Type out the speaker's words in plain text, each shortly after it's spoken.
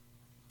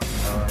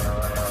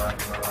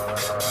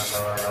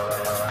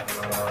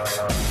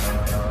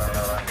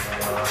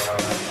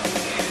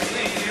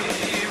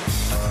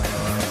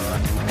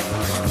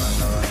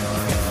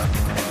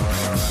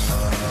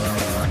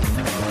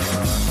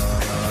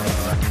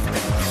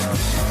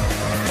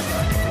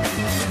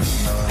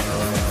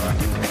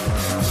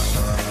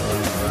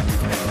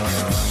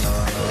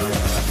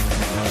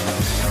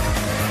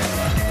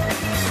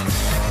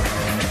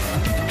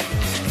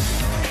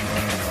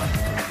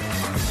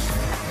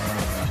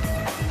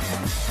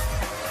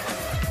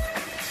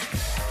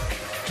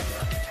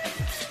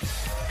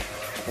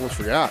Almost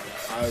forgot.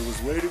 I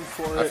was waiting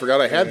for it. I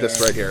forgot I had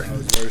this right here. I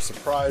was very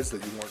surprised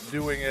that you weren't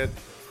doing it.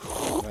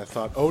 And I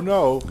thought, oh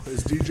no,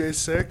 is DJ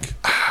sick?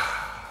 But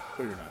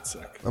you're not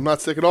sick. I'm not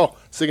sick at all.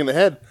 Sick in the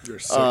head. You're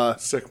a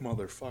sick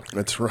motherfucker.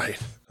 That's right.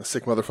 A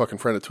sick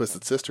motherfucking friend of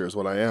Twisted Sister is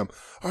what I am.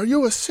 Are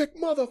you a sick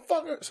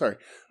motherfucker? Sorry.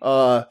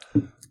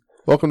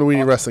 Welcome to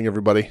Weenie Wrestling,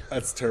 everybody.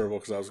 That's terrible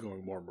because I was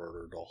going more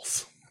murder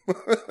dolls.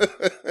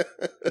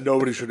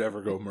 Nobody should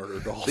ever go murder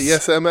dolls. The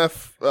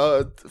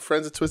SMF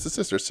Friends of Twisted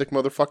Sister. Sick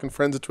motherfucking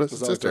Friends of Twisted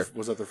Sister.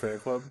 Was that their fan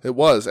club? It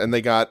was. And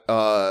they got,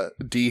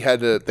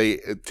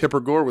 Tipper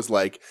Gore was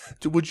like,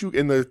 would you,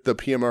 in the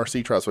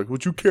PMRC trials, like,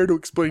 would you care to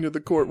explain to the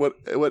court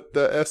what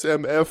the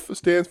SMF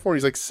stands for? And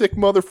he's like, sick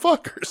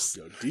motherfuckers.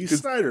 Yo, D.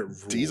 Snyder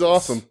rules. D's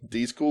awesome.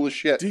 D's cool as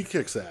shit. D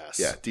kicks ass.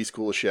 Yeah, D's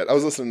cool as shit. I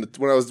was listening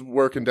to, when I was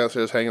working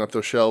downstairs, hanging up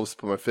those shelves,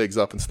 put my figs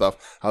up and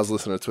stuff, I was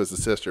listening to Twisted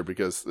Sister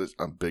because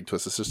I'm a big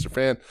Twisted Sister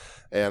fan.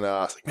 And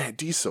I was like, man,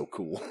 D's so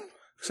cool.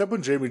 Except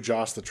when Jamie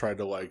Josta tried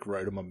to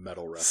write him a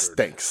metal record.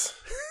 Stinks.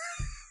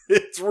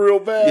 It's real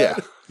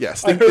bad. Yeah.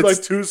 I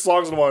heard 2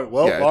 songs and I went,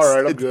 well, all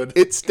right, I'm good.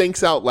 It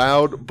stinks out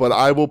loud, but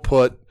I will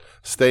put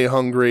Stay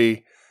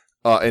Hungry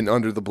and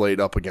Under the Blade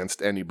up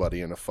against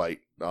anybody in a fight.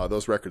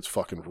 Those records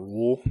fucking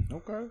rule.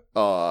 Okay.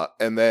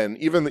 And then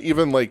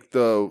even like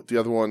the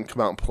other one,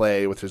 Come Out and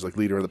Play, with his like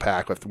leader of the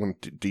pack, with when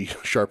D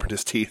sharpened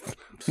his teeth.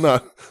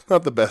 Not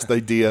the best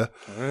idea.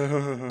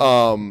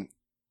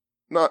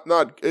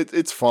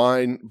 It's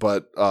fine,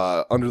 but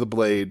Under the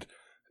Blade,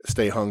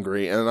 Stay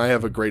Hungry, and I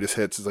have a greatest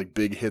hits. It's like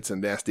Big Hits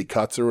and Nasty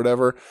Cuts or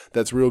whatever.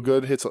 That's real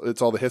good. It's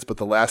all the hits, but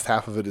the last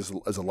half of it is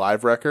a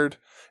live record,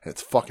 and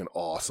it's fucking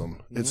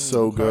awesome. It's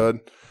so good.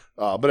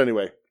 But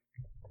anyway,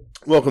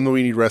 welcome to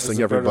We Need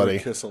Wrestling, everybody.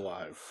 Kiss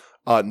Alive.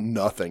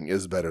 Nothing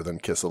is better than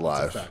Kiss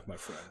Alive. That's a fact, my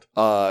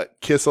friend.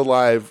 Kiss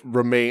Alive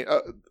remain.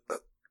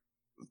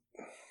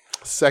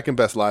 Second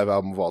best live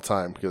album of all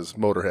time because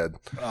Motorhead.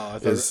 I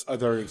thought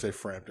you were going to say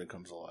Frampton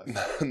Comes Alive.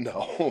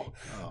 No.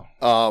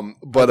 Oh.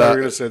 But I thought you were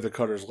going to say The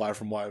Cutters live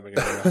from Wyoming.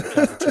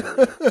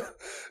 Cafeteria.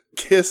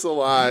 Kiss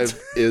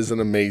Alive is an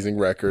amazing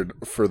record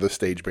for the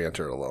stage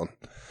banter alone.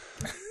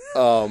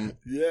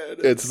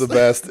 It's the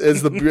best.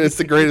 It's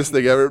the greatest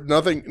thing ever.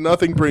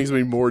 Nothing brings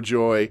me more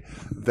joy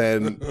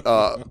than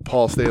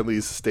Paul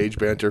Stanley's stage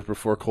banter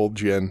before Cold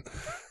Gin.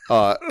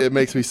 It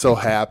makes me so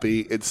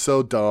happy. It's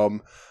so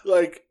dumb.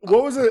 Like,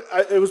 what was it?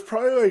 It was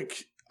probably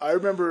like, I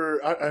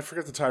remember, I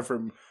forget the time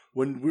frame,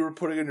 when we were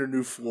putting in your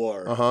new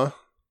floor. Uh-huh.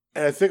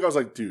 And I think I was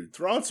like, dude,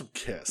 throw on some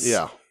Kiss.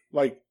 Yeah.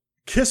 Like,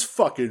 Kiss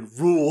fucking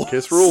rules.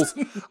 Kiss rules.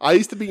 I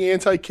used to be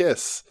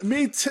anti-Kiss.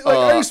 Me too. Like,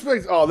 I used to be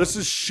like, oh, this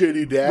is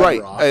shitty dad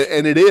rock. Right.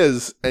 And it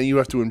is, and you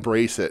have to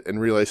embrace it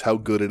and realize how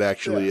good it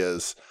actually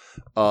is.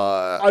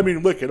 I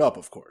mean, Lick It Up,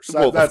 of course.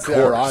 That's the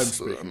era I'm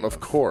speaking of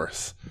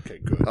course. Okay,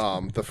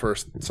 good. The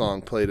first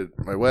song played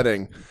at my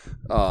wedding,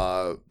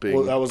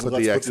 being that was Put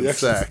the X in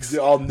Sex.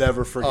 I'll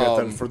never forget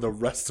that for the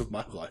rest of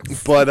my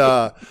life. But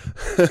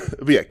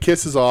yeah,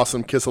 Kiss is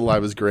awesome. Kiss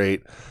Alive is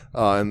great.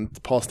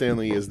 And Paul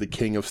Stanley is the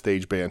king of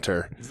stage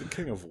banter. He's the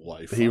king of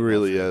life. He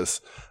really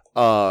is.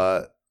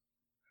 I'll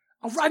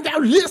run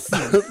down,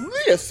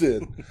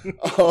 listen.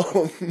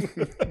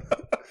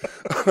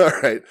 All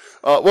right.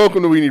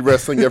 Welcome to We Need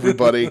Wrestling,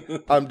 everybody.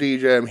 I'm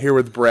DJ. I'm here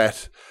with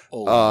Brett.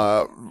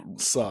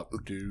 What's up,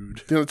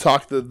 dude? Going to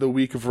talk the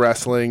week of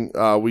wrestling.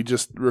 We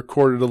just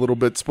recorded a little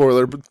bit,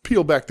 spoiler, but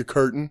peel back the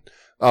curtain.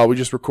 We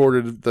just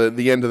recorded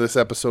the end of this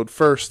episode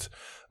first.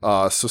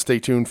 So stay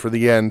tuned for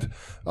the end.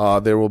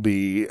 There will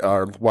be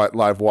our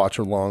live watch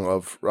along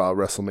of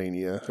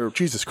WrestleMania. Or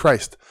Jesus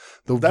Christ,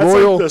 That's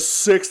like the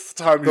 6th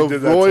time you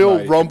did that. The Royal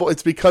tonight. Rumble.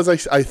 It's because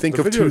I think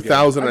of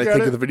 2000 and I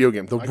think of the video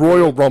game. The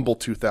Royal Rumble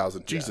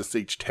 2000. Jesus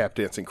H. Tap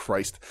Dancing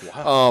Christ.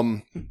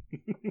 Wow.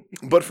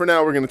 But for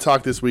now, we're going to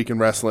talk this week in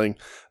wrestling.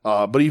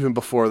 But even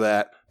before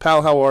that,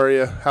 pal, how are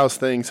you? How's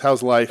things?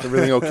 How's life?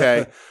 Everything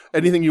okay?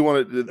 Anything you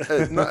want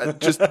to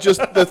just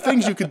the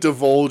things you could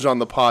divulge on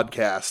the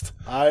podcast.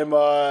 I'm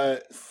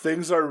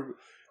things are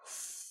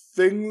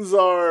things.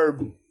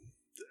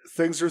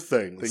 Things are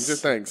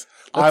things.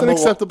 That's an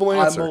acceptable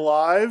answer. I'm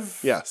alive.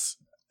 Yes,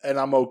 and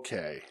I'm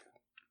okay.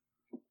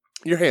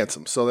 You're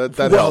handsome, so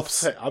that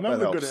helps. Hey, I'm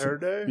having a good hair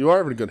day. You are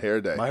having a good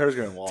hair day. My hair's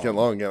getting long. It's getting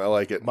long again. I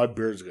like it. My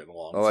beard's getting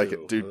long. I like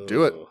it, dude.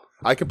 Do it.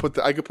 I could put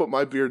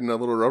my beard in a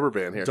little rubber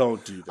band here.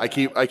 Don't do that.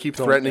 I keep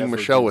threatening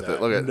Michelle with it.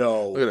 Look at it.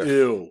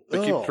 Ew. I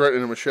keep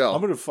threatening Michelle.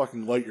 I'm gonna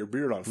fucking light your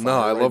beard on fire.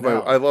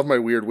 No, I love my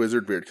weird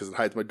wizard beard because it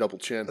hides my double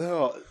chin.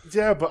 Oh,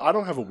 yeah, but I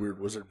don't have a weird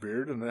wizard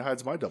beard, and it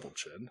hides my double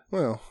chin.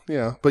 Well,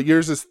 yeah, but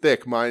yours is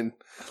thick. Mine,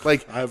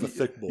 like I have a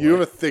thick boy. You have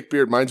a thick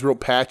beard. Mine's real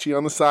patchy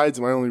on the sides.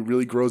 Mine only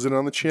really grows in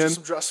on the chin.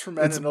 Just for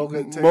men, it's and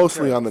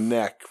mostly on the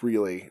neck,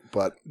 really.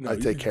 But I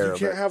take care of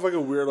it. You can't have like a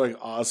weird like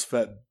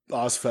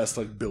Ozfest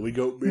like Billy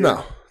Goat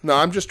beard. No,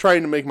 I'm just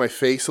trying to make my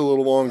face a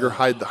little longer,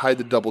 hide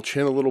the double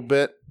chin a little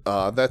bit.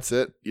 That's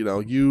it. You know,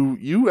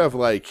 you have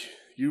like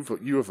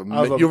You have a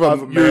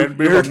man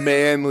beard.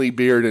 manly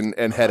beard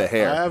and head of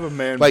hair. I have a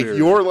man like beard.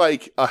 you're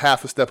like a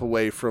half a step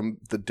away from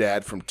the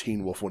dad from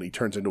Teen Wolf when he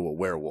turns into a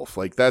werewolf.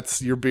 Like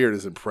your beard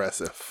is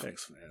impressive.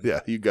 Thanks, man.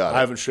 Yeah, you got it.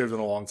 I haven't shaved in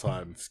a long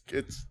time.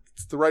 It's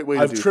the right way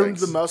to do things. I've trimmed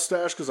the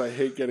mustache because I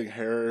hate getting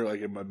hair like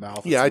in my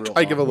mouth. Yeah, it's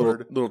I give a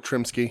awkward. little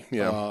trim ski.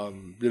 Yeah.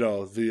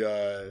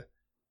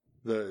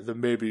 The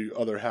maybe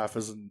other half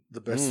isn't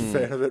the best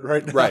fan of it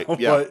right now. Right.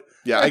 Yeah. But,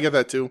 yeah, I get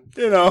that too.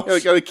 got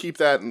to keep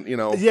that.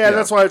 Yeah,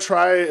 that's why I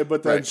try.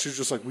 But then she's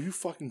just like, "Will you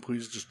fucking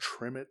please just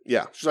trim it?"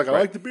 Yeah. She's like, "I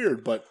like the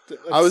beard, but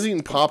I was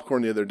eating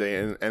popcorn the other day,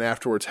 and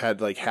afterwards had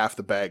like half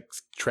the bag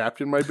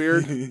trapped in my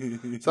beard.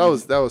 So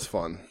that was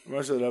fun.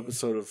 Reminds me of that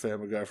episode of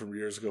Family Guy from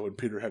years ago when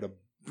Peter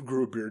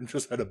grew a beard and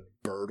just had a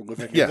bird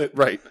living in it.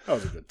 Right. That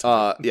was a good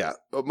time. Yeah.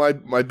 But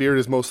my beard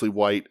is mostly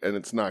white, and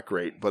it's not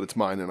great, but it's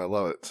mine, and I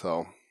love it.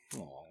 So.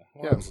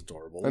 That was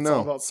adorable. I know. It's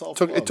all about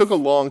self-love. It took a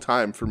long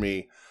time for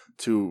me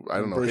to,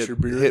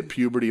 hit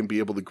puberty and be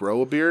able to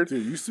grow a beard.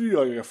 Dude, you used to be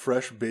like a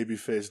fresh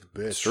baby-faced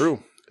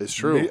bitch. It's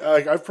true.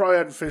 I've probably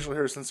had facial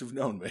hair since you've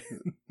known me.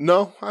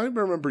 No, I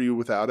remember you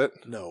without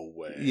it. No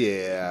way.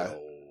 Yeah.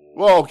 No.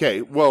 Well,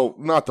 okay. Well,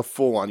 not the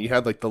full on. You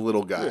had like the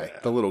little guy. Yeah.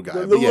 The little guy.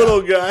 The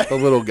little guy. The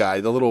little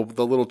guy. The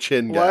little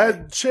chin guy. Well, I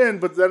had chin,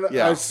 but then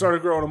I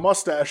started growing a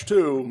mustache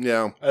too.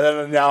 Yeah. And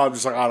then now I'm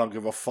just like, I don't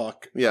give a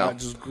fuck. Yeah.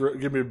 Just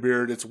give me a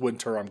beard. It's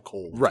winter. I'm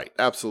cold. Right.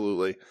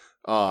 Absolutely.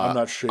 I'm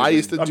not shaving. I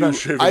used to do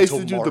March.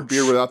 the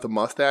beard without the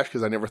mustache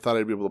because I never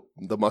thought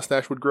the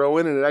mustache would grow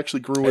in, and it actually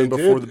grew in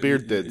before the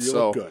beard did. You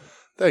so look good.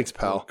 Thanks,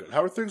 pal. Good.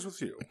 How are things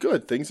with you?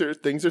 Good. Things are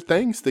things.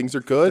 Things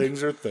are good.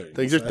 Things are things.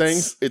 Things are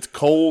things. It's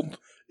cold.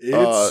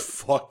 It's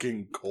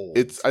fucking cold.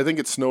 I think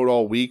it snowed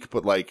all week,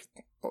 but like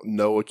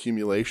no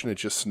accumulation. It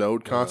just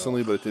snowed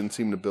constantly, but it didn't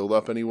seem to build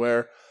up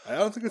anywhere. I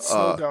don't think it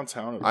snowed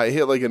downtown. I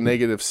hit like a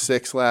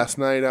 -6 last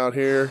night out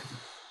here.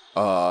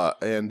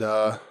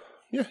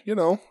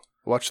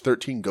 Watched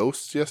 13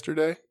 Ghosts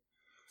yesterday.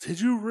 Did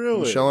you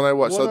really? Michelle and I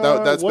watched. What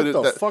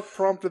the fuck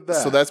prompted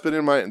that? So that's been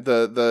in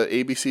the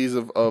ABCs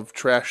of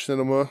trash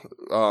cinema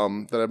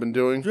that I've been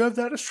doing. Do you have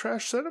that as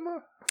trash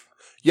cinema?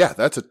 Yeah,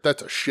 that's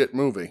a shit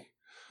movie.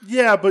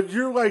 Yeah, but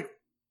you're like,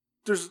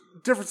 there's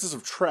differences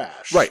of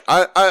trash, right?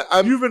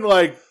 You've been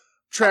like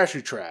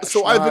trashy trash.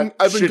 So I've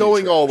been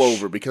going trash. all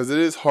over because it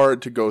is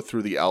hard to go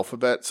through the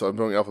alphabet. So I'm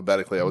going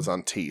alphabetically. I was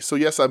on T. So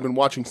yes, I've been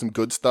watching some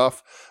good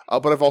stuff,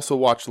 but I've also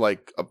watched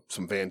like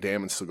some Van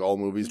Damme and Seagal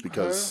movies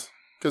because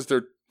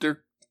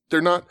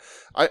they're not.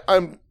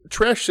 I'm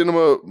trash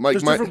cinema.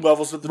 There's different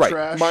levels of the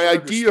trash. My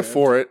idea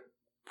for it.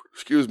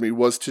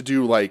 Was to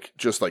do like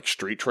just like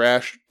street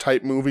trash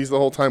type movies the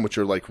whole time, which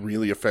are like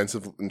really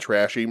offensive and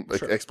trashy,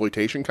 like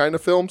exploitation kind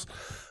of films.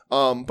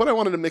 But I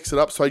wanted to mix it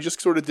up, so I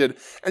just sort of did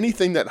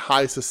anything that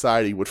high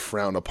society would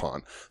frown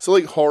upon. So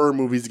like horror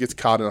movies gets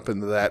caught up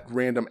into that,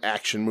 random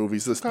action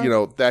movies,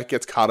 that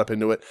gets caught up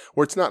into it,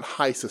 where it's not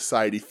high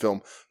society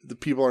film. The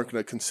people aren't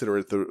going to consider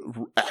it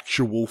the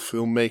actual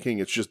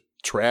filmmaking. It's just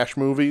trash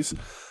movies.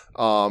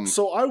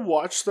 So I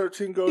watched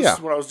 13 Ghosts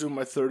when I was doing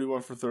my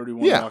 31 for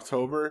 31 in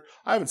October.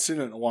 I haven't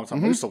seen it in a long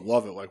time. I used to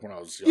love it like when I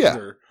was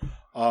younger.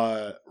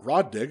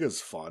 Rod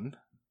Digga's fun.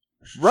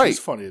 She's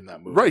funny in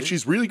that movie. Right,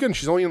 she's really good. And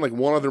she's only in like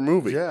one other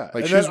movie. Yeah.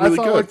 Like and she's really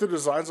good. Like the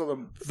designs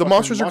on the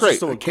monsters are great.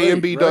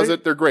 KMB does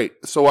it. They're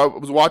great. So I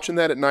was watching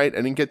that at night.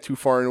 I didn't get too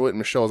far into it. And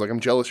Michelle was like, I'm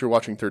jealous you're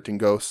watching 13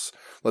 Ghosts.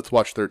 Let's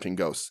watch 13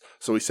 Ghosts.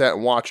 So we sat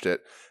and watched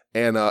it.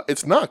 And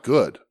it's not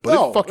good, but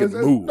it fucking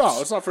moves. No,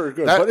 it's not very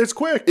good, but it's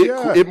quick.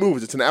 It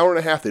moves. It's an hour and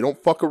a half. They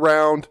don't fuck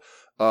around.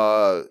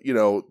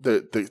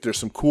 There's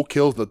some cool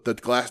kills. The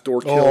glass door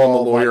kill on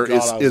the lawyer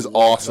is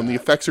awesome. The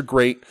effects are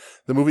great.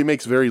 The movie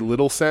makes very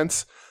little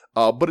sense,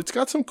 but it's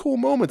got some cool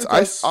moments.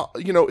 It's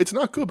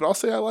not good, but I'll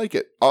say I like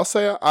it. I'll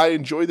say I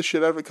enjoy the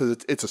shit out of it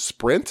because it's a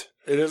sprint.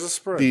 It is a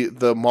sprint.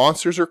 The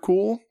monsters are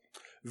cool.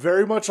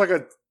 Very much like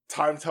a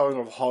time telling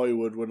of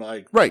Hollywood when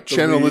like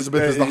Shannon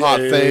Elizabeth is the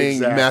hot thing.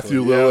 Exactly,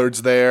 Matthew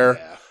Lillard's there.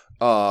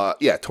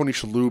 Tony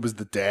Shalhoub is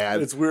the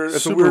dad. It's weird.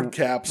 It's a weird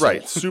capsule.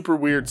 Right, super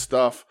weird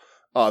stuff.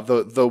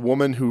 The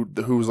woman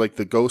who's like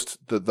the ghost,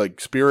 the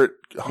like spirit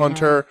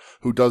hunter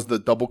who does the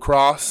double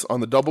cross on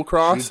the double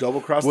cross.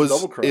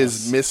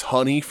 Is Miss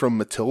Honey from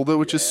Matilda,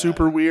 which is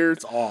super weird.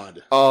 It's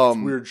odd. It's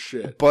weird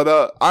shit.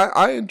 But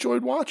I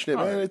enjoyed watching it,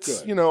 man.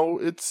 It's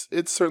good.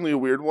 It's certainly a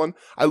weird one.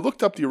 I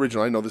looked up the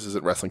original. I know this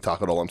isn't wrestling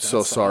talk at all. I'm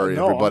so sorry,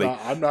 everybody.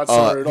 I'm not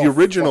sorry at all. The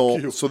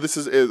original. So this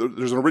is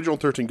there's an original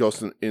 13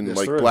 Ghosts in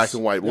like black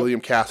and white. Yep.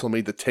 William Castle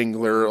made The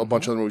Tingler, a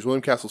bunch of other movies.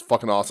 William Castle's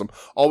fucking awesome.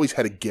 Always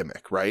had a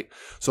gimmick, right?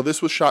 So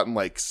this was shot in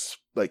like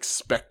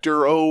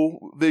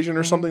Spectre-O vision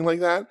or something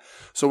like that.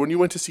 So when you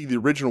went to see the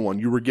original one,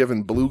 you were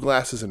given blue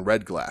glasses and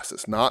red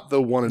glasses, not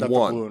the one and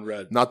one, blue and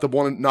red, not the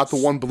one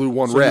blue,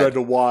 one so red. You had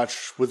to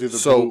watch with either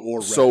blue or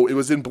red. So it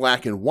was in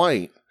black and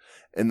white.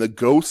 and the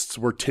ghosts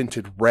were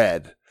tinted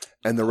red.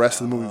 And the rest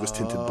of the movie was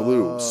tinted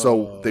blue.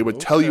 So they would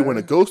tell you when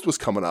a ghost was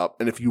coming up,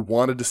 and if you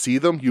wanted to see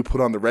them, you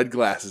put on the red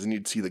glasses and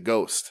you'd see the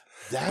ghost.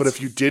 But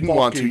if you didn't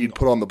want to, you'd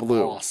put on the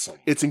blue. Awesome.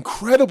 It's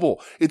incredible.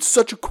 It's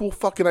such a cool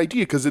fucking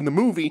idea because in the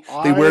movie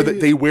they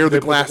wear the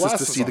glasses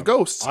to see the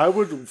ghosts. I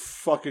would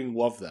fucking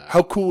love that.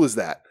 How cool is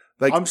that?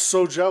 Like, I'm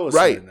so jealous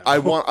right now. I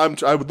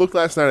would look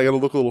last night. I got to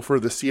look a little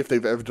further to see if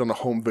they've ever done a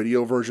home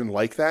video version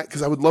like that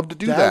because I would love to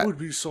do that. That would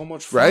be so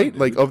much fun. Right?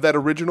 Dude. Like of that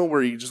original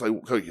where you just like,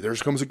 okay, there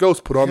comes a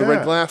ghost, put on the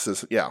red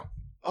glasses. Yeah.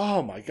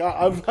 Oh my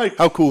God. I'm like,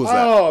 how cool is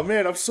that? Oh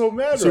man, I'm so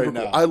mad right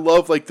now. I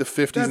love like the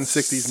 50s and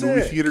 60s movie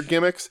theater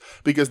gimmicks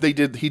because he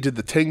did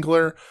the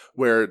Tingler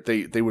where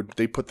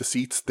they put the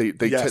seats, they'd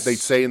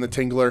say in the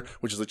Tingler,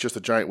 which is like just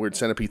a giant weird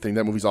centipede thing.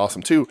 That movie's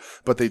awesome too.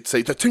 But they'd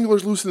say the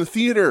Tingler's loose in the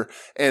theater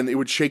and it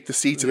would shake the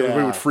seats and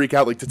everybody would freak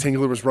out like the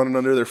Tingler was running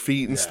under their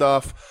feet and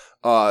stuff.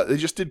 They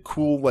just did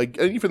cool, like,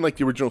 and even like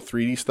the original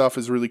 3D stuff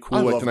is really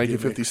cool, like the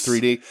 1950s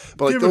 3D.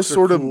 But like those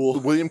sort of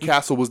William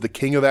Castle was the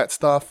king of that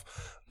stuff.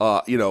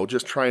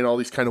 Just trying all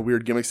these kind of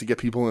weird gimmicks to get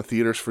people in the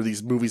theaters for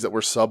these movies that were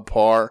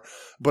subpar,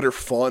 but are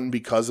fun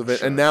because of it.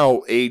 Sure. And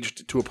now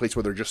aged to a place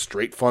where they're just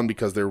straight fun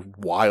because they're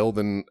wild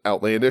and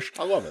outlandish.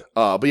 I love it.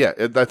 But yeah,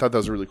 I thought that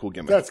was a really cool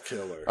gimmick. That's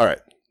killer. All right.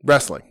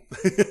 Wrestling.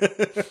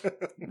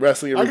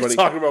 Wrestling, everybody. I can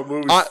talk about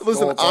movies.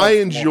 Listen, I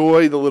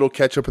enjoy the little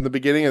catch up in the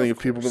beginning. I think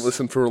if people have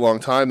listened for a long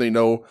time, they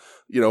know,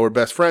 we're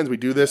best friends. We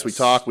do this, we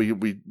talk,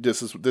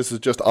 this is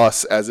just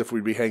us as if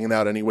we'd be hanging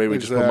out anyway. We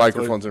just put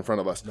microphones in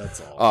front of us.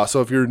 That's all.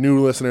 So if you're a new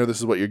listener, this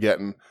is what you're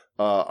getting.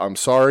 I'm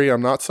sorry,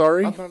 I'm not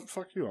sorry.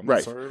 Fuck you, I'm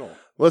not sorry at all.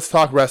 Let's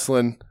talk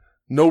wrestling.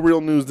 No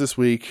real news this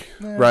week,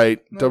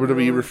 right? WWE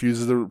really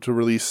refuses to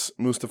release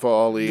Mustafa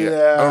Ali.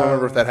 Yeah. I don't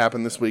remember if that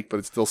happened this week, but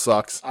it still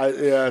sucks.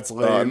 It's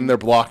lame. And they're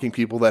blocking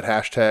people that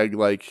hashtag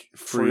like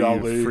free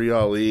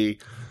Ali.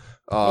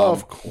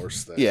 Of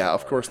course they are.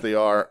 Of course they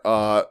are.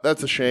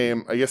 That's a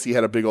shame. I guess he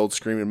had a big old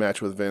screaming match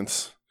with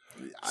Vince.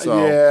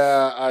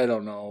 So, I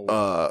don't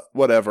know.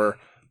 Whatever.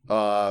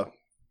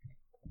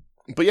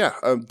 But yeah,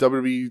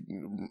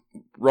 WWE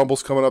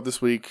Rumble's coming up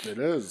this week. It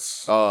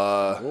is.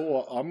 I'm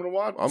gonna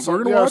watch.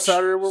 We're gonna watch.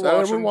 Saturday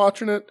we're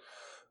watching it.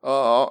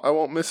 I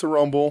won't miss a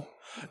Rumble.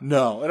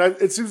 No, and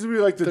it seems to be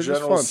like the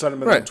general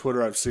sentiment on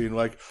Twitter I've seen,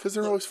 like because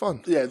they're always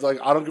fun. Yeah, it's like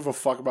I don't give a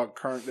fuck about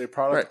current day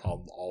product.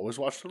 I'll always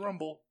watch the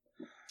Rumble.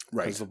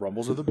 Right, because the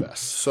Rumbles are the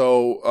best.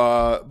 So,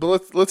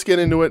 but let's get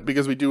into it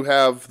because we do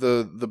have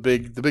the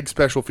big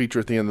special feature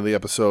at the end of the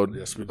episode.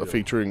 Yes, we do.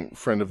 Featuring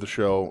friend of the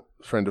show,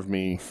 friend of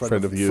me,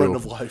 friend of you,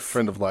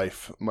 friend of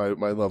life, my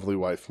lovely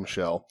wife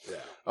Michelle. Yeah.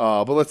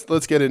 But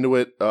let's get into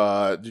it.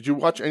 Did you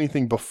watch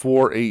anything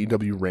before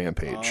AEW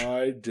Rampage?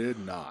 I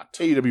did not.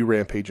 AEW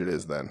Rampage it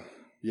is then.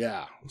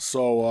 Yeah.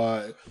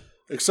 So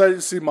excited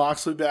to see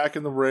Moxley back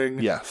in the ring.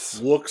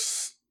 Yes.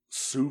 Looks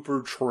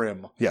super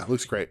trim. Yeah,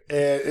 looks great.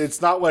 And it's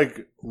not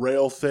like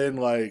rail thin,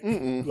 like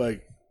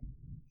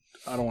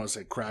I don't want to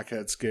say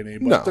crackhead skinny,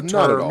 but the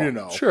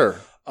term, Sure.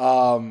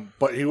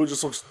 But he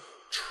just looks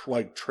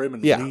like trim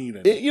and lean.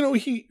 And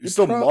he's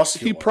still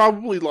muscular. He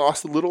probably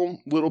lost a little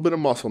bit of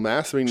muscle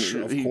mass. I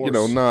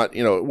mean, not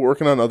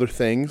working on other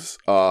things.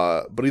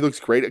 But he looks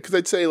great because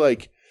I'd say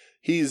like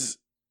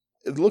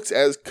it looks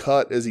as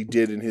cut as he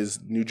did in his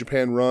New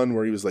Japan run,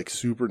 where he was like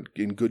super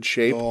in good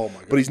shape. Oh my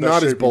God. But he's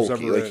not as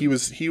bulky. Like he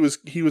was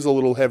a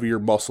little heavier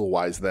muscle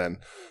wise then.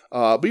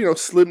 But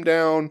slimmed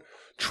down,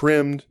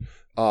 trimmed.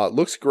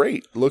 Looks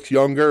great. Looks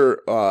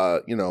younger.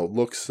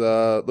 Looks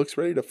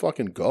ready to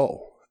fucking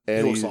go.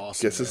 And he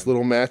awesome, gets this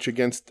little match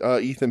against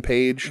Ethan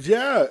Page.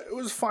 Yeah, it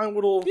was a fine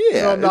little.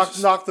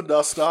 Knock the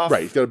dust off.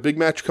 Right, he's got a big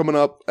match coming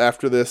up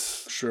after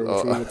this. Sure,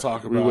 which we will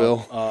talk about. We will.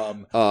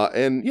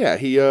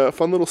 He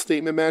fun little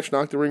statement match,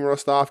 knock the ring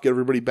rust off, get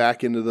everybody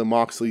back into the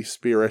Moxley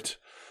spirit.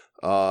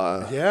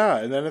 And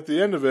then at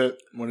the end of it,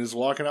 when he's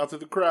walking out through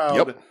the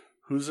crowd,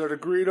 who's there to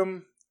greet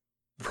him?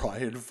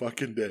 Bryan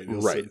fucking Danielson.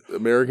 Right.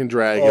 American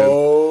Dragon.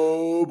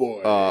 Oh,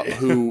 boy.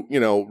 Who,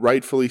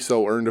 rightfully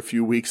so earned a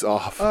few weeks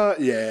off.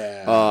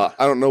 Yeah.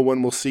 I don't know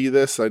when we'll see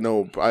this. I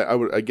know,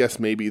 I guess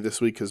maybe this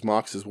week because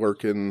Mox is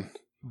working.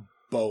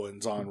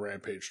 Bowen's on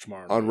Rampage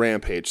tomorrow night. On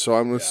Rampage. So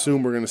I'm going to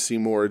assume we're going to see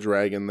more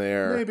Dragon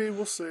there. Maybe.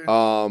 We'll see.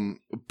 Mox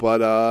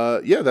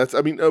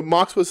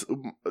was,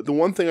 the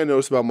one thing I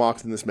noticed about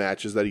Mox in this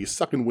match is that he's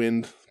sucking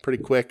wind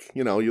pretty quick.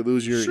 You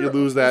lose you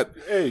lose that.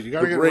 Hey, you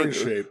got to get ring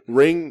shape.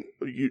 Ring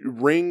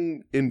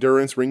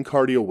endurance, ring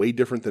cardio, way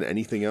different than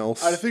anything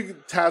else. I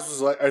think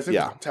Taz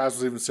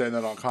was even saying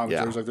that on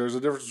commentary. Yeah. Like, there's a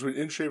difference between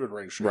in shape and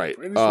ring shape. Right.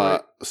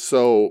 But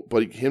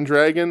him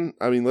Dragon,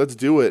 let's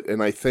do it.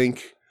 And I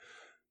think,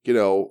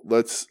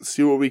 let's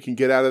see what we can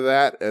get out of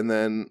that, and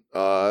then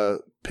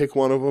pick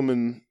one of them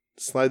and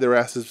slide their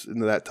asses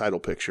into that title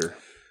picture.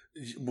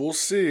 We'll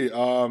see.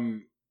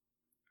 I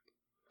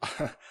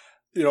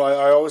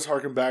always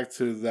harken back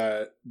to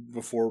that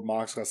before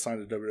Mox got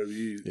signed to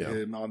WWE.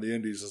 Him on the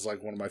Indies is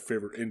like one of my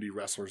favorite indie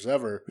wrestlers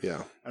ever.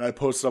 Yeah, and I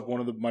posted up one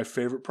of my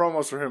favorite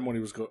promos for him when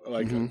he was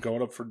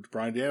going up for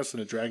Bryan Danielson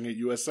and Dragon Gate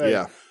USA.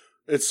 Yeah,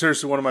 it's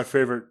seriously one of my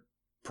favorite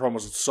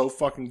promos. It's so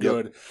fucking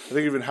good. Yep. I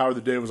think even Howard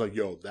the Day was like,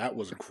 "Yo, that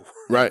was a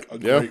great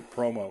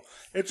promo."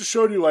 It just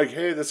showed you, like,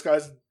 hey, this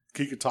guy's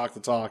he could talk the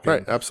talk,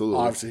 right? Absolutely.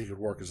 Obviously, he could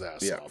work his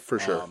ass off for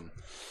sure.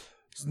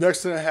 So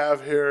next thing I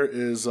have here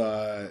is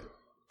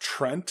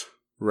Trent.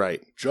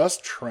 Right,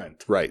 just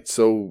Trent. Right.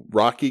 So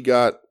Rocky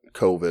got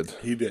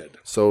COVID. He did.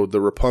 So the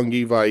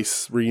Roppongi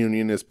Vice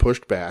reunion is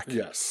pushed back.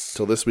 Yes,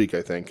 till this week,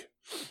 I think.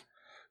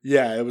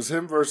 Yeah, it was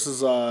him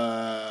versus one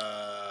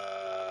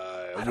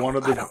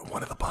of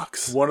the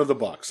Bucks. One of the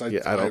Bucks. I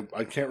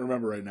can't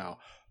remember right now,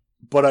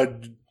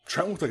 but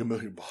Trent looked like $1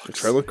 million.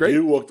 Trent looked great. He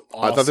looked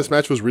awesome. I thought this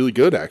match was really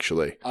good,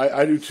 actually.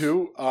 I do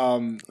too.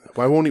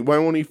 Why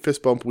won't he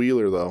fist bump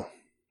Wheeler though?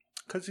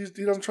 Because he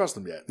doesn't trust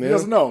him yet. He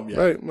doesn't know him yet.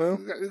 Right. Well,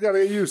 he's got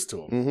to get used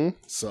to him. Mm-hmm.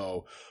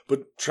 So,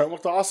 but Trent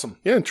looked awesome.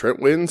 Yeah, and Trent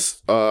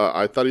wins.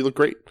 I thought he looked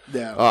great.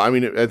 Yeah. I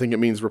mean, I think it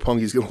means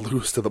Roppongi's going to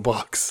lose to the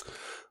Bucks.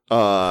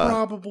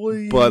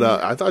 Probably. But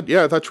I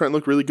thought Trent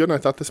looked really good, and I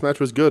thought this match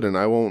was good. And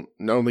I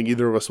don't think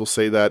either of us will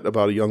say that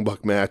about a Young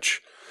Buck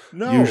match.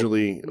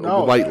 Usually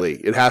lightly.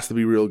 It has to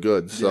be real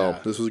good. So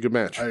this was a good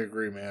match. I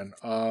agree, man.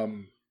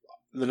 The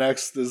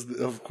next is,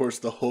 of course,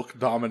 the Hook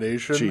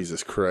domination.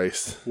 Jesus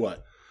Christ.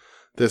 What?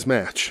 This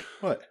match.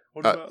 What?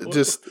 What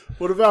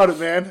about it,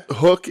 man?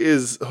 Hook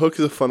is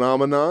a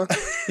phenomenon.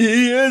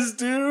 He is,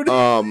 dude.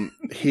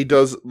 He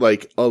does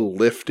like a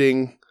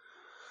lifting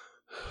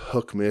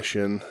hook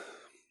mission.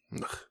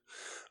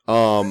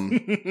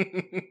 And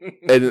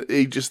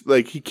he just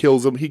like he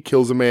kills him. He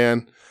kills a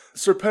man.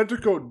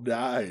 Serpentico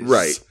dies.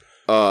 Right.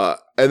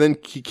 And then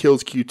he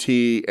kills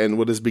QT, and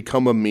what has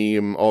become a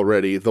meme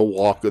already, the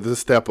walk, the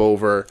step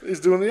over.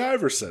 He's doing the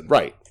Iverson.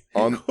 Right.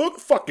 Hook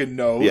fucking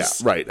knows. Yeah,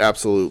 right,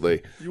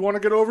 absolutely. You want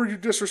to get over, you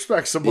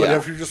disrespect somebody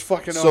after you just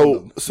fucking own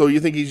them. So you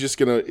think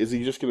is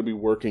he just gonna be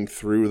working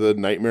through the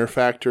Nightmare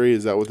Factory?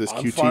 Is that what this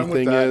QT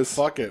thing is?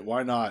 Fuck it,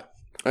 why not?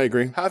 I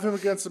agree. Have him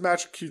against a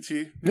match of QT,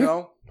 you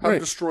know? Have him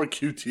destroy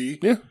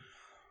QT. Yeah.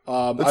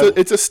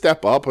 It's a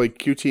step up. Like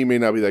QT may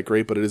not be that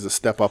great, but it is a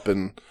step up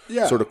in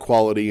sort of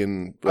quality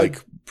and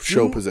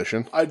show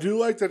position. I do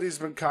like that he's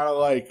been kind of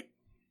like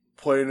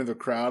playing in the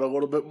crowd a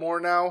little bit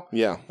more now.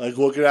 Yeah. Like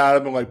looking at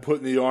him and like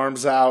putting the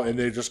arms out and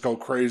they just go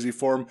crazy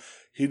for him.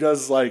 He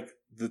does like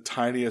the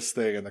tiniest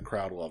thing and the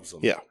crowd loves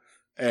him. Yeah.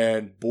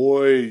 And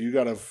boy, you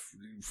got to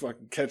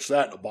fucking catch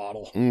that in a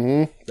bottle.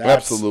 Mm-hmm. That's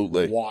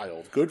absolutely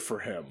wild. Good for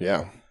him.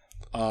 Yeah.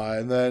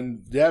 And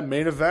then,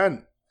 main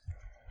event.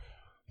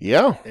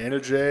 Yeah. Anna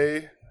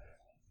Jay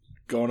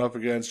going up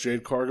against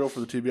Jade Cargill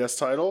for the TBS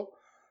title.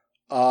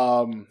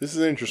 This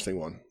is an interesting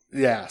one.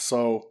 Yeah,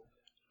 so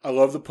I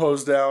love the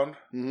pose down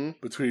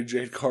between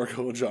Jade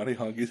Cargill and Johnny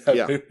Hungy.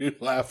 That made me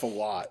laugh a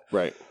lot.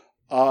 Right.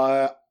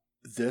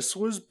 This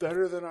was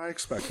better than I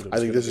expected. I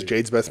think this is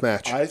Jade's best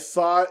match. I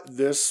thought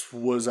this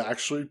was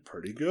actually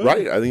pretty good.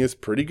 Right. I think it's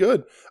pretty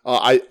good.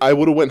 I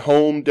would have went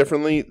home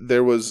differently.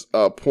 There was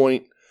a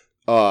point.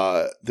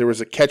 There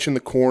was a catch in the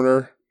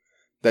corner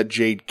that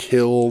Jade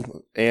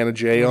killed Anna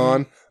Jay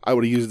on. I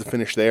would have used the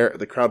finish there.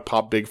 The crowd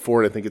popped big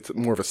for it. I think it's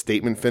more of a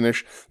statement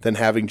finish than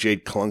having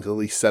Jade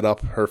clunkily set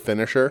up her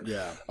finisher.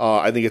 Yeah.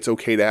 I think it's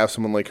okay to have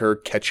someone like her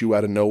catch you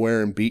out of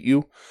nowhere and beat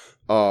you.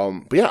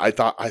 But yeah, I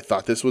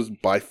thought this was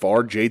by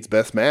far Jade's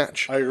best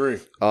match. I agree.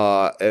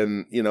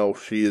 And you know,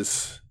 they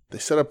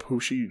set up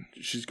who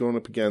she's going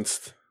up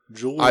against.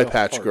 Julia Eye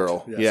Patch Hart.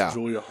 Girl. Yes, yeah.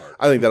 Julia Hart.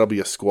 I think that'll be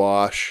a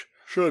squash.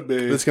 Should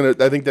be. I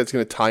think that's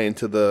gonna tie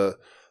into the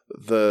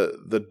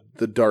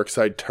dark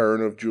side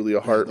turn of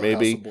Julia Hart,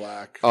 maybe. House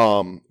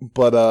of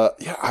Black.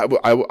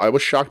 I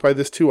was shocked by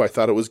this too. I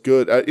thought it was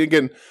good.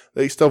 Again,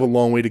 they still have a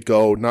long way to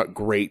go. Not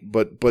great,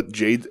 but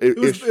Jade.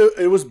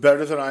 It was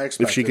better than I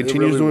expected. If she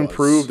continues to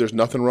improve, there's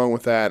nothing wrong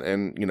with that.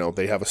 And you know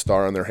they have a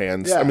star on their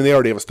hands. Yeah. I mean, they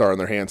already have a star on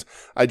their hands.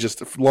 I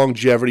just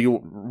longevity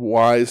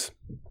wise.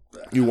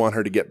 You want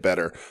her to get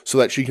better so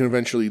that she can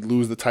eventually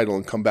lose the title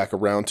and come back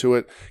around to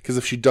it. Because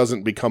if she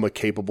doesn't become a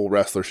capable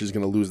wrestler, she's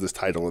going to lose this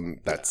title, and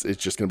it's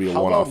just going to be a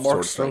one-off. How about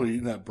Mark sort of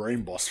eating that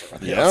brain buster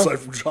on the outside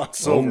from John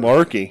Silver? Oh,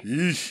 Marky.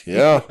 Yeesh.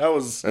 Yeah. That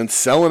was... And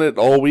selling it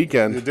all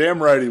weekend. You're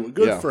damn right.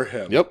 Good for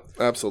him. Yep,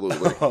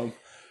 absolutely.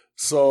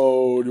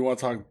 So, do you want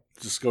to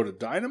just go to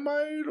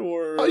Dynamite?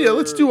 Or? Oh, yeah,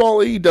 let's do all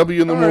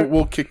AEW, and then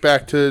we'll kick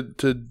back to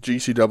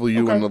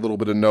GCW and a little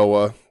bit of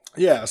Noah.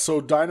 Yeah,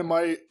 so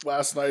Dynamite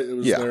last night, it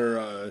was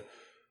their...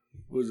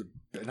 was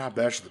it not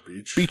Bash at the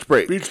Beach? Beach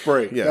Break. Beach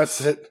Break. Yes.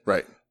 That's it.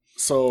 Right.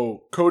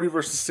 So Cody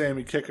versus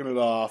Sammy kicking it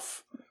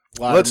off.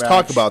 Let's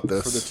talk about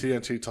this. For the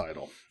TNT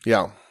title.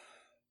 Yeah.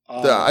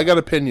 I got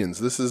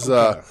opinions. This is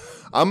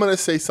I'm going to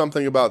say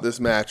something about this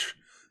match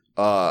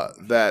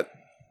that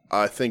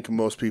I think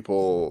most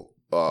people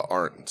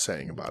aren't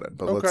saying about it.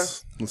 But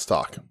let's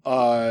talk.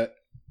 I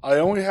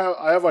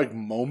have like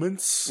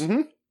moments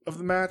of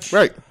the match.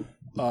 Right.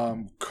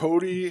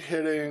 Cody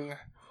hitting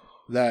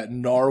that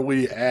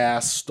gnarly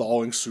ass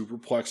stalling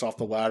superplex off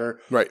the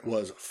ladder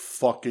was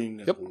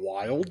fucking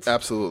wild.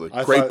 Absolutely.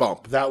 Great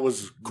bump. That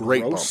was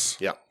great gross.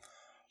 Bump.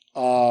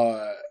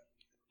 Yeah.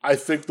 I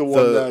think the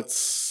one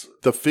that's...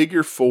 The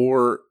figure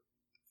four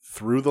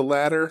through the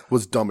ladder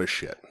was dumb as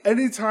shit.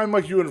 Anytime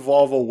like you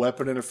involve a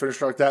weapon in a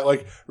finisher like that,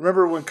 like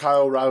remember when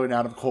Kyle O'Reilly and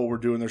Adam Cole were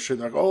doing their shit,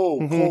 like,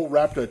 Cole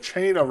wrapped a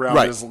chain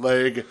around his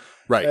leg,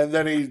 and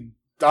then he,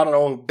 I don't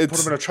know, put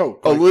him in a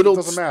choke. Like, it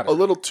doesn't matter. A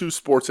little too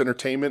sports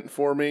entertainment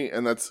for me,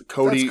 and that's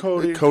Cody.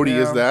 Cody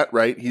is that,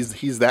 right?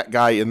 He's that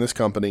guy in this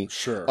company.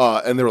 Sure.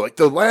 And they were like,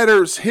 the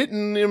ladder's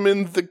hitting him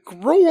in the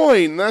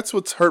groin. That's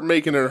what's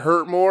making it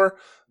hurt more.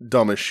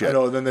 Dumb as shit. I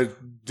know, and then they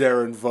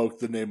dare invoke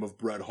the name of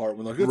Bret Hart.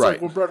 When it's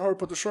like when Bret Hart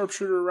put the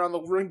sharpshooter around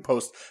the ring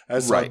post,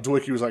 as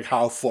Dwicky was like,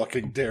 how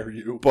fucking dare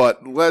you?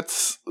 But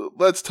let's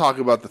talk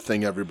about the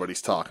thing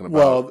everybody's talking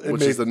about,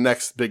 which is the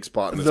next big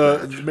spot in this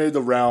match. It made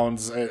the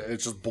rounds, it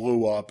just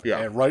blew up,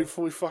 and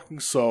rightfully fucking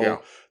so. Yeah.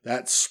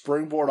 That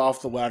springboard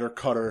off the ladder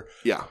cutter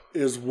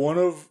is one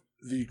of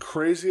the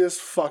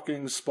craziest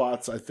fucking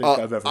spots I think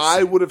I've ever seen.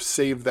 I would have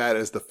saved that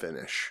as the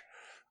finish.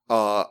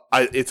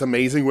 It's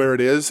amazing where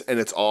it is, and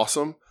it's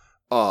awesome.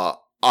 I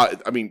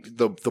mean,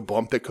 the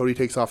bump that Cody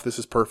takes off this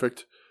is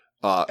perfect.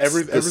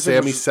 The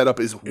Sammy setup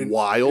is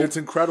wild. It's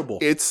incredible.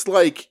 It's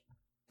like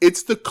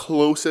it's the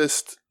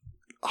closest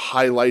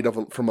highlight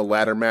from a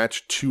ladder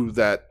match to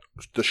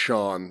the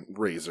Shawn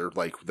Razor,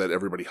 like that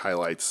everybody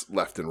highlights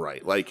left and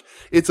right. Like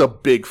it's a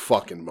big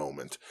fucking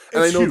moment.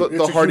 And I know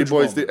the Hardy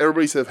Boys,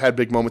 everybody have had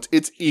big moments.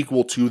 It's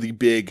equal to the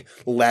big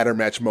ladder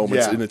match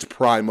moments in its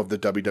prime of the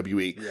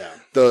WWE. Yeah.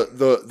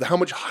 The how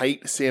much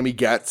height Sammy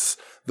gets,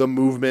 the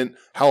movement,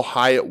 how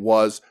high it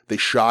was. They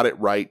shot it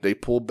right. They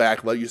pulled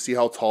back, let you see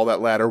how tall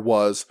that ladder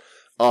was.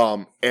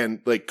 And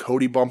like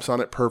Cody bumps on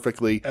it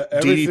perfectly.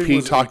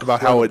 DDP talked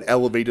about how it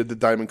elevated the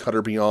Diamond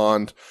Cutter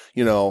beyond,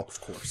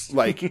 of course.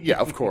 Like, yeah,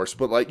 of course.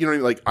 But like,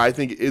 like I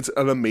think it's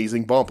an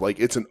amazing bump. Like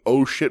it's an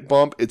oh shit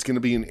bump. It's going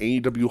to be in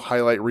AEW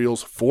highlight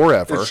reels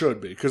forever. It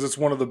should be because it's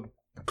one of the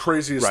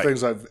craziest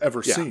things I've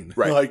ever seen.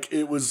 Right. Like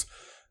it was,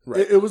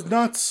 it was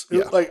nuts.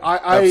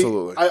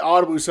 Absolutely. I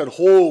audibly said,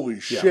 holy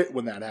shit,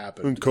 when that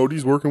happened. And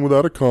Cody's working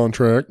without a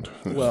contract.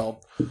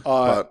 Well,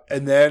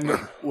 and then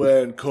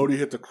when Cody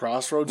hit the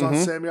crossroads on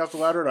Sammy off the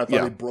ladder, and I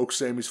thought he broke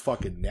Sammy's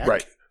fucking neck.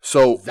 Right.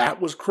 So that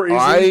was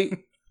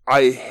crazy.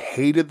 I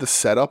hated the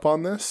setup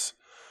on this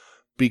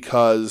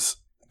because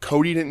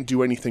Cody didn't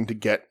do anything to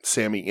get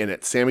Sammy in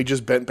it. Sammy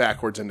just bent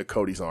backwards into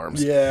Cody's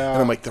arms. Yeah.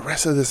 And I'm like, the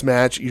rest of this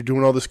match, you're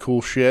doing all this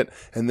cool shit,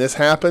 and this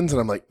happens, and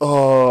I'm like,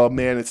 oh,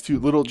 man, it's too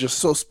little, just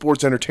so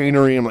sports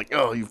entertainery. I'm like,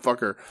 oh, you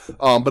fucker.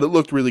 But it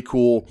looked really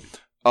cool.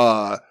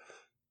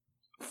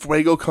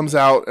 Fuego comes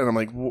out, and I'm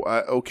like,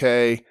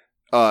 okay.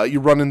 You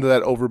run into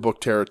that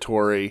overbooked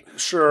territory.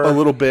 Sure. A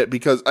little bit,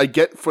 because I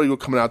get Fuego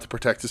coming out to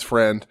protect his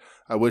friend.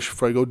 I wish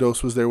Fuego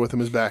Dos was there with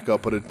him as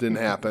backup, but it didn't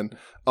happen.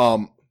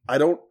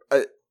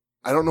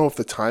 I don't know if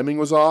the timing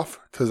was off,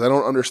 because I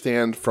don't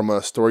understand from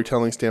a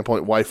storytelling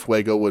standpoint why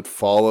Fuego would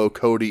follow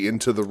Cody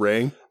into the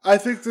ring. I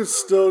think they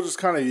still just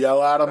kind of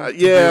yell at him.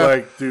 Yeah.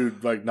 Like,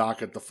 dude, like,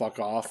 knock it the fuck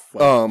off.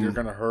 Like, you're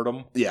going to hurt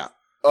him. Yeah.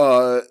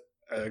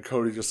 And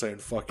Cody just saying,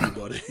 fuck you,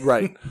 buddy.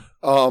 Right.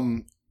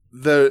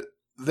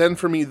 Then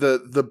for me,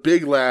 the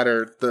big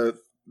ladder, the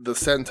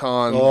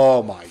senton.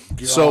 Oh, my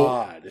God.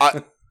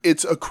 So,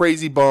 it's a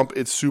crazy bump.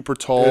 It's super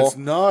tall. It's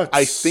nuts.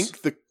 I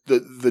think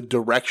the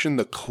direction,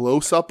 the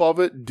close-up of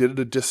it did it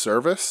a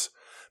disservice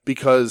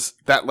because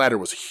that ladder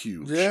was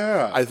huge.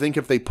 Yeah. I think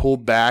if they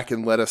pulled back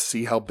and let us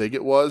see how big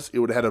it was, it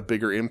would have had a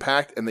bigger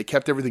impact, and they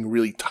kept everything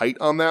really tight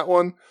on that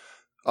one.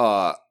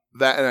 I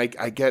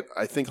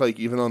think like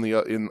even on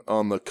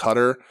the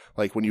cutter,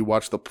 like when you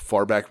watch the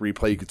far back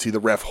replay, you could see the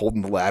ref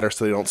holding the ladder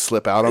so they don't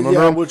slip out on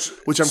them, which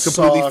I'm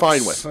completely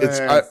fine with.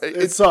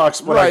 It sucks,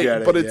 but I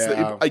get it. But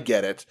I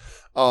get it.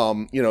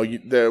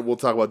 We'll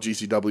talk about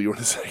GCW in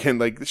a second.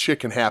 Like shit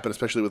can happen,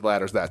 especially with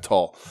ladders that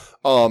tall.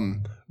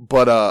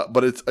 But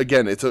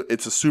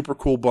it's a super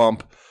cool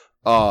bump.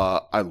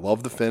 I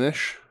love the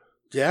finish.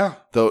 Yeah,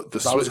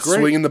 the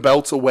swinging the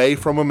belts away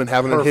from him and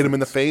having him hit him in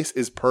the face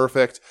is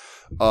perfect.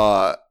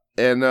 I'm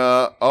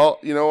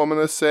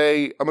gonna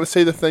say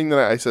the thing that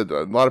I said.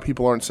 A lot of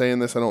people aren't saying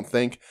this. I don't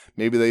think.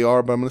 Maybe they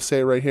are, but I'm gonna say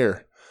it right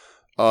here.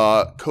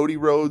 Cody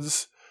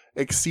Rhodes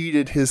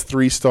exceeded his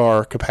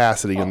 3-star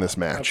capacity in this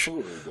match.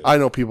 Absolutely. I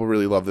know people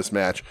really love this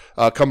match.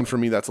 Coming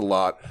from me, that's a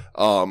lot.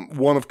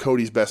 One of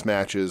Cody's best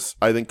matches.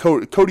 I think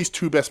Cody's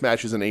 2 best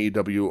matches in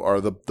AEW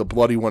are the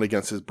bloody one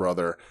against his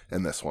brother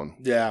and this one.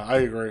 Yeah, I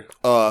agree.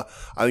 I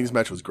think this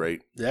match was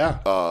great.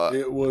 Yeah.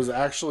 It was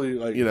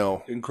actually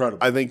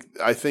incredible. I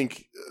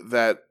think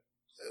that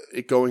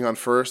it going on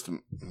first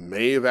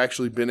may have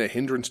actually been a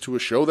hindrance to a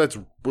show that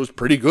was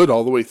pretty good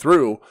all the way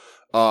through.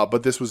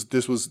 But this was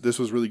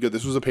really good.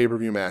 This was a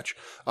pay-per-view match.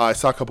 I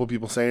saw a couple of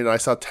people saying it. I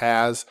saw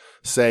Taz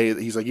say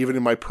that he's like, even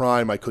in my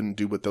prime, I couldn't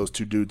do what those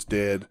 2 dudes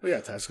did. Well, yeah,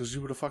 Taz, because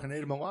you would have fucking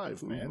ate him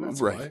alive, man. That's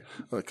right.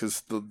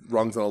 Because the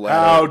rungs on the ladder.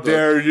 How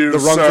dare you, the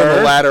rungs on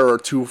the ladder are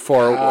too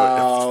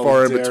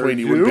far in between.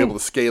 You wouldn't be able to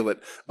scale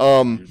it.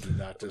 You do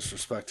not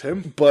disrespect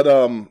him. But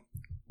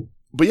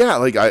yeah,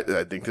 like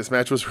I think this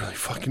match was really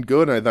fucking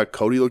good, and I thought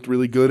Cody looked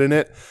really good in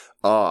it.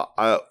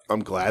 I'm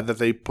glad that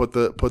they put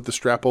the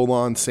strap-o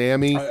on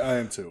Sammy. I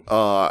am too.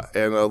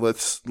 And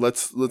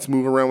let's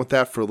move around with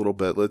that for a little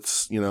bit.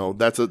 That's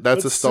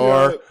a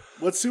star.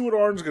 Let's see what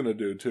Arn's gonna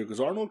do too,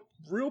 because Arn looked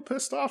real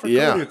pissed off at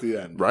Cody at the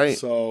end. Right.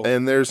 So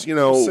and there's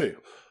we'll see.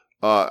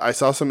 I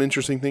saw some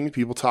interesting things.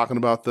 People talking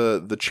about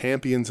the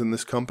champions in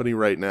this company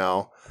right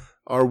now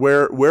are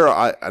where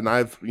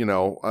I've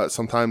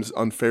sometimes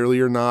unfairly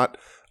or not.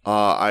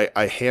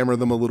 I hammer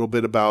them a little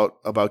bit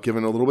about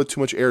giving a little bit too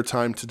much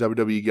airtime to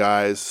WWE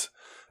guys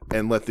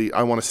and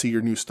I want to see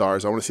your new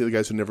stars. I want to see the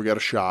guys who never got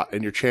a shot.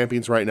 And your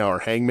champions right now are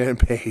Hangman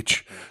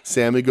Page,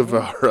 Sammy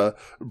Guevara,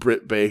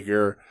 Britt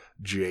Baker,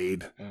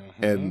 Jade,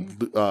 and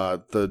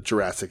the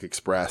Jurassic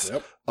Express.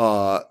 Yep.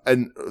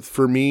 And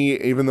for me,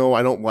 even though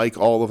I don't like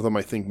all of them,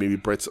 I think maybe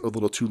Britt's a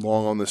little too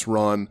long on this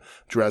run.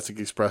 Jurassic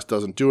Express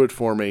doesn't do it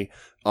for me.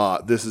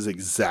 This is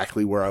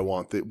exactly where I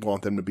want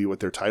them to be with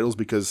their titles,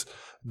 because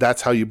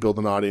that's how you build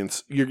an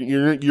audience.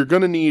 You're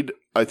going to need.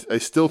 I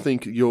still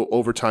think you'll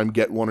over time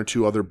get one or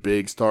two other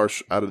big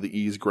stars out of the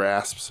E's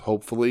grasps,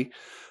 hopefully.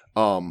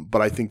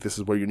 But I think this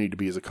is where you need to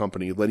be as a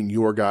company, letting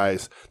your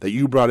guys that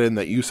you brought in,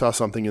 that you saw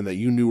something in, that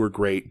you knew were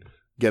great,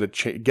 get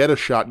a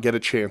shot, get a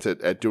chance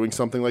at doing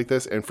something like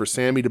this. And for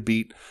Sammy to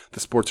beat the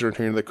sports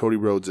entertainer that Cody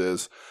Rhodes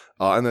is,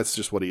 and that's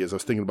just what he is. I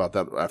was thinking about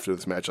that after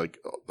this match, like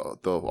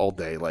all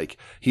day. Like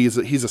he's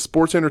a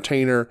sports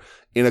entertainer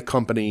in a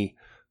company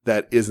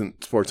that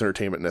isn't sports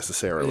entertainment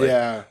necessarily.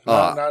 Yeah,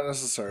 not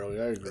necessarily.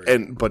 I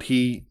agree. But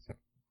he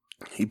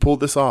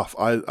pulled this off.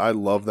 I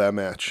love that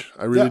match.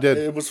 I really did.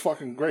 It was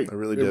fucking great. I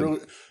really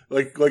did.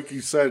 Like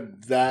you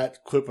said,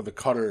 that clip of the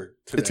cutter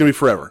today, it's gonna be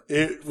forever.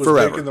 It was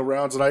making the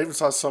rounds, and I even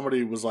saw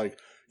somebody was like,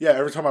 "Yeah,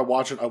 every time I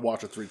watch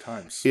it 3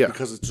 times." Yeah,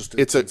 because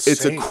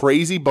it's a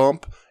crazy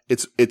bump.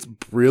 It's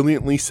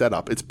brilliantly set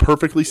up. It's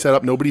perfectly set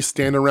up. Nobody's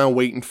standing around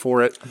waiting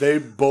for it. They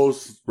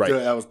both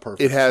that was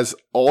perfect. It has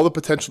all the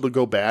potential to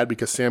go bad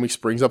because Sammy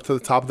springs up to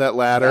the top of that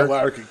ladder. That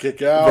ladder can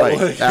kick out.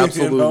 Right,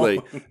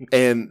 absolutely.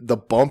 And the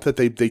bump that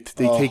they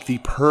take the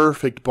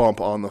perfect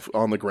bump on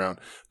the ground.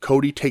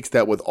 Cody takes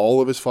that with all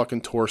of his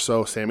fucking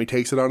torso. Sammy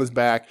takes it on his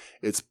back.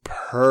 It's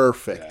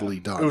perfectly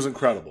done. It was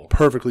incredible.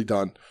 Perfectly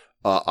done.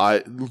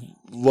 I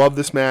love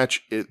this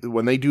match.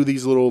 When they do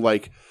these little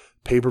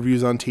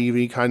pay-per-views on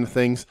TV kind of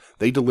things,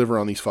 they deliver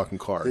on these fucking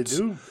cards.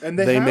 They do. And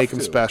they make them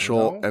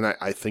special, and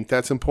I think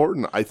that's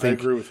important. I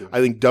agree with you.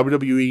 I think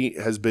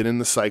WWE has been in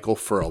the cycle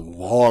for a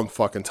long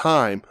fucking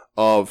time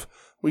of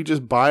we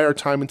just buy our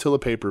time until a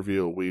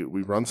pay-per-view. We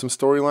run some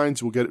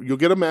storylines. You'll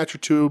get a match or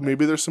two.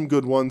 Maybe there's some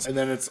good ones. And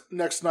then it's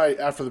next night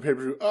after the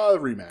pay-per-view,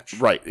 rematch.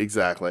 Right,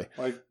 exactly.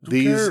 Who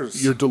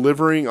cares? You're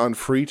delivering on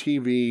free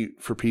TV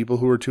for people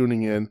who are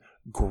tuning in.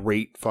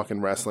 Great fucking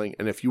wrestling,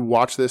 and if you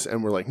watch this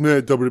and we're like,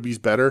 "Nah, WWE's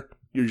better,"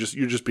 you're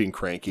just being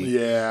cranky.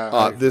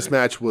 Yeah, this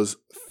match was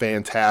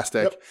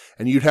fantastic,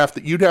 and you'd have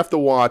to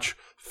watch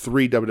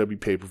 3 WWE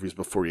pay-per-views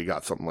before you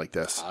got something like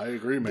this. I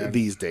agree, man.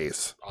 These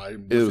days,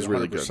 it was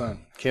really good.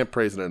 Can't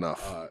praise it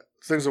enough.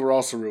 Things that were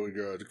also really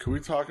good. Can we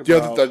talk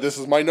about? Yeah, this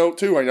is my note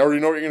too. I already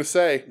know what you're going to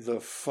say.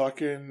 The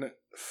fucking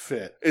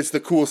fit. It's the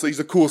coolest. He's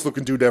the coolest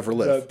looking dude to ever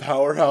live. The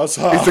powerhouse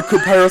Hobbs.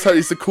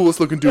 He's the coolest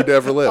looking dude to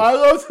ever live. I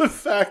love the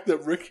fact that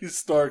Ricky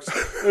Starks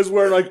is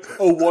wearing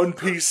a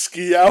one-piece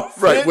ski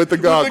outfit, right, with the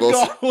goggles.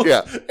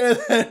 Yeah, and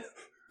then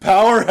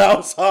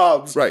Powerhouse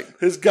Hobbs, right,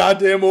 his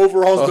goddamn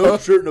overalls, no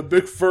shirt, and a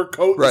big fur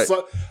coat. Right,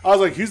 I was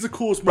like, he's the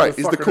coolest. Right,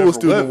 he's the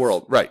coolest dude in the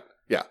world. Right,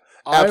 yeah.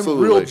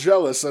 Absolutely. I'm real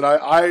jealous, and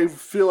I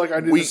feel like I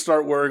need to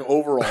start wearing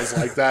overalls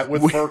like that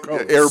with fur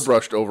coats.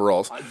 Airbrushed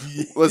overalls.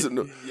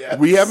 Listen,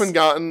 we haven't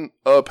gotten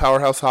a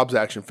Powerhouse Hobbs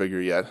action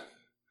figure yet.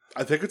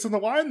 I think it's in the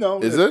line,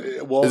 though. Is it?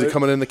 Is it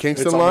coming in the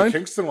Kingston line? It's on the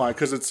Kingston line,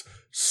 because it's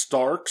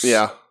Starks.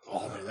 Yeah.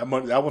 Oh,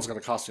 man, that one's going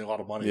to cost me a lot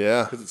of money.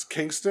 Yeah. Because it's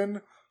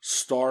Kingston,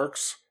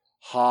 Starks,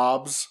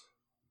 Hobbs,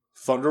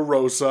 Thunder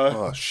Rosa.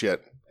 Oh,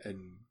 shit.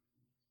 And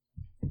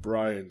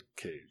Brian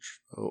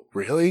Cage. Oh,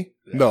 really?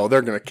 Yeah. No,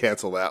 they're going to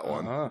cancel that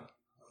one.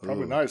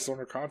 Probably nice. They're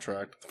under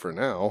contract. For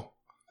now.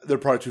 They're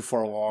probably too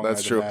far along.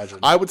 That's true. Imagine.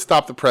 I would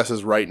stop the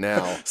presses right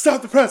now.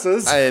 Stop the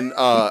presses,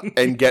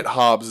 and get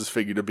Hobbs'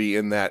 figure to be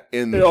in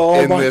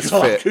this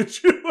fit.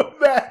 Could you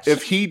imagine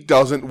if he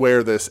doesn't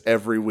wear this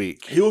every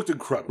week? He looked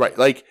incredible.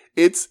 Right,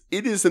 it's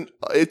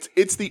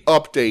the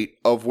update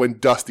of when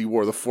Dusty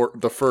wore the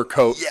fur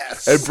coat.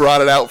 Yes, and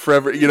brought it out for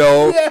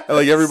yes.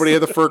 And everybody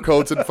had the fur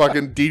coats, and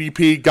fucking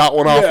DDP got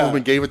one off of him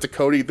and gave it to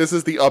Cody. This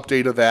is the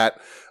update of that.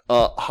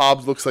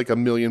 Hobbs looks like $1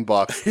 million.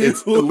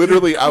 It's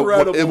literally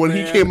out. And when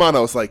he came on, I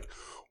was like,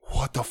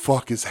 "What the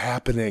fuck is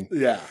happening?"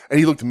 Yeah, and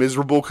he looked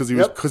miserable because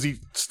he's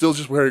still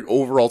just wearing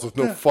overalls with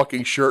no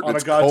fucking shirt on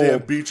and a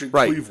goddamn beach in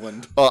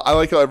Cleveland. I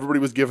like how everybody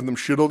was giving them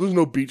shit. Oh, there's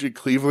no beach in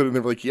Cleveland, and they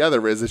were like, "Yeah,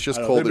 there is. It's just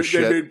cold as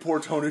shit." They made poor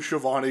Tony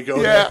Schiavone go.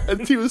 Yeah,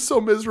 and he was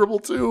so miserable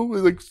too.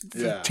 His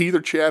teeth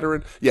are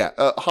chattering. Yeah,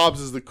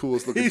 Hobbs is the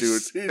coolest looking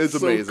dude. It's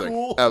amazing.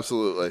 Cool.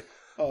 Absolutely.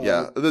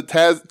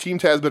 The Team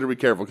Taz better be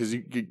careful because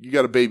you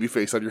got a baby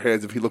face on your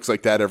hands if he looks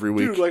like that every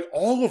week. Dude, like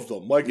all of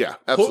them. Like, yeah,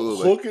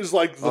 absolutely. Hook is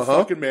like the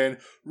fucking man.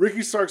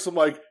 Ricky Starks, I'm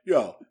like,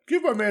 yo,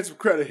 give my man some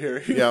credit here.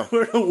 He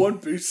wearing a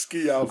one-piece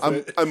ski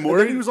outfit. I'm worried. And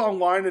then he was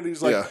online and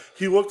he's like,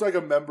 he looked like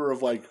a member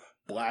of like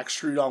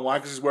Blackstreet online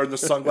because he's wearing the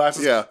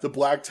sunglasses, the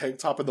black tank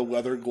top, and the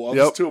leather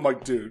gloves too. I'm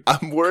like, dude,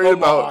 I'm worried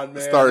about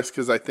Starks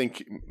because I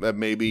think that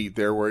maybe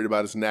they're worried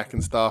about his neck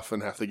and stuff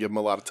and have to give him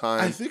a lot of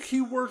time. I think he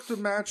worked a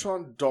match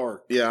on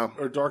Dark,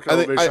 or Dark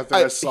Elevation.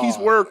 I saw he's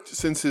worked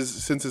since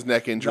his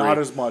neck injury, not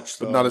as much,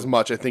 though. Not as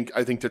much. I think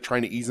they're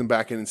trying to ease him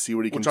back in and see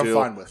what he can do. I'm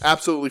fine with.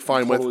 Absolutely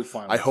fine with.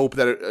 I hope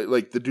that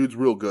like the dude's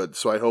real good,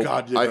 so I hope.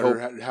 God, you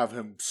better have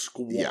him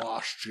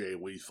squash Jay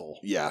Lethal.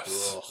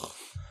 Yes,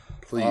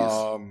 please.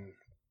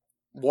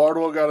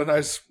 Wardlow got a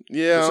nice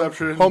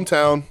reception.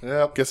 Hometown.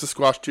 Yep. Guess to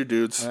squash 2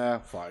 dudes. Yeah,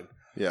 fine.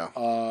 Yeah.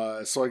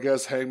 So I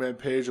guess Hangman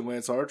Page and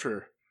Lance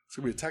Archer. It's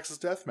going to be a Texas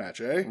death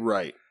match, eh?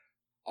 Right.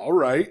 All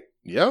right.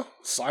 Yeah.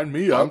 Sign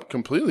me up. I'm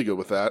completely good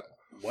with that.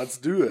 Let's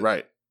do it.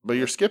 Right. But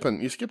you skipped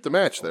the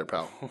match there,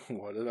 pal.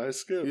 What did I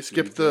skip? You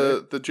skipped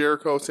the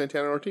Jericho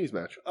Santana Ortiz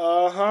match.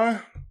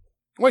 Uh-huh.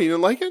 What, you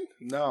didn't like it?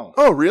 No.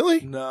 Oh,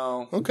 really?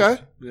 No. Okay.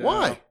 Yeah.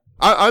 Why?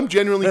 I'm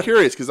genuinely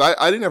curious because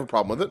I didn't have a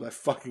problem with it. I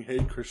fucking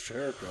hate Chris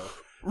Jericho.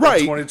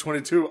 Right. In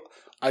 2022,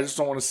 I just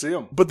don't want to see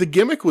him. But the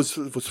gimmick was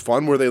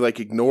fun where they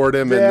like ignored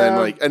him and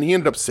then and he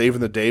ended up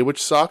saving the day,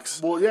 which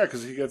sucks. Well, yeah,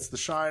 because he gets the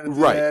shine at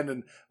the end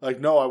and like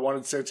no, I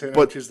wanted Santana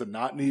Ortiz to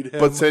not need him.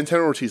 But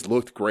Santana Ortiz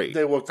looked great.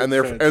 They looked and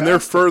they're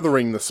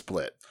furthering the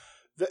split.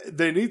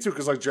 They need to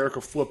because like Jericho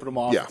flipping him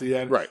off at the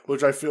end, right?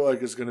 Which I feel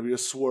like is going to be a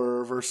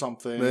swerve or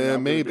something.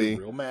 Maybe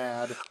real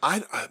mad.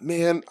 I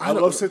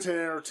love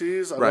Santana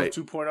Ortiz. I love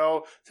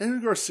 2.0.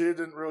 Daniel Garcia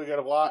didn't really get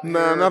a lot.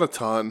 No, not a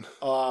ton.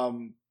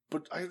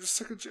 But I'm just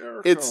sick of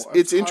Jericho.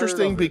 It's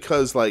interesting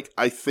because like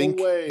I think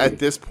at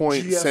this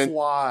point,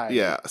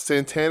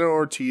 Santana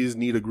Ortiz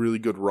need a really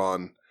good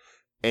run,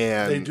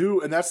 and they do,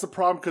 and that's the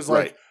problem because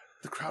like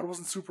the crowd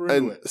wasn't super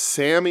into it.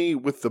 Sammy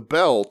with the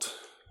belt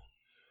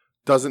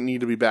doesn't need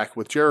to be back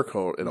with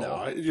Jericho at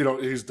all.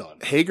 He's done.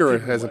 Hager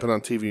hasn't been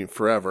on TV in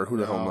forever. Who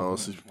the hell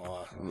knows?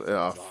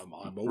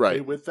 I'm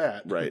okay with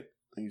that. Right.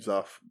 He's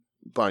off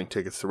buying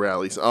tickets to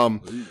rallies.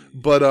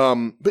 But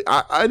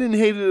I didn't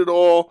hate it at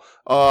all.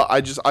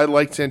 I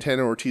liked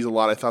Santana Ortiz a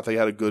lot. I thought they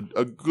had a good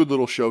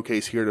little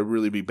showcase here to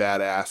really be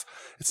badass.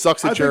 It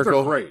sucks that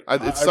Jericho. Great.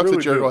 It sucks really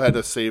that Jericho had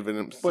to save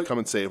him, come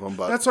and save him.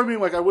 But that's what I mean.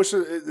 Like I wish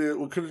it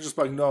could have just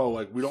been like, no,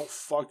 like we don't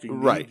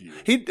fucking need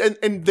you.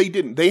 And they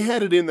didn't. They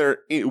had it in there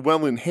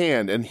well in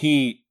hand, and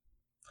he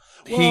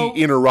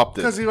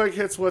interrupted because he like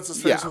hits what's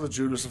his face with the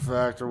Judas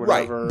effect or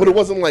whatever. Right, but it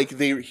wasn't like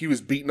he was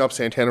beating up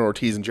Santana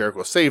Ortiz and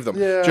Jericho saved them.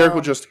 Yeah.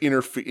 Jericho just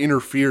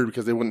interfered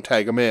because they wouldn't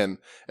tag him in,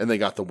 and they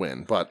got the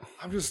win. But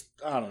I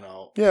don't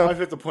know. Yeah, I've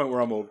hit the point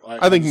where I'm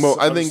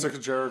sick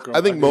of Jericho.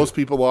 I think most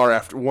people are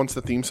after once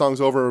the theme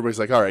song's over. Everybody's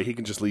like, all right, he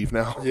can just leave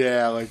now.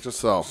 Yeah, like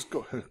just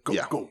go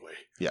away.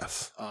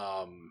 Yes.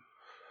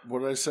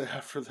 What did I say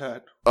after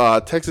that?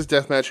 Texas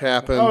Deathmatch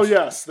happened. Oh,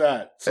 yes,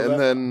 that. So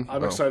then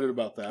I'm excited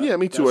about that. Yeah,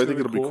 me too. I think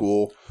it'll be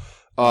cool.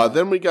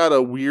 Then we got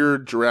a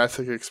weird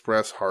Jurassic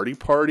Express Hardy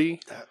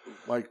Party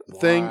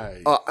thing.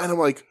 And I'm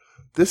like,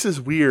 this is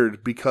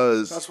weird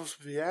because... It's not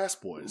supposed to be Ass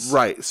Boys.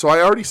 Right. So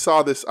I already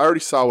saw this. I already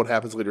saw what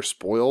happens later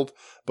spoiled.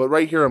 But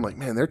right here, I'm like,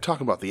 man, they're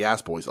talking about the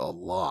Ass Boys a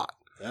lot.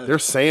 They're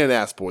saying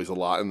Ass Boys a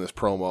lot in this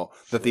promo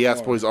that the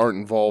Ass Boys aren't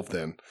involved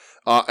in.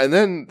 And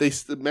then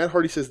Matt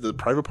Hardy says the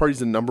Private Party's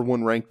the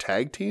 #1 ranked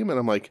tag team, and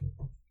I'm like,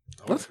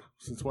 what?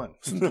 Since when?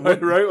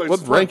 Right? Like,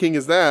 what ranking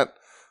is that?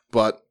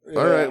 But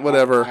all right,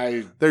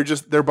 whatever.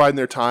 They're biding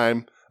their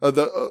time.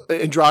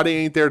 Andrade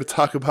ain't there to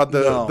talk about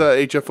the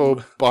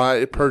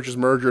HFO purchase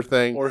merger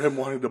thing, or him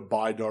wanting to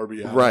buy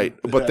Darby Allin. Right?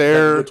 But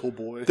they're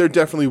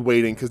definitely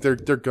waiting because they're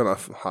gonna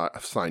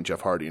sign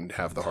Jeff Hardy and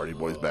have the Hardy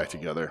Boys back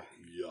together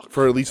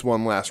for at least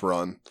one last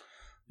run.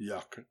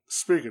 Yuck.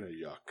 Speaking of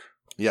yuck,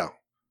 yeah.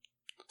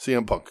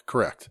 CM Punk,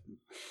 correct.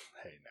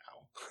 Hey,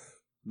 now.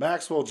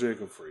 Maxwell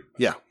Jacob Friedman.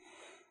 Yeah.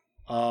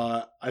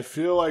 I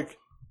feel like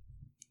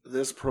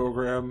this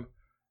program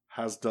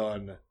has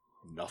done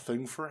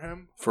nothing for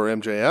him. For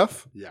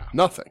MJF? Yeah.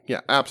 Nothing.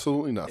 Yeah,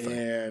 absolutely nothing.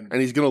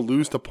 And he's going to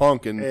lose to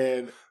Punk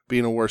and be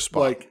in a worse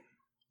spot. Like,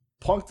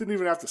 Punk didn't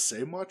even have to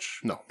say much.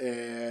 No.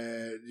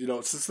 And,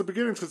 since the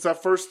beginning, since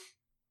that first,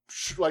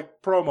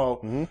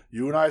 promo,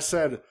 you and I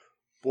said,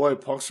 boy,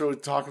 Punk's really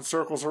talking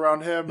circles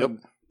around him. Yep. And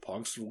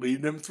Punk's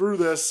leading him through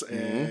this,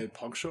 and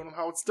Punk's showing him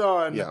how it's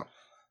done. Yeah.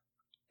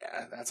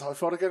 And that's how I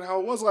felt again how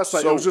it was last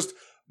night. It was just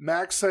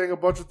Max saying a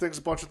bunch of things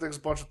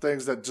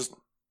that just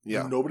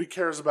nobody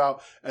cares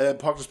about, and then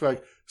Punk just be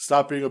like,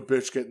 stop being a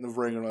bitch, get in the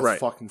ring, and let's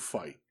fucking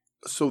fight.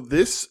 So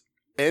this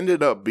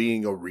ended up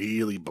being a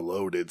really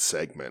bloated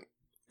segment.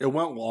 It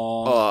went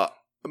long.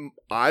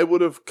 I would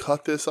have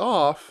cut this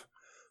off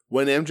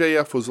when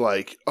MJF was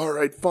like, all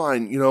right,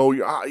 fine,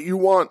 you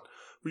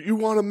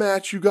want a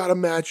match, you got a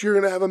match, you're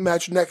going to have a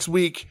match next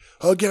week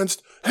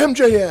against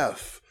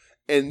MJF.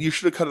 And you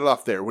should have cut it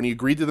off there. When he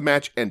agreed to the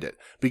match, end it.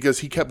 Because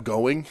he kept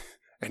going,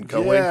 and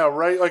going. Yeah,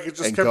 right. Like it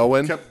just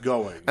kept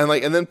going.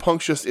 And then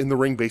Punk's just in the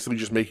ring basically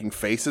just making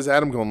faces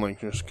at him, going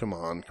like, just come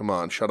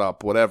on, shut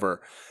up,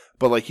 whatever.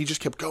 But like he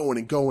just kept going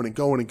and going and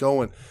going and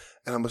going.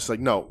 And I'm just like,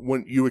 no,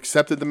 when you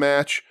accepted the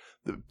match,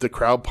 the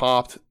crowd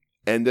popped,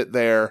 end it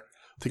there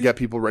to get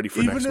people ready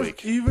for next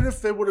week. Even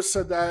if they would have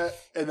said that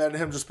and then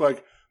him just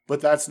like,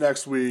 but that's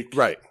next week.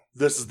 Right.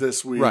 This is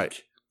this week.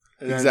 Right.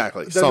 And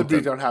Exactly. Then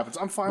Something. the beatdown happens.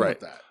 I'm fine with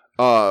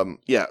that.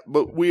 Yeah,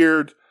 but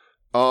weird.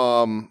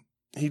 I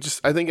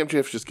think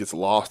MJF just gets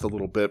lost a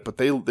little bit, but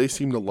they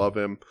seem to love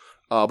him.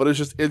 But it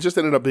just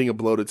ended up being a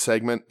bloated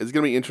segment. It's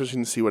going to be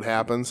interesting to see what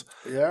happens.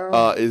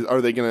 Yeah.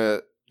 Are they going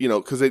to,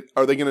 because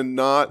are they going to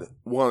not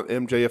want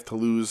MJF to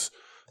lose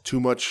too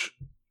much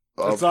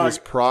of his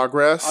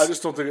progress? I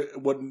just don't think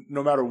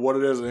no matter what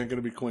it is, it ain't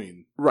going to be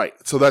clean. Right.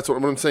 So that's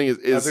what I'm saying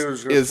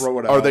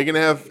are they going to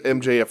have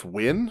MJF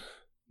win?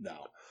 No.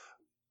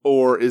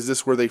 Or is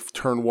this where they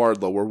turn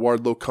Wardlow, where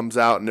Wardlow comes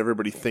out and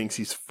everybody thinks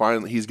he's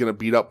going to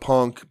beat up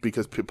Punk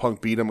because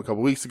Punk beat him a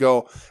couple weeks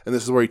ago, and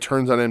this is where he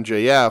turns on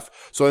MJF.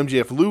 So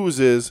MJF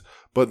loses,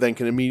 but then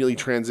can immediately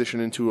transition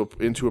into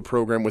a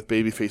program with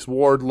babyface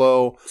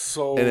Wardlow,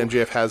 and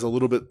MJF has a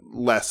little bit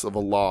less of a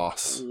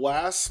loss.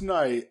 Last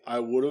night, I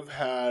would have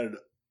had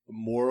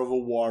more of a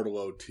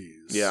Wardlow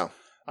tease. Yeah.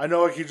 I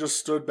know like he just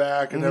stood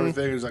back and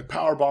everything. He's like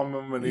powerbomb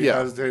him and he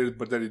hesitated,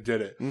 but then he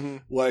did it. Mm-hmm.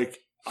 Like,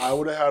 I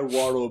would have had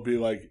Wardlow be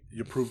like,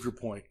 you proved your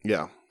point.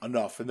 Yeah.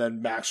 Enough. And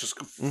then Max just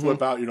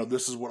flip out,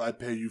 this is what I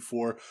pay you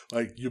for.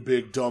 Like, you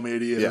big dumb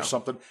idiot or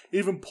something.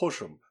 Even push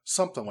him.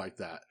 Something like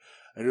that.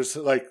 And just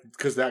like,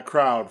 because that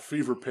crowd,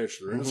 fever pitch,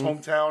 they're in his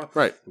hometown.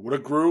 Right. It would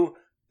have grew.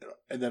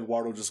 And then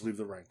Wardlow just leave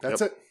the ring. That's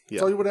it.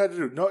 That's all you would have had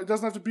to do. No, it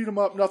doesn't have to beat him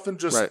up. Nothing.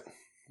 Just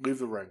leave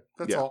the ring.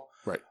 That's all.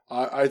 Right.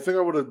 I think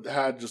I would have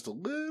had just a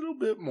little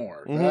bit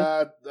more.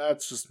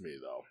 That's just me,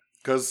 though.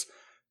 Because...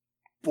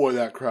 boy,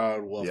 that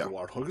crowd loved the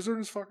Wardlow because they're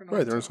in his fucking hometown.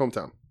 Right, they're in his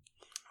hometown.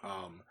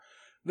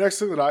 Next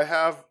thing that I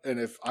have, and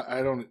if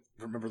I don't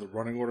remember the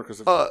running order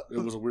because it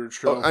was a weird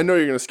show. I know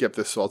you're going to skip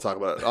this, so I'll talk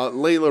about it.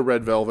 Layla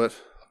Red Velvet.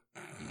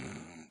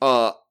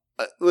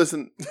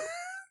 Listen,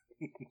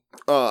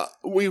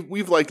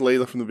 we've liked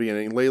Layla from the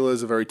beginning. Layla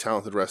is a very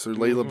talented wrestler.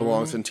 Layla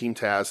belongs in Team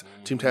Taz.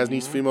 Team Taz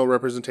needs female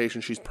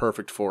representation. She's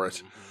perfect for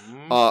it.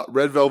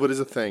 Red Velvet is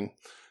a thing.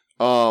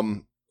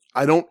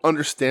 I don't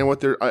understand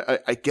what they're.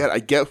 I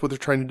get what they're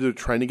trying to do. They're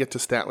trying to get to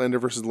Statlander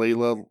versus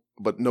Layla,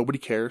 but nobody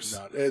cares.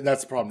 No,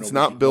 that's the problem. It's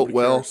not built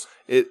well.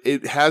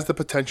 It has the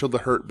potential to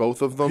hurt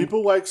both of them.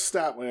 People like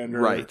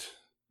Statlander, right?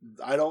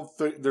 I don't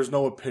think there's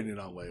no opinion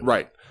on Layla.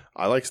 Right.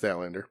 I like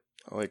Statlander.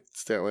 I like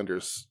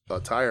Statlander's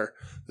attire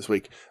this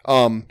week.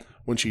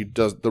 When she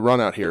does the run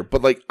out here,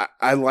 but like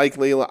I like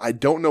Layla. I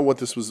don't know why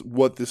this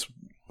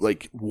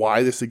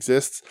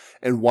exists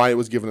and why it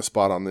was given a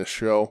spot on this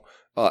show.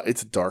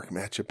 It's a dark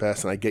match at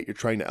best, and I get you're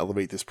trying to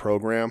elevate this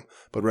program,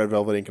 but Red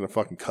Velvet ain't gonna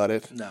fucking cut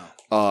it. No.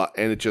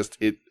 And it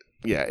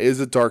is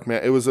a dark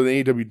match. It was an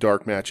AEW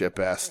dark match at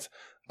best.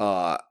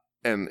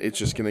 And it's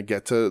just gonna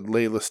get to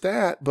Layla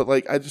Stat, but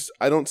like I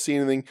don't see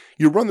anything.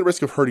 You run the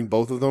risk of hurting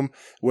both of them,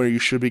 where you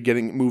should be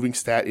moving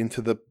Stat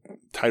into the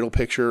title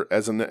picture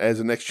as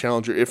a next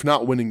challenger, if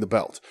not winning the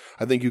belt.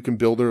 I think you can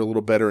build her a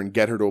little better and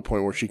get her to a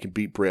point where she can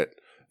beat Britt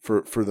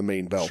for the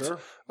main belt. Sure.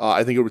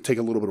 I think it would take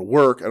a little bit of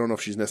work. I don't know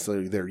if she's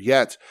necessarily there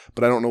yet,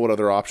 but I don't know what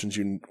other options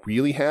you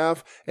really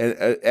have, and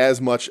as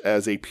much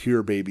as a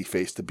pure baby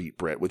face to beat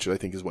Britt, which I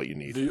think is what you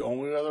need. The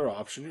only other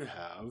option you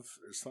have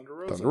is Thunder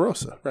Rosa. Thunder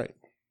Rosa, right.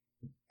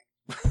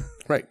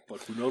 Right.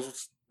 But who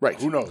knows right.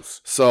 Who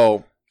knows?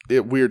 So,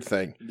 weird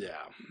thing. Yeah.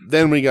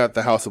 Then we got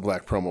the House of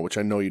Black promo, which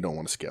I know you don't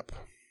want to skip.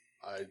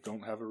 I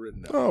don't have it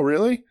written down. Oh,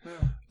 really?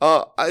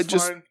 Yeah.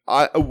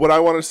 What I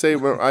want to say,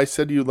 when I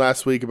said to you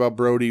last week about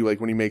Brody, like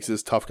when he makes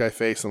his tough guy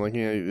face, I'm like,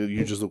 yeah,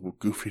 you just look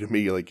goofy to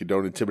me. Like you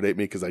don't intimidate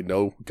me because I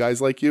know guys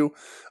like you.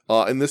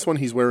 In this one,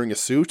 he's wearing a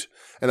suit,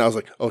 and I was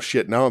like, oh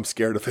shit, now I'm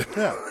scared of him.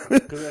 Yeah,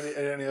 because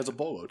then he has a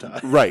bolo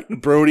tie. Right.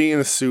 Brody in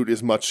a suit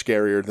is much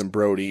scarier than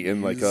Brody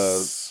in like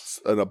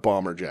a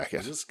bomber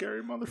jacket. He's a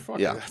scary motherfucker.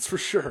 Yeah. That's for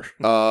sure.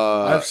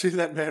 I've seen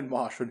that man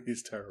mosh and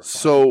he's terrifying.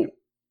 So,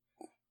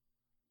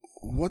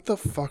 what the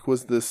fuck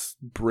was this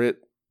Pro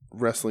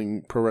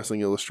Wrestling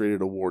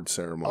Illustrated award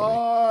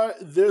ceremony?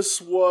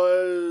 This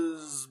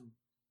was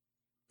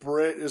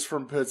Britt is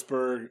from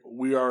Pittsburgh.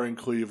 We are in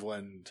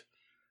Cleveland.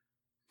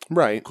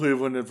 Right.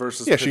 Cleveland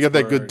versus Pittsburgh. She got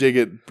that good dig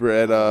at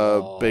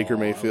Baker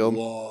Mayfield. I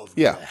love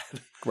that.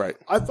 Right.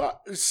 I thought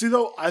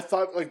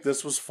like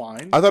this was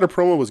fine. I thought her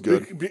promo was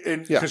good.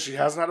 Because she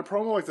hasn't had a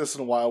promo like this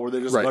in a while where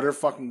they just let her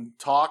fucking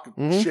talk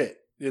shit.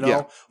 You know?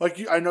 Yeah.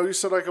 Like, I know you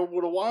said like a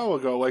while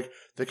ago, like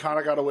they kind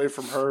of got away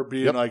from her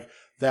being like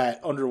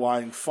that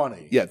underlying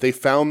funny. Yeah, they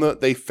found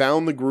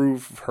the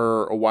groove of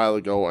her a while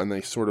ago and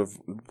they sort of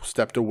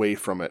stepped away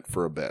from it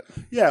for a bit.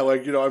 Yeah,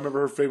 like, I remember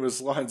her famous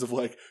lines of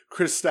like,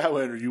 Chris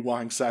Statlander, you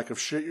lying sack of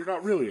shit, you're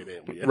not really an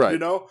alien. Right. You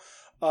know?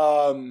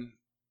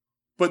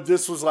 But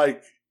this was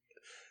like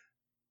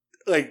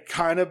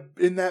kind of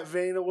in that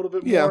vein a little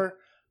bit more.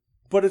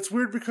 But it's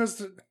weird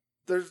because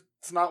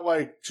it's not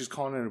like she's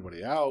calling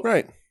anybody out.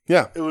 Right.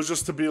 Yeah. It was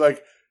just to be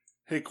like,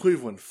 hey,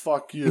 Cleveland,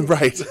 fuck you.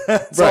 Right.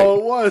 That's all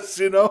it was,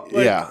 you know?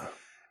 Like, yeah.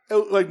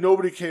 Like,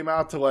 nobody came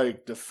out to,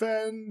 like,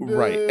 defend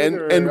right.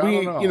 And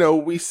we, you know,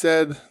 we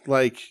said,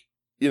 like,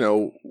 you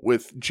know,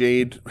 with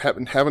Jade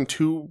having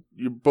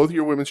both of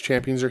your women's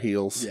champions are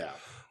heels. Yeah.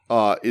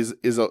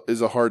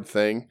 Is a hard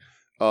thing.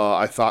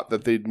 I thought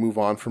that they'd move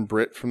on from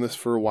Britt from this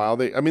for a while.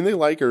 They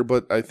like her,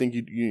 but I think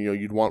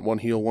you'd want one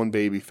heel, one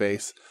baby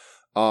face.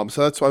 So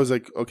that's why I was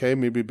like, okay,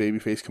 maybe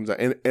babyface comes out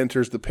and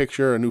enters the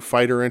picture. A new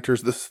fighter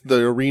enters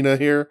the arena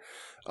here,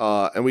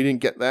 and we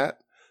didn't get that.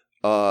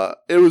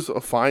 It was a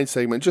fine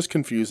segment, just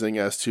confusing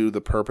as to the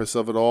purpose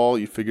of it all.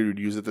 You figured you'd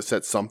use it to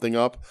set something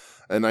up,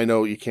 and I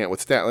know you can't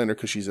with Statlander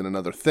because she's in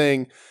another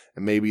thing,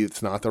 and maybe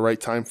it's not the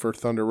right time for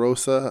Thunder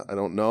Rosa. I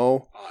don't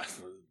know.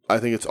 I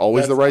think it's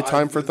always the right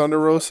time for Thunder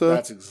Rosa.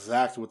 That's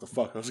exactly what the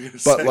fuck I was going to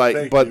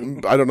say. But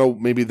I don't know.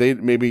 Maybe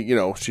you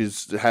know,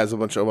 has a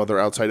bunch of other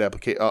outside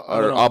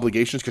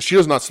obligations because she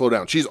does not slow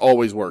down. She's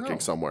always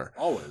working somewhere.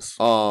 Always.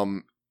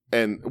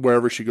 And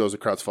wherever she goes, the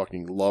crowds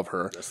fucking love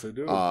her. Yes, they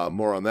do.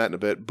 More on that in a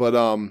bit, but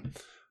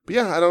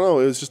yeah, I don't know.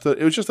 It was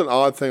just an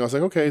odd thing. I was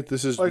like, okay,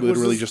 this is like,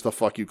 literally just a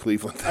fuck you,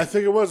 Cleveland thing. I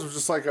think it was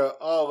just like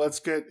let's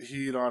get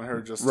heat on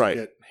her just to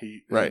get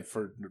heat,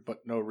 but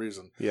no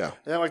reason. Yeah,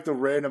 and then like the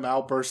random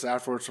outbursts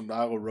afterwards from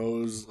Nyla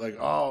Rose, like,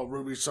 oh,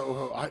 Ruby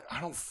Soho.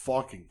 I don't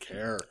fucking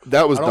care.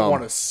 That was dumb. I don't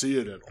want to see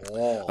it at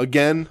all.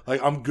 Again,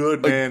 like I'm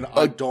good, man.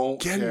 I don't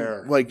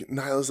care. Like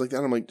Nyla's like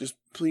that. I'm like,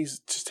 please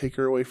take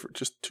her away for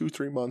just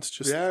 2-3 months.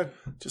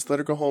 Just let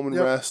her go home and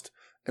rest.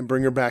 And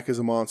bring her back as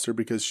a monster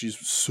because she's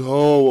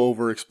so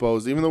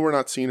overexposed. Even though we're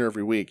not seeing her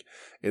every week,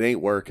 it ain't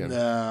working.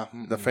 Nah.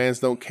 The fans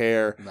don't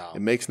care. No.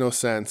 It makes no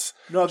sense.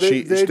 No,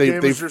 they've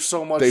damaged her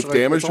so much. They've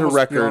damaged her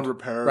record.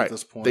 Repair at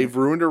this point. They've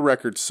ruined her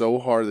record so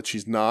hard that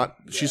she's not.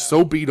 Yeah. She's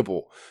so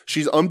beatable.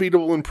 She's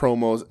unbeatable in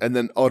promos and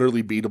then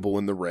utterly beatable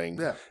in the ring.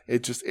 Yeah.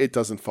 It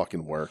doesn't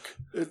fucking work.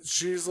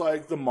 She's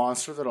like the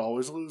monster that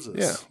always loses.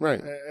 Yeah.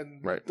 Right.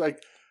 And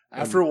like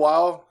after a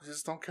while, you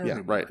just don't care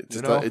anymore. Right.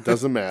 It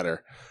doesn't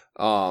matter.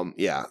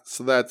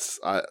 So that's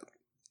a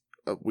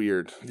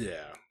weird,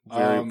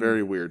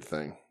 very weird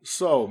thing.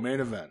 So main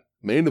event,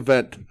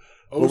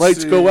 the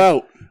lights go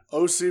out.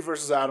 OC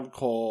versus Adam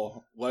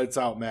Cole, lights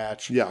out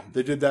match. Yeah,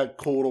 they did that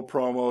cool little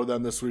promo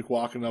then this week,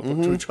 walking up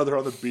to each other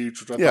on the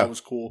beach, which I thought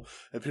was cool.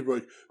 And people were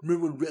like,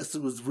 "Remember when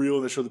wrestling was real?"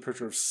 And they showed the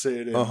picture of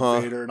Sid and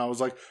Vader, and I was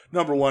like,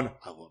 "Number one,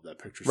 I love that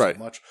picture so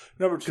much.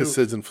 Number two, because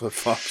Sid's in flip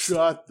flops.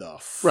 Shut the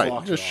fuck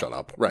up. Just shut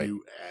up. Right,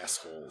 you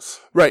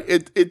assholes. Right.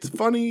 It's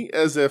funny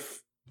as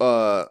if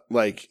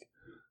like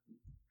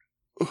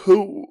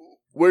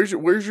where's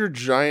your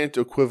giant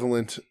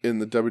equivalent in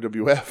the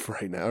WWF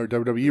right now or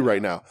WWE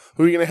right now?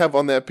 Who are you gonna have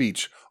on that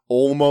beach?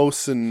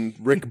 Olmos and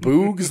Rick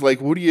Boogs? Like,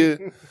 what do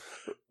you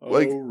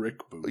like? Rick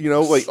Boogs. You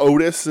know, like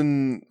Otis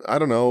and I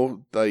don't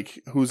know,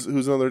 like who's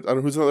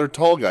another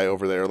tall guy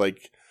over there?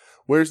 Like,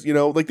 where's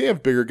like they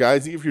have bigger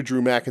guys, even if you're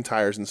Drew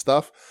McIntyres and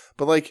stuff.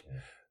 But like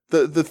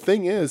the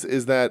thing is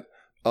that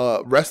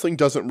wrestling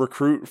doesn't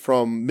recruit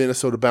from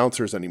Minnesota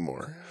bouncers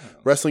anymore.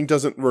 Wrestling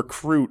doesn't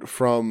recruit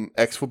from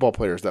ex-football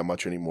players that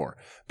much anymore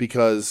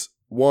because,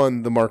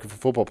 one, the market for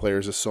football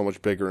players is so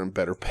much bigger and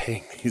better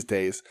paying these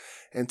days.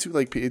 And two,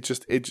 like it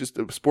just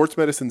sports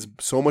medicine's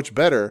so much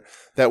better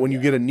that when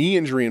you get a knee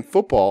injury in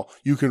football,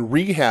 you can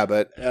rehab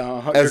it.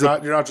 You're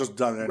not just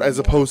done anymore. As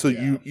opposed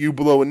to you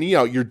blow a knee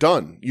out, you're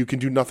done. You can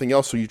do nothing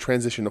else. So you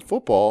transition to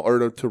football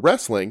or to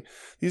wrestling.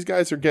 These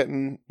guys are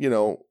getting,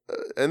 and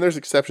there's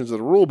exceptions to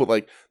the rule, but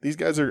like these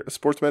guys are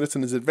sports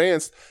medicine is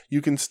advanced.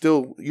 You can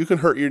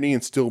hurt your knee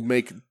and still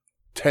make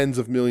tens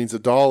of millions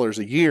of dollars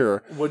a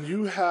year. When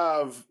you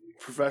have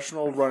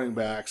professional running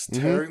backs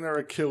tearing their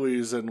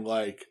Achilles and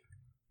like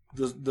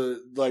the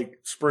like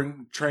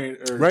spring training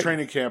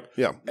camp,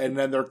 and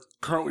then they're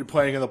currently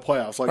playing in the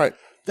playoffs. Like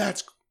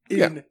that's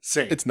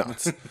insane. It's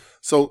nuts.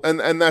 So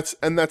and that's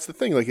the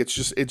thing. Like it's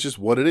just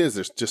what it is.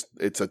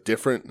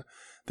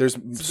 There's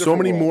so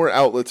many more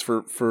outlets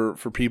for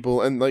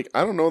people, and like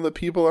I don't know that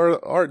people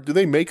are. Do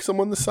they make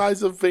someone the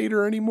size of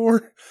Vader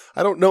anymore?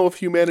 I don't know if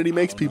humanity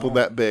makes people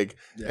that big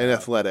and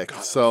athletic.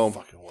 God, so I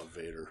fucking love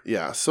Vader.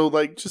 Yeah. So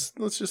like,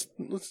 let's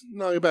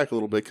knock it back a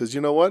little bit because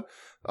you know what?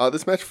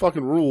 This match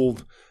fucking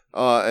ruled.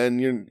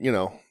 And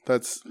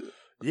that's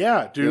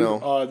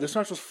dude. This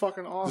match was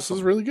fucking awesome. This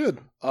was really good.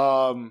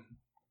 Can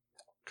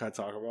I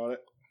talk about it?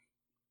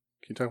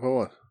 Can you talk about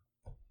what?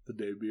 The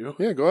debut.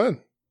 Yeah, go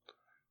ahead.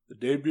 The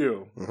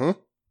debut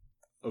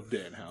of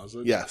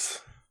Danhausen.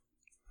 Yes.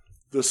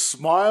 The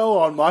smile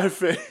on my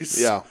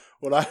face. Yeah.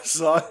 When I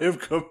saw him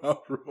come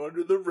out from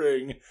under the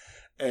ring,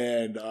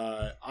 and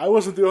I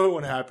wasn't the only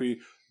one happy.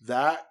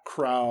 That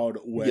crowd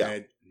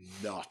went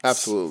nuts.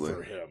 Absolutely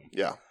for him.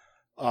 Yeah.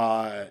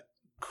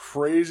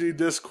 Crazy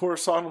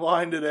discourse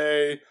online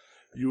today.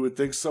 You would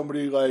think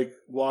somebody like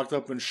walked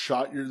up and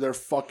shot their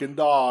fucking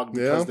dog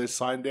because they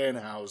signed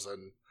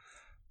Danhausen.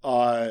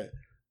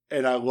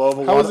 And I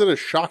love How is it a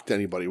shock to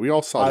anybody? We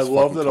all saw this. I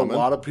love that a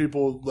lot of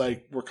people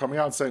like were coming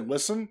out and saying,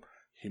 "Listen,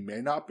 he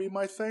may not be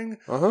my thing,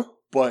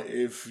 But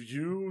if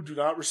you do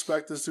not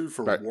respect this dude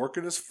for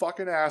working his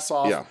fucking ass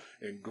off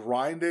and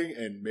grinding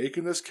and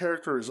making this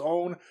character his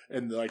own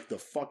and like the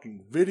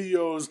fucking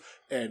videos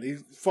and he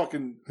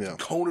fucking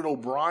Conan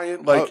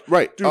O'Brien, like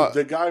dude,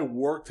 the guy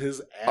worked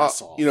his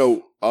ass off. You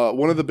know,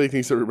 one of the big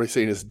things that everybody's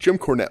saying is Jim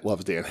Cornette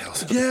loves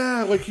Danhausen.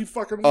 Yeah, like he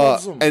fucking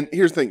loves him. And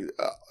here's the thing,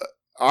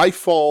 I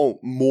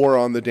fall more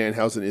on the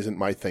Danhausen isn't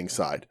my thing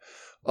side.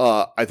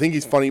 I think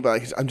he's funny,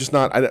 but I'm just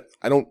not. I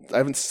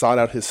haven't sought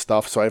out his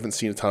stuff, so I haven't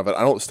seen a ton of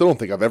it. Still don't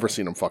think I've ever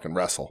seen him fucking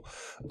wrestle.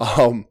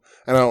 And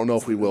I don't know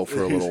if we will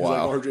for a little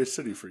while. Like RJ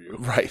City for you,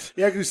 right?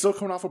 Yeah, because he's still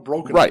coming off a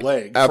broken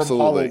leg from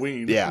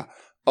Halloween. Yeah.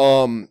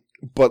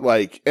 But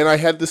like, and I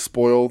had this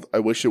spoiled. I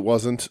wish it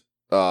wasn't.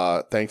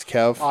 Thanks,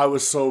 Kev. I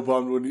was so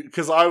bummed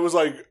because I was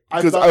like,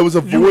 I was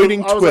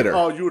avoiding Twitter.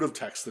 Like, oh, you would have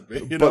texted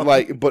me,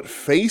 but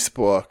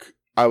Facebook.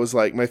 I was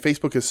like, my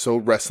Facebook is so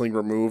wrestling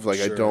removed.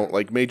 Like, I don't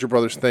like Major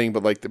Brothers thing,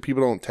 but like the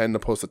people don't tend to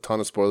post a ton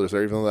of spoilers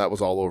there, even though that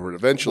was all over it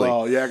eventually.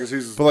 Well, yeah, because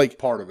he's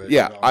part of it.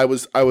 Yeah, I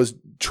was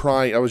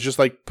trying. I was just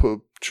like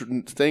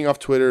staying off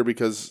Twitter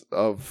because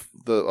of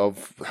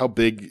how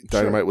big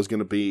Dynamite was going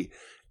to be,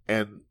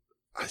 and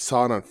I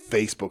saw it on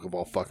Facebook of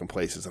all fucking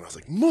places, and I was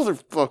like,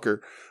 motherfucker.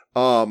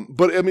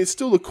 But I mean, it's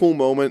still a cool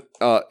moment.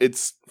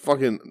 It's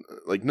fucking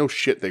like no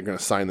shit they're gonna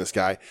sign this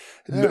guy.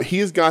 Yeah. He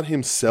has got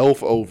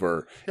himself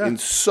over in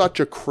such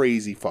a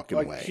crazy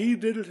fucking way. He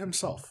did it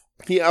himself.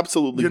 He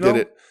absolutely did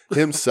it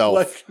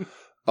himself.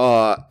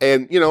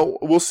 And you know,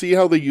 we'll see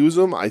how they use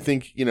him. I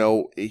think, you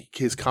know,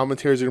 his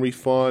commentaries are gonna be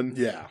fun.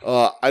 Yeah.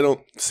 I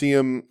don't see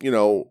him, you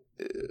know,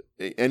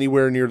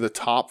 anywhere near the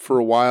top for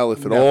a while,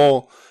 if at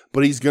all.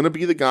 But he's going to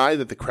be the guy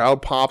that the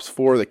crowd pops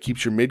for, that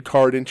keeps your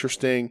mid-card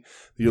interesting,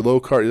 your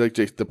low-card. Like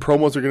the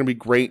promos are going to be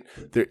great.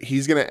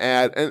 He's going to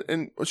add,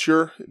 and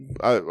sure,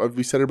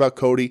 we said it about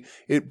Cody,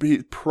 it'd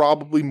be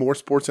probably more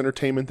sports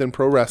entertainment than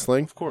pro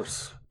wrestling. Of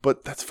course.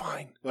 But that's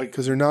fine,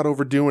 because they're not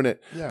overdoing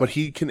it. Yeah. But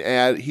he can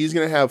add, he's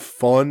going to have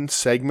fun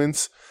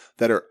segments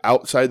that are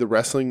outside the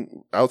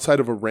wrestling, outside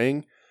of a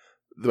ring,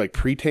 like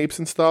pre-tapes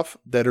and stuff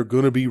that are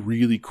going to be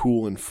really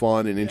cool and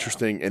fun and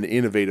interesting and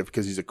innovative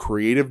because he's a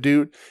creative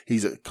dude.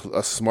 He's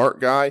a smart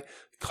guy.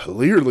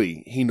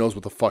 Clearly, he knows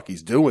what the fuck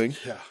he's doing.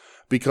 Yeah.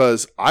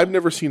 Because I've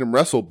never seen him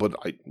wrestle, but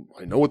I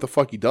know what the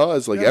fuck he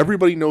does. Like,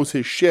 everybody knows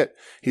his shit.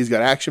 He's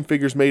got action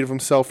figures made of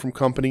himself from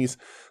companies.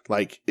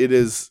 Like, it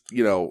is,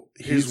 you know,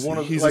 he's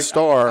a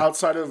star.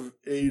 Outside of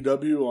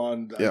AEW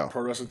on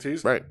Pro Wrestling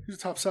Tees, he's a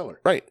top seller.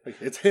 Right. Like,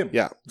 it's him.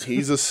 Yeah.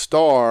 He's a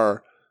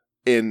star.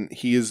 And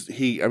he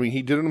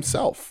did it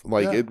himself.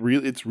 Like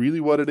it's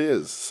really what it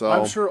is. So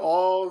I'm sure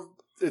all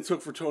it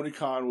took for Tony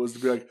Khan was to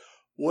be like,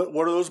 what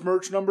are those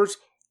merch numbers?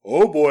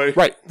 Oh boy.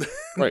 Right.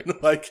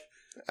 Like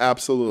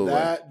absolutely.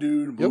 That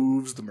dude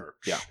moves the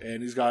merch. Yeah.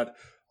 And he's got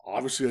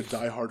obviously a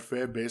diehard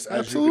fan base.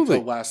 As you could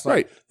tell last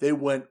night. They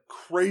went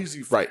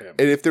crazy for him.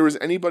 And if there was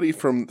anybody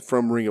from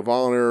Ring of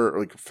Honor,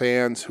 like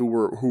fans who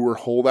were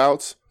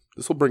holdouts,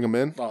 this will bring him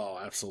in. Oh,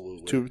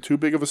 absolutely. Too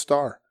big of a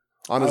star.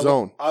 On his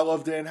own. I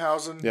love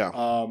Danhausen. Yeah.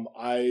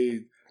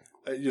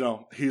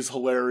 He's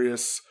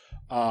hilarious.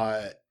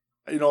 A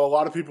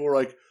lot of people were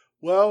like,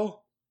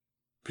 well,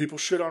 people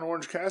shit on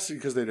Orange Cassidy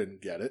because they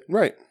didn't get it.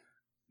 Right.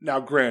 Now,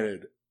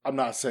 granted, I'm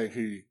not saying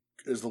he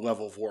is the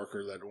level of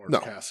worker that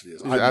Orange Cassidy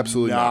is. I'm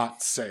absolutely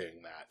not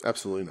saying that.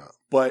 Absolutely not.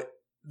 But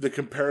the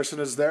comparison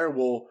is there.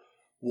 Well,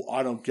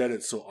 I don't get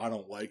it, so I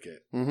don't like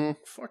it. Mm-hmm.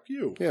 Fuck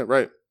you. Yeah,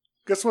 right.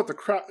 Guess what? The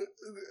crowd,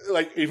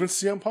 like even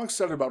CM Punk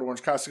said about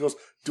Orange Cassidy, goes,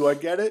 do I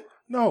get it?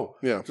 No.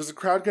 Yeah. Does the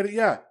crowd get it?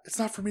 Yeah. It's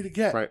not for me to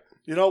get. Right.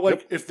 You know,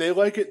 like if they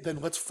like it, then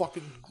let's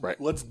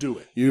let's do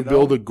it. You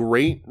build a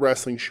great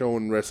wrestling show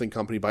and wrestling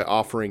company by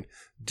offering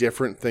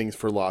different things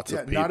for lots of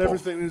people. Not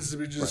everything needs to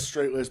be just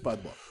straight-laced by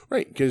the book.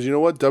 Right. Because you know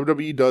what?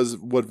 WWE does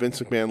what Vince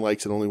McMahon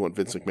likes and only what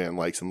Vince McMahon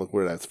likes, and look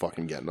where that's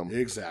fucking getting them.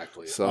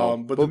 Exactly. So,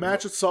 but the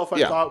match itself,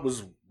 I thought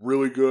was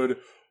really good.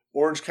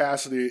 Orange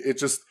Cassidy,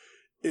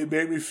 it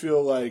made me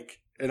feel like,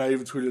 and I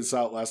even tweeted this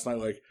out last night,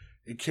 like,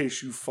 in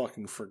case you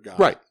fucking forgot.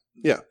 Right.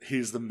 Yeah.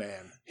 He's the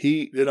man.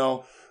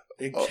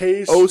 In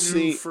case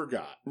you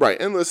forgot. Right.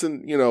 And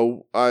listen,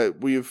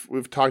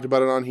 we've talked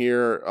about it on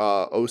here.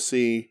 OC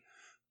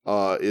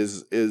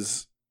is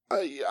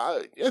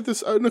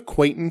an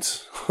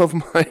acquaintance of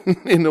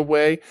mine in a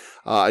way.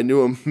 I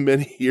knew him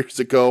many years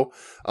ago.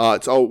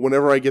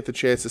 Whenever I get the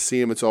chance to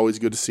see him, it's always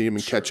good to see him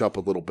and catch up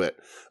a little bit.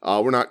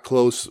 We're not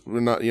close. We're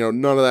not,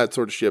 none of that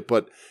sort of shit,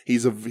 but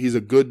he's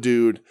a good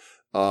dude.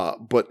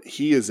 But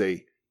he is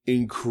a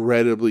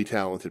incredibly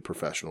talented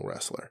professional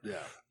wrestler.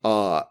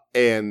 Yeah.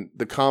 And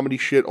the comedy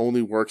shit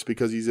only works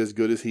because he's as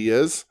good as he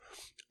is.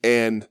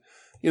 And,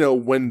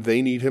 when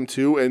they need him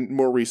to, and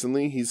more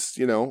recently, he's,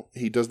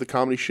 he does the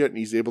comedy shit and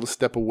he's able to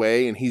step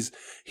away, and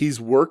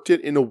he's worked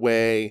it in a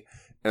way.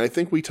 And I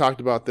think we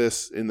talked about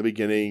this in the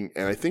beginning,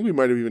 and I think we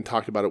might have even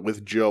talked about it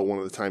with Joe one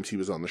of the times he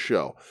was on the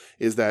show,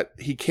 is that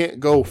he can't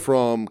go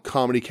from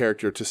comedy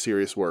character to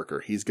serious worker.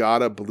 He's got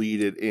to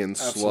bleed it in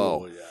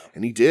slow. Yeah.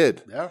 And he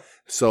did. Yeah.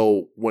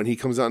 So when he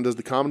comes out and does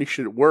the comedy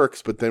shit, it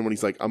works. But then when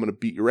he's like, I'm going to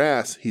beat your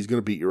ass, he's going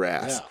to beat your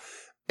ass.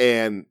 Yeah.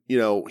 And,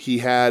 he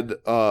had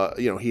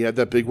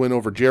that big win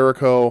over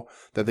Jericho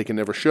that they can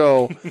never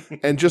show.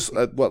 And just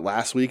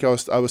last week I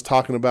was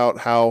talking about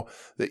how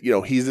that,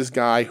 he's this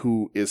guy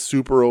who is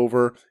super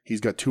over. He's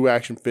got 2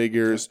 action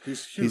figures.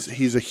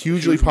 He's a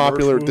hugely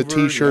popular, the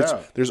t-shirts.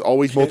 Yeah. There's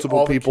always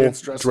multiple people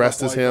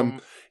dressed as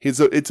him.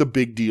 It's a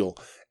big deal.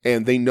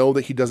 And they know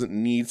that he doesn't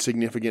need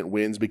significant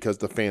wins because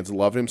the fans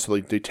love him. So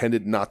they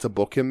tended not to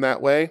book him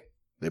that way.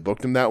 They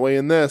booked him that way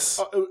in this.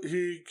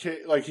 He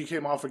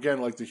came off again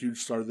like the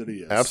huge star that he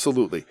is.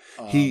 Absolutely.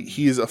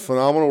 He is a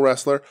phenomenal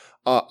wrestler.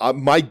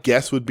 My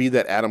guess would be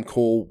that Adam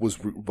Cole was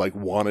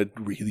wanted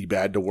really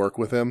bad to work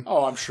with him.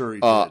 Oh, I'm sure he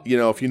did.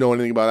 If you know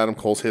anything about Adam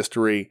Cole's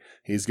history,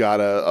 he's got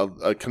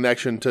a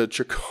connection to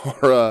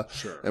Chikara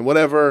and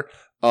whatever.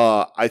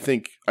 I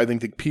think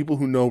the people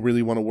who know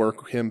really want to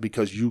work with him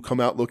because you come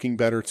out looking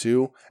better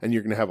too, and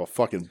you're going to have a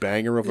fucking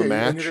banger of a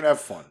match. And you're going to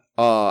have fun.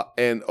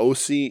 And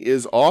OC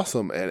is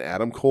awesome, and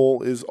Adam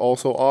Cole is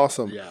also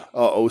awesome. Yeah.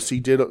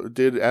 OC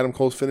did Adam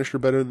Cole's finisher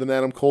better than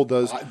Adam Cole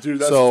does. Dude,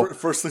 that's the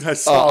first thing I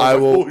saw. I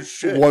will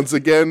once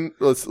again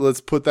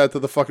let's put that to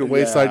the fucking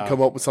wayside. And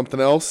come up with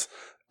something else.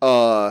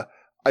 I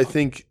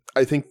think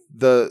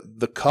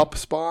the cup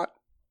spot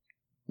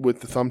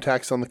with the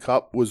thumbtacks on the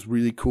cup was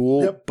really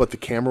cool, but the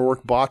camera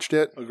work botched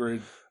it.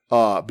 Agreed.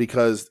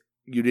 Because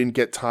you didn't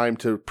get time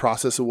to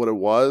process what it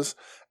was.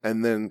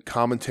 And then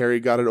commentary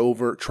got it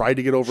over, tried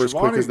to get over as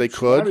quick as they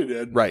could. Shivani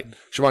did. Right.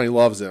 Shivani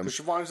loves him.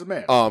 Shivani's the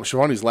man.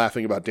 Shivani's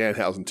laughing about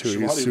Danhausen too.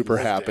 He's super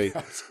happy.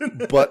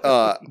 but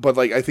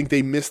I think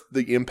they missed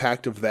the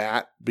impact of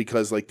that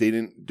because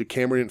the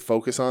camera didn't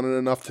focus on it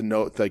enough to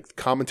know,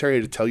 commentary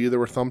had to tell you there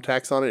were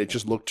thumbtacks on it. It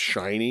just looked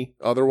shiny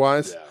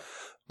otherwise.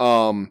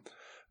 Yeah.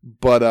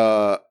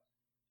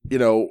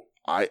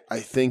 I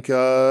think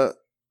I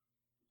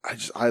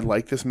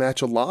like this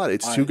match a lot.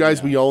 It's 2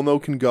 guys we all know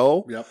can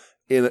go. Yep.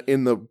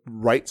 In the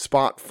right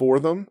spot for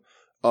them.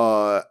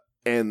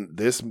 And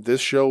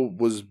this show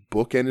was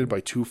bookended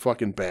by 2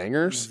 fucking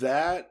bangers.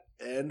 That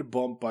end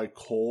bump by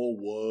Cole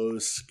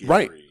was scary.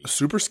 Right.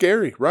 Super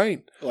scary,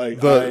 right.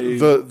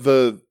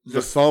 The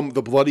thumb,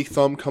 the bloody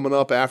thumb coming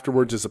up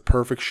afterwards is a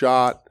perfect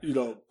shot.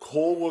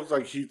 Cole looked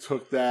like he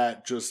took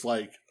that just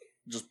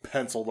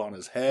penciled on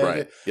his head.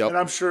 Right. Yep. And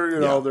I'm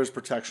sure, there's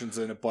protections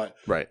in it, but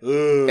right.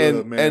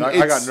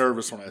 I got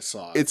nervous when I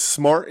saw it. It's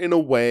smart in a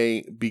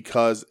way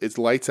because it's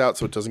lights out,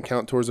 so it doesn't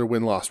count towards their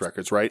win-loss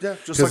records, right? Yeah,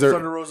 just like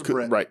Thunder Rosa and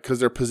Brett. Right, because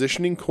they're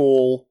positioning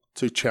Cole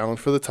to challenge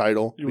for the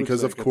title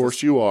because, of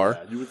course, you are.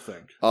 Yeah, you would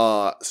think.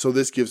 So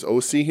this gives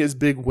OC his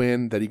big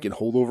win that he can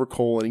hold over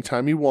Cole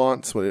anytime he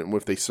wants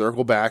if they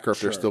circle back or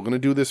if they're still going to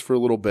do this for a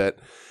little bit.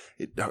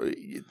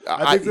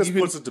 I think this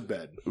puts it to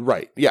bed.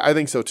 Right. Yeah, I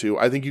think so too.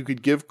 I think you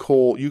could give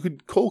Cole.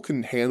 Cole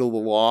can handle the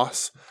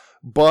loss,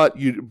 but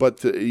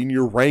in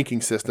your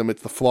ranking system,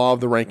 it's the flaw of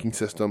the ranking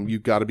system.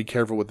 You've got to be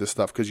careful with this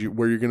stuff because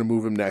where you're going to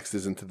move him next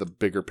is into the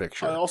bigger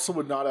picture. I also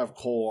would not have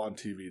Cole on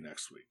TV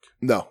next week.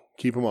 No,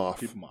 keep him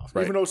off.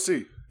 Right. Even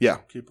OC. Yeah.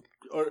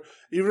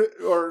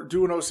 Or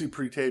do an OC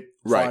pre-tape.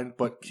 Right. Fine,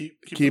 but keep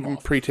him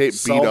pre-tape,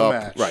 beat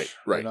up. Match,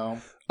 right.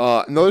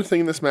 Another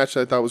thing in this match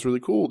that I thought was really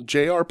cool,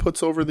 JR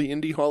puts over the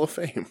Indie Hall of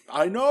Fame.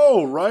 I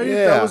know, right?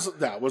 Yeah.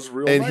 That was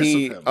real and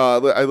nice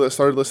of him. I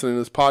started listening to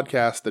this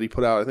podcast that he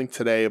put out, I think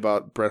today,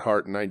 about Bret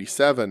Hart in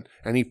 97,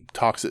 and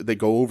they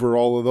go over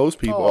all of those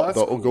people.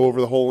 Cool. Go over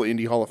the whole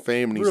Indie Hall of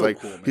Fame, and he's like,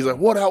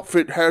 what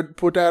outfit had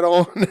put that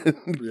on?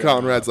 And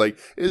Conrad's like,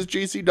 it's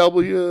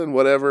GCW and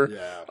whatever.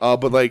 Yeah.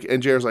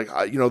 And JR's like,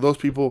 those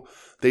people,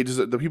 they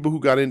deserve, the people who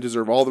got in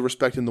deserve all the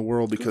respect in the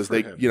world because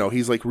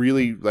he's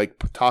really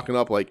talking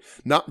up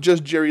not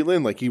just Jerry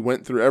Lynn, he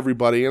went through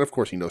everybody, and of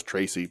course he knows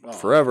Tracy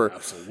forever.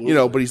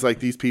 Absolutely. But he's like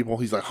these people,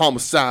 he's like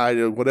homicide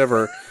or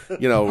whatever,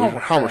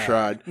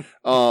 homicide.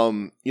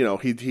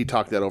 He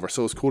talked that over,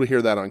 so it's cool to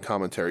hear that on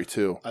commentary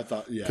too. I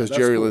thought, because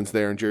Jerry Lynn's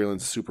there, and Jerry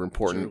Lynn's super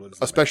important,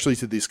 especially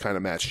to these kind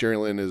of match. Jerry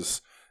Lynn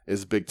is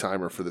a big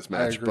timer for this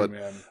match. I agree, but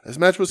man. This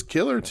match was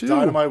killer too.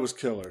 Dynamite was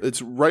killer.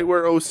 It's right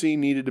where OC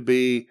needed to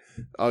be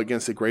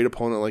against a great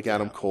opponent like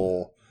Adam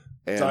Cole.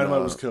 And,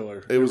 Dynamite was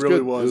killer. It was really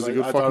good. Was. It was a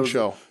good fucking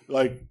show.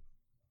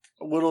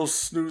 A little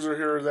snoozer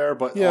here or there,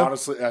 but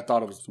honestly, I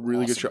thought it was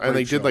really good show. And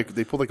they did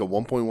they pulled a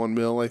 1.1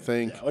 mil, I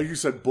think. Yeah, like you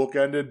said,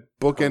 bookended,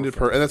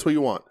 and that's what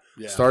you want.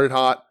 Yeah. Started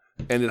hot,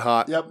 ended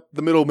hot. Yep.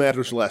 The middle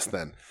matters less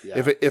then.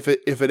 Yeah. If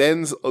it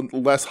ends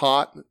less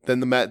hot, then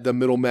the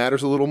middle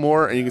matters a little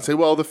more, and you can say,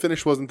 well, the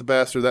finish wasn't the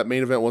best or that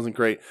main event wasn't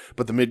great,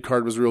 but the mid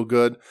card was real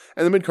good,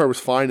 and the mid card was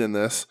fine in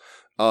this.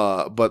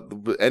 But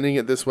ending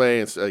it this way,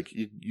 it's like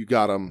you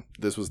got them.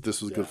 This was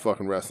a good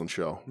fucking wrestling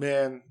show.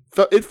 Man,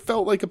 it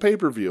felt like a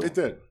pay-per-view. It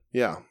did.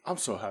 Yeah, I'm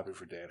so happy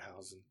for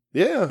Danhausen.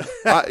 Yeah,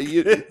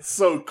 it's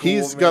so cool.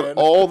 He's got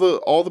all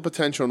the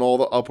potential and all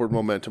the upward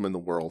momentum in the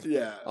world.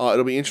 Yeah,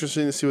 it'll be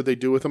interesting to see what they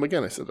do with him.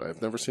 Again, I said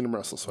I've never seen him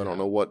wrestle, so I don't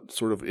know what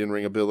sort of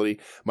in-ring ability.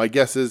 My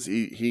guess is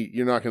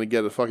you're not going to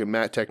get a fucking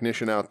mat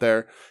technician out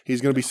there.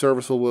 He's going to be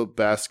serviceable at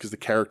best because the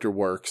character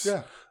works.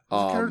 Yeah.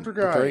 Character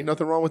guy. But there ain't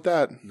nothing wrong with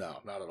that. No,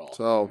 not at all.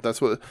 So that's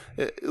what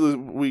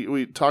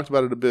we talked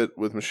about it a bit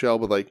with Michelle,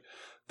 but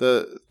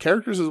the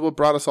characters is what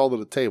brought us all to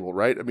the table,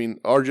 right? I mean,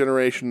 our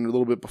generation, a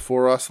little bit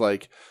before us,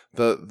 like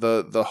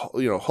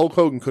the Hulk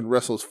Hogan couldn't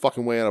wrestle his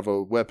fucking way out of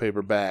a wet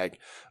paper bag.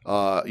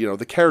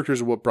 The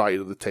characters are what brought you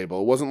to the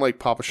table. It wasn't like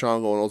Papa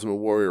Shango and Ultimate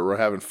Warrior were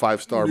having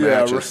 5-star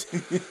matches.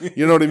 Right.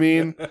 You know what I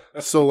mean?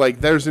 So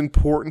like, there's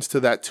importance to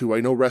that too.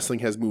 I know wrestling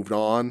has moved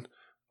on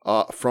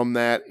from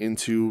that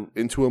into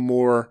a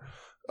more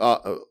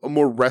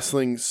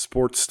wrestling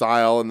sports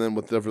style, and then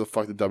whatever the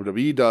fuck the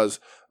WWE does.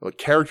 But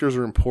characters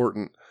are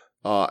important,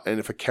 and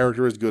if a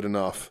character is good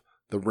enough,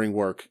 the ring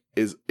work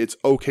it's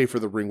okay for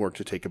the ring work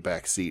to take a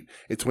back seat.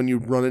 It's when you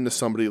run into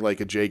somebody like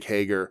a Jake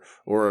Hager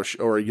or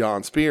a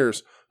Jan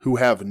Spears who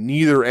have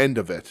neither end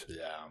of it,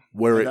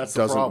 where it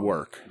doesn't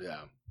work.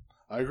 Yeah,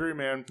 I agree,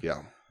 man.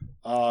 Yeah.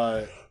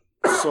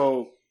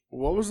 So.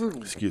 What was the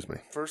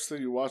first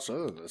thing you watched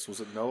other than this? Was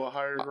it Noah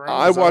Higher Ground?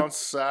 I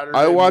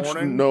watched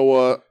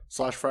Noah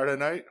 / Friday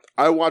night.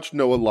 I watched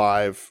Noah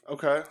live.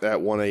 Okay.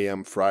 At 1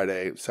 a.m.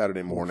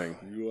 Saturday morning.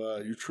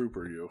 You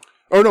trooper, you.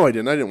 Oh no, I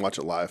didn't. I didn't watch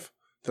it live.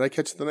 Did I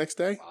catch it the next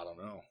day? I don't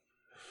know.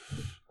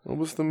 What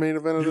was the main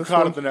event of this? You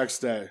caught it the next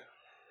day.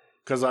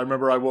 Because I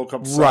remember I woke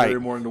up Saturday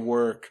morning to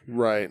work.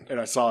 Right. And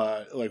I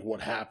saw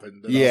what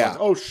happened. And yeah. I was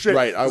like, oh shit.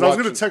 Right. I was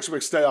going to text you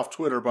stay off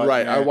Twitter, but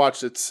I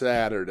watched it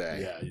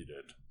Saturday. Yeah, you did.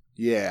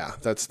 Yeah,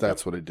 that's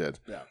what I did.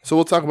 Yeah. So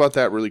we'll talk about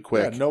that really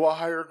quick. Yeah, Noah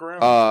Higher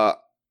Ground.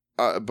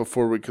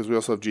 Because we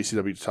also have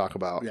GCW to talk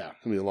about. Yeah.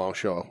 It's going to be a long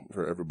show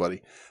for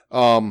everybody.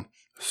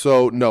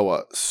 So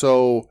Noah.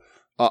 So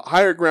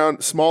Higher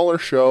Ground, smaller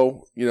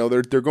show. You know,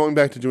 they're going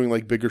back to doing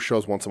like bigger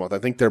shows once a month. I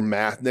think their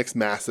next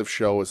massive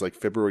show is like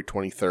February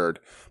 23rd.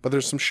 But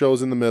there's some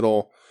shows in the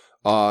middle.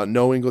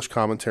 No English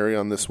commentary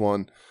on this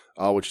one,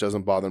 which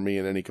doesn't bother me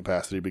in any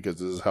capacity because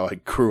this is how I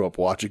grew up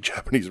watching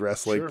Japanese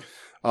wrestling. Sure.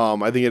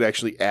 I think it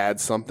actually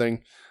adds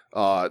something.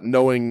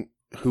 Knowing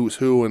who's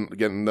who and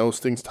getting those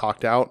things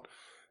talked out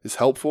is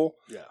helpful.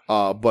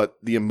 Yeah. But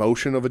the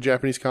emotion of a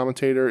Japanese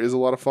commentator is a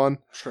lot of fun.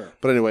 Sure.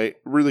 But anyway,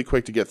 really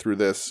quick to get through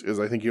this is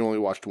I think you only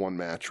watched one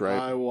match, right?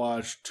 I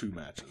watched 2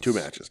 matches. 2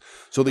 matches.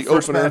 So the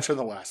first opener match and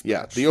the last match.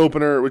 Yeah, the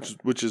opener,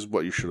 which is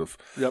what you should have.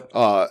 Yep.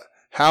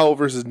 Hal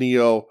versus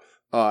Neo.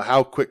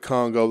 How quick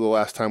Congo the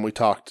last time we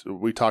talked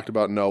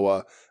about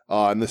Noah.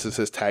 And this is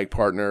his tag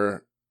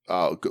partner.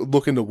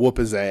 Looking to whoop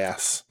his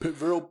ass.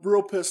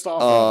 Real pissed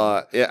off.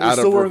 Out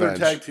still of wearing revenge.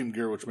 their tag team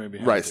gear, which made me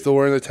happy. Right, still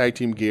wearing their tag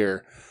team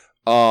gear.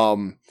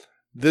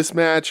 This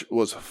match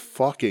was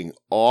fucking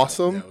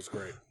awesome. Yeah, it was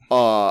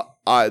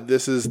great.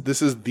 This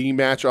is the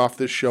match off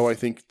this show, I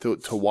think,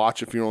 to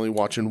watch if you're only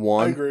watching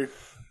one. I agree.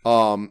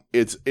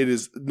 It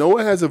is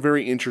Noah has a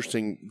very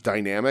interesting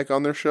dynamic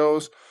on their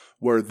shows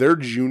where their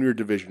junior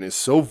division is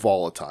so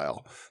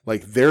volatile.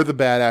 Like, they're the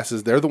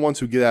badasses. They're the ones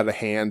who get out of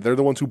hand. They're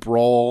the ones who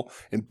brawl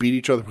and beat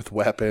each other with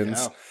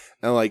weapons. Yeah.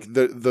 And, like,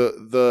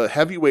 the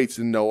heavyweights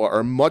in Noah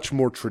are much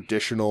more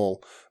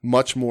traditional,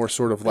 much more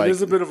sort of like... It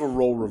is a bit of a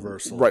role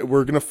reversal. Right.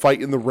 We're going to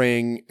fight in the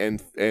ring, and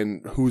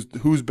who's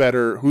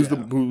better, who's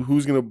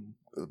going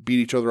to beat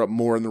each other up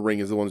more in the ring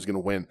is the one who's going to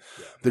win.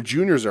 Yeah. The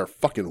juniors are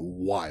fucking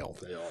wild.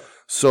 They are.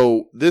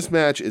 So, this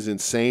match is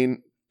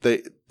insane.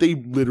 They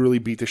literally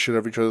beat the shit out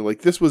of each other.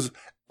 Like, this was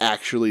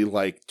actually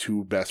like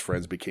 2 best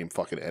friends became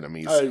fucking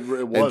enemies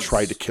and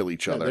tried to kill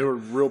each other. They were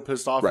real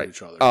pissed off at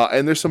each other.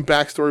 And there's some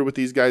backstory with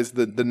these guys,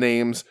 the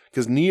names,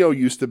 because Neo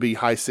used to be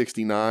High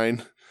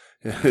 69.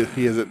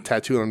 He has it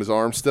tattooed on his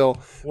arm still.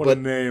 What a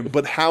name.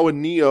 But How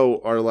and Neo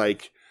are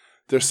like,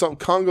 there's some,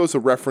 Congo's a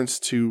reference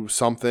to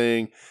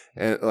something,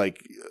 and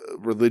like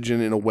religion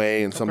in a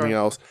way and something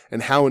else.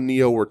 And How and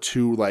Neo were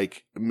 2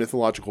 like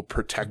mythological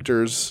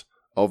protectors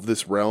of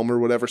this realm or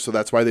whatever, so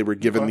that's why they were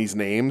given these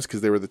names, because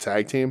they were the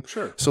tag team.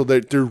 Sure. So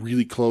they're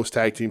really close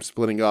tag team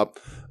splitting up.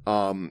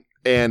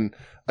 And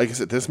like I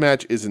said, this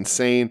match is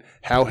insane.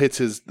 Hal hits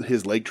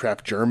his leg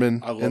trap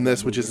German in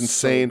this, which is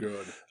insane.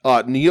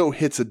 So Neo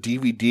hits a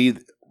DVD,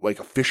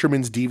 like a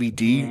fisherman's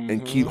DVD,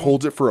 and Keith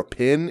holds it for a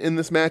pin in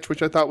this match,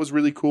 which I thought was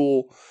really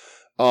cool.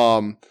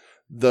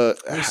 They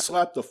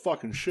slapped the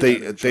fucking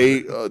shit out of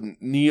each other.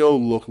 Neo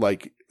looked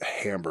like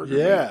hamburger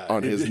meat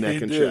on his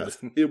neck and chest.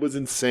 It was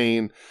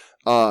insane.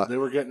 They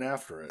were getting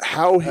after it.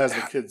 As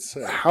the kids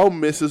say. How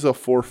misses a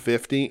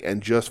 450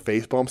 and just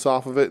face bumps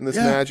off of it in this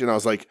match, and I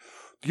was like,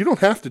 you don't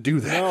have to do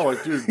that. No,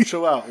 like, dude,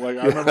 chill out. Like,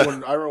 I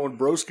remember when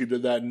Broski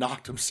did that and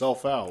knocked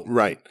himself out.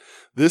 Right.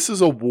 This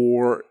is a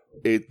war.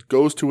 It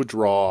goes to a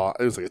draw.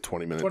 It was like a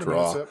 20-minute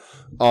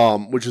draw,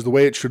 which is the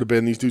way it should have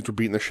been. These dudes were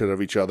beating the shit out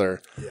of each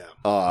other.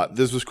 Yeah.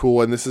 This was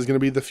cool, and this is going to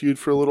be the feud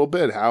for a little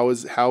bit. How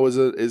is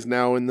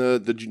now in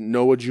the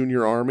Noah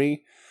Junior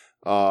Army.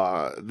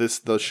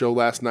 The show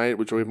last night,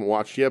 which we haven't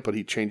watched yet, but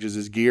he changes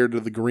his gear to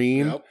the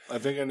green. Yep. I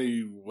think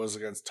he was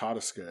against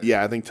Tadasuke.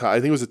 Yeah, I think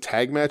it was a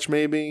tag match,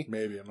 maybe.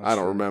 Maybe I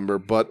don't remember,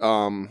 but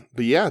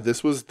yeah,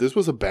 this was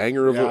a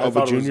banger of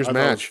a juniors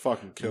match.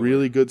 Fucking killer.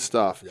 Really good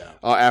stuff. Yeah.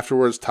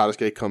 Afterwards,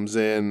 Tadasuke comes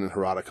in, and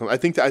Harada comes. I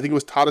think it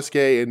was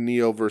Tadasuke and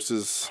Neo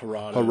versus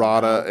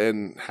Harada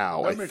and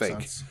Hal. That I makes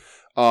think sense.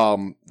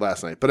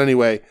 last night, but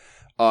anyway.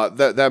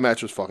 That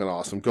match was fucking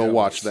awesome. Go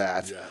watch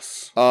that.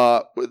 Yes.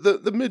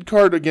 The mid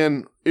card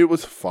again, it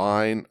was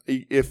fine.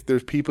 If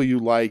there's people you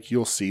like,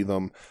 you'll see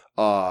them.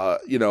 I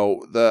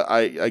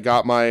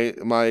got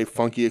my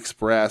Funky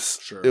Express.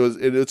 Sure.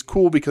 It's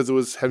cool because it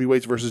was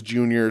heavyweights versus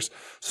juniors,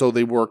 so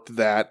they worked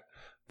that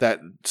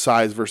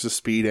size versus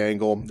speed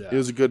angle. Yeah. It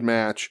was a good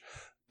match.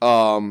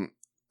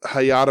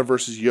 Hayata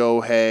versus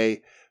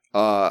Yohei.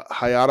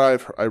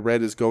 Hayata, I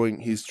read, is going.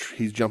 He's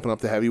jumping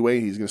up to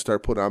heavyweight. He's going to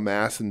start putting on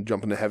mass and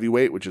jumping to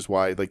heavyweight, which is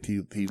why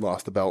he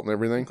lost the belt and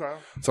everything. Okay.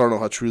 So I don't know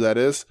how true that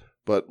is,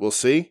 but we'll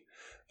see.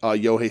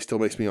 Yohei still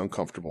makes me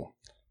uncomfortable.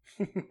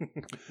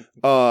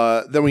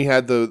 Then we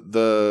had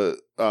the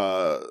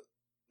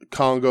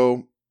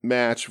Congo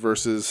match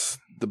versus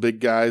the big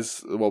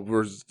guys. Well,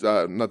 versus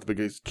not the big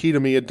guys.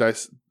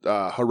 Kitamiya,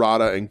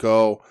 Harada, and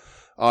Go.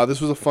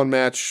 This was a fun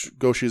match.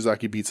 Go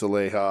Shiozaki beats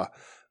Aleja.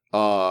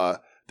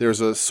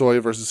 There's a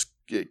Soya versus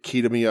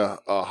Kitamiya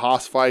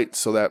Haas fight,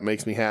 so that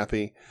makes me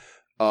happy.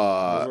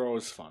 Those are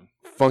always fun.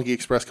 Funky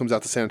Express comes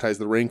out to sanitize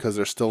the ring because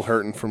they're still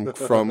hurting from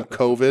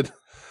COVID.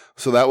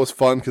 So that was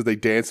fun because they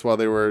danced while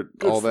they were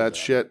all that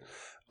shit.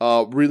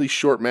 Really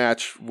short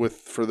match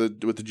with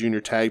the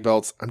junior tag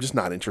belts. I'm just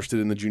not interested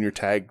in the junior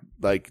tag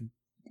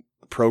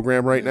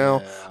program right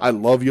now. I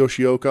love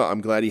Yoshioka.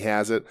 I'm glad he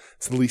has it.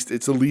 It's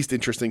the least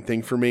interesting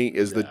thing for me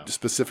is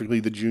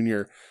specifically the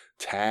junior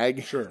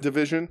tag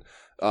division.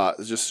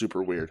 It's just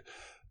super weird.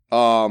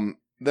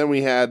 Then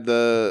we had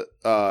the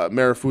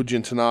Marufuji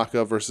and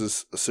Tanaka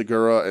versus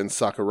Segura and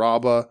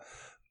Sakuraba.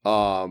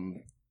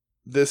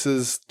 This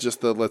is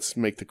just let's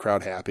make the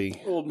crowd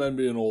happy. Old men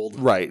being old.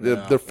 Right.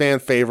 Yeah. They're fan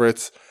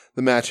favorites.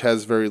 The match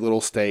has very little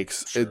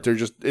stakes. Sure.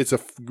 It's a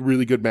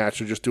really good match.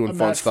 They're just doing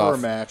fun stuff. For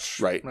a match.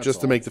 Right.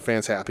 Just to make the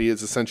fans happy.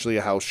 It's essentially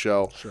a house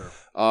show. Sure.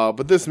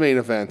 But this main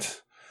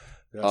event,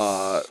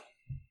 Matsukatsu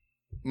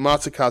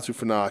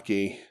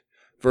Funaki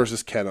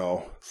versus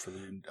Keno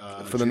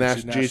for the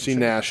GC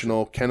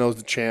National. Keno's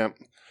the champ.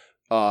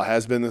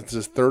 Has been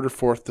his third or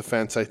fourth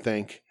defense, I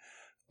think.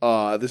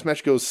 This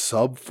match goes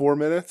sub 4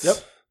 minutes. Yep.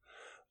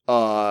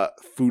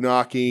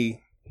 Funaki,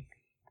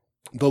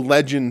 the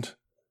legend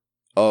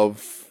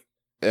of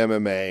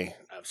MMA,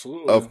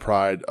 absolutely, of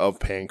Pride, of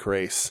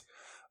Pancrase,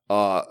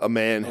 a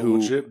man who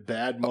legit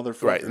bad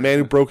motherfucker, right? The man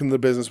who broke into the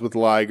business with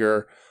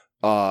Liger,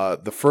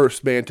 the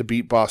first man to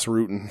beat Boss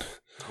Rutan.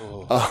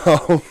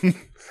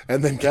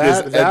 And then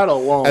get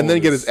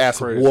his ass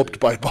crazy. Whooped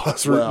by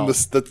Boss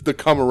Rutan to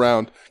come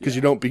around because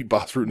you don't beat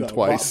Boss Rutan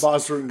twice.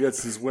 Boss Rutan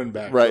gets his win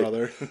back, right.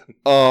 brother.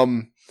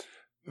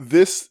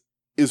 This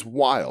is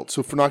wild.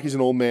 So Funaki's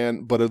an old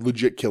man, but a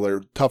legit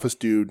killer, toughest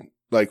dude,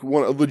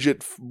 one of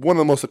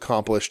the most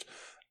accomplished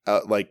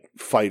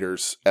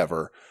fighters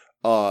ever.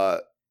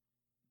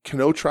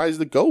 Kano tries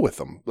to go with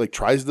him,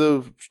 tries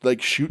to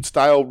shoot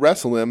style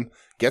wrestle him,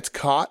 gets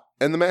caught,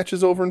 and the match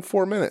is over in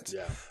 4 minutes.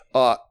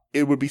 Yeah.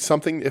 It would be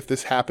something if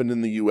this happened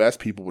in the U.S.,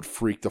 people would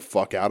freak the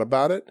fuck out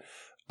about it.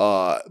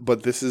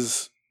 But this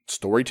is,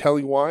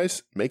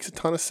 storytelling-wise, makes a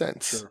ton of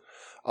sense. Sure.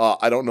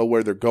 I don't know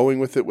where they're going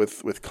with it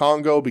with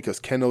Congo because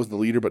Keno's the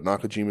leader, but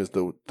Nakajima is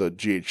the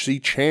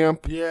GHC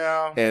champ.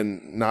 Yeah.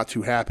 And not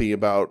too happy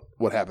about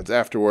what happens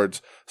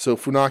afterwards. So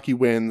Funaki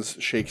wins,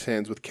 shakes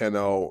hands with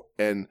Keno,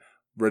 and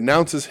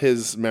renounces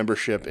his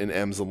membership in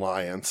M's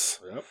Alliance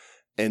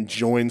and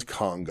joins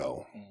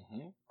Congo.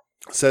 Mm-hmm.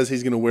 Says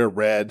he's going to wear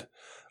red.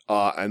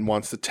 And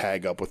wants to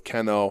tag up with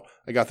Keno.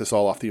 I got this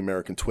all off the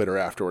American Twitter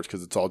afterwards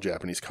because it's all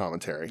Japanese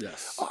commentary.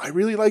 Yes. I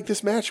really like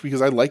this match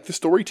because I like the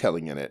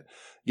storytelling in it.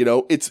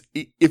 It's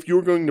if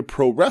you're going to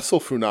pro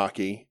wrestle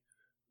Funaki,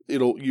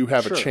 you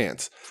have a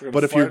chance.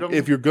 But if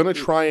you're going to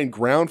try and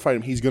ground fight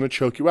him, he's going to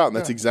choke you out, and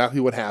that's exactly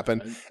what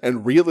happened.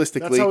 And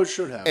realistically, that's how it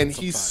should happen. And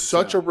he's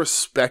such a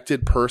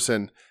respected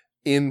person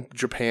in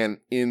Japan,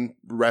 in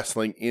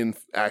wrestling, in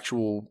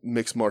actual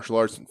mixed martial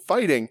arts and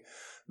fighting,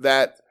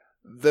 that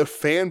the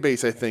fan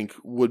base, I think,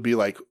 would be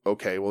like,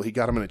 okay, well, he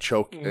got him in a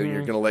choke, and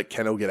you're going to let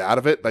Keno get out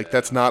of it?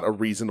 That's not a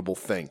reasonable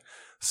thing.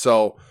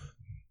 So,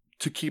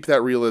 to keep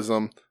that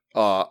realism,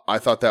 I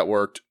thought that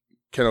worked.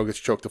 Keno gets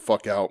choked the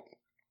fuck out.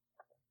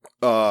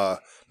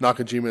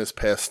 Nakajima is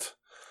pissed.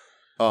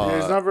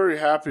 He's not very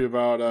happy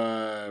about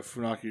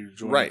Funaki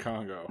joining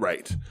Congo.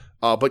 Right.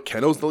 But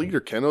Keno's the leader.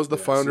 Keno's the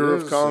founder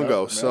of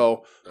Congo.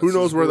 So, who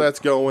knows where that's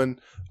going?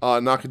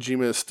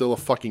 Nakajima is still a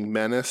fucking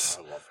menace.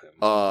 I love him.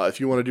 If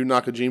you want to do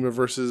Nakajima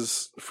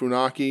versus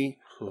Funaki,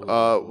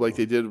 like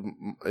they did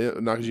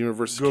Nakajima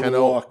versus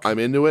Keno, I'm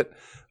into it.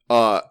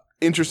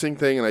 Interesting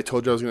thing, and I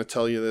told you I was going to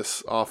tell you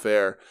this off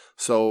air.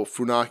 So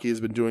Funaki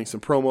has been doing some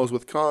promos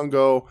with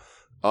Congo.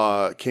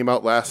 Came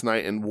out last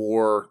night and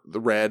wore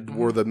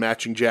the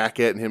matching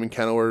jacket, and him and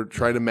Keno were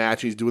trying to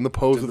match. He's doing the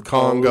pose with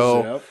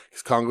Congo.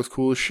 Because Congo's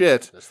cool as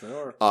shit. Yes, they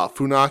are.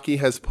 Funaki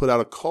has put out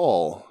a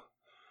call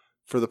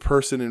for the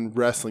person in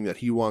wrestling that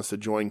he wants to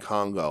join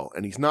Congo.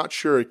 And he's not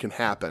sure it can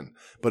happen.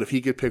 But if he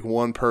could pick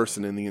one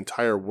person in the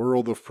entire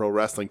world of pro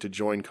wrestling to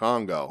join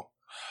Congo,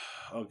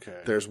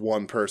 there's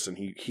one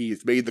person.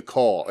 He's made the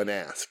call and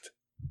asked.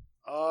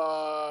 And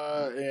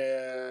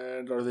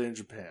are they in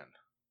Japan?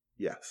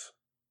 Yes.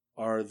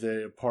 Are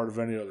they a part of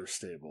any other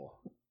stable?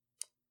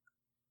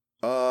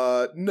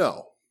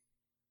 No.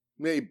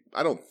 Maybe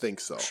I don't think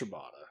so.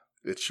 Shibata.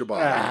 It's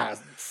Shibata.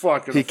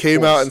 Fucking. He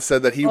came out and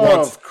said that he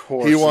wants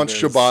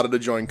Shibata to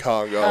join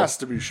Congo. Has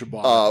to be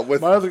Shibata.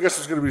 My other guess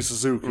was going to be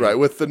Suzuki. Right,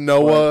 with the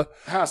Noah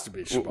has to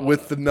be Shibata.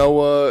 With the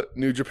Noah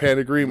New Japan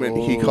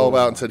agreement, he called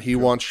out and said he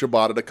wants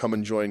Shibata to come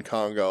and join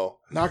Congo.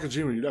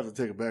 Nakajima, you'd have to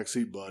take a back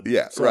seat, bud.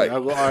 Yeah, sorry,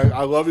 right.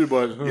 I love you,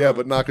 bud. Yeah,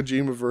 but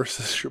Nakajima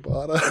versus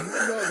Shibata.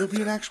 No, there'll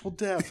be an actual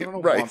death. I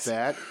don't right. want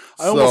that.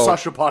 I almost saw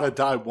Shibata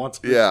die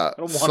once. Yeah. I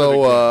don't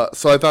want it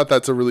so I thought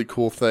that's a really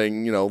cool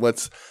thing. You know,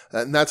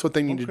 and that's what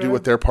they need to do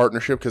with their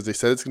partnership because they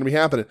said it's going to be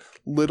happening.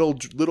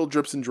 Little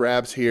drips and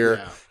drabs here.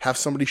 Yeah. Have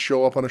somebody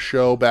show up on a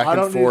show back and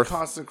forth. I don't need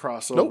constant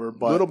crossover,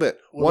 but a little bit.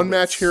 One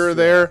match here or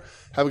there.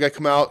 Have a guy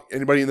come out.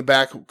 Anybody in the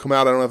back come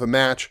out. I don't have a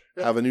match.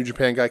 Yeah. Have a New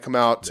Japan guy come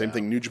out. Same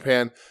thing. New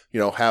Japan.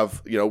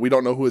 We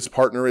don't know who his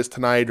partner is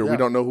tonight, or we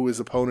don't know who his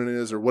opponent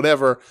is, or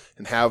whatever,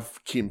 and have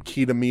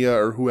Kitamiya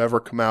or whoever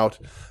come out.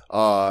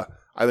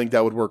 I think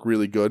that would work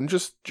really good, and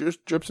just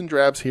drips and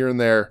drabs here and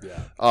there.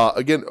 Yeah.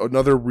 Again,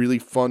 another really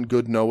fun,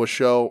 good Noah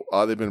show.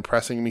 They've been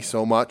impressing me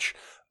so much.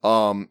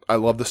 I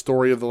love the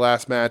story of the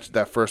last match.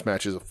 That first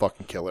match is a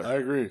fucking killer. I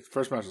agree.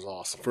 First match is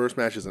awesome. First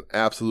match is an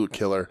absolute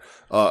killer.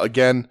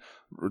 Again,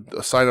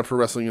 sign up for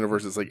Wrestling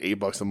Universe. It's like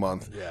 $8 a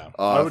month. Yeah,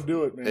 I would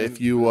do it, man.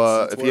 If you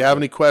have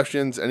any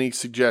questions, any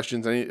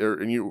suggestions,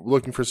 and you're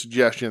looking for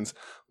suggestions,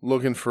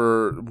 looking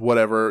for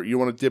whatever you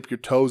want to dip your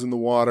toes in the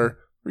water,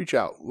 reach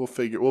out. We'll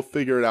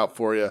figure it out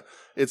for you.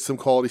 It's some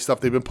quality stuff.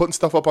 They've been putting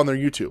stuff up on their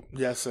YouTube.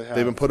 Yes, they have.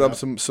 They've been putting up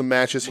some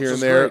matches here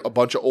and there. Great. A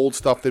bunch of old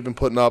stuff they've been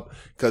putting up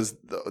because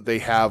they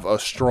have a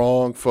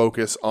strong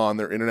focus on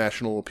their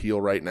international appeal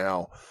right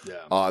now.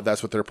 Yeah,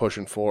 that's what they're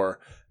pushing for.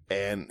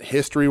 And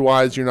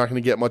history-wise, you're not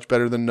going to get much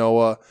better than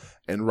Noah.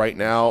 And right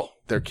now,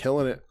 they're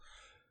killing it.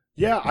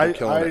 Yeah,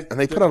 and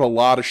they put out a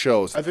lot of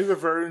shows. I think they're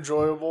very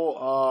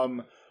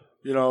enjoyable.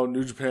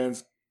 New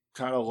Japan's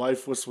kind of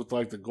lifeless with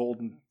like the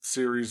Golden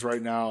Series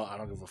right now. I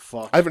don't give a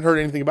fuck. I haven't heard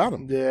anything about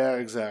them. Yeah,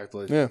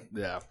 exactly. Yeah.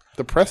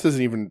 The press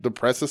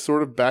is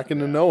sort of back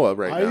into Noah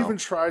right now. I even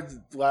tried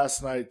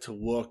last night to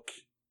look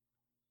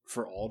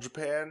for All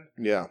Japan.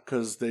 Yeah,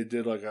 because they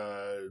did like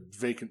a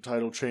vacant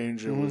title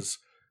change. It was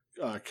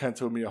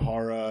Kento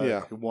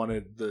Miyahara who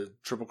wanted the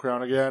Triple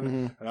Crown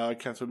again, and I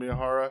like Kento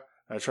Miyahara.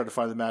 I tried to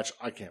find the match.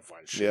 I can't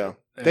find shit. Yeah,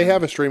 they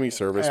have a streaming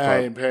service.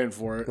 I ain't paying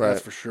for it. Right.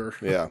 That's for sure.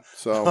 Yeah.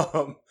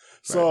 So,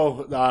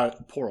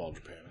 poor All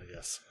Japan, I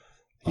guess.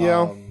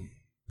 Yeah.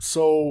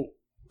 So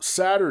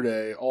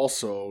Saturday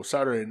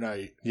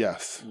night.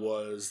 Yes.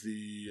 Was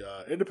the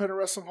Independent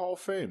Wrestling Hall of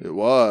Fame. It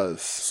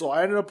was. So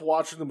I ended up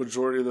watching the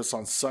majority of this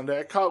on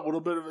Sunday. I caught a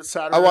little bit of it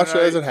Saturday night. I watched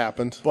it as it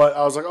happened. But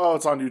I was like, oh,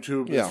 it's on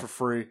YouTube. Yeah. It's for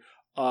free.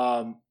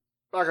 Not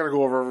going to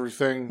go over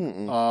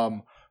everything.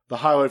 The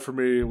highlight for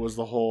me was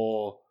the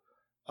whole...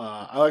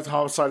 I liked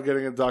Homicide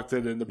getting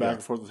inducted and the back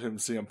and forth with him and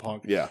CM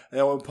Punk. Yeah.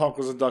 And when Punk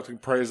was inducting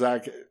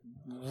Prazak,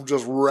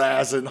 just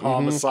razzing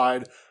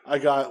Homicide, I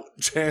got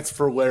Chance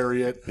for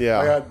Lariat. Yeah.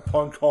 I got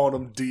Punk calling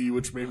him D,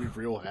 which made me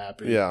real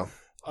happy. Yeah.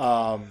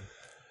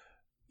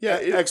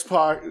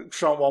 X-Pac,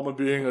 Sean Waltman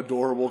being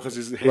adorable because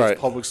he hates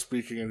public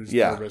speaking and he's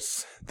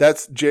nervous.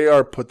 That's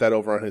JR put that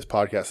over on his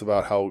podcast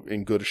about how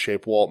in good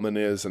shape Waltman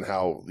is and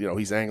how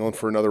he's angling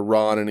for another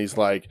run, and he's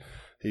like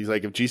if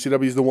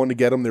GCW is the one to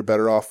get him, they're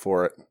better off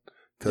for it.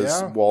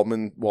 Because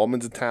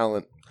Waltman's a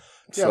talent.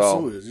 Yeah,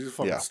 absolutely. He's a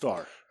fucking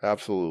star.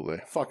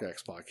 Absolutely. Fuck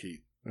X-Pac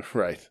Heat.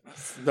 Right.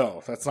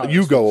 No, that's not.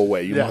 You go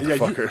away, you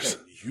motherfuckers.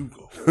 You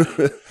go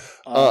away.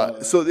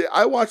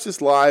 I watched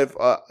this live.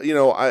 A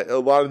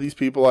lot of these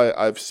people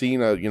I've seen.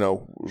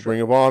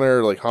 Ring of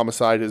Honor, like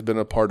Homicide, has been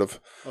a part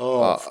of.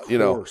 Of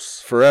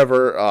course.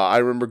 Forever. I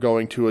remember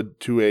going to a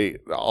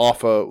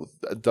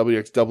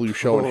WXW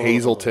show in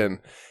Hazleton,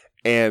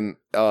 and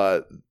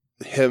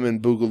him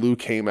and Boogaloo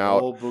came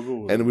out,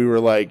 and we were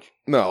like,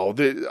 no,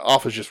 the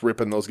Alpha's just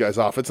ripping those guys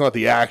off. It's not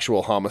the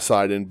actual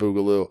Homicide in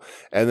Boogaloo.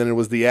 And then it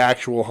was the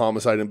actual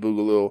Homicide in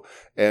Boogaloo,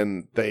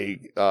 and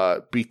they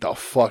beat the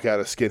fuck out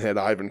of Skinhead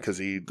Ivan because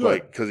he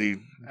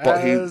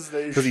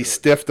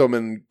stiffed him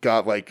and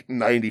got like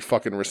 90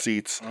 fucking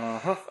receipts.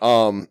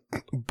 So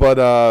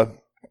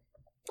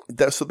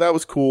that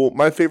was cool.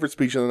 My favorite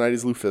speech of the night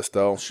is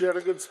Lufisto. She had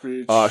a good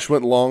speech. She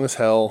went long as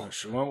hell.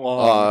 She went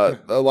long.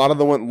 A lot of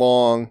them went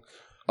long.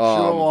 She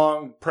went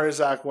long.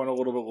 Prazak went a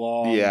little bit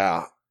long.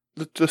 Yeah.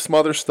 Some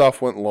other stuff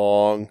went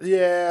long.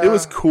 Yeah. It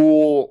was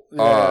cool.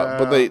 Yeah.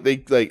 But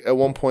they like at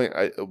one point,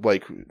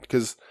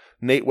 because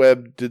Nate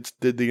Webb did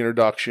the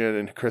introduction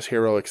and Chris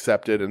Hero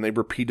accepted, and they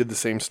repeated the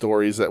same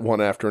stories that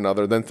one after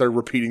another. Then they're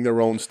repeating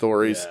their own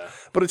stories. Yeah.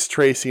 But it's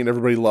Tracy, and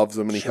everybody loves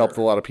him, and he helped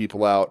a lot of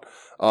people out.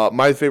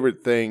 My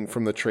favorite thing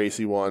from the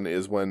Tracy one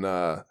is when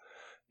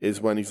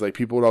he's like,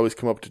 people would always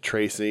come up to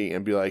Tracy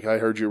and be like, I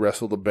heard you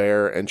wrestled a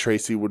bear. And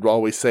Tracy would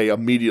always say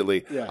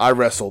immediately, I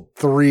wrestled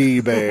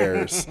 3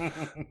 bears.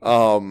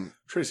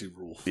 Tracy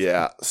rules.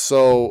 Yeah.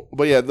 So,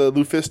 but yeah, the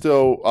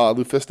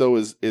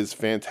Lufisto is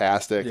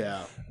fantastic.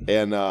 Yeah.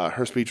 And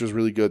her speech was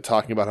really good,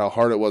 talking about how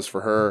hard it was for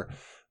her.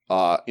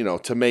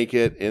 to make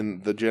it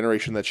in the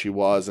generation that she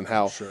was, and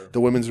how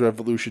the women's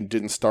revolution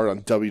didn't start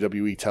on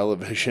WWE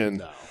television.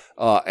 No.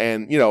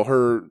 And,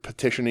 her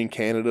petitioning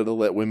Canada to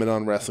let women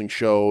on wrestling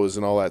shows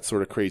and all that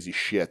sort of crazy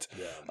shit.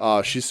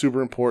 Yeah. She's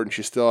super important.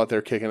 She's still out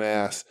there kicking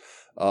ass.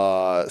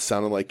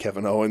 Sounded like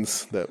Kevin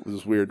Owens. That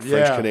was weird.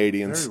 French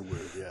Canadians. Very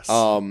weird, yes.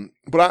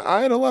 But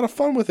I had a lot of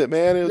fun with it,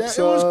 man. It was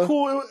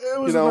cool. It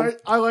was nice.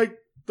 I like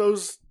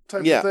those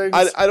types of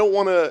things. I don't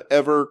want to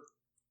ever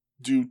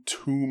do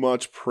too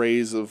much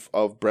praise of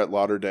Brett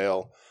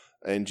Lauderdale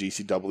and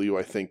GCW.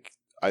 I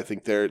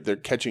think they're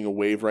catching a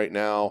wave right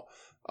now.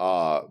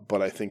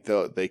 But I think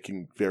they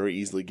can very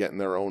easily get in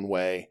their own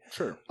way.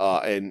 Sure.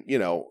 And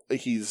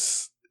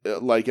he's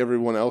like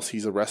everyone else.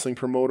 He's a wrestling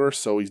promoter,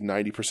 so he's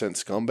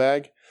 90%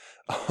 scumbag.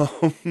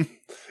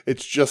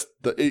 It's just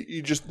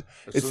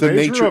it's the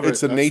nature.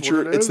 It's the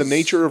nature. It's the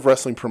nature of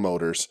wrestling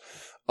promoters.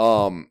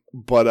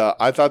 But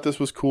I thought this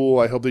was cool.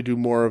 I hope they do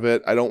more of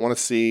it. I don't want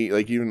to see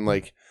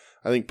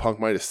I think Punk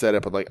might have said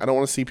it, but I don't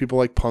want to see people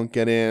like Punk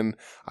get in.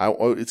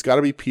 It's got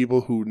to be people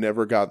who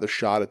never got the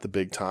shot at the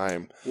big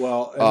time.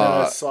 Well, and then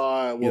I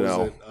saw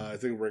was it? I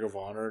think Ring of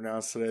Honor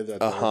announced today that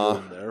they're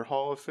doing their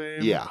Hall of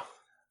Fame. Yeah,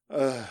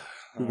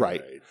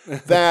 right.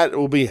 That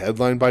will be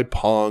headlined by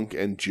Punk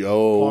and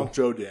Joe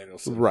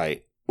Danielson,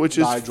 right? Which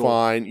is Nigel.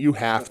 Fine. You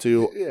have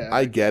to. Yeah,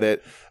 I get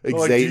it.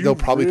 They'll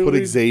probably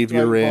put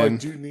Xavier in.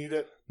 Do you need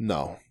it?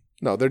 No,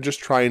 they're just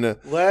trying to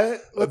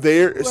let them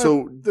do.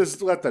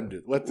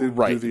 Let them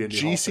do the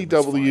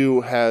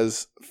GCW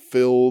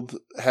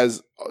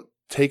has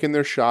taken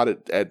their shot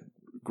at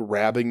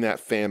grabbing that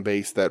fan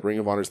base that Ring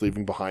of Honor is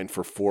leaving behind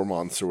for 4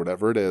 months or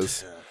whatever it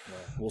is.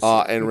 We'll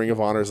and Ring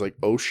of Honor is like,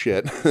 oh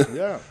shit,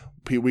 yeah.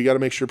 We got to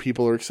make sure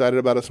people are excited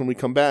about us when we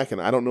come back,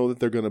 and I don't know that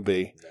they're going to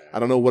be. I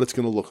don't know what it's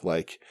going to look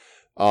like.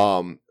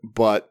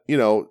 But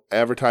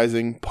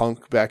advertising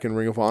Punk back in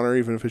Ring of Honor,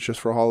 even if it's just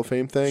for a Hall of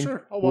Fame thing,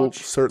 will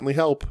certainly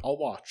help. I'll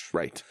watch.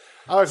 Right.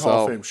 I like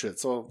Hall of Fame shit.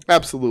 So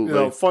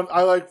absolutely, fun.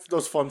 I like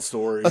those fun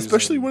stories,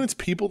 especially when it's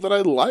people that I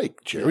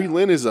like. Jerry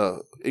Lynn is a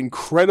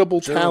incredible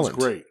talent.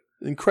 Great,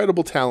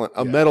 incredible talent.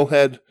 A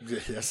metalhead.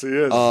 Yes, he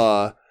is.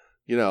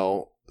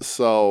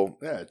 So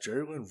yeah,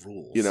 Jerry Lynn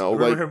rules. I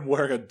remember him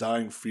wearing a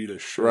dying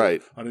fetus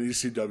shirt on an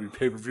ECW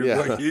pay per view.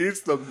 Yeah.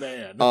 He's the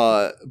man.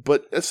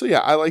 But so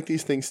I like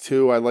these things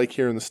too. I like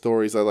hearing the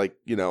stories. I like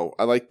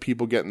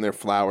people getting their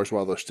flowers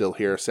while they're still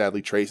here.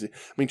 Sadly, Tracy.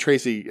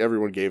 Tracy.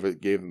 Everyone gave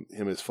him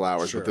his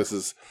flowers, but I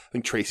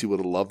think Tracy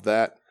would have loved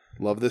that.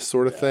 Love this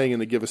sort of thing,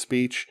 and to give a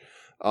speech.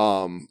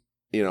 But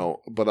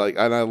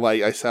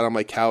I sat on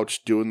my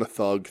couch doing the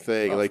thug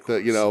thing,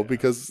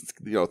 because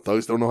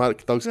thugs don't know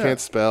thugs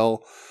can't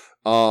spell.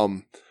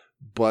 Let's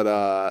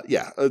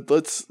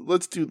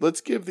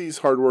give these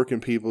hardworking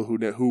people who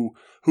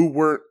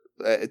weren't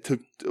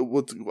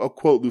I'll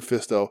quote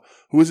Lufisto,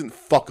 who isn't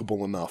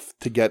fuckable enough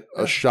to get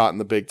a shot in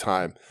the big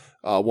time.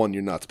 One,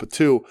 you're nuts, but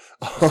two,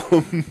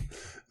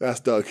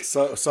 that's Doug.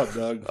 What's up,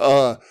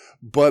 Doug?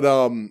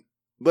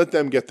 Let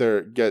them get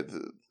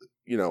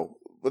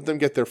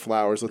their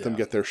flowers. Let them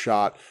get their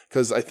shot.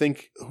 Because I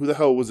think, who the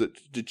hell was it?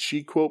 Did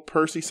she quote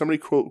Percy? Somebody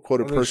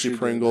quoted Percy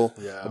Pringle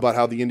about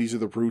how the indies are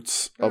the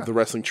roots of the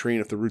wrestling tree,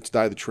 and if the roots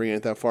die, the tree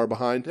ain't that far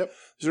behind. Yep.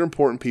 These are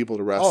important people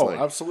to wrestling.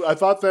 Oh, absolutely. I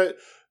thought that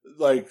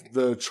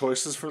the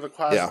choices for the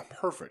class are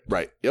perfect.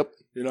 Right. Yep.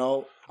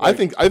 I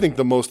think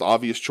the most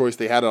obvious choice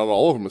they had out of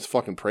all of them is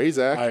fucking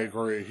Prazak. I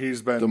agree.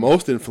 He's been the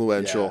most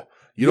influential. Yeah.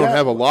 You don't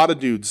have a lot of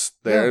dudes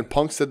there, and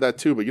Punk said that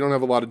too, but you don't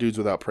have a lot of dudes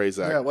without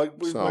Prazak. Yeah, like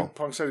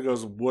Punk said, he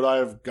goes, would I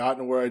have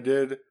gotten where I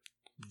did?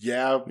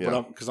 Yeah,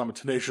 but because I'm a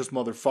tenacious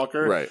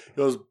motherfucker. Right. He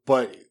goes,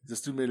 but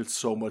this dude made it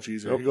so much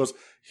easier. Yep. He goes,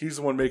 he's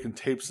the one making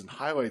tapes and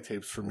highlight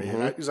tapes for me.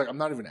 And he's like, I'm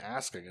not even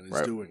asking, and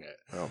he's doing it.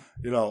 Oh.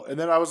 And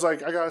then I was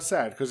like, I got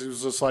sad because he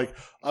was just like,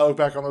 I look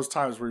back on those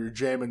times where you're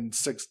jamming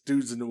 6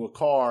 dudes into a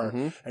car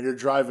and you're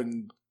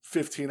driving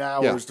 15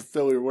 hours to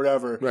Philly or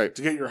whatever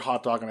to get your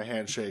hot dog and a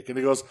handshake. And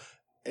he goes,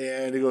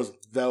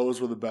 those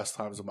were the best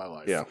times of my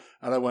life. Yeah.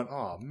 And I went,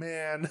 oh,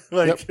 man.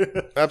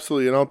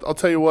 Absolutely. And I'll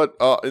tell you what,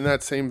 in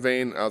that same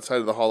vein,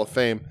 outside of the Hall of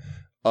Fame,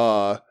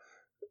 I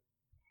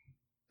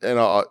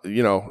know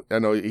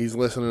he's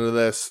listening to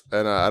this,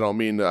 and I don't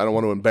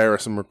want to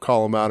embarrass him or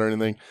call him out or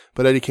anything,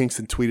 but Eddie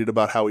Kingston tweeted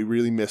about how he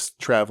really missed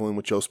traveling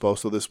with Joe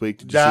Sposo this week.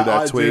 Did you see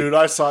that tweet? Dude,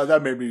 I saw it.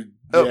 That made me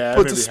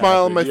puts a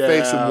smile on my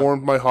face and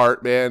warmed my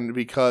heart, man,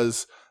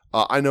 because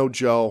I know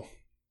Joe.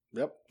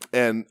 Yep.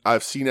 And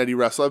I've seen Eddie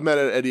wrestle. I've met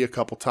Eddie a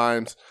couple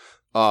times.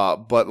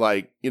 But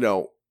I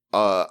know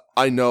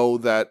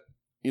that,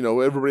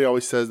 everybody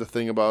always says the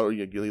thing about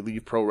you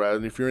leave pro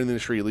wrestling. If you're in the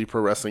industry, you leave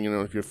pro wrestling.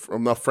 If you're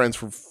enough friends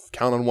for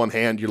count on one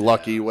hand, you're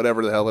lucky,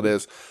 whatever the hell it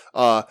is.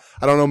 I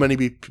don't know many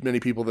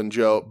people than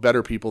Joe,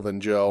 better people than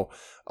Joe.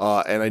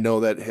 And I know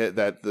that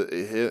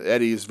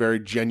Eddie is very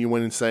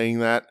genuine in saying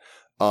that,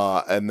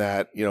 and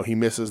that, he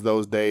misses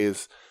those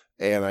days.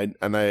 And I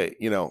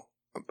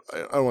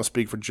don't want to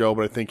speak for Joe,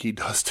 but I think he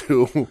does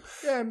too.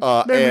 Yeah,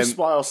 it made me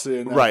smile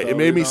seeing that. Right, it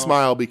made me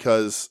smile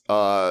because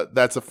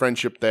that's a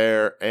friendship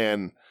there,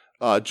 and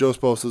Joe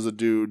Sposo is a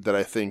dude that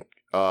I think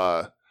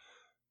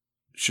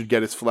should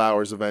get his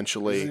flowers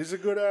eventually. He's a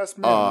good ass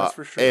man, that's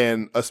for sure.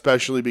 And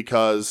especially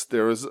because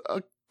there was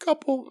a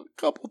couple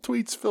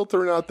tweets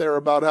filtering out there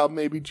about how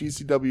maybe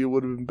GCW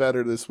would have been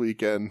better this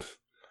weekend.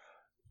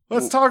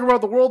 Let's talk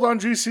about the Wrld on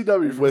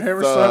GCW from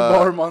Hammerstein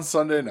Ballroom on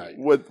Sunday night.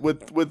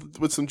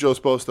 With some Joe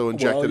Sposto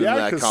injected in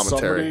that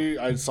commentary.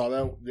 I saw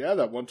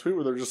that one tweet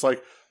where they're just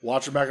like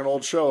watching back an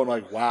old show and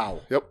like,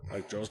 wow. Yep.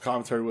 Like Joe's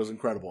commentary was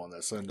incredible on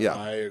this. And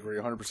I agree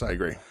 100%. I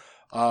agree.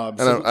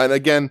 And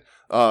again,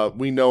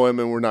 we know him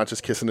and we're not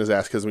just kissing his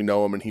ass because we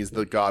know him and he's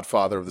the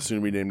godfather of the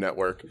soon-to-be-named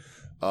network.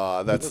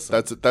 That's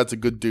a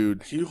good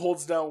dude. He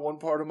holds down one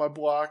part of my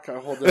block. I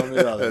hold down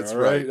the other. That's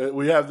right.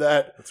 We have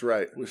that. That's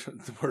right.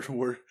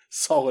 We're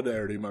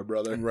solidarity, my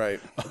brother. Right.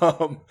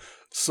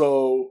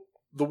 So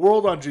the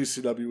Wrld on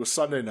GCW was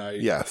Sunday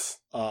night. Yes.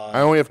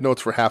 I only have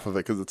notes for half of it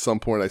because at some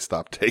point I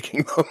stopped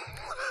taking them.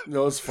 You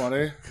know, it's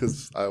funny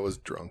because I was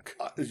drunk.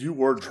 You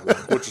were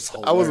drunk, which is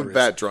hilarious. I wasn't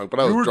that drunk,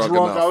 but I was drunk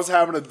enough. I was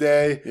having a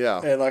day.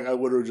 Yeah. And like I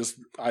literally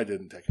I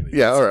didn't take any.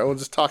 Yeah. All right. We'll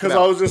just talk. Because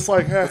I was just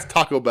like, let's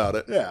talk about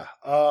it. Yeah.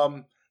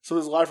 So it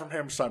was live from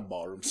Hammerstein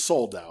Ballroom,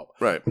 sold out.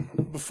 Right.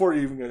 Before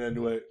you even get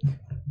into it,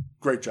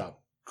 great job.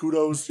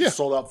 Kudos. Yeah,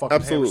 sold out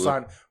fucking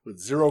Hammerstein with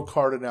 0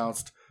 card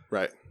announced.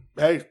 Right.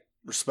 Hey,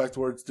 respect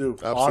where it's due.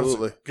 Absolutely.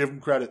 Honestly, give them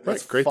credit.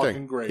 That's great fucking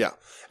thing. Great. Yeah.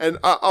 And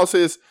I'll say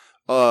this,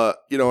 and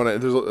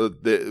there's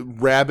the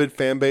rabid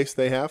fan base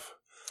they have.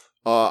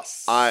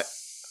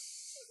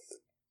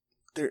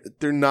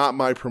 They're not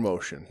my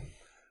promotion.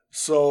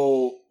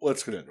 So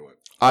let's get into it.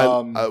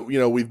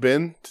 We've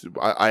been.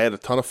 I had a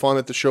ton of fun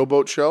at the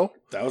Showboat show.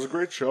 That was a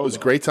great show. It was a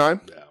great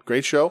time. Yeah.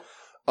 Great show.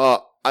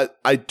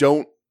 I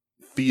don't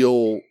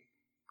feel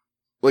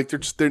like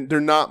they're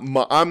not.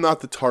 I'm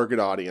not the target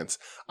audience.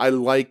 I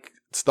like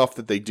stuff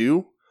that they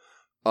do,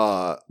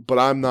 but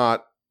I'm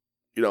not.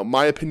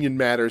 My opinion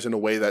matters in a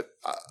way that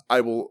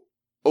I will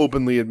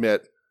openly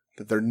admit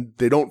that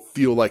they don't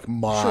feel like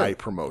my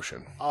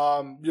promotion.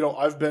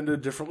 I've been to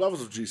different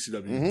levels of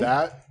GCW. Mm-hmm.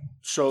 That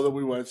show that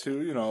we went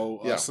to,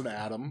 us and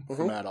Adam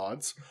from At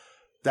Odds,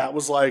 that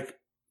was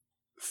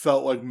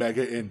felt like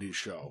mega indie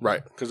show.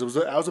 Right. Because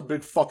that was a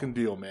big fucking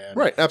deal, man.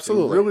 Right,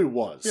 absolutely. It really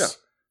was. Yeah.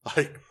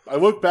 I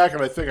look back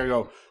and I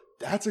go,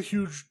 that's a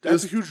huge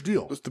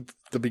deal. It's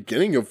the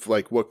beginning of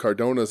what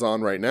Cardona's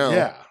on right now.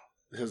 Yeah.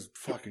 His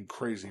fucking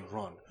crazy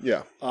run.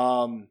 Yeah.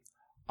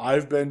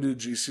 I've been to a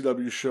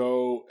GCW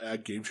show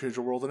at Game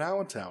Changer World in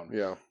Allentown.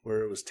 Yeah.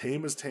 Where it was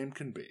tame as tame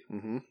can be.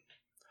 Mm-hmm.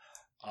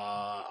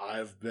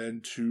 I've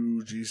been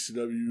to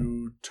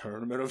GCW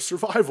Tournament of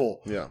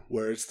Survival. Yeah.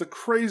 Where it's the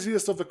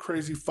craziest of the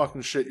crazy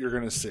fucking shit you're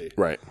going to see.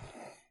 Right.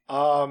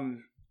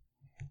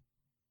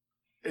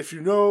 If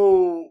you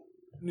know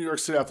New York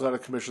City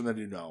Athletic Commission, then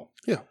you know.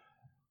 Yeah.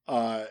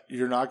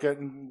 You're not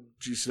getting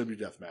GCW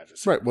death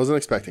matches. Right. Wasn't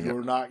expecting it.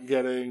 You're not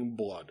getting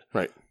blood.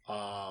 Right.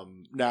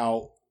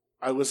 Now,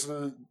 I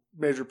listened to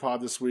Major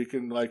Pod this week,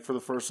 and for the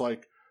first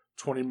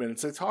 20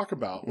 minutes, they talk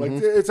about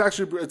it's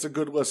a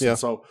good listen. Yeah.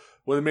 So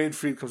when the main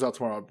feed comes out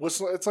tomorrow,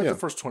 listen. It's the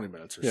first 20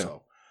 minutes or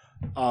so,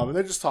 and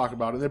they just talk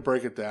about it. And they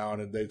break it down,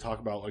 and they talk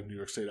about New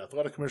York State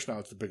Athletic Commission. How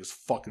it's the biggest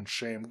fucking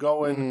shame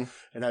going,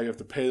 and how you have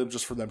to pay them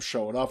just for them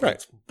showing up. Right.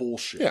 It's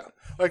bullshit. Yeah.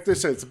 Like they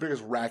say, it's the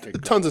biggest racket.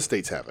 Tons of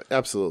states have it.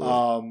 Absolutely.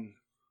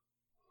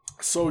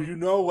 So if you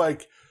know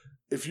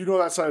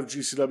that side of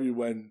GCW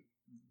when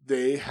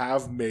they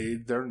have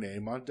made their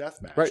name on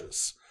death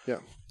matches. Right.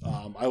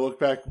 Yeah. I look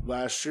back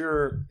last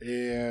year,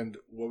 and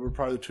what were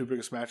probably the 2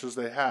 biggest matches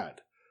they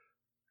had?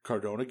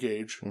 Cardona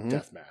Gage,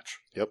 death match.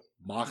 Yep.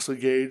 Moxley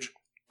Gage,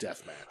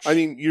 death match. I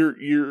mean,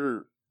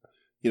 you're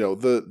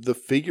the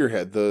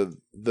figurehead.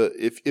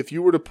 If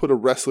you were to put a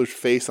wrestler's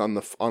face on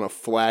a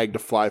flag to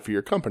fly for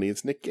your company,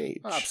 it's Nick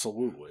Gage.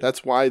 Absolutely.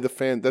 That's why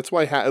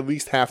at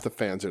least half the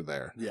fans are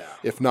there. Yeah.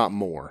 If not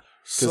more.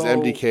 Because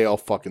MDK all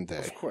fucking day.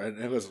 Of course.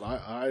 And listen,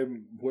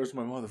 I'm where's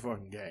my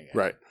motherfucking gang at?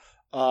 Right.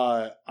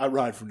 I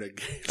ride for Nick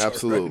Gage.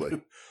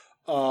 Absolutely.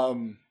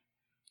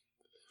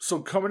 So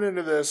coming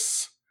into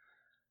this,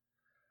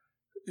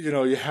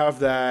 you have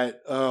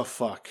that, oh,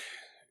 fuck.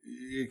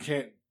 You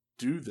can't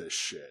do this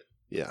shit.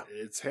 Yeah.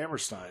 It's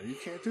Hammerstein. You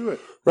can't do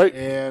it. Right.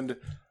 And,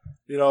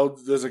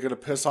 is it going to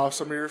piss off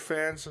some of your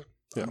fans?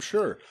 Yeah. I'm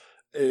sure.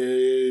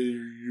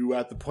 You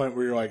at the point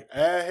where you're like,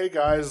 hey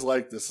guys,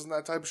 this isn't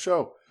that type of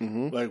show.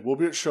 Mm-hmm. We'll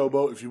be at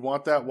Showboat. If you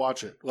want that,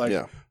 watch it.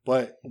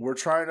 But we're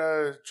trying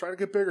to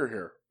get bigger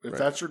here. If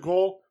that's your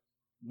goal,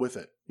 with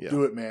it. Yeah.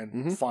 Do it, man.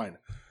 Mm-hmm. Fine.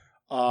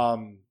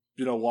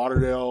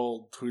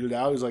 Lauderdale tweeted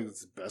out, he's like,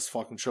 it's the best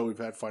fucking show we've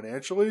had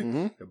financially.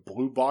 Mm-hmm. It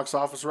blew box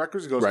office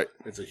records. He goes, right.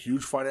 It's a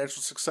huge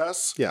financial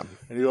success. Yeah.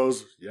 And he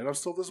goes, yeah, I'm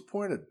still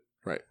disappointed.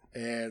 Right.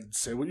 And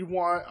say what you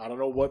want. I don't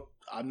know what,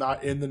 I'm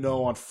not in the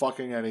know on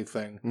fucking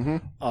anything.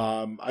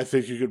 Mm-hmm. I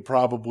think you could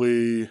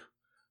probably,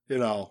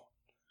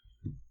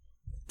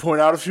 point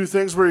out a few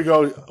things where you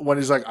go, when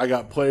he's like, I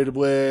got played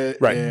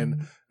with, right.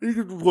 And you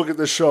could look at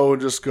the show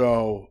and just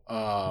go,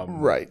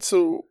 right.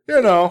 So,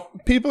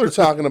 people are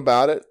talking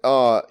about it,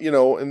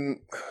 and,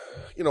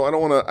 I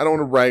don't want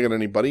to rag on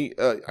anybody.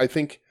 I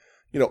think,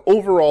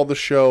 overall the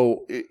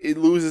show, it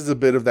loses a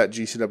bit of that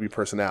GCW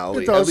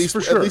personality. It does,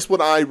 at least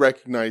what I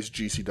recognize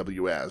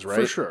GCW as,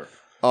 right? For sure.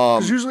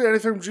 Because usually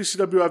anything from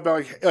GCW, I've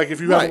been like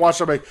if you haven't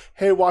watched it, I'm like,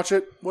 hey, watch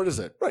it. What is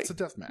it? Right. It's a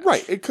death match.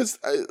 Right. Because,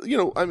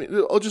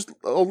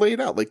 I'll lay it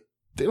out. Like,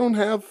 they don't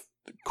have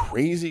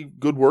crazy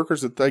good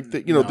workers that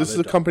this is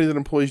a company that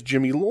employs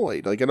Jimmy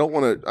Lloyd. Like, I'm not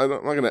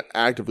going to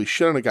actively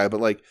shit on a guy, but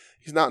like,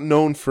 he's not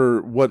known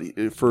for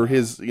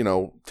his,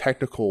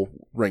 technical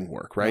ring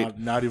work, right?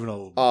 Not even a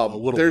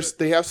little bit.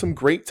 They have some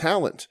great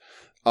talent,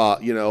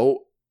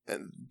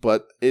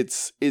 but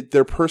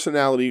their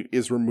personality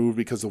is removed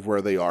because of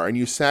where they are, and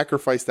you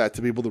sacrifice that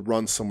to be able to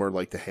run somewhere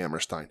like the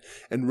Hammerstein.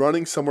 And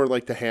running somewhere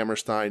like the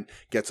Hammerstein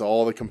gets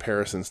all the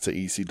comparisons to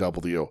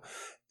ECW,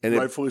 and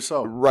rightfully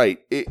so. Right,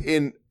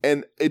 and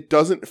it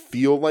doesn't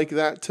feel like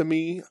that to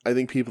me. I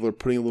think people are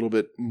putting a little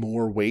bit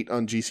more weight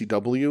on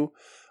GCW,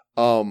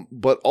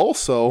 but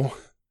also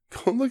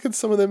go look at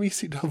some of them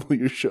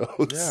ECW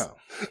shows. Yeah.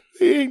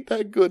 They ain't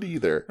that good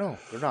either. No,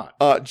 they're not.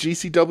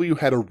 GCW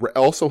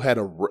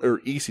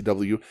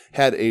ECW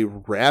had a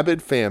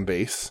rabid fan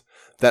base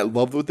that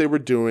loved what they were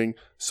doing.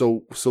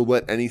 So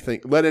let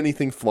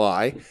anything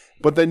fly.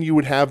 But then you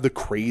would have the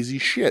crazy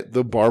shit,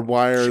 the barbed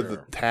wire,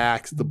 the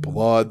tacks, the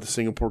blood, the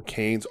Singapore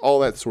canes,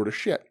 all that sort of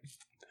shit.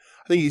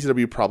 I think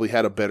ECW probably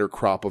had a better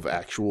crop of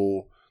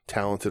actual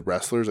talented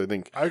wrestlers. I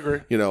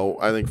agree.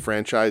 I think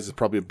Franchise is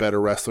probably a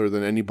better wrestler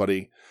than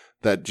anybody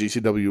that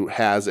GCW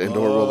has and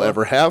or will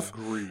ever have.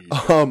 Agreed.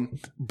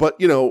 But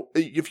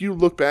if you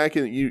look back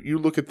and you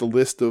look at the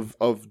list of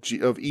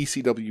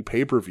ECW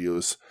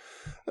pay-per-views,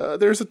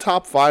 there's a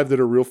top 5 that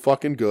are real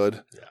fucking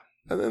good. Yeah.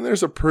 And then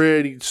there's a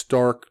pretty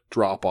stark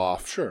drop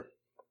off. Sure.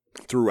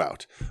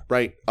 Throughout,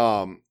 right?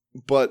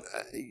 But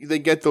they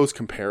get those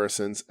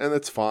comparisons, and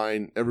that's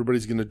fine.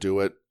 Everybody's going to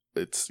do it.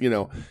 It's,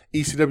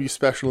 ECW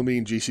special to me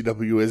and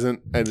GCW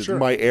isn't. And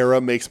my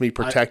era makes me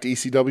protect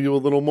ECW a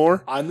little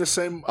more. I'm the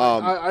same.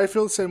 I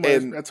feel the same way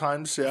at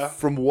times, yeah.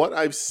 From what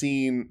I've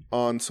seen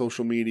on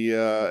social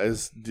media,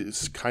 as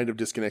kind of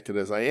disconnected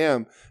as I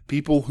am,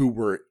 people who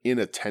were in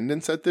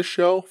attendance at this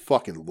show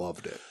fucking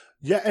loved it.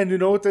 Yeah, and you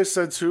know what they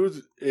said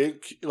too?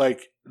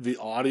 The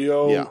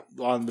audio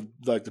on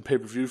the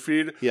pay-per-view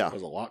feed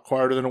was a lot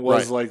quieter than it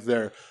was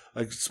there.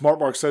 Like Smart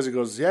Mark says, he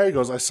goes,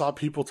 I saw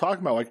people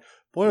talking about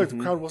boy, the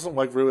crowd wasn't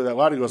really that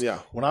loud. He goes,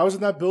 when I was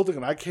in that building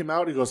and I came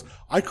out, he goes,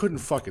 I couldn't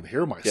fucking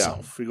hear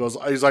myself. He goes,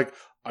 he's like,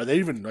 are they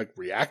even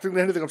reacting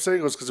to anything I'm saying?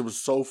 He goes, because it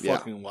was so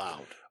fucking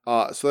loud.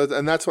 That's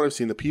what I've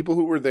seen. The people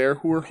who were there,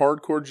 who were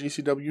hardcore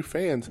GCW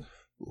fans,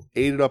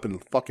 ate it up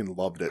and fucking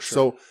loved it.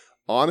 Sure. So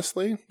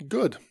honestly,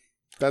 good.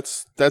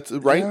 That's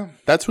right. Yeah.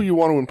 That's who you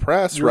want to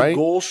impress, Your right? Your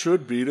goal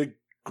should be to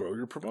grow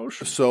your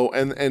promotion. So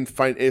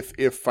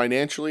if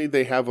financially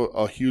they have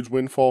a huge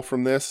windfall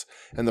from this,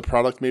 and the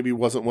product maybe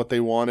wasn't what they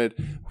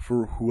wanted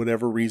for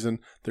whatever reason,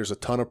 there's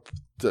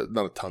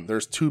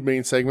there's 2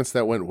 main segments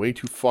that went way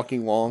too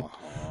fucking long.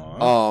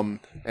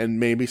 And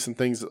maybe there's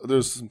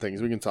some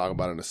things we can talk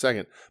about in a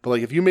second. But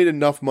if you made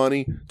enough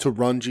money to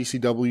run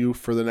GCW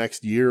for the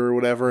next year or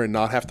whatever and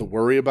not have to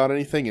worry about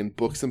anything and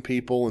book some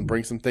people and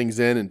bring some things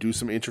in and do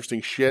some interesting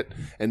shit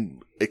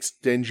and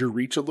extend your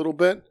reach a little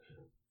bit,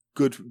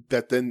 good.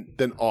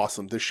 Then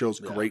awesome. This show's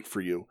great for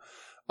you.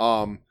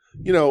 But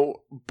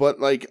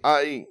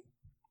the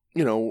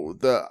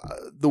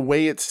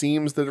way it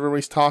seems that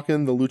everybody's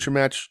talking, the lucha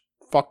match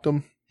fucked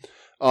them.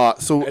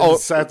 The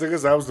sad thing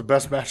is that was the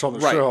best match on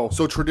the show.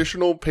 So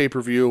traditional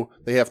pay-per-view,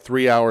 they have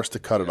 3 hours to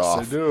cut it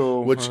off. They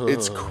do. Which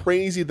it's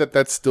crazy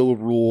that's still a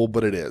rule,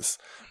 but it is.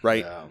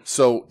 Right? Yeah.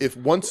 So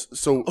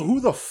who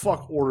the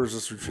fuck orders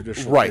this for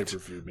traditional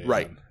pay-per-view, man?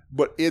 Right.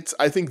 But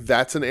I think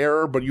that's an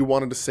error, but you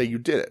wanted to say you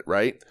did it,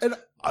 right? And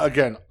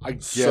again, I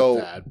get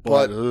that.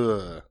 But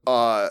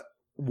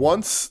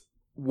once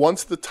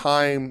the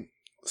time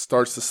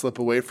starts to slip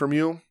away from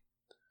you,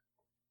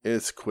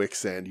 it's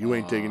quicksand. You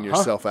ain't digging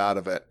yourself out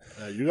of it.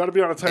 You got to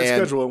be on a tight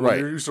schedule. And when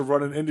you're used to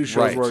running indie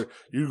shows where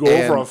you go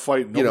over on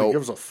fight and nobody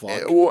gives a fuck.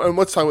 And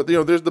let's talk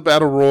about, there's the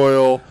Battle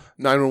Royal,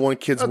 911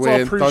 Kids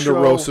win, Thunder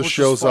Rosa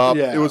shows up.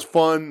 Yeah. It was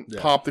fun,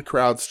 pop the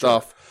crowd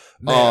stuff.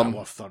 Man, I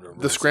love Thunder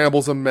Rosa. The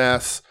scramble's a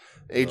mess.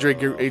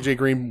 AJ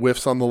Green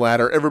whiffs on the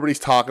ladder. Everybody's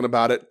talking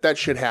about it. That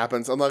shit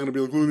happens. I'm not going to be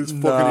like, look at this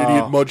fucking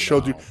idiot mud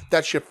show dude.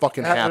 That shit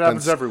fucking happens. It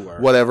happens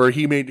everywhere. Whatever.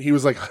 He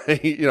was like,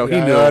 he knew.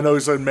 I know. He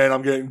said, man,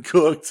 I'm getting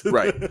cooked.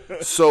 Right.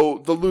 So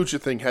the lucha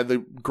thing had the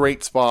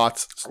great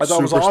spots. I thought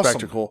it was awesome.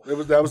 Spectacle.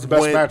 That was the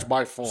best match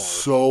by far.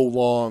 So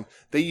long.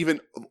 They even,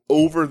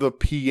 over the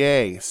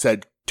PA,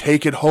 said,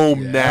 take it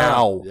home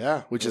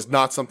now, which is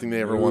not something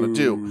they ever want to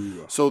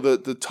do. So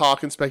the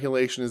talk and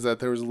speculation is that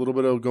there was a little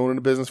bit of going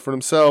into business for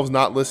themselves,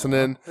 not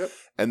listening,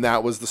 and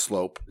that was the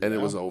slope, and it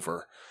was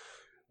over.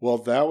 Well,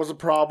 that was a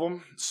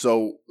problem.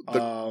 So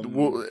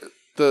the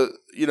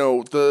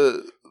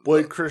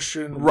Blade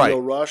Christian, Leo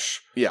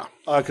Rush,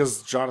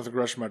 because Jonathan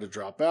Gresham had to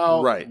drop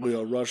out. Right,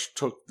 Leo Rush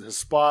took his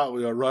spot.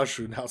 Leo Rush,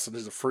 who announced that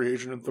he's a free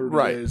agent in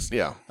 30 days.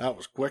 Yeah, that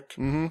was quick.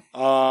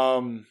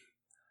 Mm-hmm.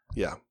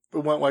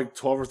 It went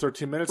 12 or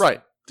 13 minutes.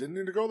 Right. didn't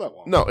need to go that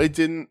long. No, it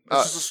didn't.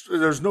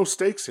 There's no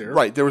stakes here.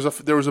 Right. There was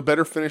a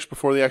better finish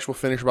before the actual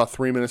finish, about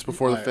 3 minutes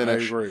before the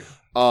finish. I agree.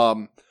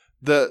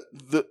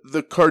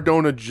 The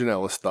Cardona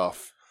Janela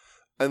stuff.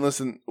 And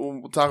listen,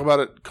 we'll talk about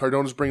it.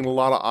 Cardona's bringing a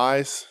lot of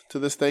eyes to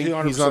this thing.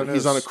 He's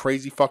on a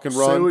crazy fucking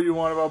run. Say what you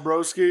want about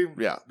Broski.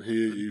 Yeah.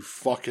 He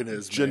fucking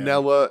is,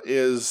 Janela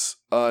is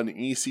an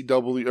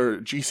ECW or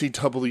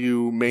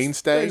GCW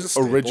mainstay.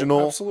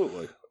 Original.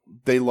 Absolutely.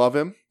 They love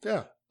him.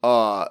 Yeah.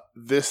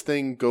 This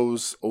thing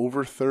goes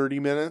over 30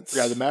 minutes.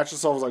 Yeah, the match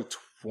itself was like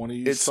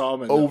 20 it's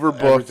some. And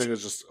overbooked. Everything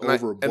is just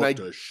overbooked and I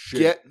as shit.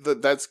 Get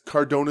that that's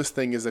Cardona's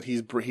thing is that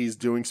he's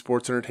doing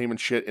sports entertainment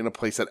shit in a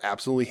place that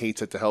absolutely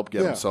hates it to help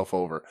get himself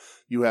over.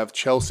 You have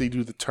Chelsea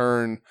do the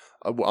turn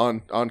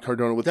on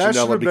Cardona with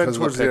Janela because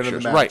of the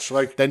pictures. Right.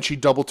 Like, then she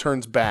double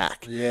turns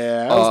back.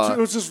 Yeah.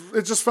 It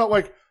just felt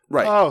like,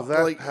 right. Oh,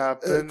 that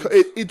happened.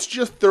 It's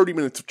just 30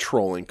 minutes of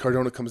trolling.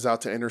 Cardona comes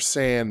out to enter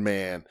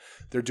Sandman.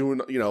 They're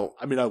doing,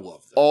 I mean, I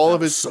love that. All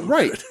of his so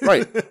right.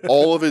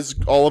 all of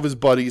his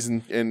buddies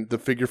and the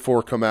figure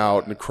four come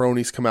out and the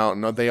cronies come out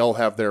and they all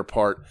have their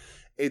part.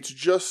 It's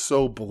just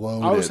so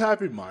bloated. I was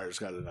happy Myers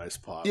got a nice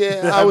pop.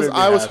 Yeah,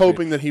 I was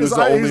hoping that he was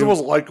the only. He's the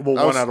most likable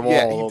one out of all.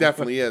 Yeah, he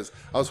definitely is.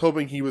 I was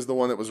hoping he was the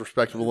one that was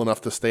respectable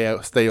enough to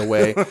stay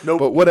away. Nope.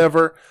 But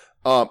whatever.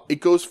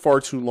 It goes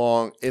far too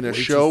long in a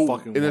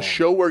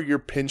show where you're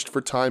pinched for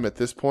time at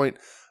this point,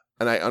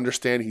 and I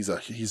understand he's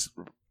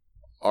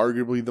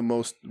arguably the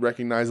most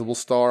recognizable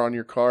star on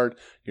your card.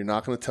 You're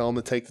not going to tell him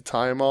to take the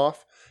time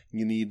off.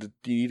 You need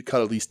to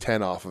cut at least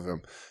 10 off of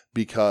him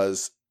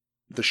because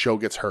the show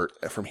gets hurt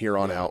from here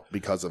on out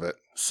because of it.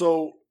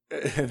 So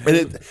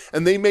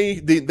and they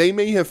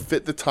may have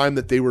fit the time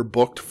that they were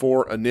booked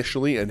for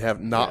initially and have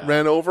not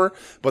ran over,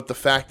 but the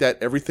fact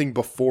that everything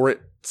before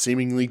it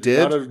seemingly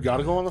did,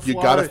 gotta go on the fly. You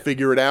gotta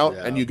figure it out,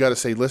 and you gotta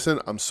say, "Listen,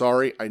 I'm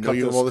sorry. I know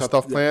you have all this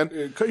stuff planned.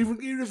 Even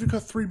if you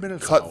cut 3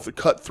 minutes,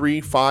 cut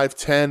 3, 5,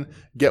 10.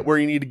 Get where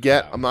you need to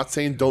get. I'm not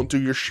saying don't do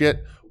your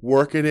shit.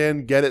 Work it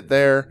in, get it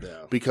there,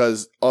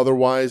 because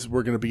otherwise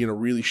we're gonna be in a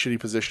really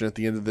shitty position at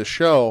the end of this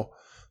show."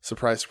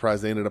 Surprise,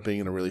 surprise, they ended up being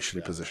in a really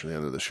shitty position at the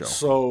end of the show.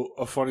 So,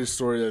 a funny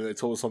story that they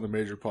told us on the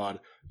Major Pod,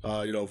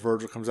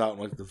 Virgil comes out in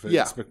like the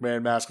Vince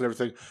McMahon mask and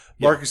everything.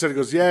 Marky said,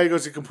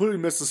 he completely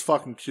missed his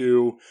fucking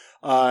cue.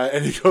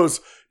 And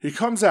he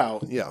comes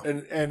out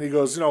and he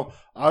goes,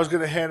 I was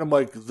going to hand him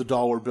like the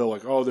dollar bill,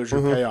 like, oh, there's your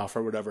payoff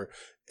or whatever.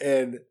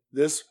 And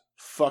this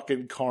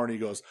fucking carny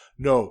goes,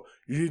 no,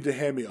 you need to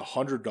hand me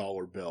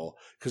 $100 bill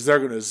because they're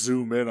going to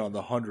zoom in on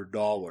the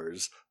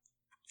 $100.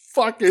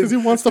 Fucking, because he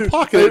wants to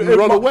pocket it and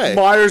run away.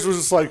 Myers was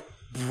just like,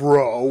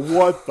 bro,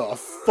 what the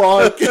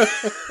fuck?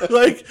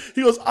 Like,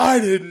 he goes,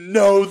 I didn't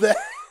know that.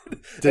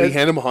 Did he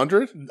hand him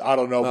 100? I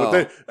don't know,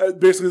 but they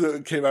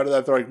basically came out of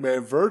that. They're like,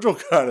 man, Virgil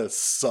kind of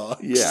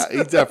sucks. Yeah,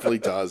 he definitely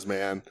does,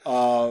 man.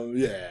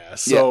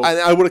 So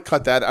I would have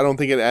cut that. I don't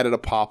think it added a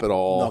pop at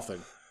all.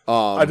 Nothing.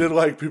 I did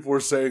like people were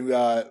saying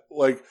that,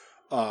 like.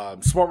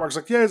 Smart Mark's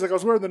like, he's like, I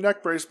was wearing the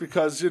neck brace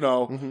because,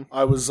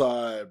 I was,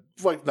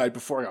 like, night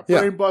before I got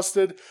brain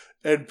busted.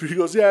 And he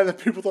goes, and then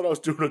people thought I was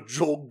doing a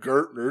Joel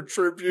Gertner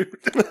tribute.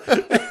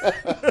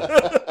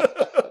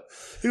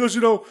 He goes,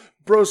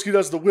 Broski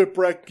does the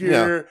whipwreck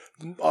gear.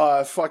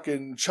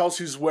 Fucking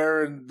Chelsea's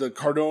wearing the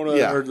Cardona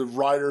or the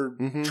Ryder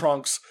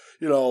trunks.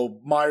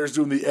 Myers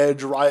doing the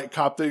Edge Riot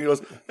Cop thing. He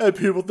goes, and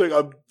people think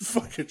I'm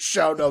fucking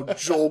shouting out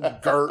Joel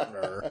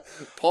Gertner.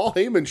 Paul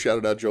Heyman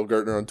shouted out Joel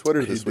Gertner on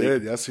Twitter this week. He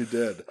did. Yes, he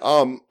did.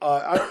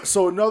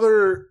 So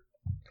another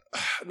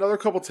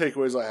couple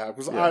takeaways I have,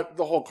 because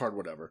the whole card,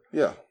 whatever.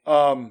 Yeah.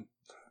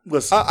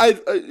 Listen. I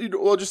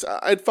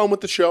had fun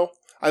with the show.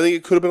 I think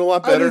it could have been a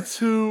lot better. I did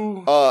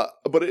too.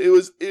 But it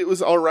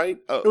was all right.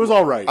 It was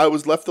all right. I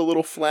was left a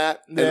little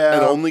flat and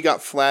only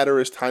got flatter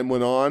as time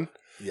went on.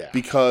 Yeah.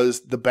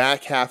 Because the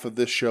back half of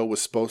this show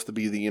was supposed to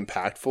be the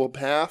impactful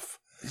half.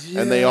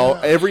 Yeah. And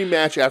every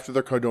match after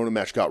the Cardona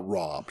match got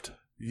robbed.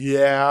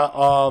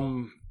 Yeah.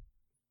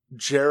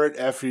 Jarrett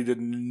Effie did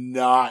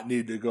not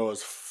need to go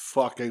as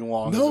fucking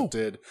long as it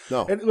did.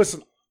 No. And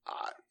listen,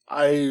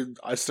 I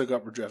stick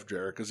up for Jeff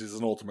Jarrett because he's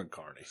an ultimate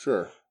carny.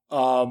 Sure.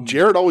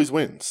 Jarrett always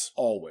wins.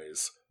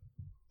 Always.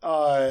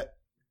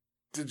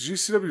 Did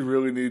GCW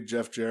really need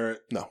Jeff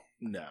Jarrett? No.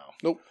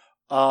 Nope.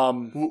 How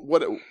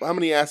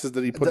many asses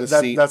did he put in his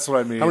seat? That's what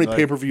I mean. How many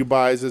pay-per-view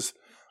buys is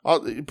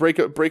break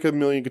a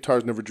million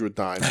guitars never drew a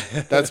dime.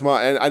 That's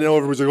and I know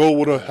everybody's like, oh,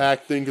 what a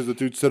hack thing because the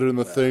dude said it in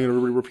the thing and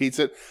everybody repeats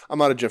it. I'm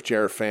not a Jeff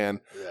Jarrett fan.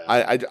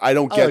 Yeah. I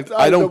don't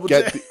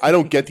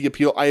get the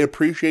appeal. I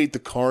appreciate the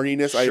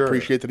carniness. Sure. I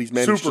appreciate that he's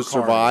managed to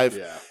survive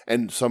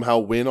and somehow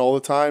win all the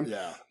time.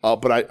 Yeah.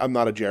 But I'm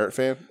not a Jarrett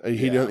fan.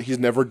 He's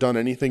never done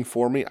anything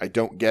for me. I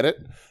don't get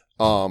it.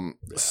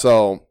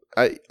 So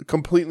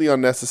completely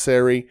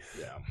unnecessary.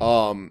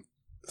 Yeah.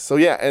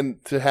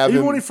 And to have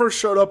even when he first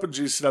showed up in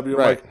GCW, I'm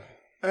like,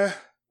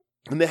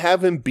 and to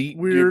have him beat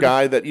your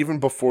guy that even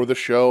before the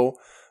show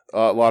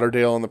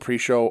Lauderdale on the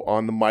pre-show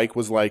on the mic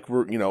was like,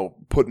 we're,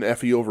 putting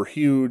Effie over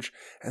huge,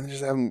 and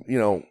just have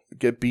him,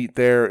 get beat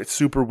there. It's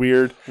super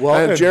weird.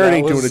 Well, and Jared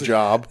ain't doing a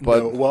job,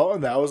 but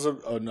and that was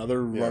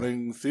another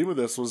running theme of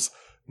this was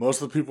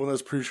most of the people in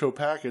this pre-show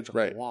package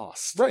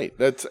lost. Right.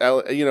 That's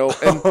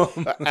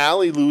and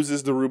Allie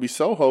loses to Ruby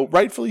Soho,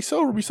 rightfully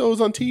so. Ruby Soho's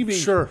on TV.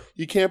 Sure,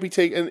 you can't be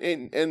taken.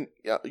 And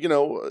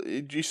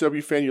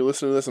GCW fan, you're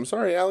listening to this. I'm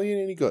sorry, Allie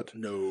ain't any good.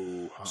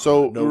 No.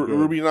 So no good.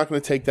 Ruby's not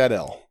going to take that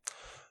L.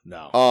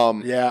 No.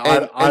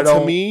 I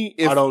don't. To me,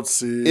 I don't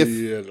see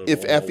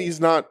if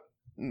Effie's not,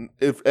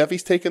 if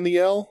Effie's taking the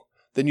L,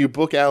 then you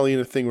book Allie in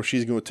a thing where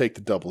she's going to take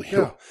the W.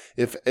 Yeah.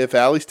 If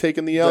Allie's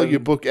taking the L, then you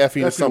book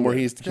Effie in somewhere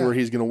where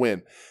he's going to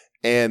win.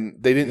 And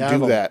they didn't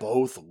do that.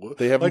 Both.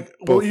 They have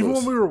both. Even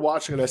when we were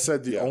watching it, I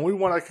said the only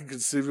one I can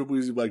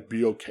conceivably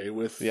be okay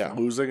with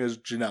losing is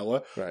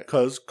Janela,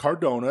 because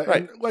Cardona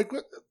and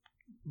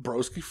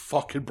Broski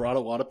fucking brought a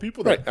lot of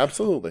people there. Right,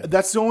 absolutely.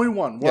 That's the only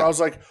one where I was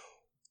like,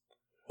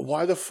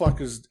 why the fuck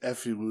is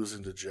Effie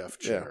losing to Jeff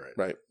Jarrett?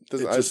 Yeah, right. It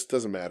just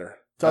doesn't matter.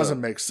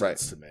 Doesn't make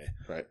sense to me.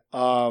 Right.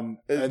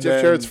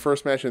 Jeff Jarrett's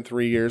first match in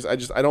 3 years. I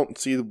don't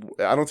see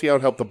how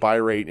it helped the buy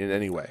rate in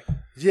any way.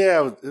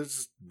 Yeah,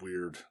 it's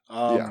weird.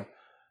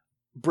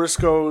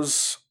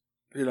 Briscoe's,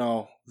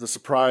 the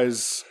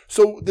surprise.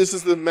 So this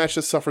is the match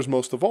that suffers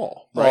most of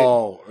all, right?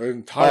 Oh,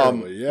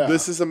 entirely.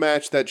 This is a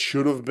match that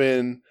should have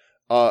been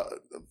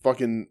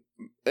fucking.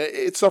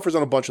 It suffers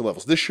on a bunch of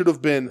levels. This should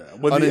have been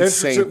an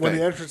insane thing. When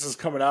the entrance is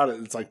coming out,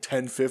 it's like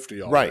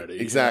 10:50 already. Right,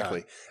 exactly.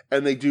 Yeah.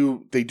 And they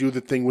do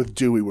the thing with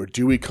Dewey, where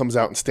Dewey comes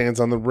out and stands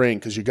on the ring,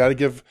 because you got to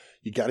give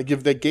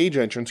that Gage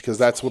entrance, because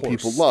that's what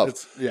people love.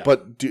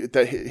 But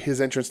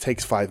his entrance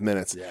takes 5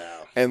 minutes. Yeah.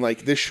 And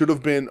this should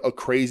have been a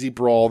crazy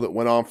brawl that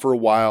went on for a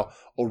while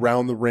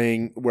around the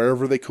ring,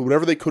 whatever they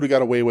could have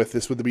got away with.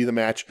 This would be the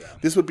match. Yeah.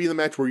 This would be the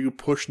match where you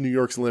push New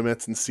York's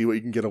limits and see what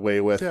you can get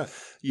away with. Yeah.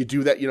 You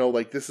do that,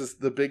 this is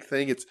the big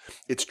thing.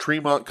 It's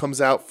Tremont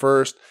comes out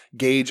first.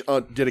 Gage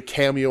did a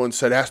cameo and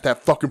said, "Ask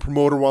that fucking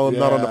promoter while I'm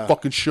not on the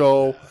fucking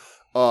show."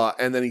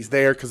 And then he's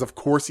there because, of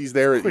course, he's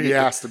there. He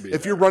has to be.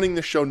 If you're running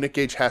the show, Nick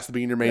Gage has to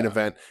be in your main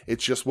event.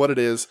 It's just what it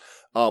is.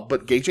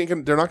 But Gage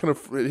they're not going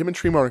to. Him and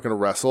Tremont aren't going to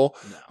wrestle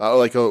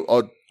like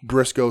a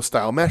Briscoe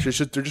style match. It's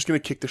just they're just going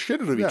to kick the shit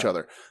out of each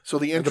other. So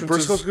the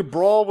entrances, the Briscoes could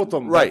brawl with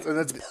them, right? And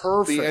that's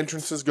perfect. The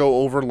entrances go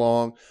over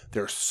long.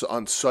 They're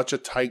on such a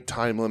tight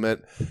time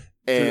limit.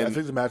 And I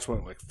think the match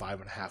went like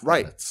 5.5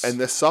 right. minutes.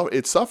 And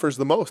it suffers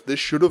the most. This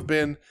should have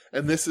been,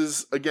 and this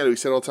is, again, we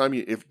said all the time,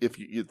 if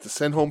you to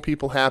send home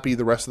people happy,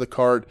 the rest of the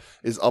card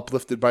is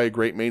uplifted by a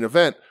great main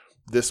event.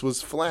 This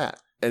was flat.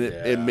 And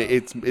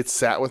it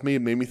sat with me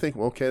and made me think,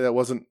 well, okay, that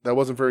wasn't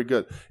very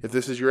good. If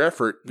this is your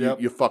effort,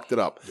 you fucked it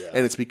up. Yeah.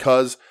 And it's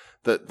because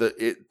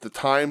the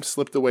time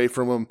slipped away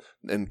from them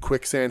and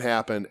quicksand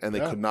happened and they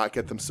could not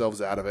get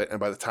themselves out of it. And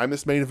by the time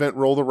this main event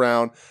rolled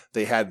around,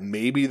 they had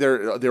they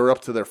were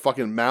up to their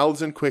fucking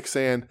mouths in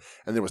quicksand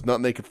and there was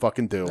nothing they could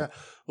fucking do.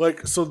 Yeah.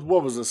 So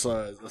what was this,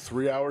 a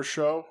 3-hour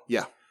show?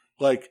 Yeah.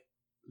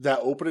 That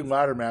opening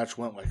ladder match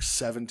went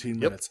 17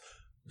 minutes.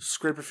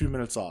 Scrape a few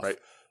minutes off. Right.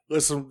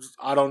 Listen,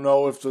 I don't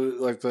know if the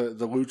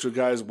Lucha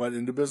guys went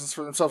into business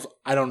for themselves.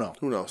 I don't know.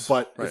 Who knows?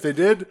 But if they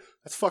did,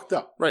 that's fucked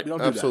up. Right. You don't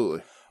do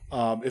absolutely.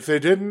 That. If they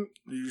didn't,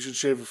 you should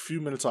shave a few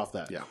minutes off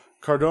that. Yeah.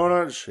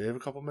 Cardona, shave a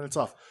couple minutes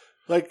off.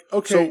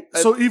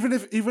 So even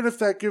if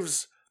that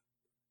gives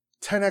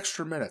 10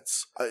 extra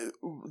minutes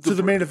to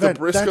the main event,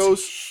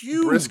 that's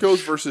huge.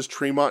 Briscoes versus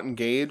Tremont and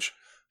Gage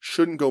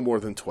shouldn't go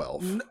more than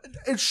 12.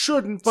 It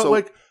shouldn't,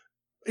 but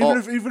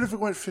even if it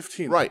went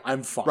 15, right,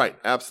 I'm fine. Right,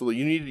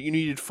 absolutely. You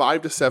needed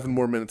 5 to 7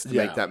 more minutes to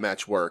make that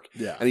match work.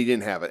 Yeah. And he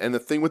didn't have it. And the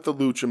thing with the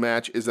Lucha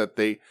match is that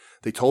they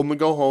told him to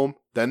go home.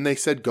 Then they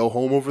said go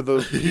home over the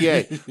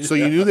PA. So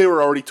you knew they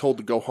were already told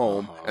to go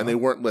home, and they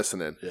weren't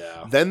listening.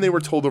 Yeah. Then they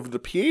were told over the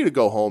PA to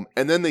go home,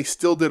 and then they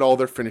still did all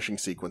their finishing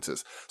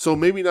sequences. So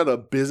maybe not a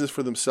business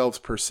for themselves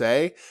per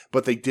se,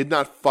 but they did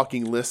not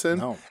fucking listen.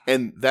 No.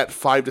 And that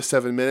 5 to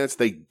 7 minutes,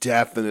 they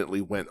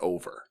definitely went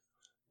over.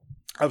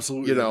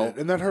 Absolutely,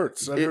 and that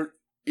hurts. In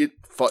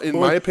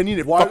my opinion,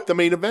 it fucked the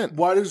main event.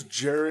 Why does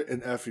Jarrett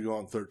and Effie go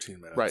on 13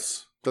 minutes? Right,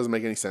 doesn't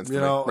make any sense. To me.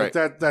 Right.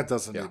 That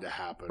doesn't need to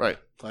happen. Right,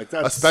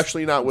 that's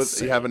especially not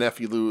with you have an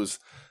Effie lose.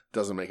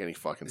 Doesn't make any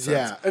fucking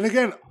sense. Yeah, and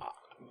again,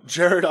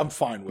 Jarrett, I'm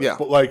fine with. Yeah,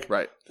 but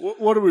right.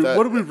 What are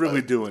we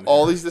really doing?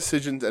 All these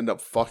decisions end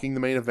up fucking the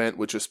main event,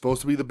 which is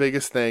supposed to be the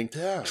biggest thing.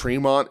 Yeah.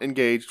 Tremont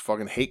engaged.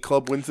 Fucking Hate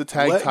Club wins the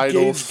tag Let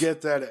titles. Gage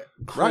get that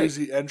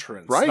crazy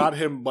entrance. Right. Not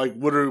him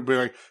literally being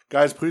like,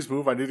 guys, please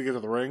move. I need to get to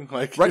the ring.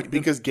 Right,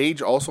 because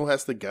Gage also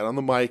has to get on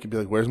the mic and be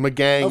like, "Where's my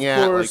gang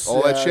at?" Course,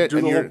 all that shit.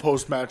 Do the whole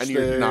post match, and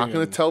you're not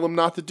going to tell them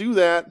not to do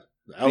that.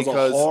 That was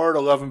a hard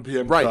 11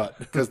 p.m. cut.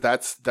 Because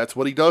that's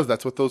what he does.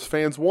 That's what those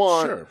fans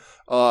want.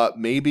 Sure.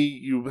 Maybe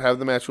you have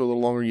the match a little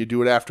longer. You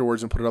do it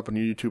afterwards and put it up on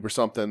YouTube or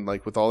something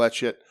with all that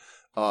shit.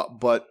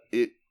 But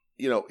it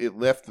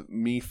left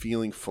me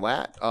feeling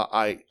flat.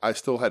 I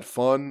still had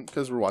fun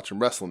because we're watching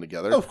wrestling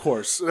together. Of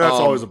course, that's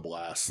always a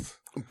blast.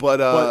 But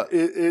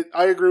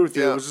I agree with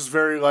you. Yeah. It was just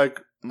very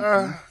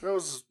That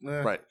was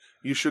right.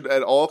 You should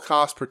at all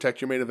costs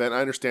protect your main event.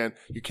 I understand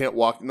you can't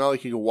walk. Not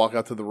like you can walk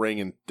out to the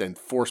ring and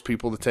force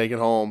people to take it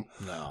home.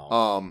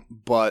 No.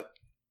 But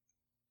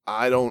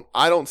I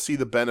don't see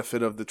the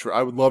benefit of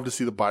I would love to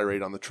see the buy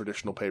rate on the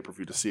traditional pay per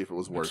view to see if it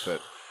was worth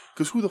it.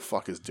 Because who the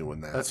fuck is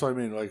doing that? That's what I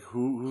mean. Like,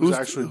 who's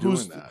actually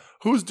doing that?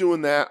 Who's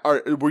doing that?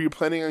 Were you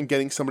planning on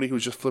getting somebody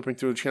who's just flipping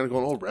through the channel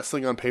going, "Oh,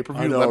 wrestling on pay per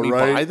view? Let me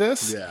buy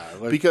this." Yeah.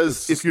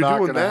 Because if you're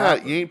doing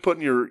that, you ain't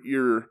putting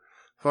your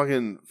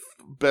fucking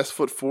best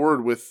foot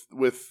forward with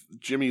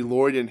Jimmy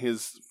Lloyd in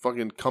his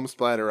fucking cum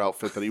splatter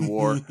outfit that he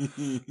wore.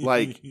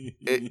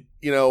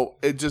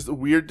 It just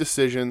weird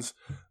decisions.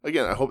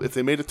 Again, I hope if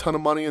they made a ton of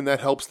money and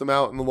that helps them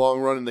out in the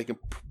long run and they can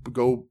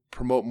go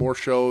promote more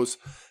shows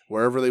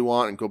wherever they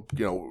want and go,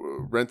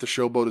 rent the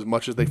showboat as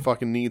much as they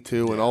fucking need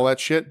to and all that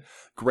shit.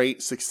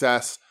 Great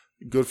success.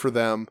 Good for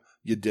them.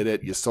 You did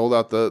it. You sold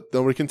out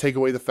nobody can take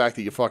away the fact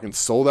that you fucking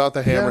sold out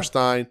the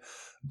Hammerstein.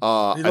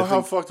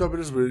 How fucked up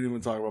it is? We didn't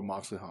even talk about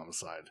Moxley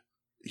Homicide.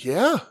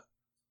 Yeah.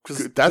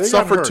 Because that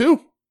suffered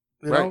too.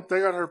 They got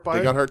hurt by it.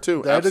 They got hurt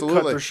too. They had to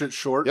cut their shit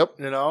short. Yep.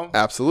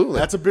 Absolutely.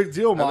 That's a big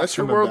deal,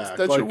 Moxley.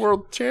 That's your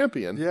world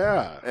champion.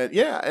 Yeah.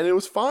 And it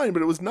was fine,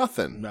 but it was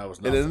nothing. That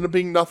was nothing. It ended up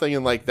being nothing,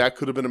 and that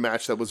could have been a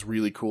match that was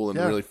really cool and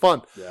really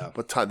fun. Yeah.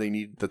 But they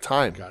need the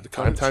time.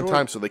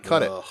 Time, so they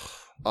cut it.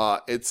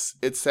 It's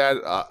sad.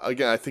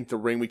 Again, I think the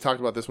ring, we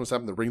talked about this one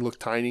time, the ring looked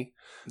tiny.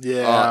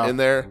 Yeah. In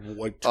there.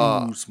 Like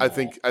too small. I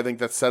think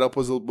that setup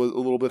was a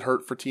little bit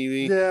hurt for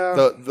TV.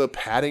 Yeah. The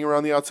padding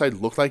around the outside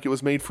looked like it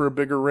was made for a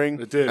bigger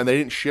ring. It did. And they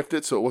didn't shift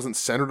it, so it wasn't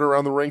centered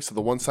around the ring, so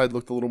the one side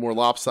looked a little more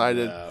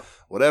lopsided. Yeah.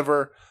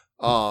 Whatever.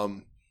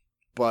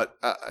 But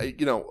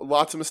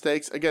lots of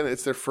mistakes. Again,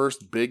 it's their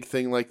first big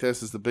thing like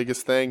this. Is the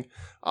biggest thing.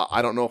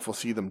 I don't know if we'll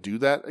see them do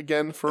that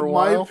again for a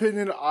while. In my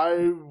opinion,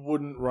 I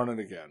wouldn't run it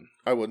again.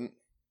 I wouldn't.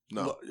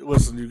 No.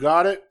 Listen, you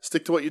got it.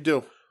 Stick to what you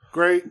do.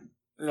 Great.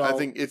 I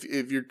think if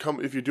you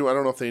do, I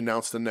don't know if they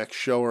announced the next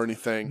show or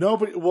anything. No,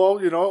 but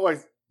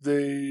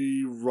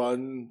they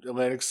run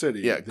Atlantic City.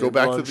 Yeah, they go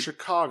back to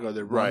Chicago.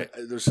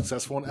 They're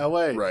successful in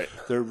LA. Right.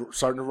 They're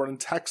starting to run in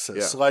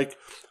Texas. Yeah.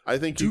 I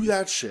think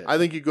that shit. I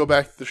think you go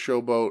back to the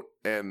showboat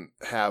and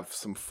have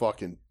some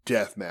fucking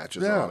death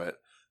matches on it,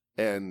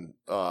 and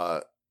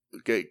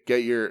get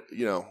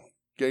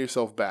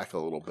yourself back a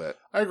little bit.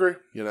 I agree.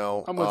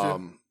 I'm with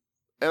you.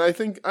 And I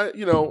think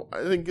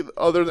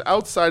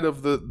outside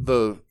of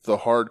the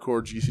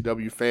hardcore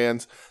GCW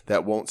fans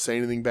that won't say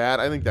anything bad,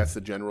 I think that's the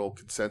general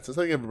consensus.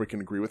 I think everybody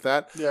can agree with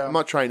that. Yeah. I'm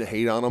not trying to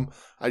hate on them.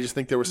 I just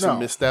think there were some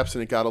missteps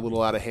and it got a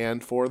little out of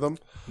hand for them.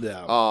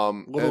 Yeah. A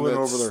little bit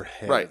over their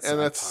heads. Right.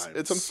 And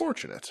it's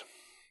unfortunate.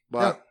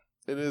 But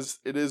it is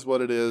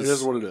what it is. It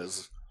is what it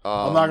is.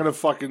 I'm not gonna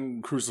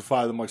fucking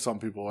crucify them like some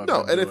people have.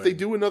 No, and if they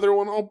do another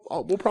one,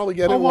 we'll probably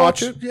get it and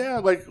watch it. Yeah,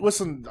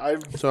 listen, I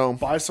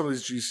buy some of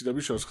these GCW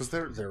shows because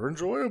they're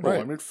enjoyable. Right.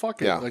 I mean,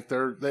 fuck it,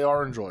 they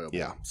are enjoyable.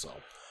 Yeah. So,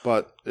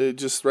 but it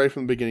just right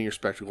from the beginning, your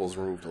spectacles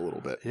removed a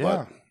little bit.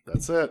 Yeah,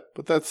 that's it.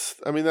 But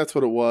that's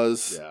what it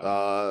was.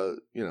 Yeah.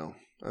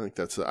 I think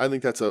that's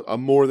a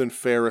more than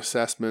fair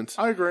assessment.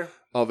 I agree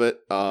of it.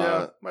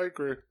 I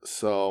agree.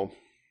 So.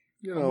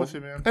 I'm with you,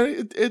 man.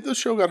 And the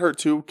show got hurt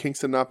too.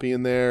 Kingston not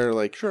being there,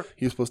 sure,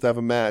 he was supposed to have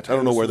a match. I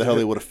don't know where the hell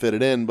they would have fit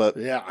it in, but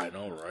yeah, I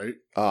know, right?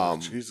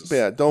 Jesus, but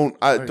yeah, don't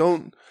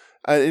an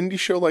indie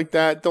show like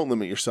that. Don't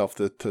limit yourself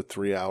to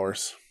 3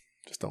 hours.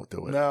 Just don't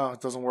do it. No, it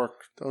doesn't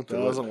work. It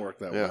doesn't work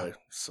that way.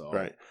 So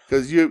right,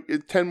 because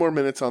 10 more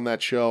minutes on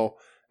that show,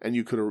 and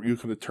you could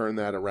have turned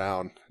that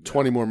around.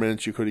 20 more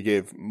minutes, you could have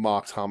gave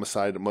Mox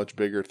Homicide a much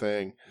bigger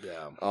thing.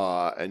 Yeah,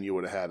 and you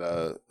would have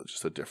had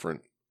just a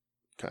different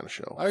kind of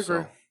show. I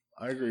agree. So.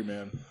 I agree,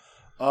 man.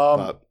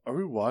 Are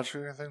we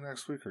watching anything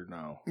next week or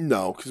no?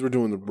 No, because we're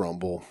doing the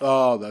Rumble.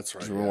 Oh, that's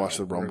right. We're going to watch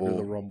the Rumble. We're do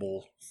the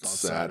Rumble on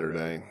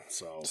Saturday.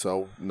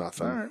 So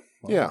nothing. All right.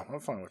 Well, yeah. I'm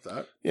fine with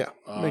that. Yeah.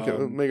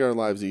 Make our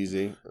lives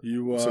easy.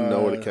 Some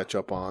Noah to catch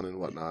up on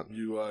and whatnot.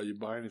 You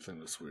buy anything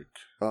this week?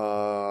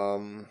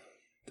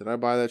 Did I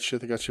buy that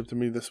shit that got shipped to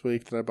me this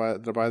week? Did I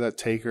buy that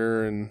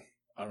Taker and...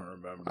 I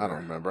don't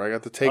remember. I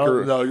got the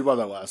Taker. No, you bought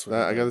that last week.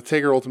 I got the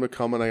Taker Ultimate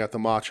coming. I got the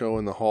Macho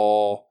in the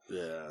Hall.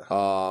 Yeah.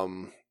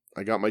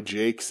 I got my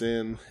Jakes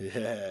in.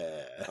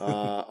 Yeah.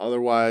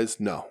 Otherwise,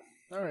 no.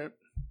 All right.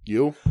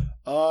 You?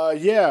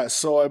 Yeah.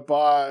 So I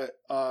bought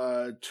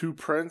 2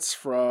 prints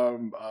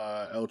from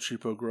El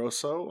Cheapo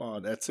Grosso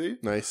on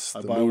Etsy. Nice.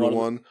 The Muda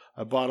one.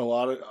 I bought a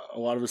lot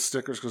of his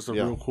stickers because they're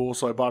real cool.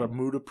 So I bought a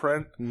Muda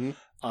print. Mm-hmm.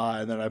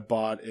 And then I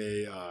bought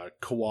a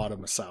Kawada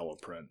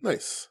Misawa print.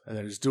 Nice. And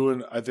then he's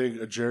doing, I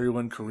think, a Jerry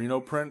Lynn Carino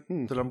print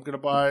that I'm going to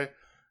buy.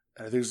 And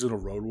I think he's doing a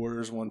Road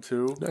Warriors one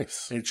too.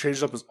 Nice. And he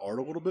changed up his art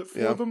a little bit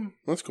for them.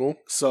 That's cool.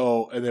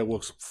 So, and it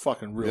looks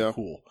fucking real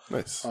cool.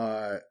 Nice.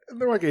 And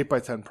they're like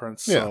 8x10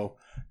 prints. Yeah. So,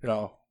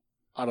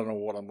 I don't know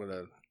where I'm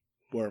going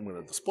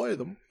to display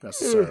them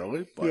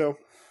necessarily. But,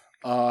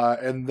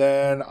 and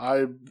then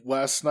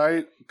last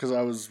night, because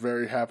I was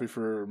very happy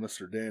for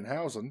Mr.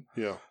 Danhausen.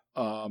 Yeah.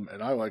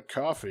 and I like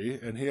coffee,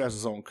 and he has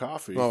his own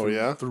coffee. Oh,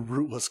 yeah? Through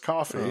Rootless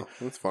Coffee. Oh,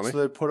 that's funny. So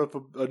they put up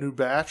a new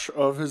batch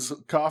of his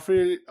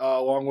coffee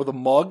along with a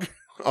mug.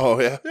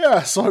 Oh, yeah?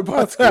 Yeah, so I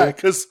bought that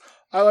because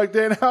I like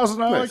Danhausen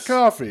and I like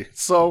coffee.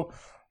 So,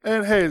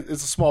 and hey,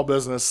 it's a small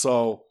business,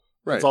 so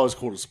it's always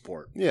cool to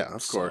support. Yeah,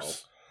 of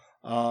course.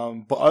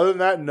 But other than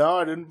that, no,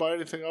 I didn't buy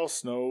anything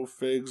else. No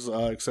figs,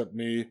 except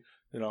me,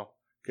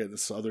 getting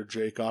this other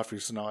Jake off.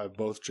 So now I have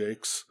both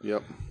Jakes.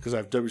 Yep. Because I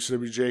have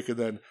WCW Jake, and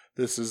then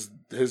this is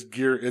his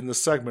gear in the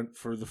segment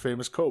for the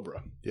famous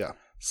Cobra. Yeah.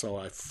 So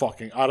I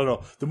don't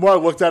know. The more I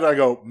looked at it, I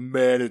go,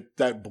 man,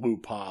 that blue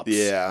pops.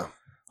 Yeah.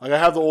 Like I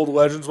have the old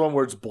Legends one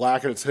where it's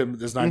black and it's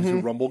his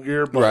 92 Rumble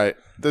gear. But right.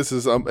 This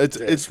is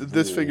it's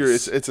this figure.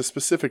 It's a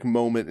specific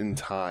moment in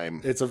time.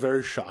 It's a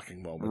very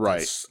shocking moment. Right.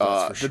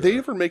 That's for sure. Did they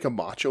ever make a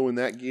Macho in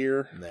that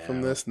gear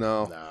from this?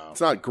 No.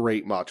 It's not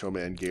great Macho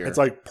Man gear. It's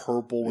like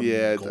purple.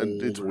 And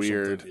gold it's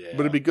weird. Yeah. But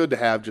it'd be good to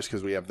have just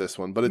because we have this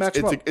one. But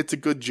it's a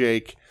good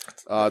Jake.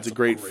 It's a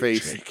great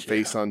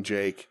face on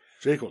Jake.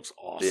 Jake looks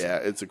awesome. Yeah,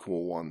 it's a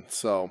cool one.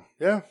 So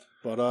yeah,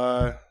 but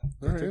I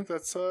think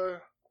that's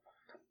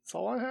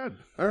all I had.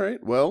 All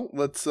right. Well,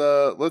 let's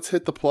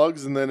hit the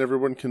plugs, and then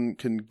everyone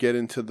can get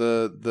into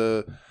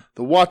the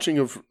watching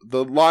of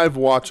the live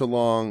watch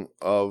along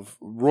of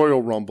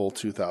Royal Rumble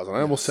 2000. I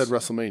almost said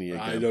WrestleMania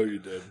again. I know you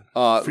did.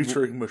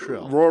 Featuring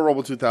Michelle. Royal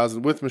Rumble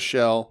 2000 with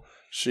Michelle.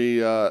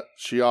 She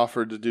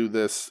offered to do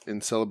this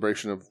in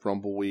celebration of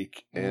Rumble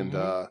Week, and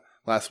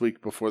last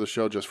week before the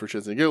show, just for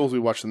shits and giggles, we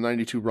watched the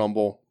 '92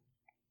 Rumble,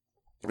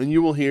 and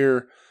you will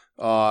hear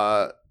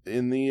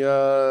in the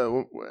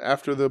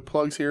after the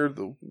plugs here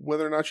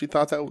whether or not she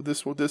thought that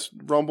this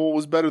Rumble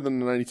was better than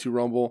the '92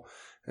 Rumble,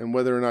 and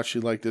whether or not she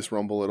liked this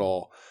Rumble at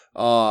all.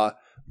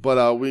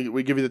 But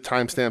we give you the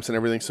timestamps and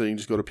everything, so you can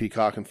just go to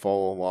Peacock and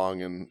follow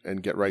along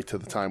and get right to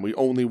the time. We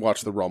only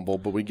watch the Rumble,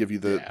 but we give you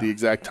the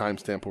exact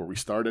timestamp where we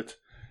start it,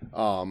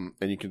 and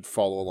you can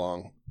follow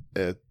along.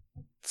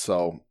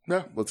 So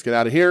let's get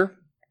out of here,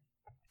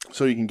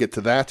 so you can get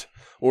to that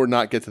or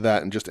not get to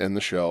that and just end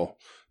the show.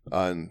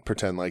 And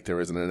pretend like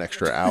there isn't an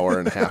extra hour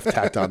and a half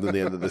tacked on to the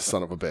end of this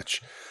son of a bitch.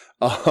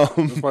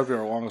 This might be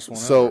our longest one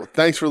ever.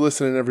 Thanks for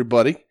listening,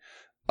 everybody.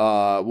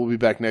 We'll be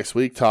back next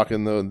week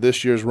talking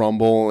this year's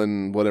Rumble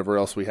and whatever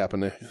else we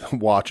happen to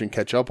watch and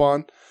catch up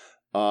on.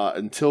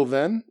 Until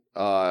then,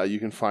 you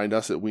can find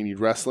us at We Need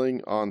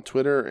Wrestling on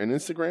Twitter and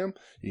Instagram.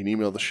 You can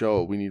email the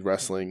show at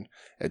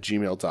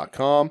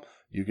weneedwrestling@gmail.com.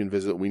 You can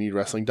visit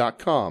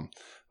weneedwrestling.com.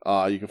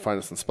 You can find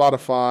us on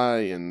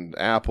Spotify and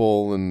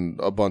Apple and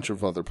a bunch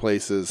of other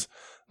places.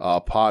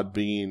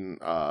 Podbean,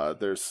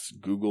 there's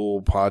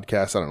Google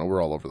Podcasts. I don't know.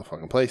 We're all over the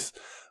fucking place.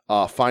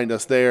 Find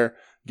us there.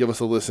 Give us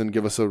a listen.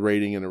 Give us a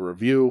rating and a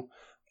review.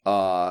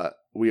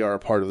 We are a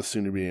part of the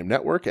Soon to Be Named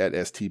Network at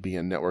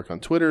STBN Network on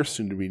Twitter,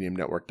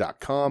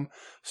 soon-to-be-named-network.com,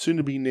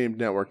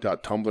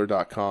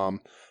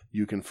 soon-to-be-named-network.tumblr.com.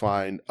 You can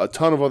find a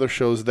ton of other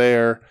shows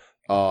there,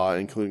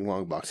 including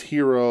Longbox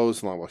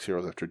Heroes, Longbox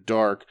Heroes After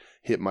Dark,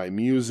 Hit My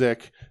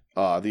Music,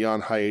 the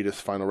on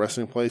hiatus Final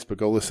Wrestling Place, but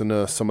go listen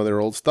to some of their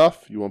old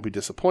stuff. You won't be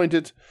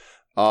disappointed.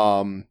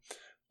 Our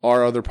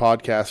other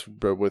podcast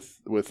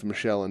with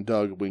Michelle and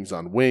Doug, Wings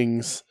on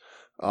Wings.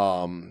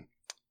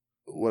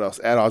 What else?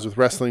 At Odds with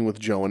Wrestling with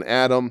Joe and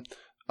Adam.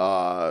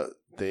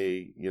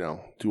 They,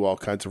 do all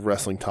kinds of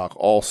wrestling talk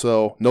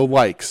also. No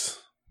likes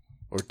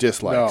or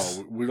dislikes.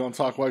 No, we don't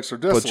talk likes or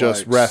dislikes. But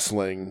just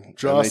wrestling.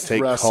 Just and they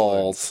take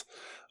calls.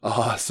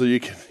 So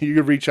you can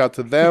reach out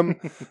to them.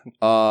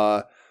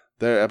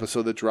 Their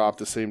episode that dropped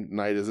the same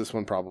night as this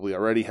one probably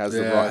already has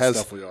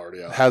definitely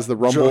already out. Has the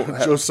Rumble.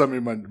 Joe sent me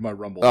my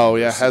Rumble. Oh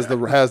numbers. Yeah, has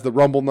the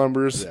Rumble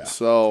numbers. Yeah.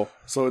 So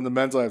in the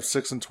men's I have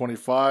 6 and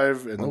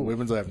 25, and the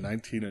women's I have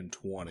 19 and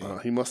 20.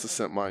 He must have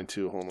sent mine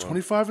too. Hold on.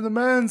 25 in the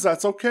men's.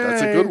 That's okay.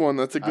 That's a good one.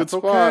 That's a good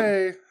spot.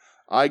 Okay.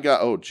 I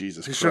got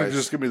Jesus Christ. He should have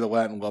just given me the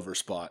Latin lover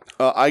spot.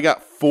 I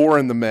got 4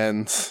 in the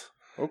men's.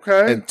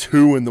 Okay. And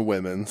 2 in the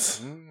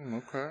women's.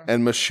 Okay.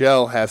 And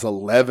Michelle has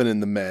 11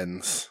 in the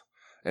men's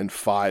and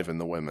 5 in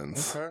the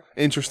women's. Okay.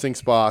 Interesting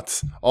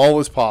spots. All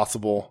is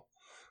possible.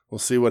 We'll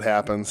see what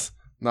happens.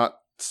 Not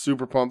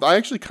super pumped. I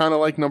actually kind of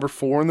like number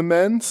 4 in the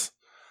men's.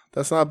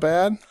 That's not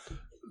bad.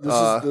 This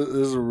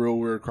is a real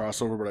weird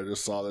crossover, but I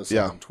just saw this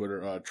on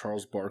Twitter.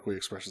 Charles Barkley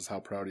expresses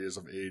how proud he is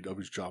of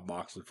AEW's John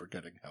Moxley for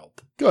getting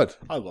help. Good.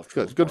 I love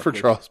Charles Good for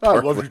Charles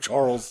Barkley. I love you,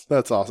 Charles.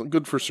 That's awesome.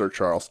 Good for Sir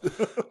Charles.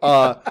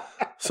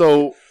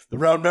 So the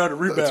round mound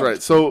rebound. That's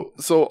right. So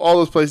all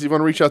those places, you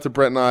want to reach out to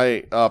Brett and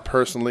I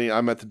personally.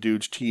 I'm at the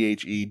Dooge,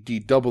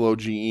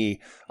 THEDOOGE.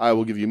 I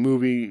will give you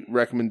movie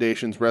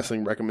recommendations,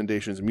 wrestling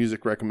recommendations,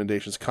 music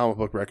recommendations, comic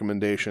book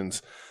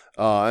recommendations.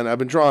 And I've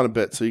been drawing a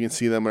bit, so you can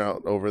see them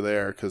out over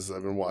there because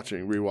I've been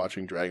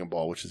rewatching Dragon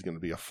Ball, which is going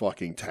to be a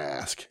fucking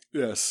task.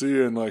 Yeah, see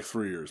you in like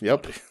 3 years.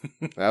 Yep,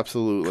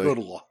 absolutely. Good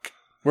luck.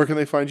 Where can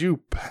they find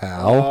you,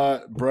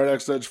 pal? Brett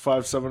X Edge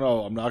 570.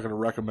 I'm not going to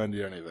recommend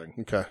you anything.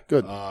 Okay,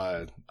 good.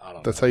 I don't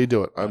know. That's how you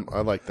do it.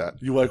 I like that.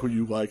 You like what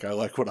you like. I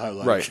like what I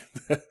like. Right.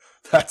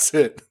 That's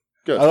it.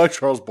 Good. I like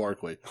Charles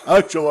Barkley. I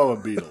like Joel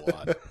Embiid a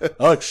lot.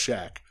 I like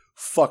Shaq.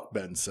 Fuck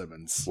Ben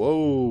Simmons.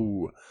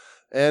 Whoa.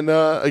 And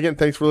again,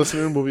 thanks for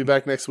listening. We'll be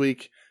back next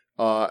week.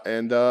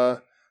 And I'm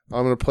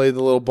going to play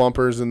the little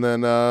bumpers and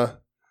then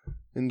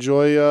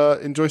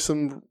enjoy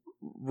some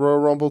Royal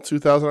Rumble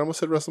 2000. I almost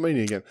said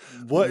WrestleMania again.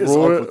 What is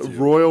up with you?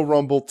 Royal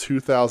Rumble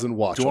 2000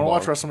 watch. Do you want to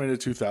watch WrestleMania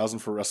 2000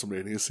 for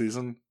WrestleMania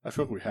season? I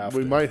feel like we have to.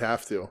 We might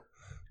have to.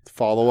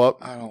 Follow up?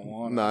 I don't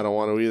want to. No, I don't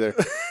want to either.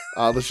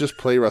 Let's just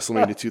play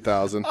WrestleMania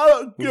 2000. I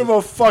don't give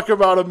a fuck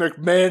about a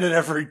McMahon in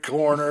every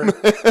corner.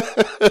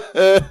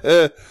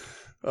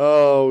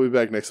 Oh, we'll be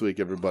back next week,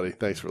 everybody.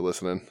 Thanks for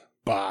listening.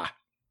 Bye.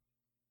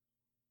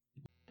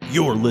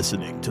 You're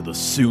listening to the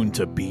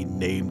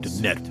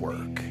soon-to-be-named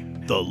network,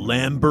 the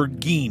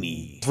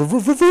Lamborghini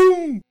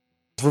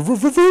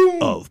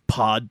of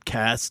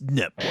podcast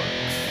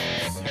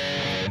networks.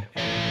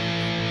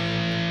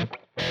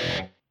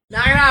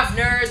 Knock it off,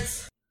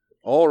 nerds!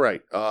 All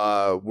right.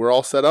 We're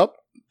all set up.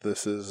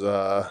 This is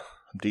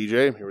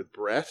DJ. I'm here with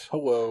Brett.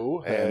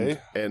 Hello. Hey.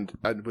 And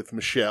with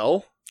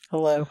Michelle.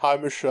 Hello. Hi,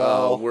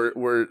 Michelle.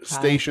 We're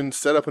stationed,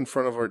 set up in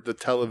front of the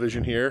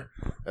television here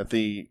at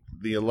the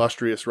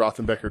illustrious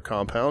Rothenbecker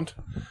compound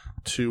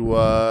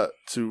to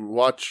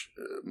watch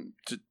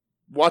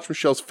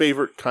Michelle's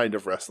favorite kind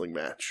of wrestling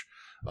match,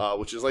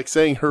 which is like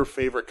saying her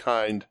favorite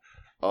kind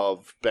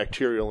of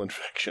bacterial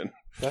infection.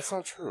 That's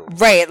not true.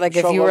 Right, like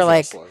Michelle if you were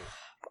like, wrestling.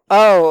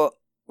 oh,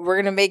 we're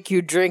going to make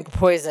you drink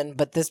poison,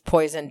 but this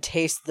poison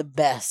tastes the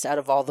best out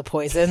of all the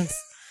poisons.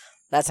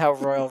 That's how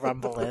Royal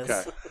Rumble is.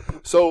 Okay.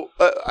 So,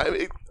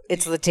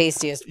 it's the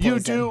tastiest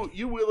poison.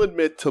 You will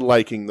admit to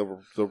liking the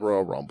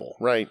Royal Rumble,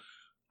 right?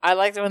 I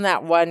liked when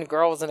that one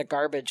girl was in a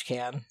garbage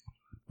can.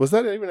 Was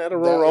that even at a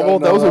Royal Rumble?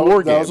 That was a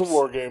War Games. That was a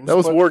War Games. That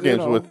was War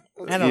Games with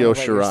I don't know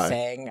what you're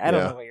saying. I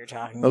don't know what you're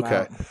talking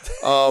about.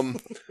 Okay.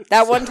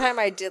 That one time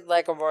I did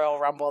like a Royal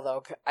Rumble,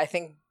 though. I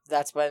think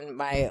that's when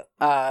my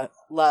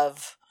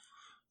love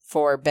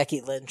for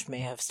Becky Lynch may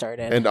have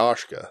started. And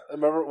Asuka. I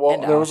remember,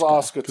 there was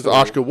Asuka, too. Because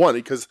Asuka won.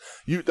 Because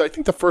I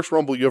think the first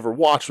Rumble you ever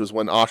watched was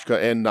when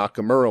Asuka and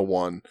Nakamura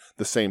won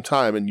the same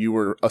time, and you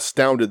were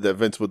astounded that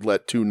Vince would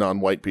let two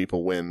non-white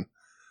people win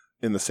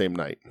in the same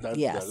night.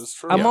 Yes. That is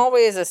true. I'm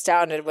always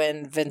astounded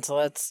when Vince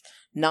lets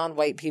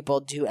non-white people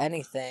do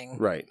anything.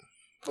 Right.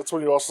 That's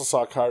when you also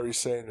saw Kairi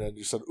Sane and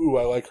you said, ooh,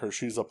 I like her.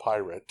 She's a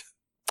pirate.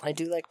 I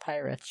do like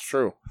pirates.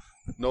 True.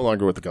 No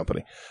longer with the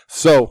company.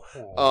 So,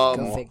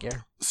 Go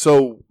figure.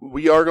 So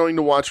we are going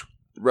to watch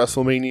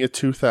WrestleMania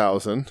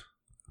 2000.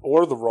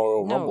 Or the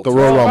Royal Rumble. The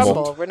Royal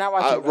Rumble. We're not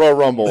watching Royal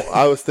Rumble.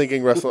 I was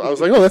thinking I was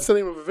like, oh, that's the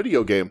name of a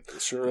video game.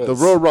 It sure is. The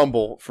Royal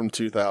Rumble from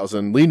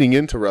 2000, leading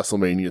into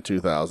WrestleMania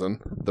 2000,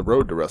 the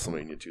road to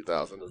WrestleMania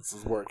 2000. This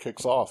is where it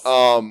kicks off.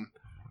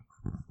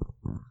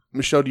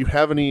 Michelle, do you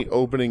have any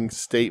opening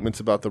statements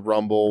about the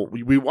Rumble?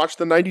 We watched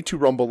the 92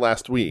 Rumble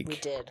last week. We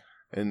did.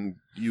 And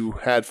you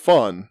had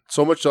fun.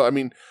 So much so, I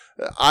mean,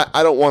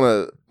 I don't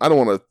want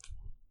to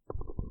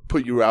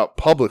put you out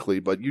publicly,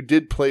 but you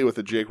did play with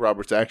a Jake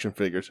Roberts action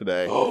figure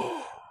today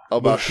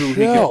about who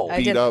he could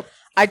beat up.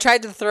 I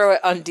tried to throw it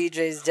on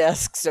DJ's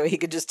desk so he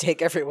could just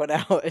take everyone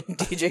out, and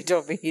DJ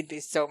told me he'd be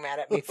so mad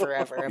at me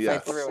forever if I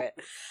threw it.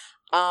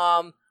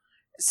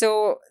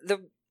 So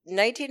the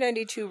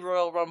 1992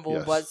 Royal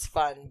Rumble was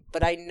fun,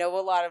 but I know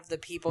a lot of the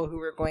people who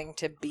were going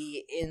to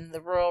be in the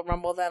Royal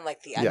Rumble then,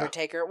 like The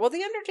Undertaker. Well,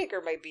 The Undertaker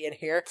might be in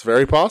here. It's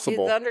very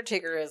possible. The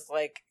Undertaker is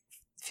like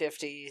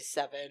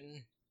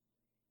 57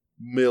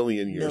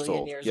 million years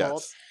old.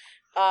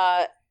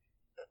 But,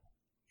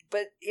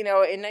 you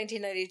know, in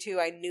 1992,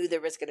 I knew there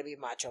was going to be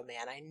Macho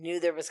Man. I knew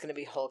there was going to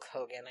be Hulk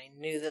Hogan. I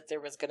knew that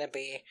there was going to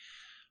be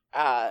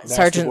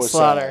Sergeant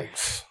Slaughter.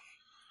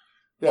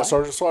 Yeah, what?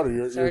 Sergeant Slaughter,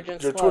 your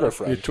Twitter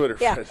friend. Your Twitter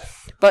friend.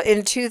 But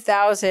in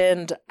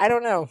 2000, I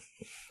don't know.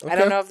 Okay. I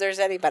don't know if there's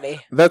anybody.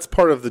 That's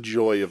part of the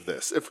joy of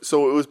this.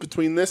 So it was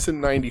between this and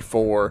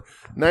 94.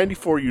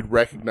 94, you'd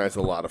recognize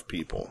a lot of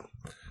people.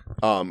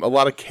 A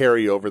lot of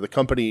carryover. The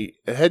company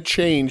had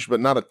changed, but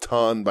not a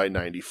ton by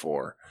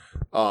 94.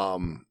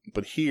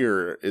 But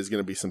here is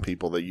going to be some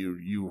people that you're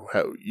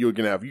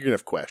going to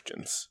have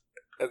questions.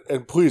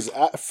 And please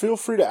feel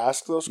free to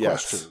ask those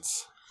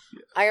questions.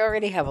 I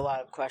already have a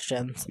lot of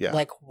questions. Yeah.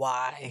 Like,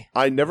 why?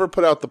 I never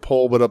put out the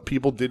poll, but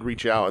people did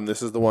reach out, and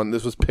this is the one.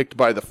 This was picked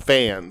by the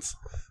fans,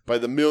 by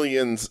the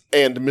millions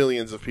and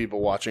millions of people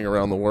watching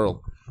around the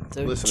world.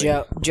 So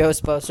Joe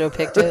Sposo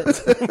picked it?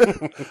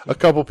 A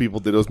couple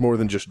people did. It was more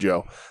than just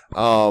Joe.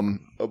 So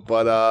we're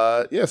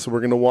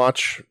going to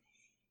watch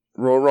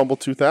Royal Rumble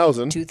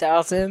 2000.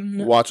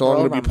 2000. Watch along.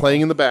 I'm going to be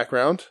playing in the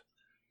background.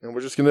 And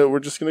we're just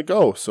gonna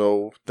go.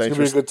 So thanks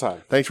for a good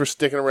time. Thanks for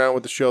sticking around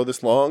with the show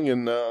this long,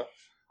 and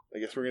I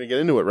guess we're going to get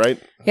into it, right?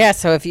 Yeah,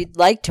 so if you'd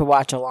like to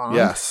watch along,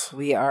 yes,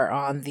 we are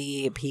on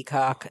the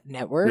Peacock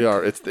Network. We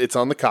are. It's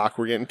on the cock.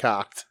 We're getting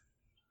cocked.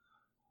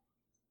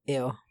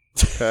 Ew.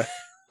 Okay.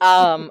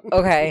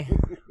 Okay.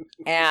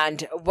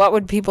 And what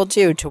would people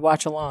do to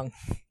watch along?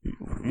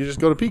 You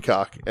just go to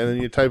Peacock, and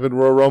then you type in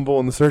Royal Rumble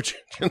in the search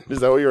engine. Is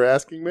that what you're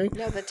asking me?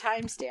 No, the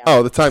timestamp.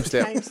 Oh, the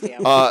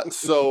timestamp.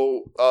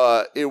 So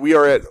we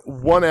are at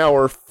 1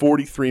 hour,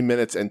 43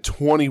 minutes, and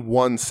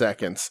 21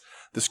 seconds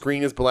The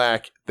screen is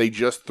black. They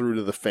just threw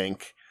to the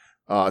Fink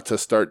to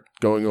start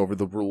going over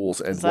the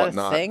rules and is that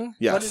whatnot. A thing?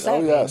 Yes. What does that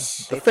mean?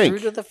 Yes. The They Fink.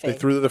 threw to the Fink. They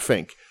threw to the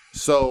Fink.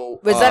 So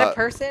Was that a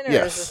person or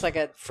yes. is this like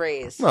a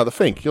phrase? No, the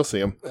Fink. You'll see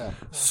him. Yeah.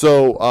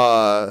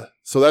 So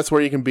that's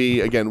where you can be.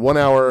 Again, 1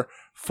 hour,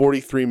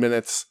 43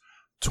 minutes,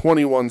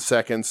 21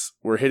 seconds.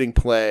 We're hitting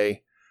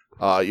play.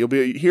 You'll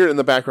be here in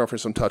the background for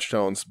some touch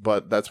tones,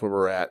 but that's where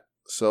we're at.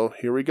 So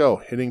here we go.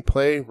 Hitting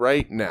play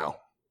right now.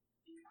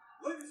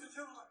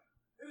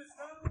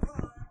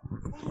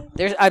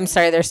 I'm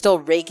sorry, they're still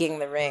raking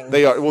the ring.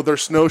 They are. Well,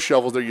 there's snow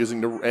shovels they're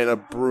using and a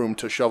broom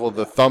to shovel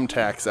the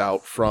thumbtacks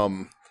out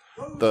from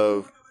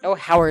the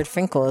Howard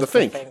Finkel is the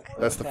Fink. Fink.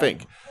 That's the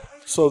Fink.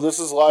 So this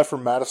is live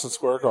from Madison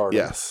Square Garden.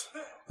 Yes.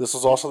 This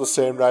was also the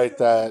same night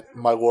that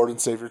my Lord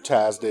and Savior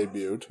Taz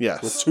debuted.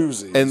 Yes. With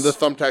twosies. And the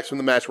thumbtacks from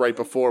the match right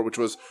before, which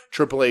was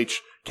Triple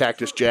H,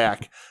 Cactus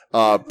Jack.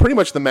 Pretty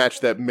much the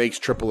match that makes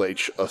Triple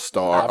H a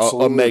star,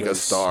 a mega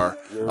star.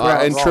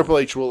 And Triple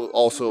H will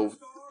also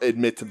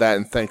admit to that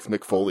and thanks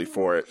Mick Foley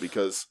for it,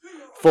 because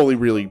Foley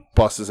really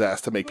busts his ass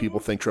to make people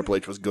think Triple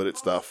H was good at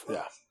stuff.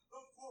 Yeah.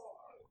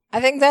 I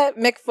think that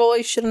Mick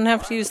Foley shouldn't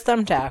have to use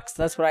thumbtacks.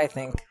 That's what I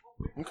think.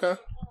 Okay.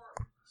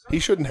 He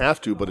shouldn't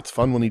have to, but it's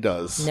fun when he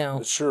does. No.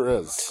 It sure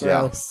is.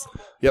 Gross.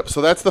 Yeah. Yep,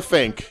 so that's the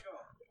Fink.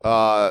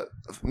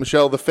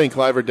 Michelle, the Fink,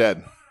 live or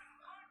dead?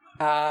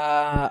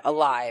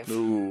 Alive.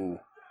 Ooh.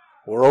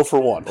 We're 0 for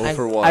 1. 0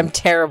 for 1. I'm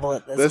terrible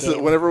at this game. Is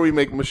whenever we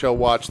make Michelle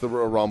watch the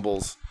Royal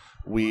Rumbles,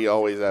 we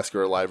always ask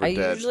her alive or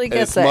dead. I usually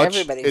guess that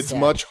everybody's It's dead.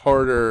 much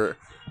harder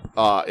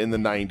in the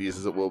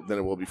 90s than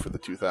it will be for the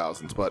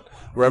 2000s. But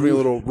we're having a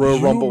little Royal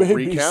Rumble may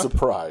recap. Be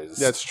surprised.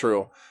 That's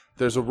true.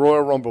 There's a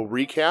Royal Rumble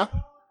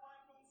recap.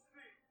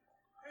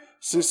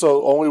 See,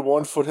 so only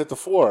 1 foot hit the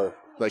floor.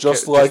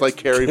 Just like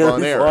Kerry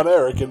Von Erich. Von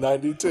Erich in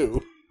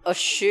 92. A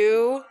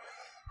shoe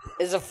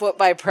is a foot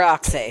by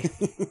proxy.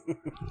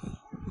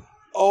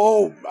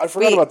 Oh, I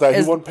forgot about that.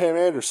 He won Pam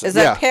Anderson. Is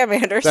that Pam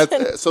Anderson?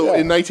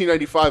 In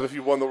 1995, if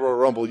you won the Royal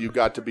Rumble, you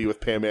got to be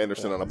with Pam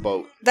Anderson on a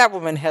boat. That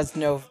woman has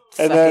no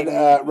And then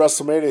at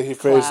WrestleMania, he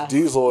faced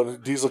Diesel,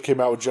 and Diesel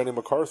came out with Jenny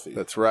McCarthy.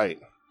 That's right.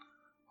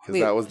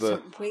 Because that was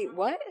the... Wait,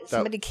 what?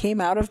 Somebody came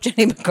out of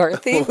Jenny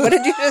McCarthy? What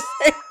did you just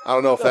say? I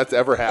don't know if that's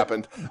ever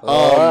happened.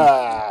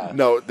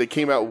 No, they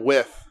came out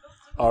with...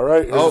 All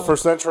right, here's the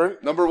first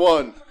entrant. Number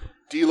 1,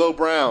 D'Lo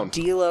Brown.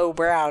 D'Lo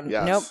Brown.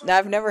 Yes. Nope,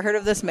 I've never heard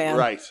of this man.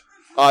 Right.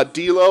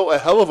 D'Lo, a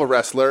hell of a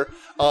wrestler.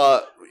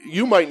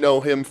 You might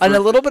know him for... And a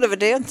little bit of a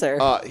dancer.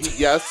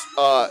 Yes.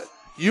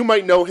 You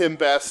might know him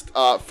best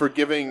for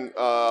giving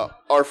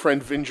our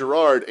friend Vin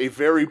Gerard a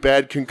very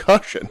bad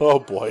concussion. Oh,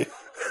 boy.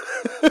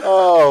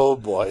 Oh,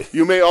 boy.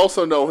 You may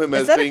also know him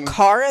as being... Is that a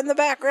car in the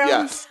background?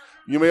 Yes.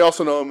 You may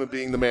also know him as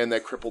being the man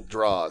that crippled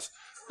Draws.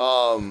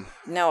 No,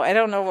 I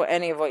don't know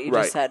any of what you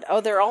just said.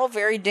 Oh, they're all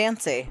very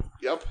dancey.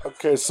 Yep.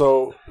 Okay,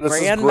 so this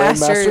is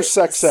Grandmaster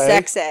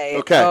Sexay.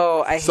 Okay.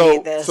 Oh, I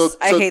hate this.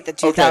 I hate the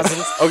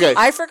 2000s. Okay.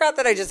 I forgot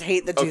that I just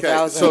hate the 2000s.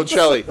 Okay, so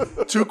Shelly,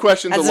 2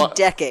 questions. As a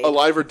decade.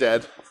 Alive or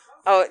dead?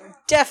 Oh,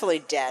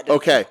 definitely dead.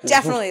 Okay.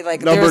 Definitely,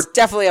 there's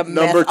definitely a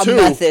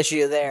meth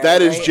issue there.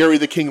 That is Jerry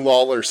the King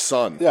Lawler's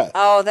son. Yeah.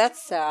 Oh,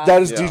 that's sad.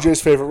 That is DJ's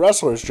favorite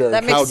wrestler, is Jerry.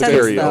 That makes How sense,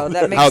 dare you? though.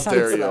 That makes How sense,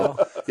 dare you?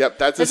 though. Yep,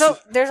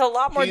 There's a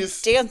lot more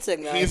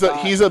dancing than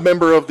he's a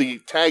member of the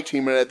tag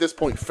team, and at this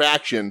point,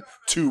 faction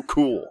Too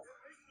Cool.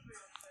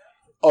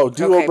 Oh,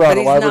 D'Lo Brown,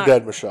 alive or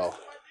dead, Michelle?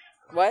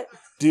 What?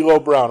 D'Lo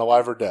Brown,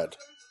 alive or dead?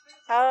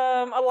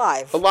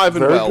 Alive. Alive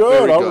and very well.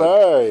 Good, very good.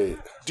 All right.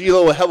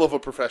 D'Lo, a hell of a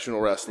professional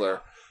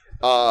wrestler.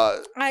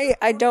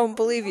 I don't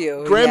believe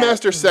you.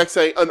 Grandmaster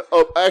Sexay,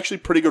 actually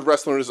pretty good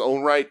wrestler in his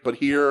own right, but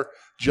here,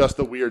 just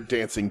a weird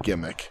dancing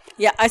gimmick.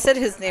 Yeah, I said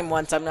his name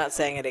once. I'm not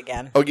saying it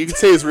again. Oh, you could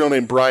say his real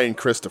name, Brian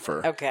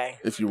Christopher. Okay.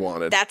 If you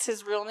wanted. That's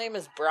his real name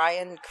is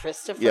Brian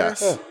Christopher?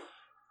 Yes.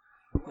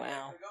 Yeah.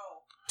 Wow.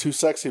 Too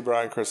sexy,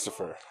 Brian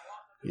Christopher.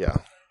 Yeah.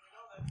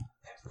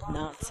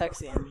 Not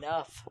sexy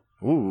enough.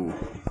 Ooh.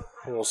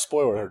 A little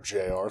spoiler here,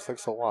 JR.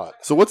 Thanks a lot.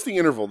 So what's the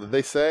interval? Did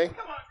they say?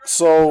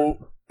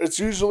 So it's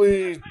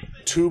usually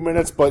 2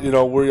 minutes, but,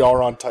 we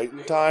are on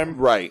Titan time.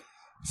 Right.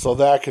 So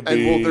that could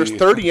be... And, there's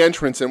 30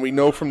 entrants, and we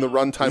know from the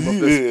runtime of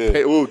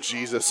this... Oh,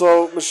 Jesus.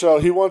 So, Michelle,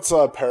 he once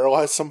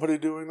paralyzed somebody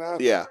doing that?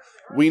 Yeah.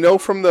 We know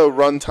from the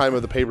runtime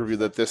of the pay-per-view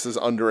that this is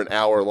under an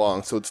hour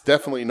long, so it's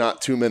definitely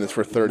not 2 minutes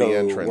for 30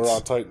 entrants. We're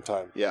on Titan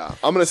time. Yeah.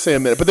 I'm going to say a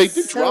minute. But they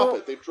did drop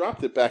it. They've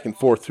dropped it back and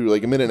forth through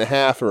like a minute and a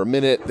half or a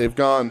minute. They've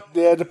gone...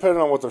 Yeah,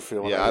 depending on what they're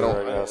feeling. Yeah, I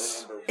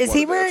guess. Is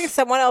he wearing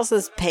someone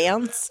else's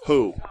pants?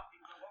 Who?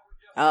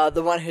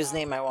 The one whose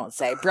name I won't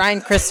say. Brian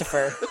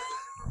Christopher.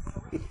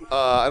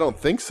 I don't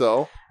think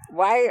so.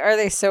 Why are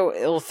they so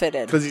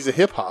ill-fitted? Because he's a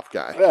hip-hop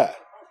guy. Yeah.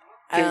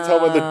 Can you tell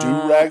by the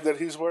do-rag that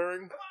he's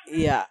wearing?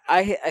 Yeah,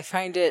 I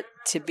find it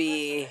to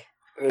be...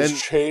 And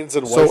chains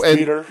and wife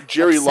beater.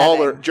 Jerry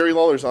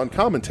Lawler's on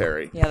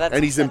commentary. Yeah, that's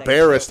and he's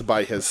embarrassed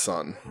by his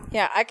son.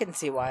 Yeah, I can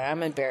see why.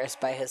 I'm embarrassed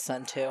by his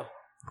son, too.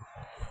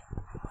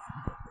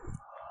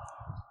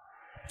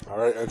 All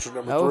right, entry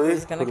number 3. Oh,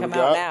 who's going to come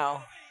out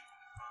now?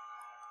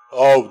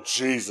 Oh,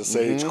 Jesus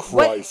H.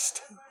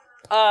 Christ.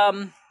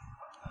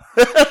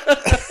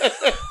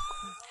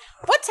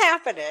 What's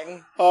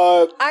happening?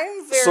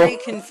 I'm very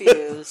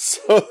confused.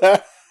 So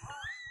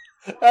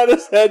that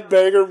is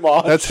Headbanger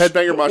Mosh. That's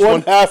Headbanger Mosh.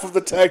 One half of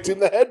the tag team,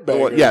 the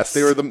Headbangers. Yes,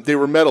 they were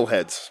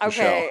metalheads.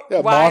 Okay.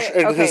 Yeah, Mosh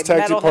and his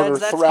tag team partner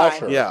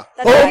Thrasher. Fine. Yeah.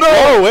 That's oh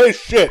no! Hey,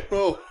 shit!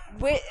 Oh.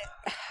 Wait,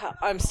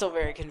 I'm still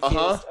very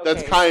confused.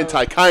 That's Kai and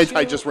Tai. Kai and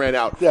Tai just ran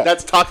out. Yeah.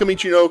 That's Taka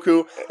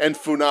Michinoku and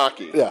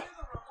Funaki. Yeah.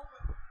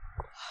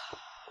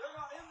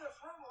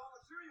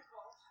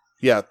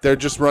 Yeah, they're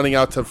just running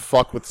out to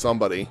fuck with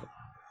somebody.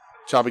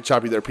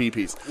 Choppy their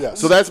pee-pees. Yes.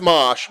 So that's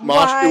Mosh.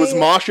 Why? It was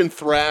Mosh and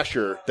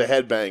Thrasher, the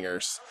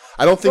Headbangers.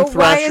 I don't think But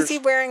Thrasher's... why is he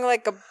wearing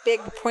like a big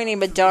pointy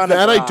Madonna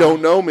That bra? I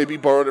don't know. Maybe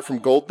borrowed it from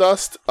Gold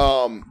Dust.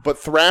 But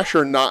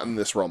Thrasher not in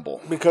this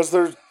Rumble. Because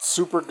they're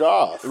super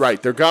goth.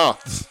 Right, they're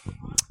goths.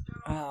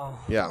 Oh,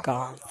 Yeah.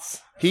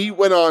 goths. He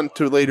went on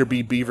to later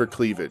be Beaver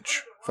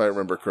Cleavage, if I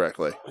remember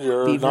correctly.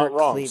 You're Beaver not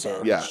wrong, cleavage.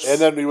 sir. Yes. And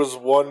then he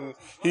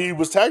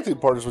was tag team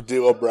partners with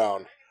D'Lo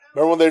Brown.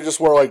 Remember when they just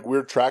wore like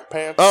weird track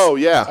pants? Oh,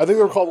 yeah. I think they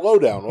were called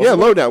Lowdown. Yeah,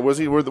 Lowdown. Were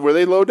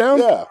they Lowdown?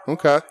 Yeah.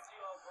 Okay.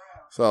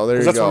 So there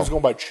you That's go. when he was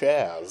going by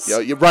Chaz. Yeah,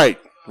 you're right.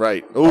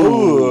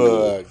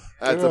 Ooh.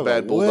 That's a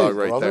bad bulldog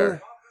right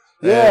there.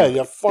 Yeah, And-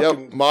 you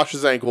fucking... Yep,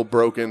 Mosh's ankle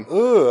broken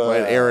Ugh. by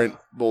an errant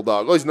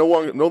bulldog. Oh, he's no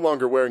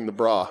longer wearing the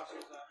bra.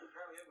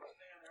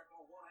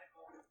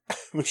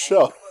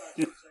 Michelle.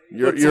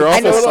 You're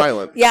awful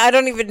silent. Yeah, I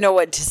don't even know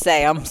what to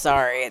say. I'm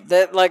sorry.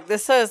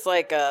 This is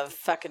like a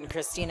fucking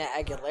Christina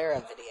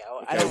Aguilera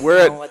video. I don't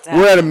know what's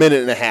happening. We're at a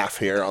minute and a half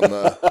here on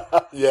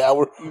the Yeah,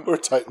 we're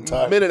tight in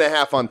time. minute and a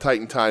half on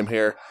Titan time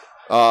here.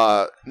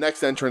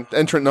 Next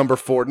entrant number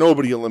 4.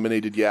 Nobody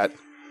eliminated yet.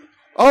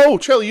 Oh,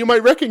 Chelly, you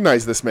might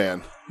recognize this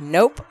man.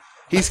 Nope.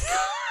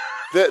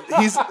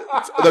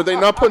 Are they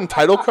not putting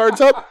title cards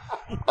up?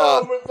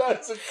 But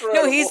that's incredible.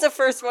 No, he's the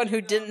first one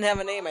who didn't have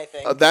a name, I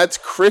think. That's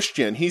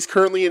Christian. He's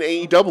currently in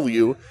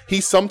AEW.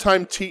 He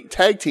sometimes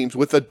tag teams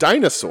with a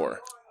dinosaur.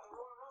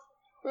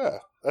 Yeah,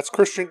 that's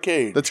Christian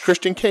Cage. That's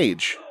Christian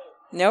Cage.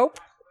 Nope.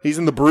 He's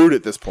in the Brood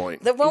at this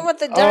point. The one with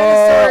the I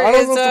dinosaur don't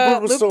is know if the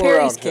Brood was Luke still Perry's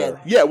around kid.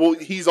 here. Yeah, well,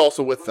 he's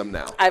also with them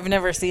now. I've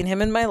never seen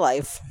him in my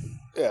life.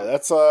 Yeah,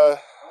 that's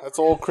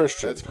old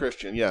Christian. That's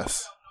Christian,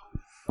 yes.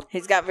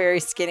 He's got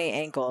very skinny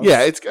ankles. Yeah,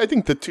 I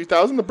think the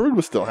 2000, the Brood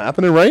was still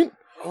happening, right?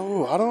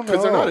 Oh, I don't know.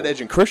 Because they're not at Edge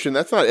and Christian.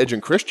 That's not Edge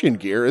and Christian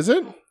gear, is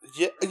it?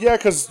 Yeah,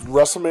 because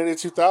WrestleMania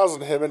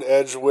 2000, him and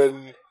Edge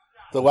win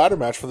the ladder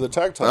match for the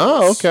tag titles.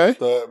 Oh, okay.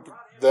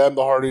 The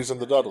Hardys, and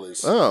the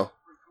Dudleys. Oh.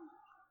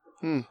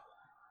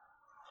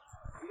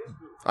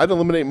 I'd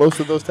eliminate most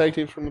of those tag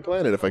teams from the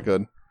planet if I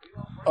could.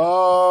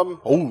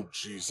 Oh,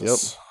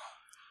 Jesus.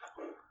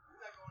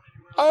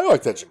 I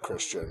like Edge and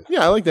Christian.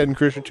 Yeah, I like Edge and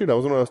Christian too. That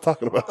was what I was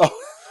talking about.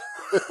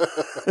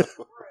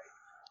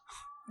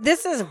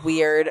 This is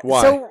weird.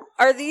 Why? So,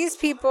 are these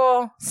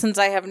people, since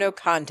I have no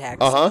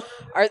context,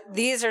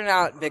 these are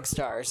not big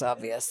stars,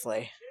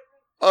 obviously.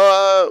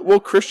 Well,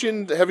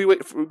 Christian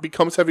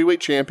becomes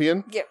heavyweight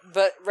champion. Yeah,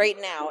 but right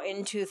now,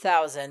 in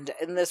 2000,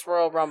 in this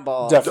Royal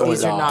Rumble, Definitely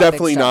these are not. not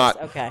Definitely big stars.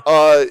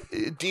 not.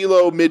 Okay.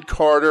 D'Lo,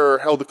 Mid-Carter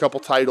held a couple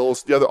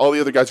titles. All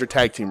the other guys are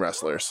tag team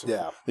wrestlers.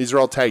 Yeah. These are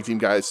all tag team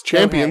guys.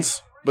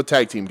 Champions, but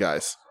tag team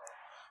guys.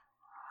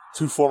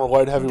 2 former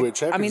light heavyweight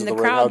champions. I mean, the in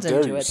the ring. How crowd's dare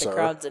into you, it. sir. The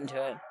crowd's into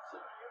it.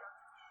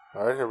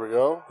 All right, here we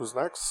go. Who's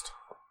next?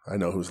 I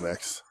know who's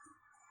next.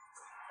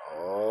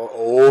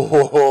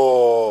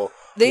 Oh.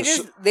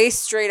 They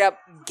straight up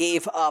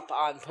gave up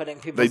on putting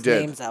people's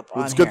names up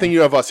on It's a good thing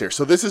you have us here.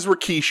 So this is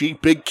Rikishi,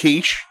 Big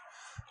Quiche.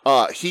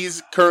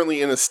 He's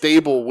currently in a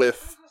stable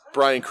with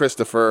Brian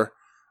Christopher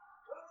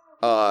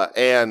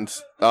and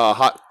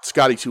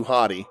Scotty Too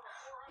Hottie.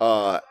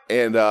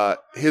 And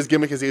his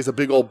gimmick is he has a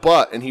big old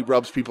butt and he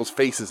rubs people's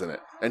faces in it.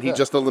 And he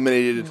just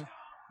eliminated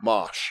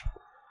Mosh.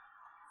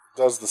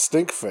 Does the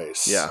stink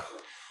face. Yeah.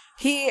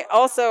 He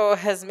also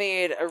has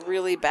made a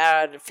really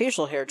bad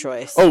facial hair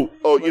choice. Oh,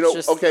 Let's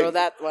just throw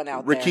that one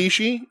out there.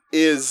 Rikishi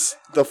is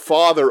the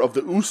father of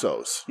the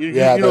Usos. You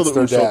know that's the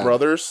their Uso dad.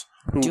 brothers.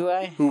 Do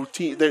I?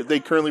 They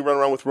currently run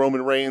around with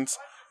Roman Reigns.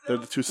 They're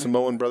the 2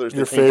 Samoan brothers.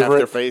 Your They paint half favorite?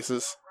 their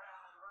faces.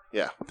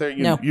 Yeah,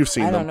 No, you've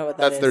seen I them. don't know what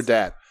that That's their is.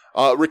 dad.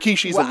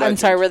 Rikishi's a legend. I'm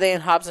sorry, were they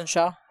in Hobbs and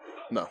Shaw?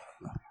 No.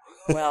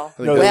 Well,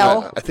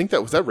 I think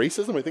that was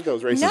racism. I think that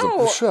was racism.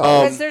 no, Michelle.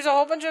 because there's a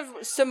whole bunch of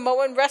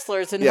Samoan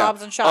wrestlers in Yeah.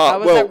 Hobbs and Shaw. How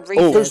was that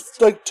There's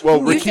racist? like 2. Well,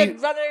 You Ricky-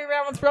 said running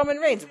around with Roman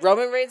Reigns.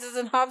 Roman Reigns is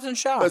in Hobbs and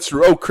Shaw. That's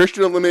true. Oh,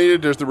 Christian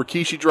eliminated. There's the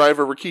Rikishi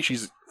driver.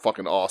 Rikishi's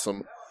fucking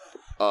awesome.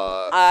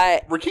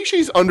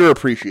 Rikishi's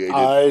underappreciated.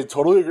 I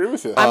totally agree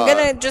with you. I'm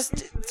gonna just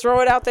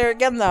throw it out there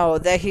again, though,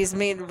 that he's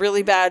made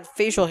really bad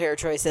facial hair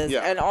choices,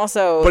 Yeah. and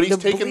also But he's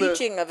the taken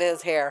bleaching of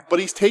his hair. But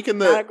he's taken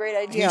the. Not a great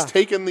idea. He's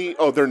taken the.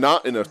 Oh, they're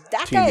not in a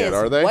That team guy yet, is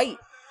are they? white.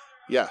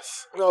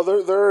 Yes. No,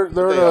 they're in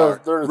a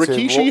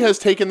Rikishi has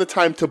taken the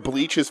time to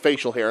bleach his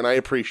facial hair, and I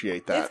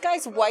appreciate that. This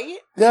guy's white?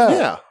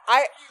 Yeah.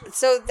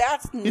 So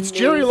that's It's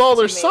Jerry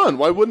Lawler's son.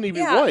 Why wouldn't he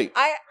be white?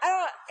 I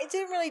don't. It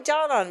didn't really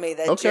dawn on me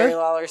that Jerry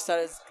Lawler's son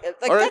is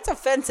that's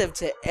offensive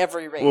to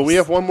every race. Well, we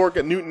have one more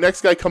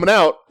next guy coming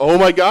out. Oh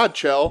my God,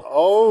 Chell!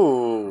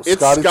 Oh,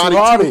 it's Scotty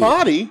Too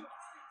Hotty,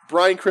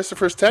 Brian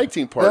Christopher's tag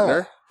team partner.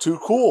 Yeah, too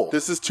cool.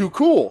 This is too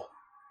cool.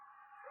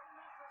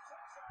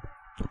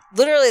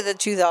 Literally, the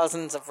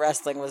 2000s of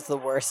wrestling was the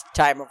worst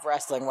time of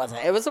wrestling,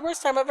 wasn't it? It was the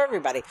worst time of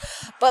everybody.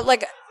 But,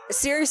 like,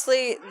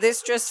 seriously,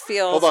 this just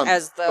feels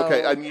as though...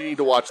 Okay, you need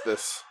to watch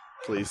this,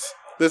 please.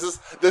 This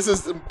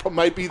is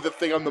might be the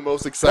thing I'm the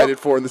most excited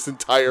for in this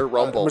entire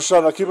Rumble.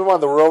 Michelle, now keep in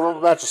mind, the Royal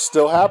Rumble match is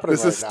still happening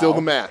This is still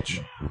the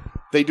match.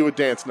 They do a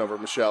dance number,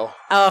 Michelle.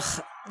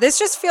 Ugh. This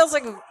just feels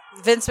like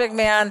Vince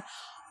McMahon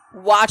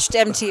watched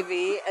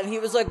MTV, and he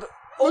was like...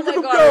 Oh my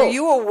God, are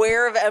you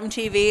aware of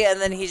MTV?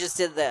 And then he just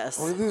did this.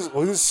 Look at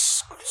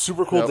these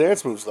super cool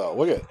dance moves, though.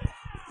 Look at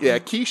Yeah,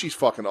 Kishi's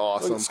fucking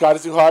awesome. Scotty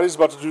Too Hotty's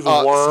about to do the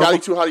worm. Scotty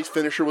Too Hotty's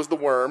finisher was the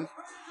worm.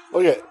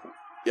 Look at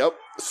Yep.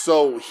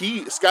 So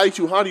Scotty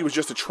Too Hotty was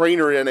just a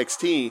trainer in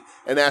NXT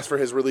and asked for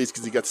his release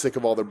because he got sick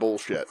of all their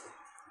bullshit.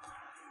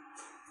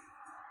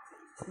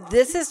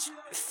 This is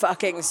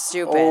fucking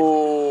stupid.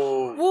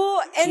 Oh.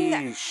 Well,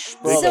 and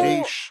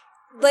so...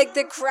 Like,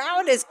 the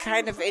crowd is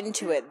kind of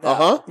into it, though.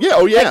 Uh-huh. Yeah,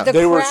 oh yeah. Like,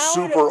 they were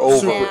super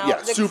over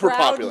it. Super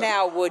popular.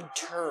 Now would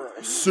turn.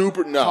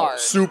 Super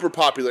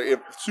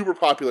popular. Super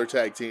popular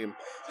tag team.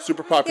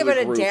 Super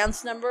popular group. A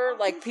dance number,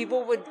 like,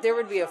 there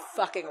would be a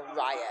fucking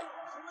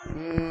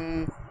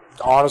riot.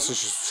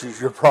 Honestly,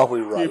 you're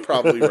probably right. You're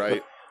probably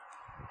right.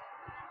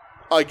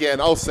 Again,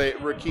 I'll say it,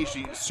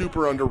 Rikishi,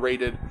 super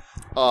underrated.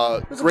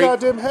 He's a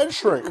goddamn head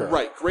shrinker.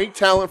 Right. Great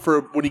talent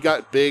for when he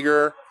got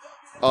bigger.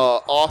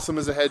 Awesome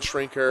as a head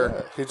shrinker.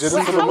 Yeah, he did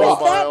it for the mobile.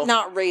 How is that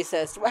not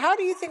racist? How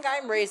do you think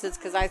I'm racist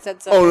because I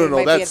said something? Oh,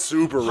 no, that's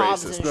super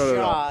racist.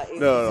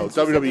 No.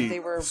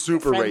 WWE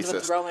super racist.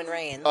 With Roman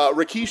Reigns.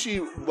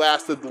 Rikishi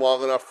lasted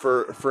long enough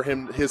for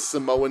his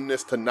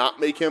Samoanness to not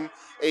make him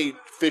a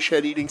fish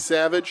head eating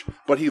savage,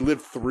 but he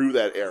lived through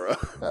that era.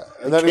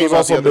 And then he was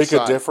also Make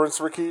a Difference,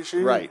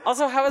 Rikishi. Right.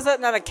 Also, how is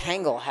that not a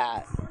Kangol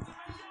hat?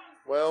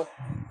 Well...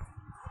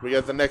 We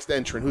got the next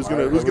entrant. Who's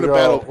gonna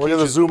battle? We're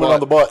gonna zoom in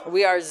on the butt.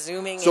 We are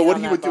zooming. So what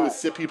he would do is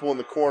sit people in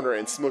the corner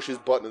and smush his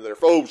butt into their.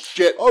 Oh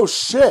shit!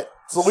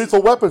 It's a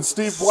Lethal Weapon,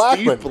 Steve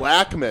Blackman. Steve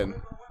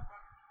Blackman.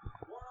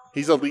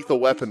 He's a lethal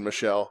weapon,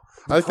 Michelle.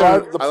 The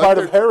pride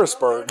of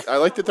Harrisburg. I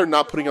like that they're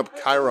not putting up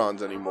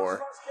chyrons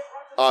anymore.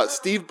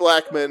 Steve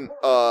Blackman.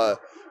 I'll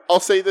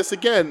say this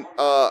again.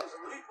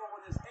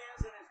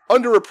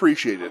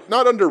 Underappreciated,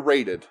 not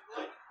underrated,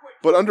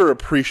 but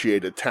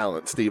underappreciated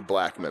talent. Steve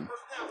Blackman.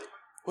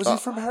 Was he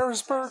from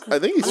Harrisburg? I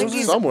think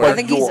he's somewhere. I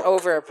think he's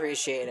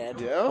overappreciated.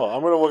 Yeah. Well,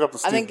 I'm going to look up the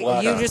Steve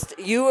Blackman. I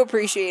think you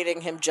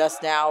appreciating him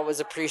just now was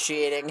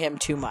appreciating him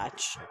too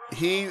much.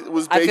 He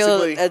was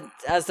basically... I feel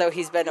as though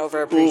he's been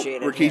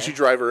overappreciated. Rikishi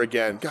Driver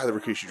again. God, the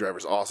Rikishi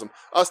Driver's awesome.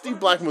 Steve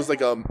Blackman was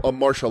like a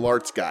martial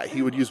arts guy.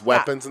 He would use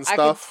weapons and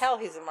stuff. I can tell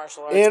he's a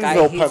martial arts guy.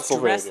 Anvil,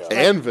 Pennsylvania.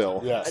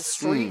 Anvil. Yes. A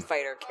Street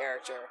Fighter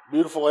character.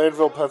 Beautiful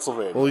Anvil,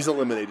 Pennsylvania. Well, he's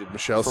eliminated,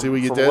 Michelle. See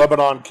what you did? From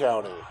Lebanon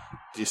County.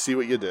 Do you see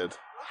what you did?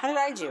 How did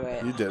I do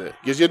it? You did it.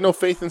 Because you had no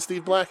faith in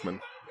Steve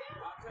Blackman.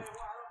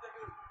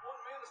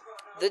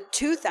 The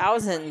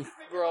 2000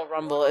 Royal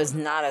Rumble is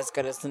not as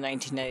good as the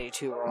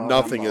 1992 Royal Rumble.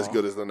 Nothing as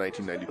good as the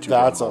 1992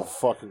 That's Rumble. a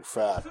fucking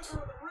fact.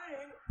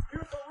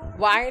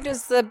 Why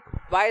is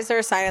there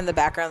a sign in the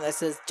background that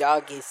says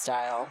doggy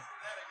style?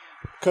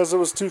 Because it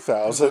was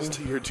 2000. It was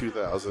year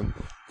 2000.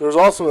 There was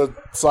also a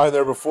sign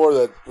there before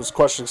that was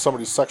questioning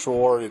somebody's sexual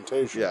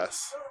orientation.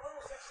 Yes.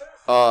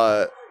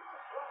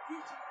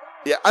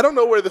 Yeah, I don't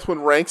know where this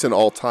one ranks in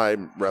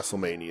all-time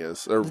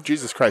WrestleManias. Or,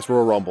 Jesus Christ,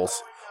 Royal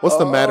Rumbles. What's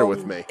the matter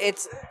with me?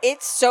 It's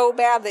so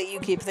bad that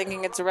you keep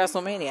thinking it's a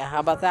WrestleMania. How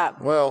about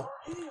that? Well...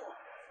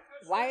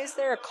 Why is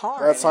there a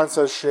car? That sign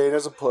says Shane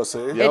is a pussy.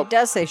 Yep. It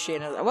does say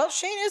Shane is... Well,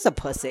 Shane is a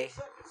pussy.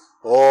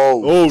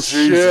 Oh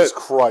Jesus shit.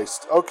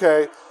 Christ.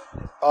 Okay.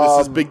 This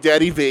is Big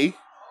Daddy V.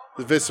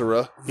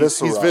 Viscera. He's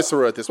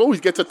Viscera at this. Oh, he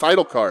gets a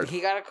title card.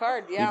 He got a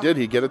card, yeah. He did.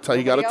 He got a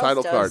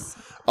title card.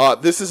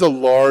 This is a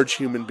large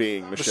human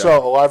being, Michelle.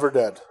 Michelle, alive or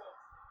dead?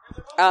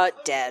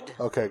 Dead.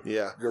 Okay.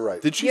 Yeah. You're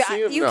right. Did you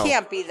see him? You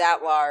can't be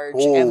that large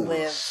Holy and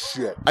live.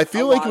 Shit. I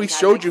feel like we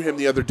showed you him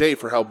the other day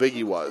for how big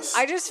he was.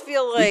 I just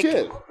feel like... We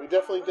did. We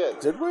definitely did.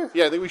 Did we?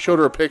 Yeah, I think we showed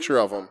her a picture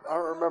of him. I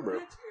don't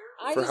remember.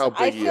 I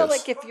feel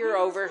like if you're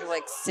over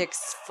like 6'7",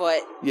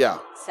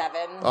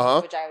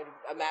 which I would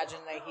imagine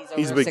that he's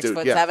over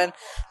 6'7",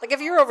 like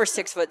if you're over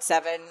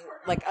 6'7",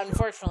 like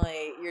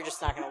unfortunately you're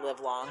just not going to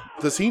live long.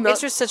 Does he not?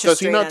 It's just such does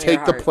he not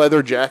take the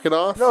pleather jacket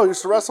off? No, he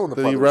used to wrestle in the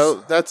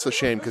pleathers. That's a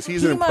shame because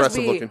he's an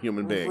impressive looking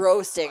human being.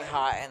 Roasting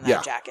hot in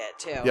that jacket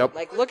too. Yep.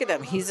 Like look at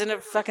him, he's in a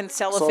fucking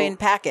cellophane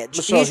package.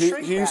 Michelle,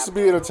 he used to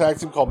be in a tag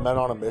team called Men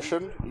on a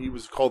Mission. He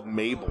was called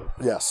Mabel.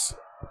 Yes.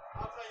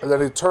 And then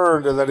he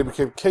turned, and then he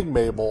became King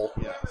Mabel.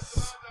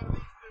 Yes.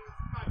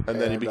 And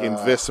And then he became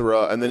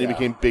Viscera, and then he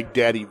became Big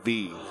Daddy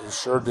V. He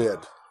sure did.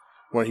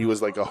 When he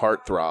was like a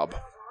heartthrob.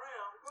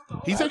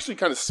 He's actually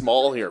kind of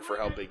small here for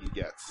how big he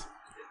gets.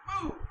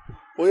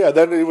 Well, yeah,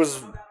 then he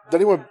was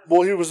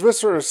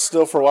Viscera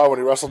still for a while when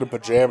he wrestled in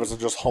pajamas and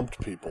just humped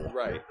people.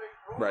 Right.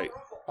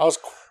 I was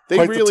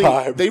quite the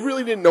time. They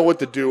really didn't know what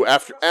to do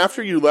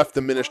after you left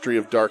the Ministry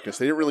of Darkness.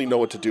 They didn't really know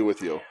what to do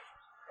with you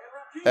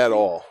at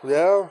all.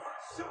 Yeah,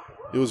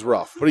 it was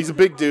rough. But he's a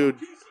big dude.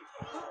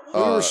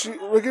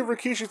 Look at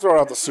Rikishi throwing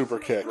out the super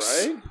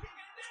kicks. Right?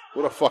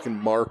 What a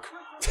fucking mark.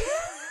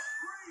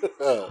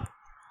 Man,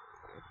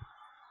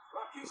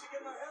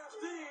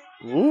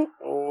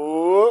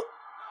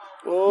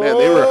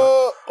 they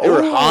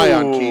were high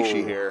on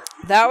Kishi here.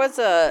 That was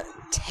a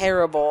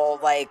terrible,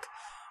 I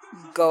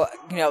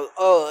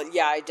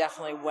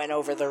definitely went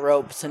over the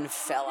ropes and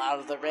fell out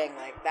of the ring.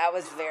 Like, that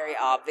was very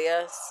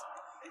obvious.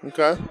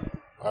 Okay.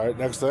 All right,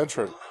 next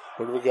entrant.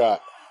 What do we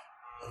got?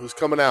 Who's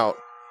coming out?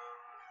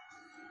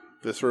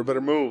 Viscera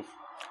better move.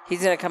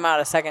 He's going to come out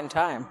a second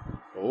time.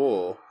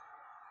 Oh,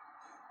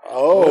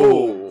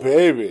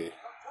 baby.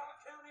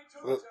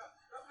 This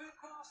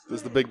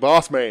is the Big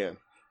Boss Man.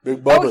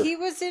 Big Bubba. Oh, he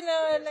was in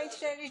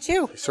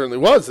 1992. He certainly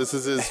was. This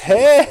is his.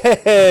 Hey!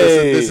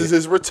 This is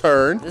his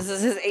return. This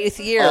is his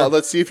 8th year.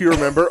 Let's see if you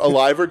remember.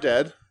 Alive or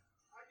dead?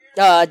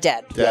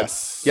 Dead.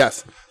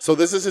 Yes. So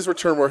this is his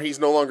return where he's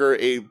no longer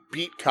a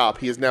beat cop.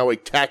 He is now a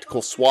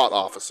tactical SWAT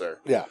officer.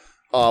 Yeah.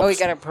 He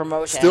got a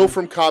promotion. Still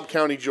from Cobb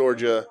County,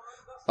 Georgia.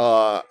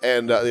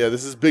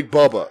 This is Big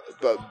Bubba.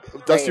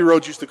 Dusty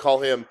Rhodes used to call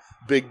him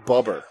Big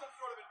Bubber.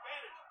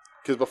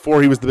 Because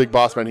before he was the Big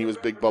Boss Man, he was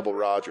Big Bubba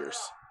Rogers.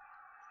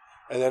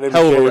 And then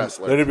Hell of a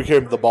wrestler. Then he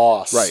became the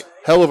boss. Right.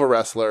 Hell of a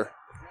wrestler.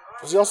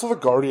 Was he also the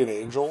Guardian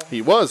Angel?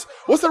 He was.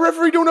 What's the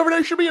referee doing over there?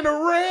 He should be in the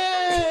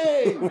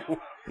ring.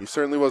 He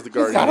certainly was the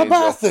Guardian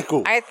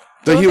Angel.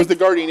 He was the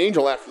Guardian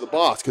Angel after the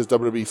boss because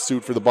WWE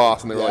sued for the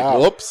boss, and they were like,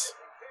 whoops.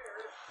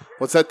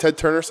 What's that Ted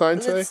Turner sign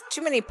say? It's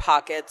too many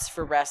pockets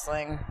for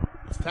wrestling.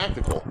 It's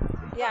tactical.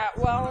 Yeah,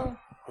 well...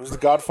 He was the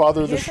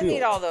godfather of the Shield. You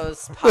need all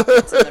those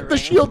pockets in the ring. The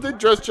Shield did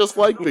dress just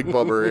like Big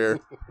Bubba here.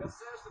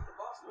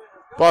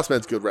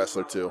 Bossman's a good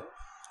wrestler, too.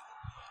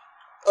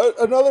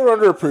 Another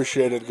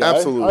underappreciated guy.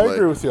 Absolutely. I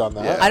agree with you on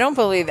that. Yeah. I don't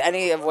believe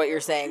any of what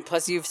you're saying.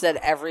 Plus, you've said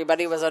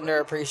everybody was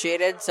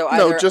underappreciated. So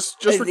no, just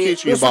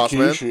Rikishi and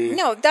Bossman.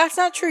 No, that's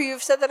not true.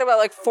 You've said that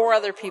about 4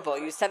 other people.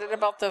 You said it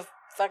about the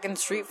fucking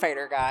Street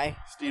Fighter guy.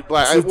 Steve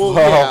Black.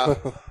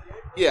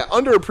 Yeah,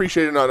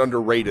 underappreciated, not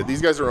underrated.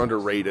 These guys are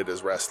underrated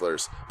as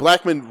wrestlers.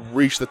 Blackman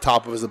reached the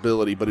top of his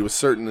ability, but he was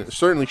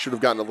certainly should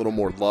have gotten a little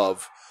more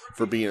love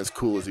for being as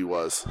cool as he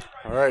was.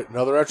 All right,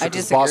 another extra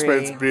because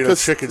Bossman's being a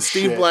chicken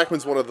Steve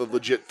Blackman's one of the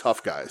legit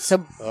tough guys. So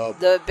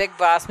the Big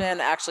Boss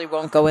Man actually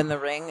won't go in the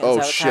ring? Is that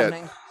what's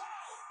happening?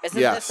 Isn't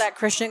this that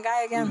Christian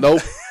guy again?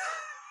 Nope.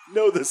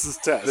 No, this is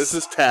Test. This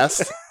is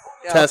Test.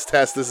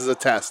 Test. This is a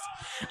test.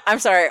 I'm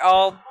sorry,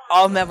 all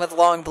men with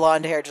long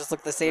blonde hair just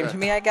look the same to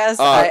me, I guess.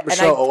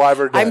 Michelle, alive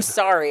or dead? I'm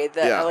sorry.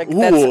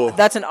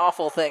 That's an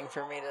awful thing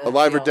for me to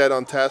Alive or dead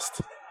on Test?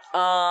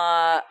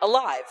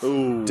 Alive.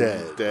 Ooh,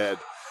 dead.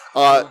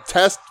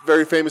 Test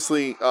very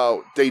famously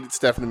dated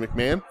Stephanie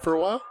McMahon for a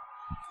while.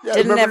 Yeah,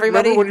 remember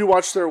when you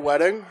watched their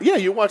wedding? Yeah,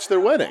 you watched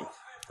their wedding.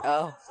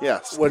 Oh.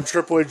 Yes. When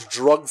Triple H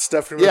drugged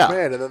Stephanie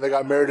McMahon, and then they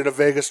got married in a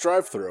Vegas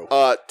drive-thru.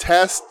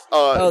 Test.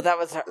 That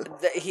was her.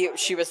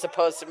 She was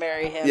supposed to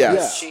marry him.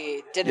 Yes.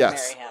 She didn't marry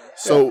him.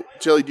 So,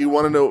 Jelly, do you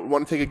want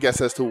to take a guess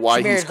as to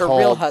why he's called?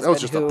 Real husband, that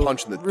was just a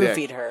punch in the dick.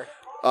 Roofied her.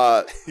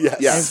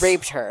 Yes. And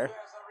raped her.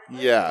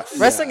 Yes.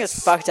 Wrestling is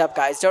fucked up,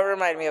 guys. Don't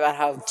remind me about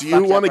how. Do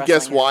you want to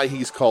guess why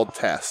he's called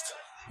Test?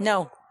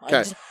 No.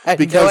 Okay. I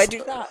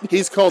do not.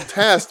 He's called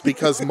Test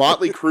because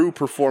Motley Crue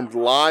performed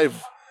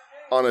live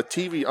on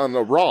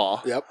a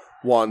Raw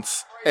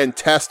once, and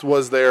Test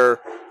was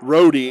their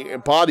roadie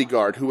and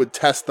bodyguard who would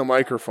test the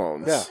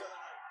microphones. Yeah.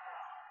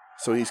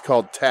 So he's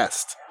called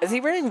Test. Is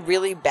he wearing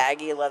really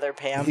baggy leather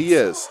pants? He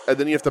is, and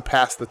then you have to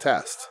pass the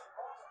test.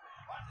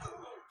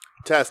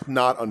 Test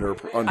not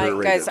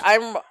underrated. Guys,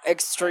 I'm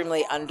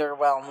extremely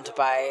underwhelmed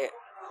by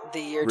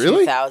the year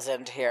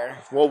 2000 here.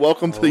 Well,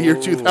 welcome to the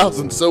year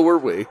 2000. So were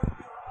we.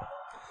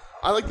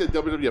 I like the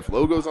WWF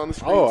logos on the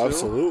screen. Oh,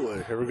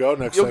 absolutely. Here we go.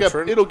 Next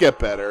entrant. It'll get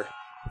better.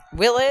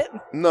 Will it?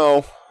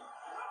 No.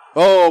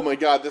 Oh my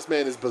God, this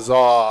man is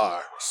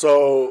bizarre.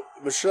 So,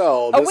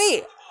 Michelle.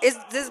 Wait.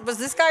 Was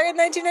this guy in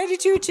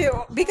 1992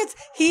 too? Because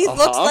he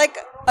looks like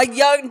a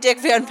young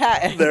Dick Van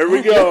Patten. There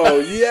we go.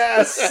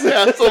 Yes,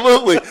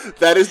 absolutely.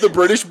 That is the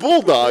British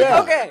Bulldog. Yeah.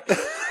 Okay,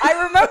 I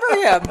remember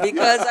him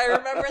because I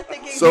remember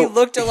thinking he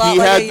looked a lot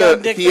like a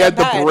young Dick Van Patten. He had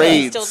the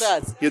braids. He still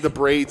does. He had the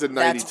braids in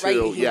 '92. That's right.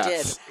 He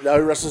did. Now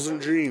he wrestles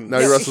in jeans. Now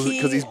he wrestles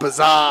because he's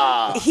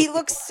bizarre. He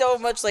looks so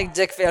much like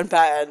Dick Van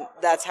Patten.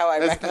 That's how I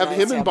recognize him. Have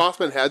him and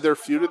Bossman had their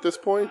feud at this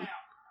point?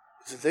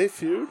 Did they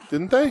feud?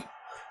 Didn't they?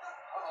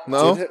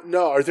 No?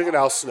 No, are you thinking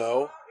Al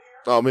Snow?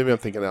 Oh, maybe I'm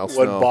thinking Al Snow.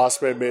 When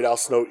Bossman made Al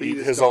Snow eat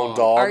his own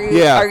dog. Are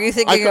you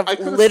thinking of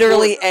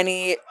literally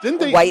any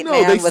white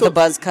man with a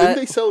buzz cut?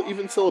 Didn't they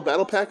even sell a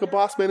battle pack of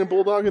Bossman and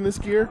Bulldog in this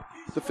gear?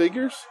 The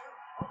figures?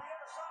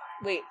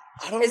 Wait,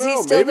 I don't is know.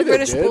 he still Maybe the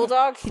British did.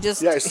 Bulldog? He's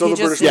still the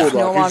British Bulldog.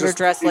 No longer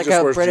dressed like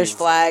a British jeans.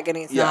 flag, and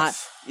he's not.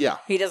 Yeah.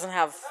 He doesn't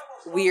have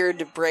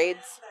weird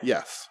braids.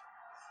 Yes.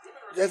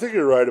 I think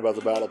you're right about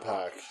the battle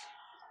pack.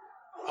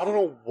 I don't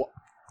know what.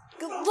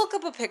 Look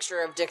up a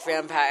picture of Dick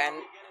Van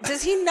Patten.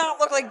 Does he not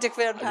look like Dick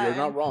Van Patten?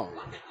 You're not wrong.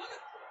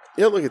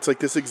 Yeah, look, it's like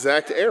this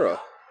exact era.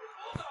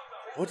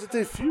 What did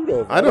they feud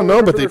over? I don't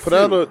know, but they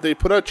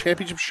put out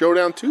Championship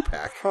Showdown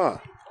 2-pack. Huh.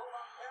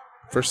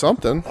 For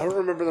something. I don't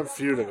remember them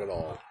feuding at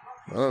all.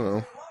 I don't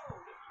know.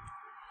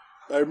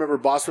 I remember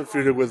Bossman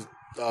feuded with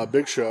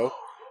Big Show.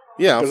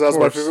 Yeah, because that was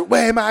my favorite.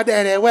 Way my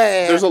daddy,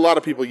 way. There's a lot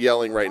of people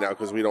yelling right now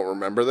because we don't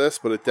remember this,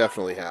 but it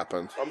definitely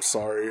happened. I'm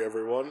sorry,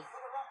 everyone.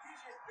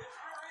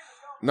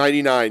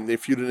 99. They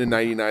feuded in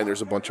 99.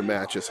 There's a bunch of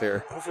matches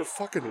here. Over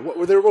fucking what?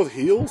 Were they both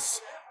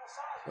heels?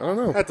 I don't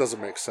know. That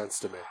doesn't make sense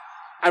to me.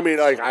 I mean,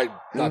 like, I'm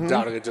not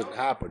doubting it didn't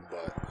happen,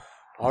 but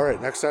all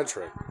right, next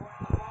entry.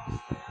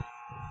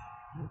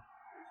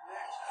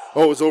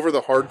 Oh, it was over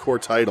the hardcore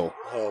title.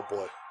 Oh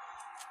boy.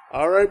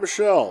 All right,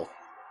 Michelle.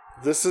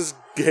 This is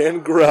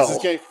Gangrel.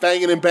 This is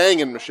fanging and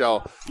banging,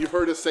 Michelle. You've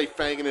heard us say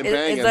fanging and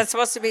banging. Is that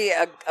supposed to be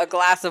a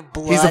glass of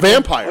blood? He's a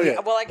vampire. Okay.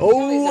 Well, I can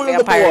tell he's a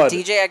vampire.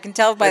 DJ, I can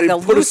tell by the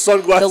put his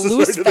sunglasses the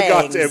loose right into the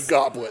goddamn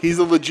goblet. He's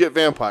a legit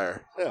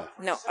vampire. Yeah.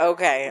 No,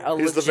 okay.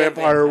 He's the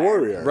vampire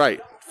warrior. Right.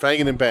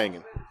 Fanging and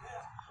banging.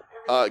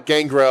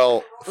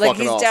 Gangrel, like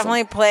he's awesome.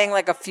 Definitely playing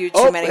like a few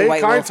too many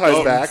White Wolf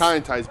games. Back.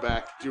 Kaientai's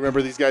back. Do you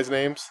remember these guys'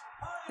 names?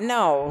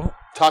 No.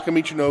 Taka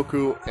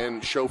Michinoku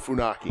and Sho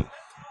Funaki.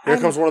 Here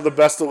comes one of the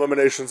best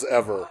eliminations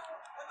ever.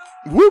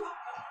 Whoop!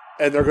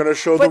 And they're going to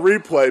show the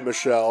replay,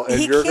 Michelle,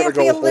 and you're going to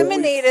go, he can't be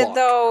eliminated,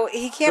 though.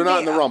 He can't. They're not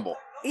in the Rumble.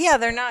 Yeah,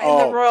 they're not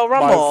in the Royal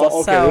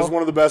Rumble. Okay, this is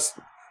one of the best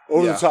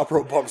over-the-top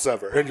rope bumps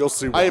ever, and you'll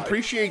see why. I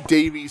appreciate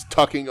Davies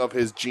tucking of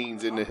his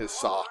jeans into his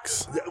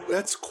socks.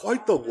 That's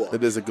quite the look.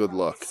 It is a good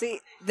look. See,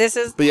 this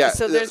is... But yeah,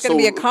 so there's going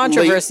to be a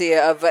controversy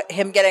of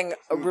him getting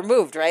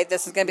removed, right?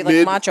 This is going to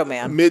be like Macho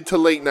Man. Mid to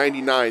late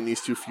 99,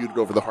 these two feuded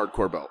over the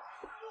hardcore belt.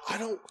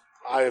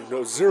 I have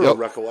zero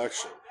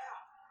recollection.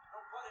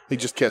 He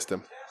just kissed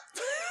him.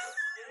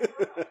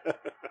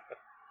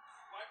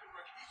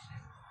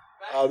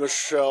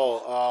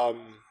 Michelle,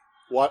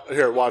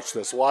 watch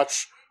this.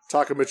 Watch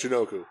Taka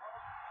Michinoku.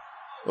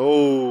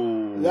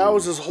 Oh. That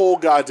was his whole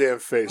goddamn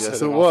face.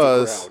 Yes, it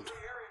was.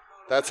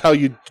 That's how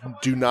you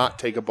do not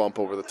take a bump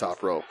over the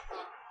top rope.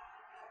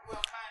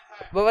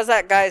 What was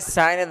that guy's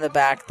sign in the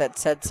back that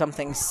said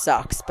something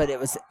sucks, but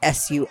it was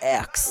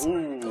S-U-X?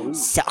 Ooh.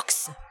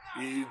 Sucks.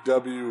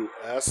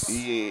 E-W-S?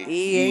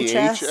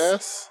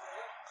 E-H-S?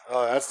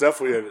 Oh, that's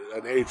definitely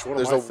an H. What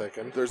am I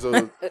thinking? There's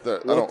a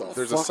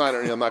sign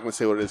underneath. I'm not going to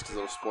say what it is because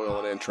it'll spoil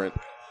an entrant.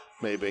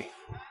 Maybe.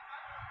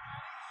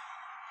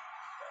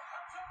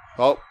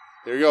 Oh,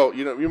 there you go.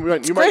 You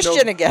might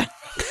Christian know. Again.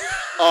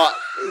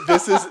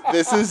 This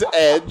is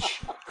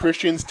Edge,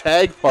 Christian's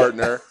tag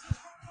partner.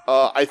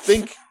 I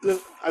think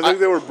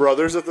they were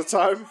brothers at the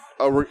time.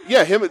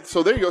 Yeah, him.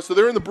 So there you go. So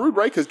they're in the Brood,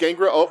 right? Because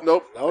Gangrel. Oh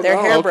nope. They're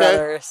hair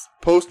brothers.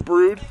 Post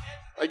Brood,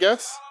 I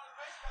guess.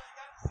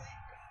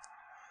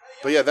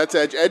 But yeah, that's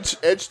Edge.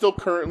 Edge still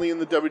currently in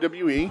the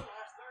WWE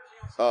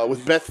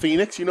with Beth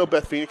Phoenix. You know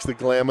Beth Phoenix, the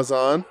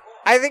Glamazon.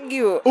 I think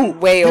you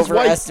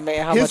overestimate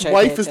how much. His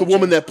wife is the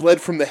woman that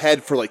bled from the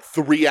head for like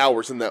 3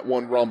 hours in that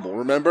one Rumble.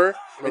 Remember?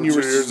 And you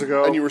 2 years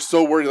ago, and you were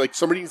so worried, like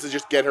somebody needs to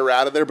just get her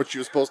out of there, but she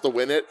was supposed to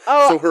win it.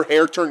 Oh, so her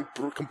hair turned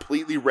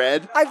completely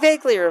red. I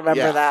vaguely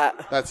remember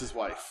that. That's his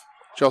wife.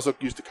 She also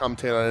used to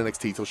commentate on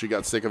NXT till she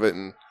got sick of it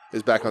and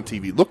is back on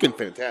TV, looking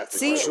fantastic.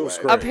 See,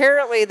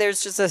 apparently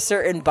there's just a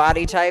certain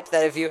body type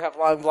that if you have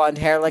long blonde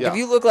hair, like if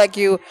you look like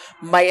you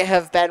might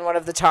have been one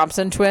of the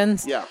Thompson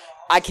twins,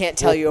 I can't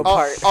tell you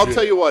apart. I'll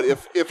tell you what,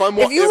 if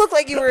you look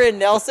like you were in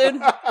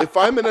Nelson, if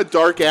I'm in a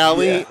dark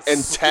alley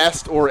and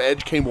Test or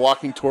Edge came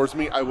walking towards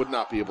me, I would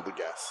not be able to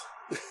guess.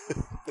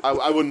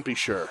 I wouldn't be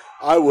sure.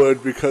 I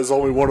would, because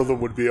only one of them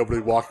would be able to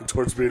be walking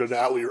towards me in an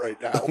alley right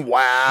now.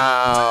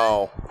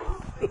 Wow.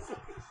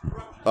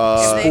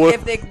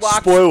 If they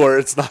walked, spoiler,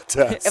 it's not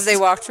Test. If they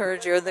walked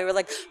towards you and they were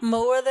like,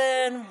 more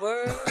than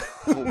words.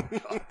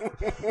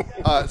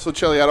 So,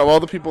 Chelly, out of all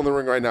the people in the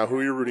ring right now, who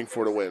are you rooting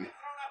for to win?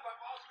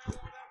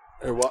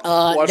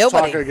 Watch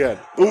nobody. Talk again.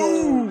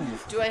 Ooh.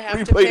 Do I have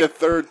we to played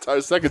pick...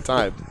 a second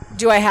time.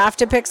 Do I have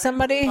to pick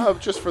somebody?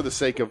 Just for the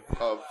sake of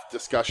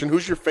discussion.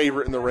 Who's your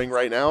favorite in the ring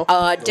right now?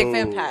 Dick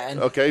Van Patten.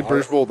 Okay,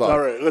 British Bulldog. All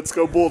right, let's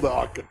go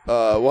Bulldog.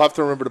 We'll have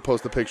to remember to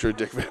post a picture of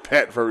Dick Van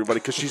Patten for everybody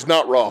because she's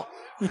not Raw.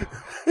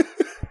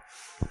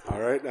 All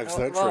right, next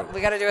entry. Well,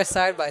 we got to do a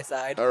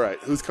side-by-side. All right,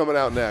 who's coming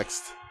out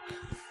next?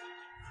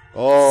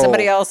 Oh,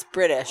 somebody else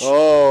British.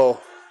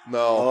 Oh, no.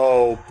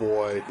 Oh,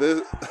 boy.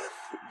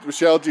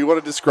 Michelle, do you want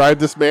to describe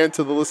this man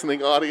to the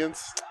listening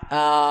audience?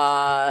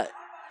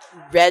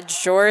 Red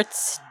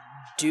shorts,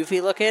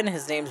 doofy looking.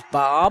 His name's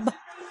Bob.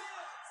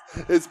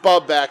 It's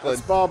Bob Backlund.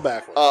 It's Bob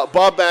Backlund.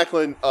 Bob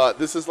Backlund,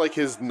 this is like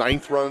his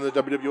 9th run in the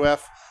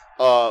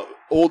WWF.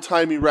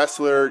 Old-timey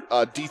wrestler,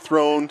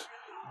 dethroned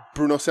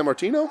Bruno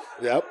Sammartino.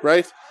 Yep.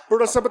 Right?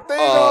 Bruno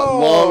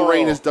Sammartino. Long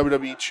reign as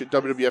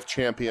WWF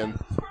champion.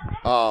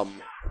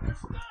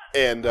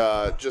 And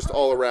just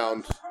all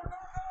around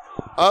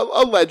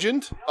a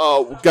legend.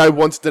 Guy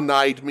once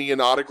denied me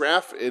an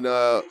autograph in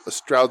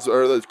Stroud's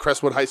or the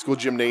Crestwood High School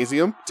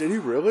gymnasium. Did he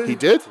really? He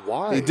did.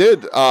 Why? He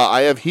did.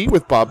 I have heat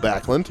with Bob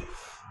Backlund.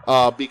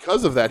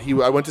 Because of that,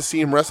 I went to see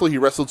him wrestle. He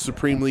wrestled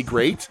supremely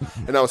great,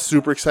 and I was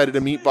super excited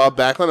to meet Bob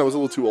Backlund. I was a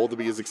little too old to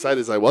be as excited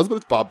as I was, but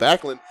it's Bob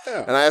Backlund.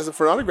 Yeah. And I asked him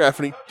for an autograph,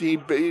 and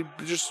he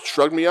just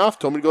shrugged me off,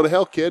 told me to go to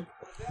hell, kid.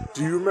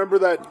 Do you remember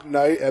that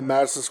night at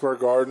Madison Square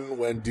Garden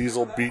when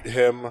Diesel beat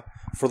him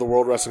for the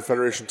World Wrestling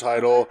Federation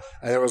title,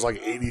 and there was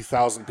like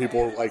 80,000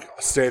 people like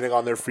standing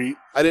on their feet?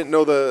 I didn't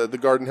know the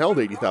Garden held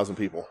 80,000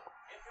 people.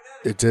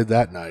 It did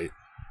that night.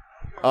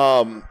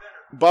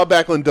 Bob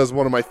Backlund does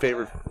one of my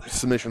favorite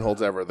submission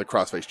holds ever, the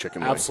crossface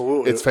chicken wing.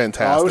 Absolutely. It's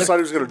fantastic. I always thought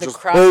he was going to just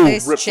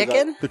crossface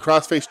chicken? The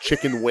crossface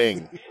chicken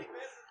wing.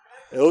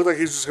 It looked like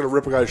he's just going to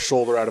rip a guy's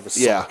shoulder out of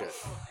his socket.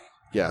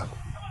 Yeah.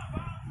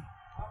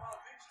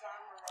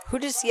 Who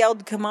just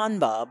yelled, "Come on,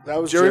 Bob"?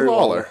 That was Jerry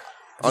Lawler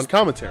on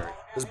commentary.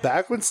 Does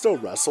Backlund still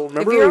wrestle?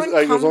 Remember,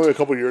 it was only a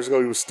couple years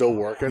ago he was still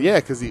working? Yeah,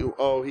 because he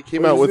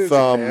came out with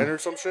Japan or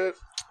some shit?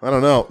 I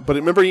don't know. But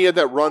remember he had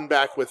that run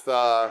back with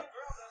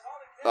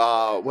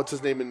what's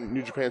his name in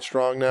New Japan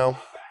Strong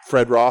now?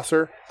 Fred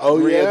Rosser.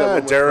 Oh, yeah.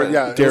 Darren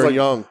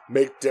Young.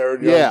 Make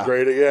Darren Young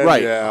great again.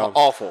 Right. Yeah.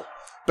 Awful.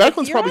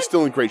 Backlund's probably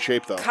still in great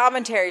shape, though.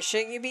 Commentary.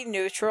 Shouldn't you be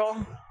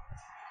neutral?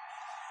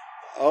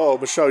 Oh,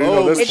 Michelle, you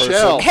know this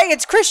Michelle. person. Hey,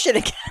 it's Christian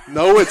again.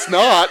 No, it's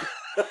not.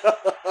 You know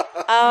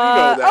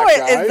that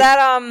guy. Is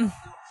that,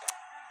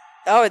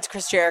 Oh, it's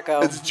Chris Jericho.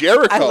 It's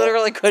Jericho. I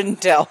literally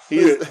couldn't tell.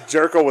 He's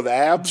Jericho with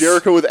abs?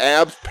 Jericho with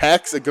abs,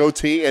 pecs, a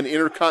goatee, and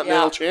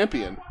Intercontinental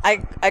Champion. I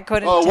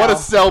couldn't tell. Oh, what a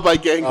sell by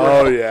Gangrel.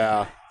 Oh,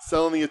 yeah.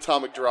 Selling the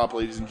atomic drop,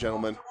 ladies and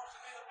gentlemen.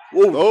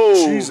 Whoa,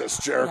 oh, Jesus,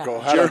 Jericho.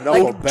 Had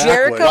another back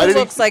Jericho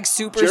looks like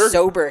super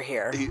sober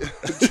here.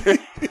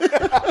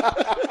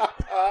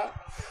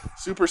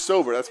 Super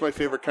sober. That's my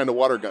favorite kind of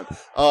water gun.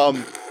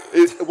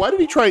 Why did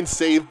he try and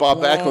save Bob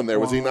Backlund there?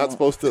 Was he not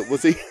supposed to?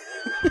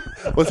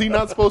 Was he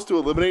not supposed to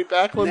eliminate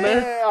Backlund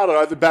there? I don't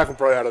know. I think Backlund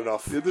probably had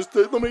enough. Yeah,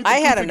 eliminate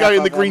the guy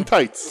in the green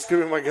tights. Just give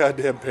me my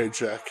goddamn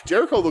paycheck.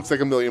 Jericho looks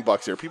like $1 million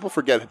here. People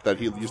forget that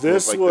he used to look like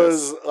this. This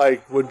was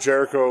like when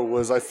Jericho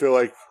was. I feel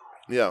like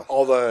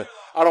all the.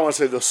 I don't want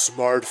to say the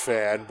smart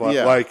fan, but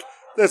like.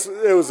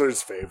 It was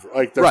his favorite,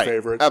 like their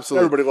favorite.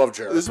 Absolutely, everybody loved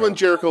Jericho. This is when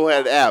Jericho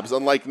had abs,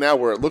 unlike now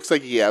where it looks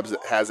like he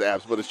has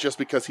abs, but it's just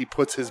because he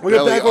puts his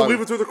belly on.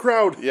 Leave it through the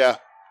crowd. Yeah,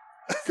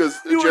 because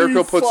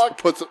Jericho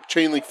puts a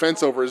chain link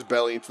fence over his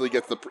belly until he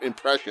gets the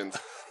impressions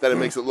that it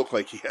makes it look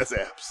like he has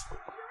abs.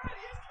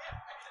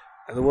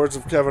 In the words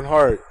of Kevin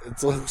Hart,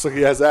 it looks like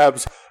he has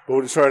abs, but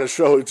when he's trying to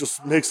show, it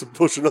just makes him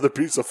push another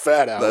piece of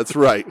fat out. That's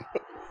right.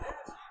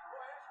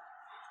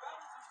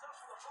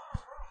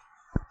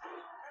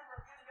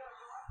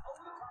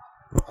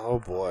 Oh,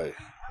 boy.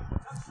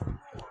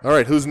 All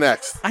right, who's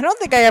next? I don't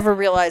think I ever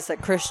realized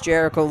that Chris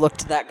Jericho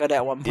looked that good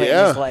at one point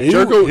in his life.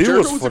 Jericho was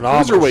a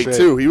cruiserweight,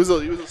 too. He was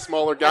a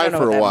smaller guy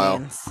for a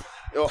while.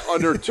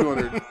 Under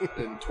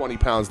 220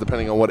 pounds,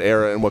 depending on what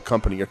era and what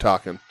company you're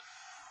talking.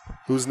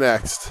 Who's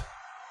next?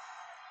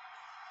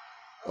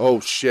 Oh,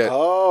 shit.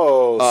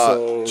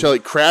 Oh, Shelly,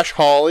 Crash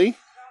Holly,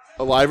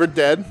 alive or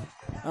dead?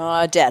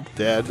 Dead.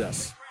 Dead.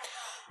 Yes.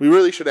 We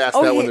really should ask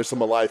that when there's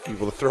some alive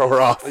people to throw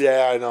her off.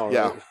 Yeah, I know.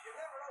 Yeah. Right?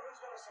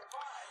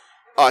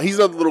 He's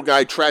another little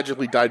guy,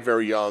 tragically died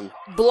very young.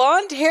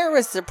 Blonde hair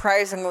was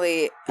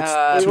surprisingly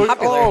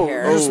popular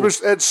hair. He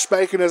was Ed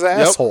spanking his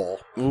asshole.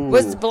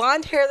 Was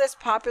blonde hair this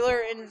popular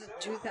in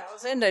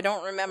 2000? I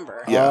don't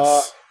remember.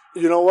 Yes.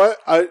 You know what?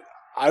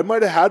 I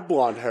might have had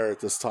blonde hair at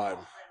this time.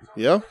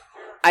 Yeah?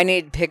 I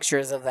need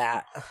pictures of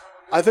that.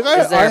 I think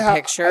Is there a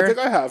picture? I think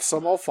I have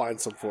some. I'll find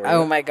some for you.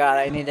 Oh my god,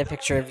 I need a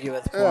picture of you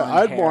with blonde hair. Yeah,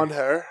 I had blonde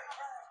hair.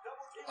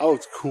 Oh,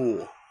 it's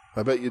cool.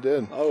 I bet you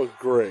did. Oh,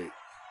 great.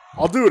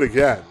 I'll do it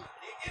again.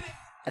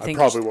 I think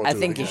probably won't do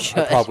it again. You should.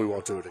 I probably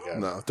won't do it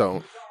again. No,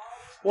 don't.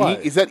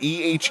 What? Is that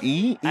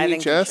EHE?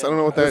 EHS? I don't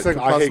know what that could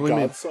possibly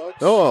mean.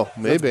 Oh,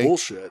 maybe. That's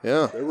bullshit.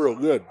 Yeah. They're real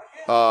good.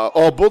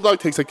 Bulldog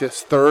takes like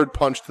this third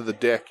punch to the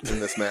dick in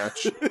this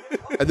match.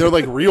 And they're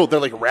like they're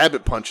like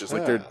rabbit punches.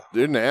 Like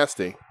they're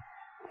nasty.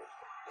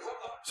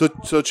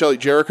 So Shelly,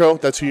 Jericho,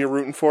 that's who you're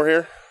rooting for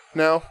here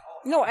now?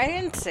 No, I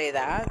didn't say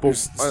that.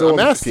 I'm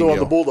asking you. On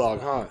the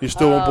Bulldog, huh? You're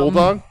still on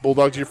Bulldog?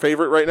 Bulldog's your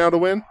favorite right now to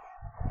win?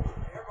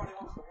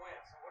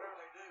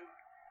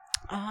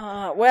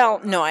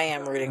 Well, no, I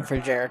am rooting for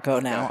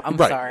Jericho now. I'm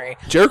sorry.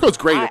 Jericho's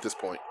great at this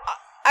point.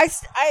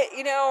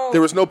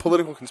 There was no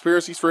political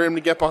conspiracies for him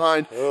to get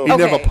behind. Oh. He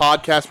didn't have a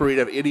podcast where he'd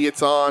have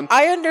idiots on.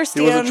 I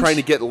understand. He wasn't trying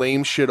to get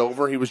lame shit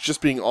over. He was just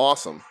being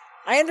awesome.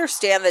 I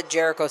understand that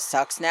Jericho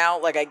sucks now.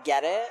 Like, I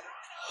get it.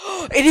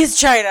 It is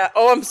China.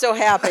 Oh, I'm so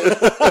happy.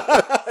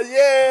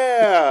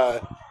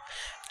 Yeah.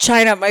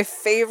 China, my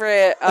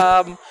favorite.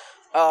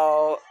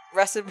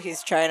 Rest in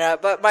peace, China.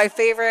 But my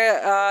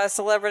favorite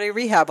celebrity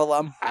rehab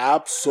alum.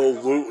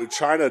 Absolutely.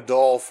 China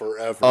doll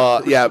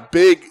forever. Yeah,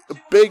 big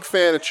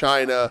fan of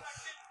China.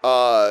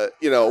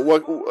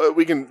 what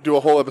we can do a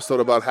whole episode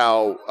about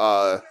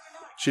how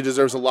she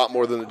deserves a lot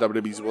more than the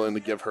WWE's willing to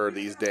give her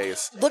these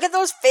days. Look at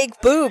those fake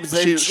boobs.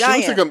 They're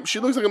giant. She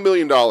looks like $1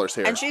 million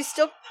here. And she's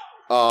still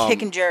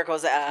kicking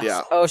Jericho's ass.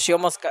 Yeah. Oh, she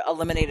almost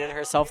eliminated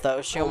herself,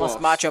 though. She almost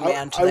Macho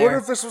Man. I wonder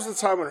if this was the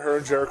time when her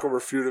and Jericho were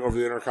feuding over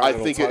the Intercontinental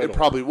title. I think it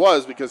probably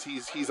was, because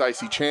he's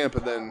IC champ,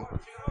 and then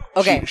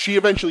she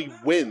eventually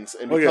wins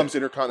and becomes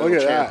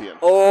Intercontinental champion.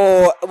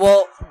 Oh,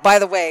 well, by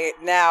the way,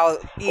 now,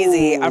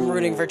 easy, I'm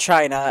rooting for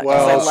Chyna,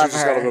 because I love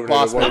her.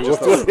 Boss man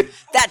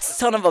that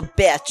son of a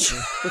bitch.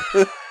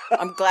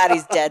 I'm glad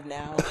he's dead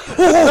now.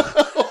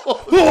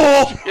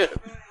 Shit.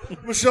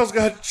 Michelle's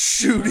got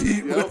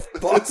shooty with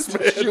Boss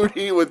Man.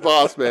 Shooty with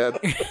Boss Man.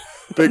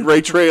 Big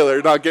Ray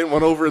trailer. Not getting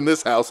one over in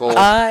this household.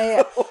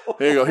 There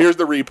you go. Here's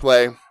the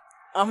replay.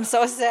 I'm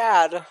so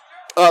sad.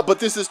 But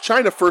this is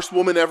Chyna, first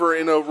woman ever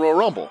in a Royal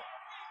Rumble.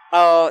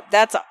 Oh,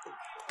 that's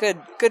good.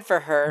 Good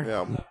for her.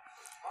 Yeah.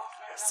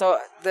 So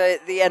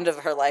the end of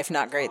her life,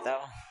 not great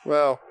though.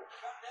 Well,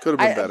 could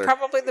have been better.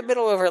 Probably the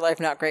middle of her life,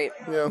 not great.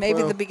 Yeah,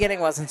 maybe the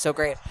beginning wasn't so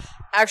great.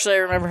 Actually, I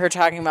remember her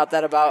talking about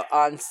that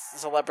on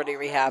Celebrity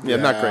Rehab. Yeah,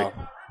 not great.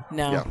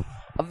 No. Yeah.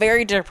 A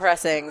very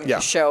depressing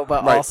show,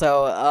 but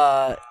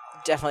also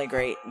definitely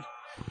great.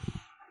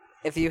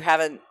 If you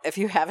haven't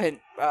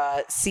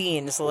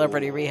seen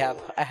Celebrity Rehab,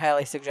 I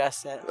highly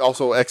suggest it.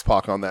 Also,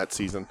 X-Pac on that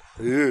season,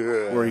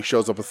 where he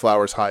shows up with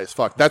flowers high as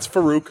fuck. That's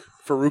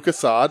Farouk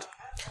Assad.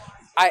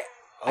 I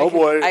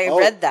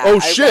read that. Oh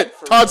shit!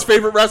 Todd's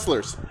favorite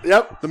wrestlers.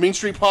 Yep. The Mean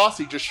Street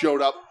Posse just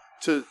showed up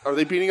to. Are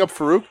they beating up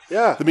Farouk?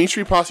 Yeah. The Mean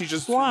Street Posse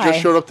just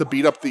showed up to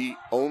beat up the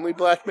only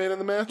black man in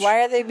the match.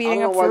 Why are they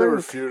beating up Farouk? I don't know why they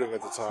were feuding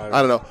at the time.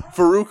 I don't know.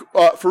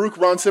 Farouk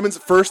Ron Simmons,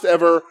 first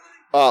ever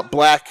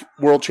black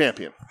world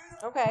champion.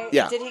 Okay.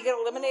 Yeah. Did he get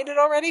eliminated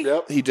already?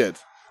 Yep, he did.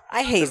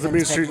 I hate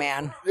Vince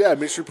McMahon. Yeah,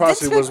 Mean Street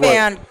Posse Vince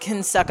McMahon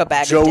can suck a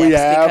bag Joey of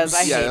dicks Abs, because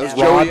I hate him.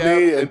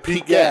 Rodney and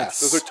Pete Gas.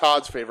 Those are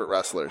Todd's favorite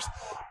wrestlers.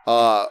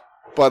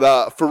 But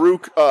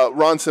Farouk,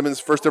 Ron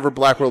Simmons, first ever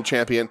black world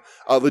champion,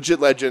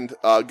 legit legend,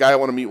 guy I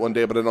want to meet one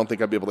day, but I don't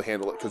think I'd be able to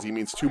handle it because he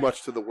means too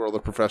much to the world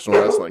of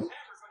professional wrestling.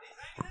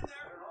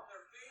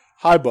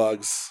 Hi,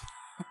 Bugs.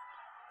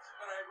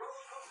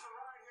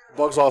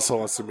 Bugs also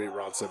wants to meet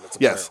Ron Simmons,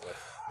 apparently. Yes,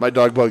 my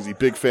dog Bugsy,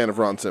 big fan of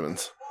Ron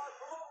Simmons.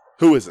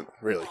 Who isn't,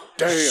 really?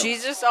 Damn.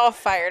 She's just all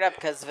fired up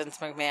because Vince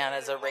McMahon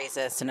is a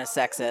racist and a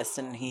sexist,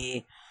 and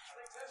he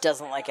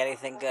doesn't like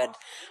anything good.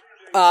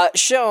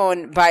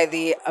 Shown by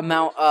the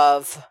amount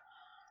of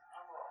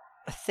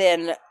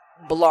thin,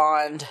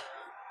 blonde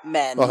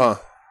men.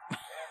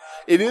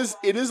 It is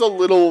a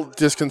little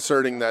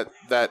disconcerting that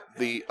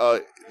the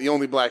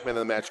only black man in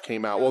the match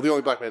came out. Well, the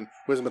only black man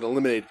who hasn't been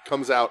eliminated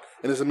comes out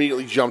and is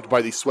immediately jumped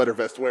by these sweater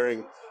vest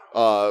wearing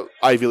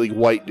Ivy League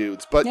white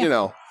dudes. But you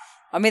know,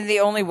 I mean, the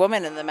only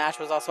woman in the match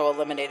was also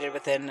eliminated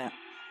within a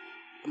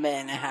minute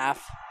and a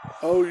half.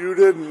 Oh, you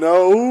didn't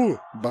know?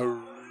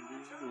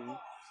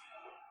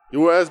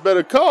 You guys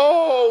better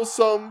call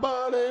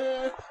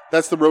somebody.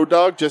 That's the Road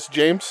Dogg, Jesse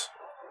James.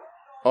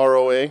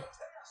 ROA.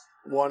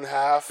 One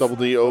half Double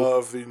D-O,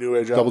 of the New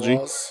Age Double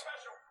Outlaws.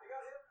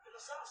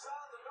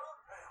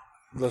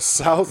 The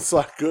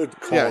Southside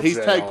Good call. Yeah, he's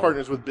tag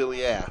partners with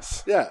Billy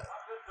Ass. Yeah.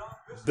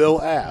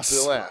 Bill Ass.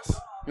 Bill Ass.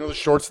 You know the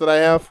shorts that I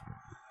have?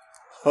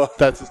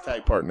 That's his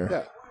tag partner.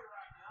 Yeah.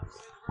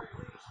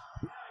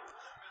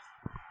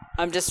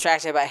 I'm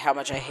distracted by how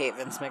much I hate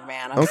Vince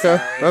McMahon. I'm okay,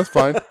 sorry. That's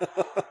fine.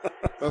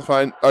 That's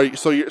fine.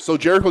 So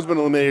Jericho's been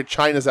eliminated.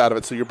 Chyna's out of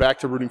it. So you're back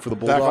to rooting for the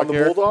Bulldog. Back on the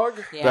here.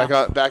 Bulldog.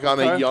 Yeah. Back on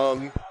a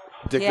young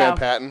Dick Van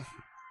Patten.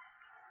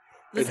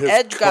 This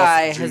Edge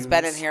guy has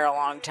been in here a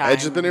long time.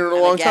 Edge has been here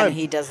a long time.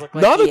 He does look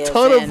like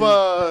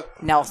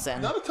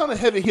Nelson. Not a ton of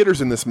heavy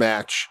hitters in this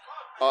match,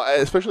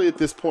 especially at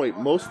this point.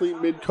 Mostly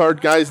mid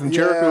card guys, and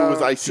Jericho was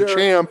IC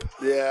champ.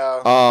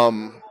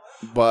 Yeah.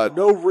 But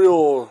no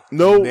real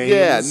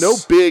names. no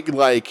big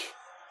like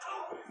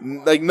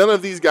none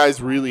of these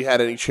guys really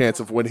had any chance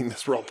of winning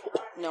this Rumble.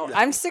 No,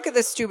 I'm sick of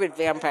this stupid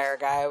vampire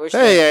guy. I wish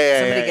somebody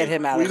get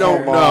him out of here.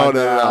 We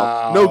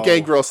don't. No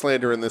gangrel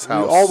slander in this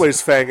house. We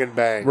always fang and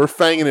bang. We're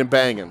fanging and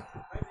banging.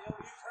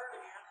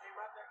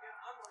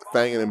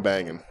 Fanging and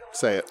banging.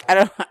 Say it.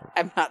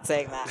 I'm not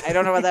saying that. I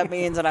don't know what that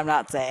means, and I'm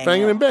not saying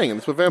fanging and banging.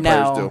 That's what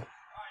vampires do.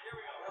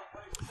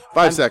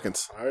 5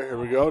 seconds. All right, here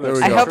we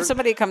go. I hope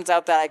somebody comes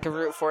out that I can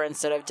root for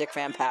instead of Dick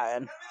Van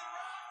Patten.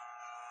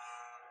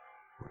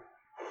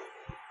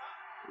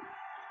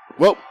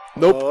 Well,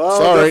 nope.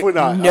 Sorry. Definitely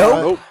not.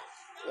 Nope.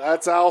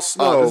 That's Al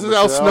Snow. This is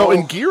Al Snow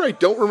in gear I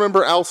don't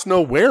remember Al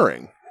Snow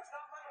wearing.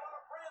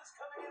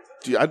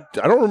 I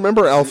don't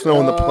remember Al Snow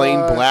in the plain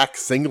black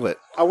singlet.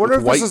 I wonder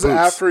if this is boots.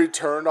 after he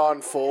turned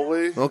on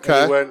Foley. Okay.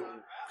 And he went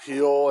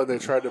heel and they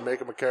tried to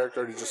make him a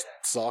character and he just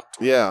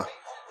sucked. Yeah.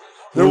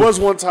 There was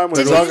one time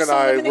when Doug and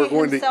I were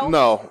going himself? to...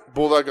 No,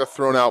 Bulldog got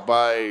thrown out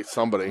by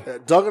somebody.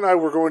 Doug and I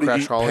were going to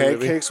Crash eat Holly,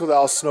 pancakes with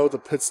Al Snow at the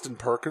Pittston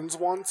Perkins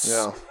once.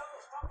 Yeah.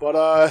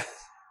 But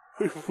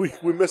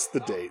we missed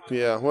the date.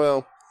 Yeah,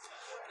 well...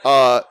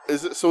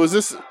 Is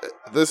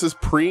this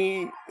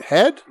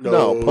pre-head?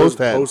 No,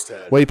 post-head.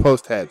 Post-head. Way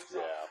post-head.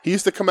 Yeah. He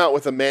used to come out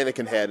with a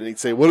mannequin head, and he'd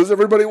say, "What does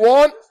everybody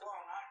want?"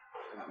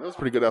 That was a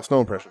pretty good Al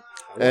Snow impression.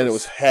 And it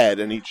was head,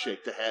 and he'd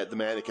shake the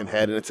mannequin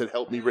head, and it said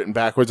 "Help me" written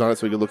backwards on it,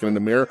 so he could look in the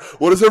mirror.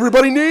 What does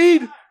everybody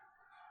need?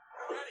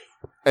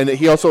 And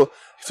he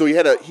actually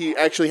had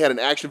an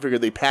action figure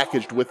they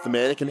packaged with the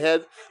mannequin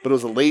head, but it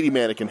was a lady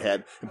mannequin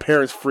head, and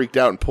parents freaked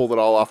out and pulled it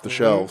all off the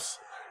shelves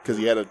because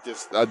he had a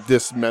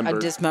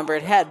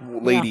dismembered head,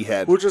 lady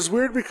head, which is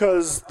weird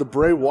because the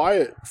Bray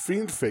Wyatt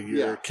Fiend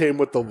figure came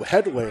with the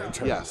head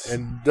lantern,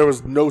 and there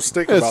was no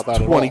stink about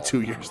that.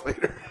 22 years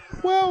later.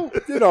 Well,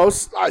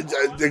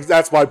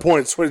 that's my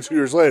point. It's 22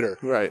 years later.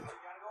 Right.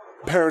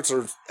 Parents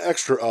are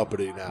extra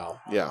uppity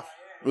now. Yeah.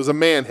 It was a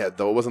man head,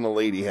 though. It wasn't a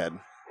lady head.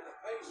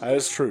 That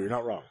is true. You're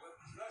not wrong.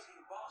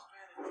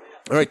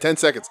 All right, 10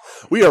 seconds.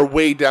 We are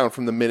way down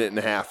from the minute and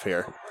a half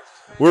here.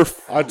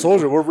 I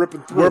told you, we're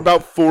ripping through. We're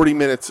about 40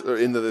 minutes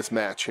into this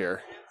match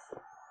here.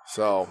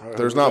 So,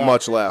 there's not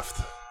much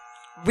left.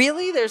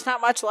 Really? There's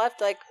not much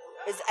left? Like,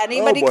 is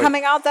anybody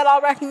coming out that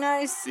I'll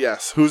recognize?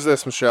 Yes. Who's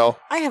this, Michelle?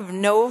 I have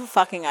no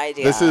fucking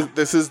idea.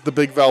 This is the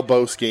big Val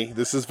Boski.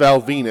 This is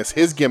Val Venus.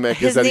 His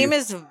gimmick is that his name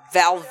is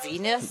Val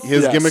Venus?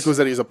 His gimmick was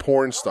that he's a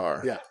porn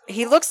star. Yeah.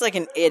 He looks like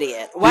an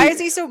idiot. Why is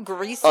he so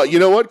greasy? You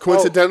know what?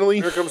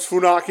 Coincidentally, here comes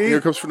Funaki.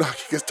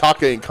 Because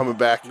Taka ain't coming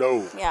back.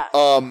 No. Yeah.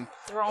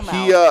 Throw him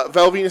out.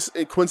 Val Venus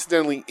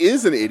coincidentally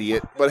is an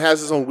idiot, but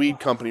has his own weed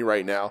company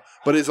right now,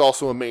 but is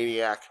also a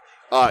maniac.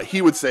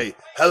 He would say,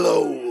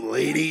 "Hello,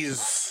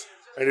 ladies."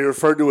 And he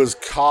referred to his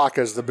cock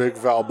as the big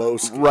Val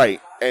Boski.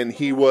 Right. And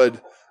he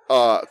would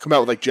come out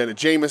with like Jenna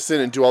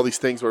Jameson and do all these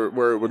things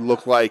where it would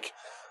look like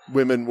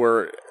women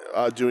were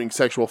doing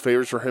sexual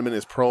favors for him in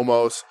his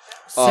promos.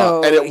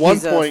 So and at one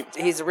point...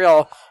 he's a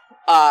real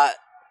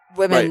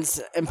women's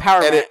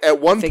empowerment. And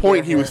at one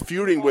point he was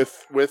feuding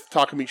with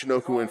Taka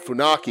Michinoku and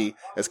Funaki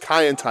as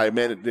Kai and Tai.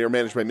 They were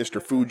managed by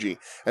Mr. Fuji.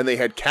 And they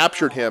had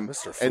captured him.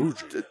 Mr.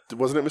 Fuji?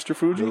 Wasn't it Mr.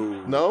 Fuji?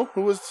 No?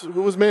 Who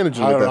was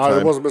managing at that time?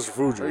 It wasn't Mr.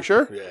 Fuji. Are you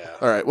sure? Yeah.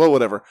 All right. Well,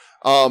 whatever.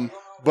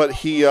 But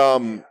he...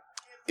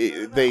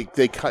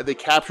 They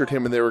captured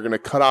him and they were going to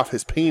cut off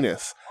his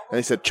penis. And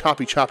he said,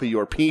 "Choppy, choppy,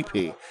 your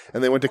pee-pee."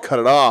 And they went to cut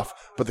it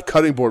off, but the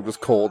cutting board was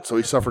cold, so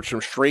he suffered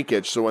some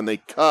shrinkage. So when they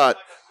cut,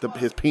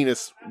 his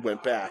penis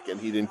went back, and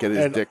he didn't get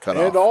his dick cut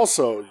off. And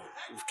also,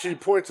 key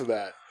point to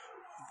that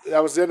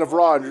was the end of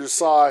Raw, and you just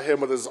saw him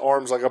with his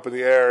arms like up in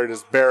the air and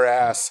his bare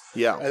ass.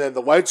 Yeah. And then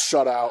the lights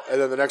shut out, and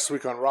then the next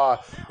week on Raw,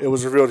 it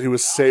was revealed he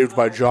was saved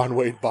by John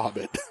Wayne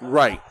Bobbitt.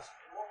 Right.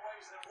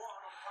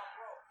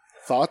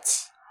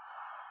 Thoughts?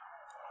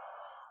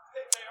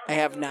 I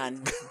have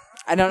none.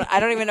 I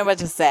don't even know what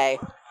to say.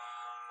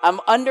 I'm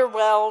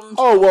underwhelmed.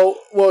 Oh,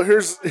 well,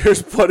 here's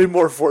plenty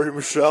more for you,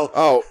 Michelle.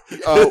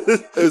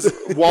 It was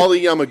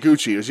Wally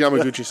Yamaguchi. It was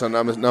Yamaguchi's son,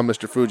 not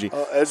Mr. Fuji.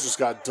 Edge just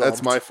got dumped.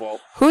 That's my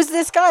fault. Who's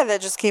this guy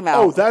that just came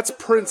out? Oh, that's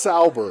Prince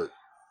Albert.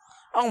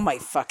 Oh, my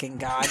fucking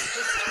God.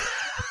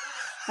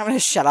 I'm going to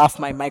shut off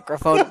my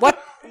microphone.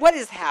 What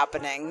is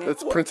happening?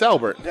 It's Prince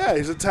Albert. Yeah,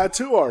 he's a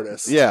tattoo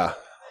artist. Yeah.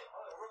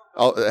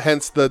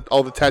 Hence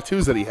all the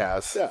tattoos that he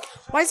has. Yeah.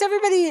 Why is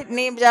everybody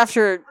named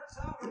after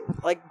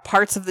like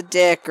parts of the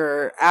dick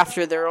or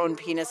after their own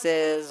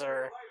penises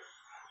or?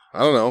 I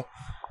don't know.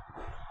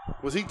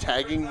 Was he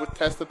tagging with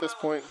Test at this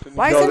point?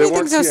 Why is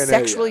everything so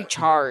sexually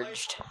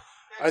charged?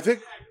 I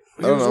think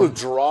he was with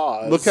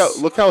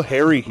Draws. Look how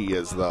hairy he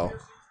is, though.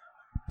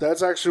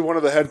 That's actually one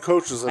of the head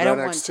coaches of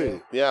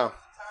NXT. Yeah.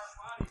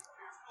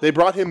 They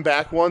brought him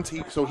back once,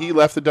 he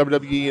left the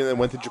WWE and then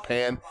went to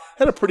Japan.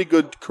 Had a pretty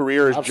good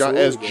career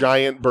as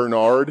Giant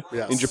Bernard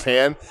in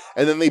Japan.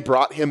 And then they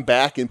brought him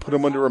back and put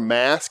him under a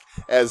mask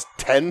as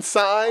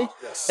Tensai.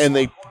 Yes. And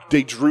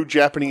they drew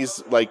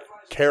Japanese like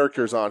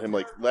characters on him,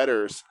 like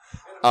letters,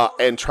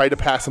 and tried to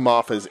pass him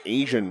off as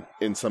Asian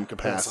in some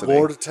capacity.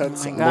 Lord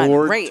Tensai. Oh my God,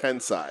 Lord great.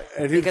 Tensai.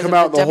 And he'd come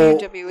out and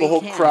the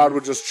whole crowd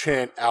would just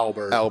chant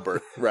Albert.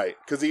 Albert, right.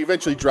 Because he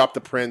eventually dropped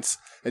the Prince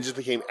and just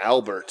became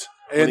Albert.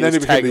 And then he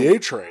became the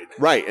A-Train.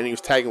 Right, and he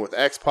was tagging with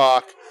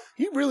X-Pac.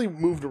 He really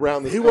moved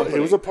around this company. He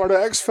was a part of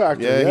X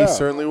Factor. Yeah, he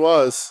certainly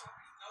was.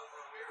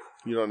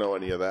 You don't know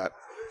any of that.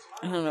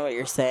 I don't know what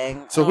you're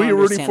saying. So who are you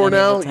rooting for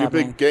now? You a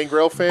big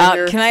Gangrel fan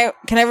here? Can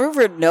I root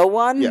for no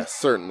one? Yes,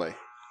 certainly.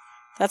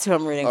 That's who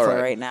I'm rooting for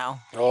right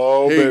now.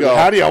 Oh, here you go.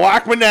 How do you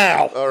like me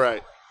now? All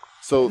right.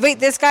 So wait,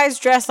 this guy's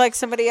dressed like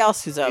somebody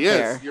else who's up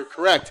there. Yes, you're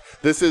correct.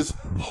 This is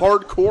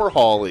Hardcore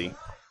Holly.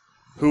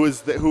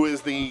 Who's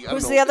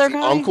the other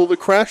guy? Uncle to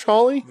Crash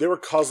Holly? They were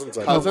cousins.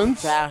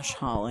 Cousins? Crash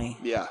Holly.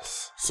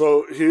 Yes.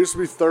 So he used to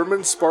be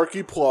Thurman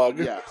Sparky Plug.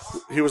 Yes.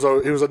 He was a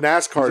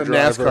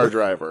NASCAR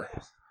driver.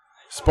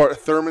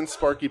 Thurman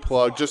Sparky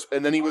Plug.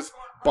 And then he was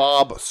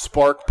Bob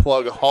Spark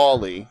Plug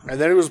Holly.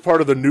 And then he was part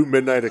of the New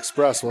Midnight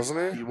Express,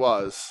 wasn't he? He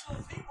was.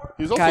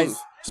 He was also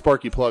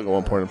Sparky Plug at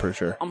one point, I'm pretty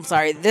sure. I'm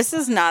sorry. This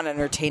is not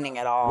entertaining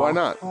at all. Why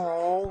not?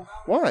 Oh.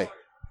 Why?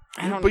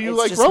 But you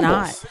like Rumbles.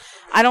 Not.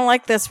 I don't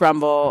like this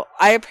Rumble.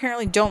 I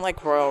apparently don't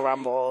like Royal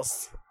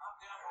Rumbles.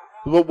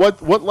 Well,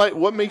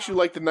 what makes you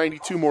like the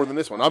 92 more than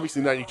this one?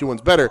 Obviously, the 92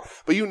 one's better,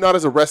 but you not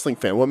as a wrestling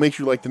fan. What makes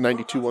you like the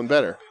 92 one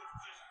better?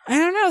 I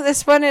don't know.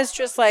 This one is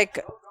just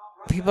like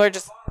people are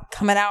just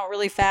coming out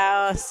really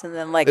fast, and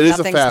then like it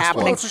nothing's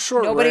happening. Well, it's a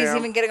short Nobody's ramp.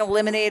 even getting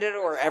eliminated,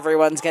 or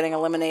everyone's getting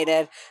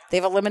eliminated.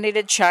 They've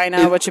eliminated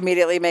China, which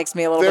immediately makes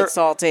me a little bit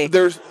salty.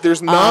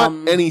 There's not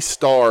any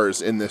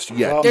stars in this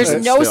yet. Well, there's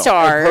no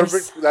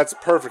stars. That's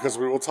perfect because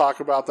we will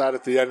talk about that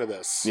at the end of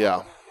this.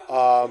 Yeah.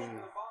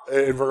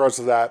 In regards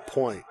to that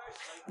point,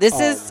 this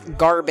is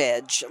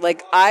garbage.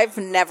 Like I've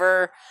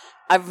never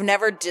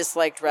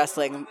disliked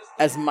wrestling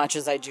as much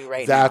as I do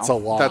right now. That's a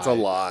lie. That's a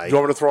lie. Do you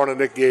want me to throw on a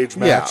Nick Gage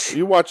match?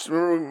 Yeah.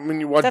 Remember when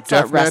you watch That's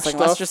death not wrestling. match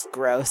stuff? That's just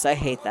gross. I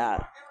hate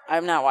that.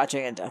 I'm not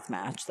watching a death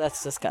match.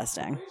 That's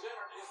disgusting.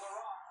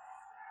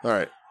 All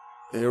right.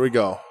 Here we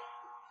go.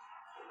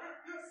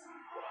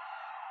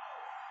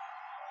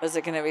 Is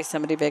it going to be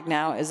somebody big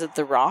now? Is it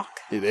The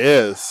Rock? It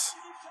is.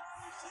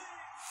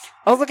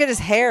 Oh, look at his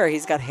hair.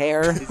 He's got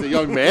hair. He's a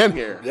young man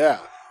here. Yeah.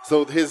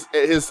 So his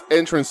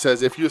entrance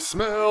says, "If you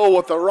smell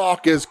what the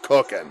Rock is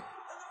cooking."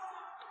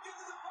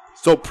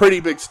 So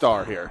pretty big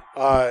star here.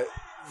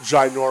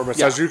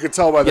 Ginormous, as you can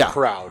tell by the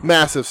crowd.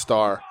 Massive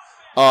star.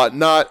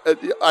 Not,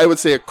 I would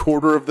say, a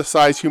quarter of the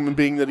size human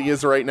being that he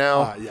is right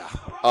now.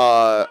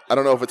 I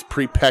don't know if it's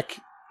pre-pec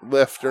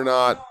lift or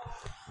not.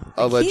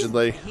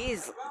 Allegedly.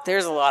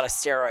 There's a lot of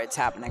steroids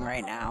happening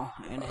right now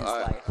in his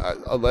life.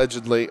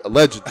 Allegedly.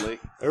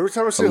 Every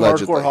time I see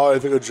Hardcore Holly, I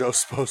think of Joe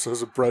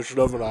Sposo's impression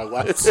of him, and I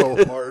laugh so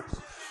hard.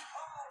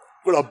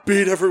 I'm gonna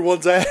beat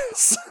everyone's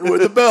ass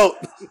with the belt.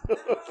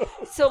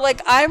 So,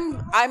 like,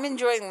 I'm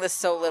enjoying this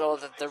so little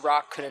that The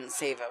Rock couldn't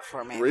save it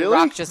for me. Really? The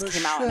Rock just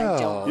came out, and I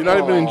don't. You're not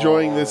even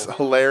enjoying this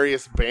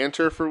hilarious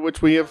banter for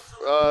which we have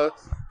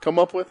come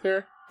up with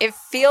here? It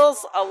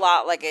feels a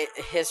lot like a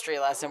history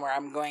lesson where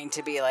I'm going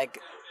to be like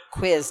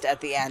quizzed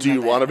at the end. Do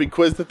you want to be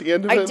quizzed at the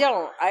end of it? I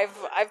don't.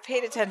 I've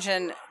paid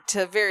attention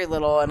to very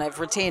little, and I've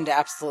retained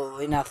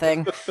absolutely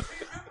nothing.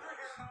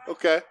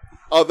 Okay.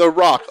 The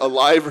Rock,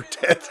 alive or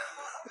dead?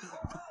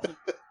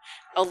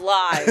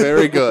 Alive.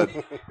 Very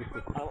good.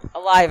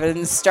 Alive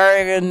and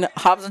starring in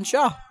Hobbs and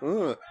Shaw.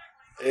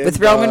 With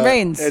Roman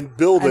Reigns. And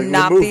building and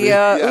not the movie.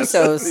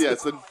 Usos.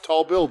 Yes, a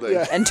tall building.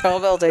 Yeah. And tall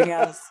building,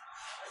 yes.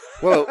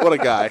 What a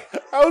guy.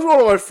 That was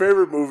one of my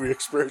favorite movie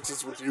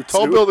experiences with you.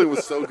 Tall Building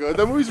was so good.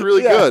 That movie's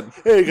really good.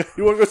 Hey,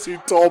 you want to go see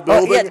Tall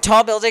Building? Yeah,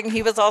 Tall Building.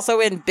 He was also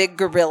in Big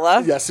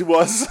Gorilla. Yes, he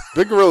was.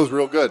 Big Gorilla's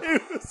real good.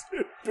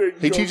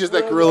 He teaches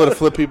that gorilla to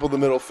flip people the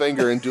middle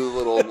finger and do a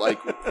little,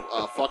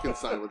 fucking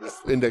sign with his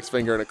index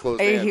finger and a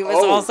closed hand. He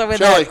was also in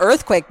that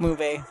Earthquake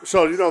movie.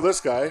 So, you know this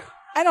guy?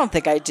 I don't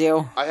think I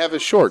do. I have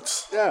his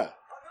shorts. Yeah.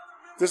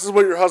 This is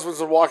what your husband's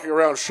been walking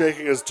around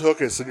shaking his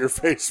tuchus in your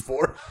face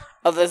for.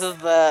 Oh, this is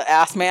the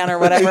ass man or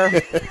whatever?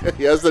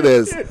 Yes, it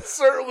is. It's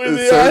certainly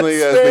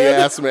the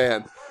ass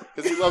man.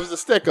 Because he loves to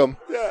stick them.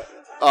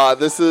 Yeah.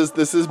 This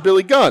is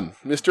Billy Gunn,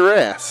 Mr.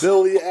 Ass.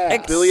 Billy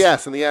Ass. Billy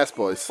Ass and the Ass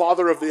Boys.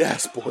 Father of the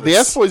Ass Boys. The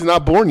Ass Boys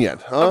not born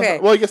yet, huh? Okay.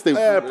 Well, I guess they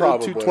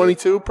probably.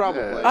 222,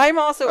 probably. Yeah. I'm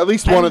also at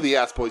least one of the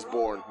Ass Boys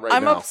born right now.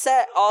 I'm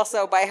upset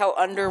also by how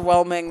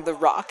underwhelming The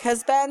Rock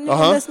has been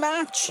in this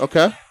match.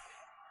 Okay.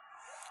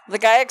 The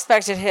guy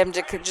expected him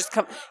to just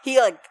come. He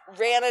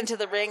ran into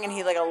the ring and he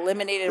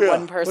eliminated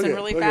one person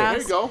really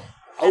fast. There you go.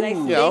 And I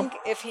think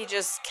if he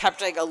just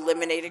kept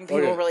eliminating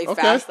people really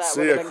fast, that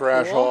would have been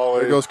Crash cool. Holly.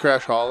 There goes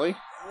Crash Holly.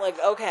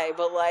 Okay,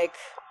 but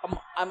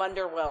I'm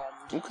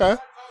underwhelmed. Okay.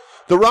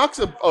 The Rock's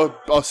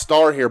a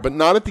star here, but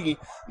not at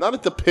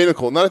the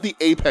pinnacle, not at the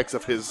apex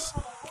of his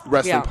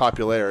wrestling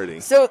popularity.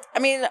 So I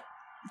mean,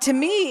 to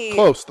me,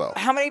 close though.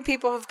 How many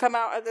people have come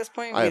out at this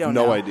point? I have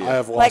no idea. I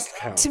have lost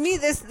count. To me,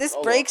 this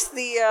breaks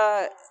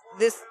the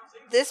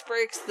this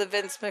breaks the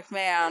Vince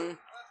McMahon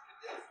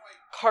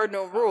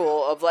cardinal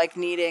rule of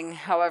needing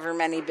however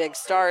many big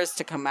stars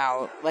to come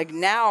out.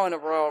 Now in a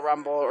Royal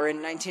Rumble or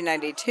in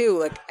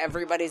 1992,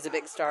 everybody's a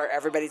big star,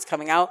 everybody's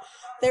coming out.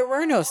 There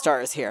were no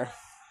stars here.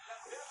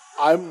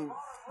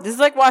 This is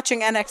like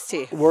watching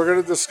NXT. We're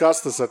going to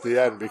discuss this at the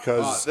end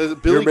because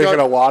you're making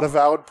a lot of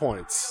valid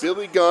points.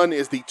 Billy Gunn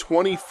is the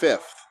 25th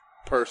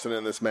person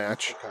in this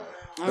match.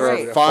 Okay. There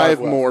are 5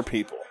 more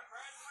people.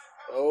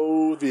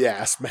 Oh, the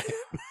ass man.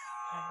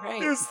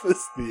 Right. Is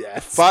this the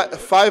ass?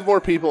 5 more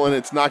people, and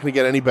it's not going to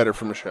get any better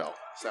for Michelle,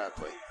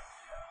 sadly.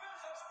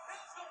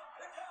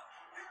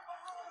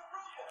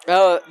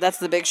 Oh, that's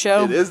the Big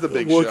Show? It is the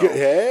Big Show.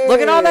 Show.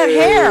 Look at all that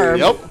hair.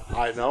 Yep.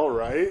 I know,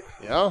 right?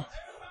 Yeah.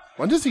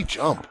 When does he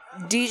jump?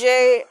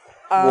 DJ.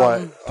 What?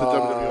 To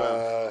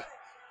WWF.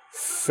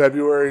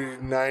 February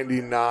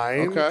 99.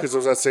 Okay. Because it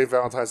was that St.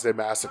 Valentine's Day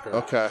Massacre.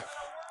 Okay.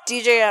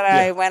 DJ and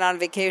I went on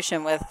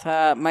vacation with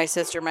my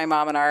sister, my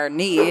mom, and our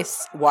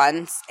niece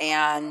once,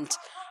 and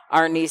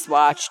our niece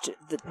watched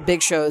the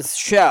Big Show's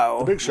show.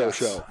 The Big Show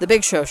show. The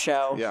Big Show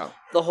show. Yeah.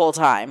 The whole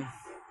time.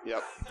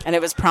 Yep. And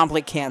it was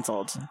promptly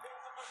canceled.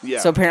 Yeah.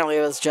 So apparently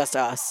it was just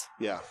us.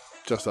 Yeah.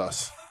 Just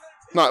us.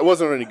 No, it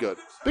wasn't any good.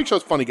 Big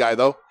Show's a funny guy,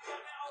 though.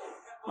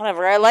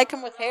 Whatever. I like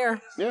him with hair.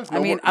 Yeah.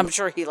 I'm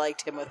sure he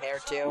liked him with hair,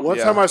 too. One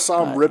time I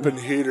saw him ripping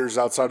heaters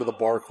outside of the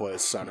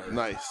Barclays Center.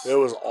 Nice. It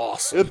was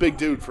awesome. He's a big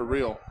dude, for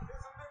real.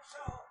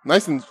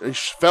 Nice and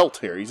svelte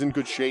here. He's in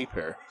good shape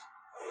here.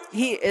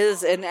 He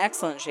is in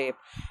excellent shape.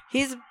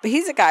 He's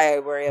a guy I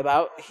worry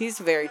about. He's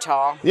very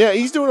tall. Yeah,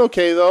 he's doing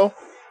okay though.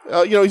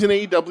 He's in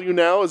AEW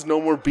now. Is No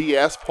More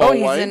BS.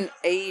 Paul White.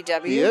 He's in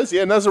AEW. He is.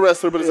 Yeah, not as a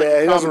wrestler, but he's like a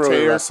commentator. He doesn't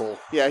really wrestle.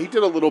 Yeah, he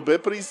did a little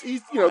bit, but he's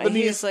the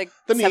knees, like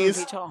the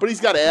knees. But he's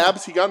got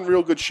abs. He got in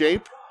real good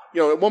shape.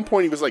 At one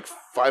point he was like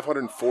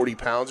 540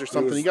 pounds or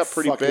something. He got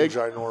pretty big,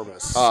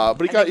 ginormous.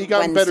 But he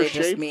got in better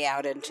shape. Just me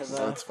out into the.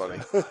 That's funny.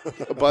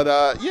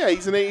 But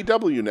he's in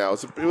AEW now.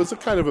 It was a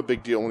kind of a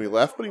big deal when he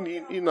left, but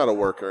he's not a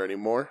worker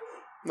anymore.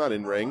 Not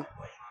in ring.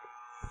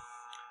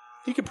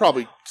 He could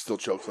probably still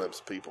chokeslam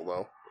some people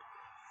though.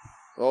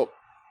 Oh,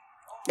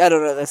 I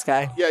don't know this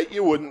guy. Yeah,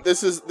 you wouldn't.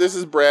 This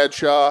is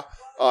Bradshaw.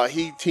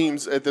 He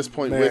teams at this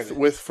point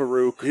with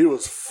Farouk. He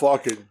was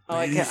fucking beefy. Oh,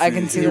 I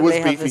can see he was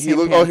beefy.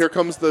 Here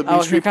comes the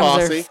Mean Street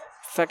Posse.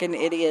 Fucking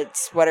idiot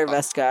sweater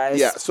vest guys.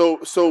 Yeah,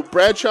 so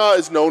Bradshaw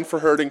is known for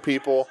hurting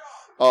people.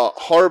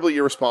 Horribly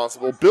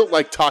irresponsible. Built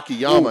like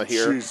Takayama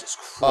here. Jesus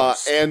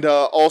Christ. And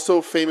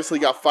also famously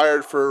got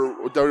fired for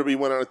WWE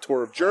went on a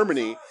tour of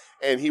Germany,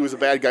 and he was a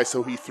bad guy,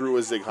 so he threw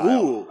a Zig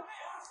Heil.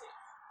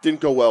 Didn't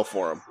go well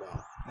for him.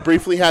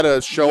 Briefly had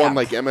a show on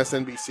like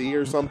MSNBC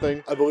or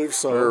something. I believe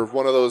so. Or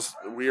one of those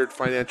weird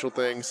financial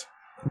things.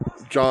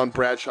 John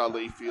Bradshaw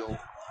Layfield.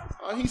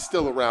 He's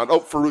still around.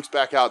 Oh, Farouk's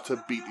back out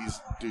to beat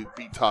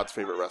Todd's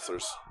favorite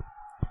wrestlers.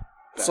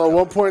 So at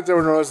one point they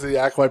were known as the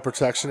Acolyte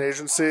Protection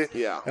Agency.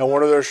 Yeah. And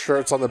one of their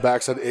shirts on the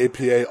back said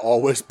APA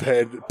always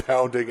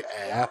pounding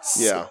ass.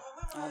 Yeah.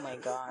 Oh my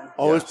God.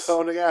 Always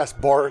pounding ass,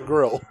 bar and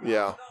grill.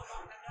 Yeah.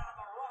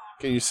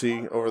 Can you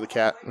see over the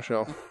cat,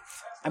 Michelle?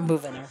 I'm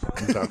moving her.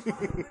 Okay.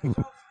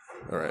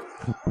 All right.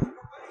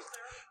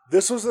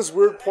 This was this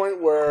weird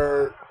point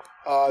where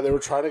they were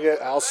trying to get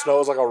Al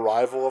Snow as like a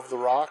rival of The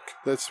Rock.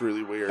 That's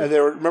really weird. And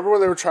remember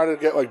when they were trying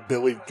to get like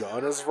Billy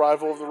Gunn as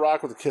rival of The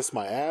Rock with the Kiss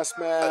My Ass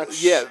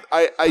match? Yeah,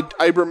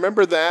 I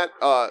remember that.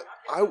 I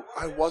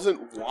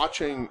wasn't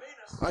watching.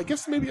 I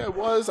guess maybe I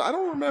was. I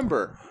don't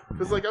remember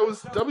because like I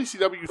was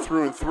WCW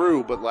through and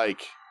through, but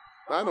like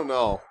I don't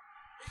know.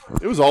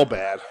 It was all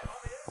bad.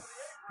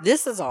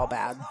 This is all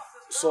bad.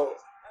 So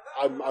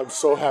I'm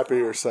so happy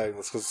you're saying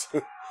this because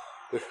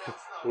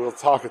we'll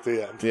talk at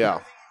the end.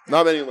 Yeah,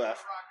 not many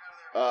left.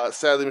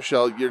 Sadly,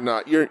 Michelle, you're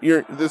not.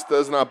 You're. This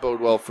does not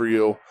bode well for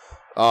you.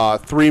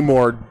 3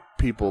 more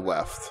people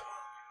left.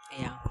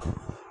 Yeah.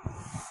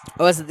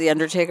 Oh, is it The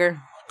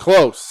Undertaker?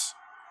 Close.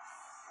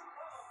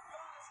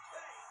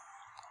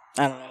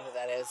 I don't know who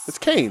that is. It's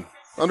Kane,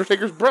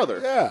 Undertaker's brother.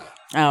 Yeah.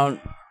 I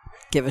don't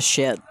give a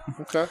shit.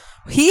 Okay.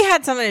 He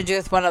had something to do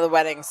with one of the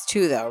weddings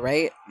too, though,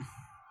 right?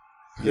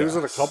 He was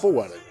in a couple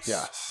weddings.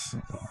 Yes.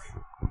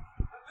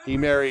 He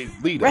married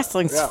Lita.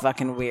 Wrestling's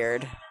fucking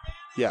weird.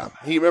 Yeah.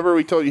 Remember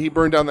we told you he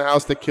burned down the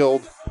house that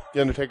killed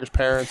The Undertaker's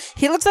parents?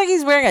 He looks like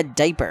he's wearing a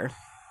diaper.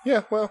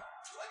 Yeah, well.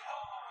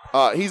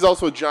 He's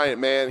also a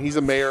giant man. He's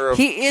a mayor of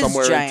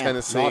somewhere in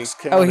Tennessee. Knox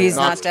County. Oh, he's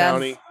Knox not dead?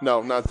 County.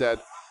 No, not dead.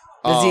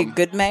 Is he a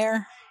good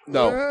mayor?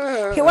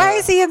 No. Why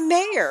is he a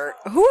mayor?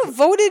 Who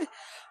voted?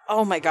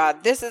 Oh my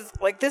God, this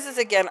is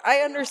again, I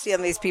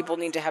understand these people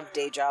need to have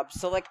day jobs.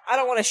 So like, I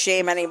don't want to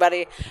shame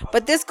anybody,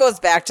 but this goes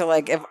back to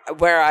like,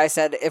 where I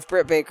said, if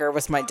Britt Baker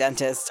was my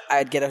dentist,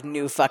 I'd get a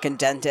new fucking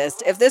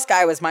dentist. If this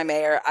guy was my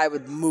mayor, I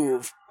would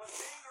move.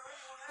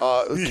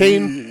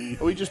 Kane,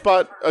 we just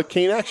bought a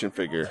Kane action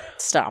figure.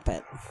 Stop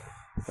it.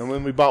 And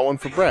then we bought one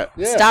for Brett.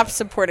 Yeah. Stop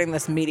supporting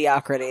this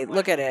mediocrity.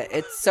 Look at it.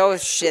 It's so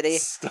shitty.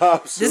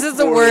 Stop. This is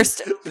the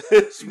worst.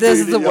 This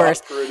is the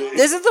worst.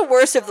 This is the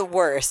worst of the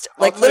worst.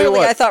 Like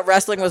literally, I thought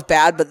wrestling was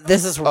bad, but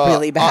this is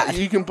really bad.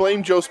 You can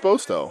blame Joe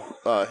Sposto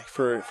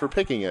for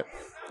picking it.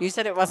 You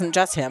said it wasn't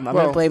just him. I'm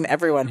going to blame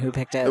everyone who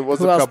picked it.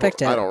 Who else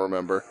picked it? I don't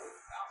remember.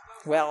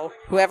 Well,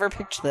 whoever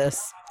picked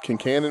this.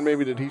 Kincannon,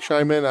 maybe? Did he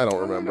chime in? I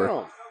don't remember. I don't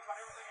know.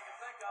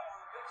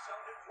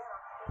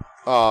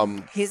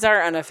 He's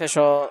our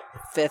unofficial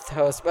 5th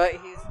host, but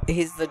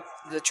he's the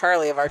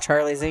Charlie of our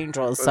Charlie's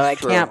Angels, so I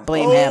can't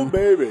blame him. Oh,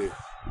 baby.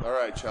 All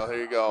right, Chell, here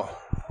you go.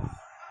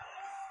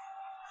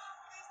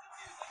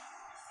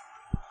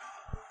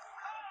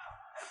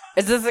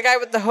 Is this the guy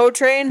with the hoe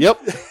train? Yep.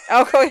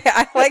 Oh, yeah,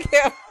 I like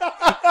him.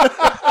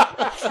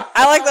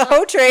 I like the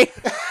hoe train.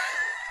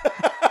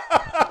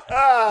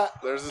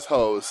 There's his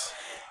hose.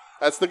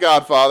 That's the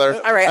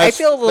Godfather. All right, I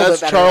feel a little bit better.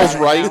 That's Charles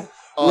Wright.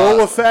 Roll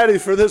a fatty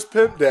for this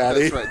pimp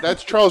daddy. That's right.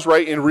 That's Charles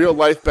Wright in real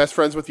life, best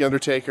friends with The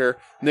Undertaker,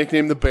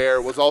 nicknamed the Bear,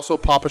 was also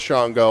Papa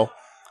Shango.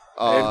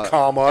 And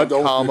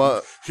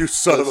Kama. You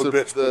son of a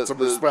bitch. Put some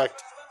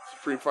respect.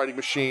 Free fighting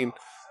machine.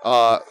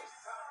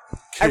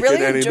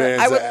 Kicking any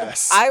man's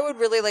ass. I would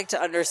really like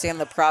to understand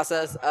the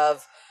process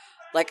of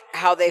like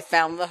how they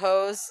found the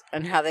hose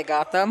and how they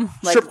got them.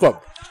 Like, Strip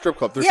club.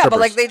 They're yeah, strippers. but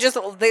like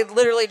they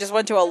literally just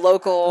went to a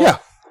local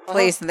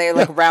place and they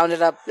like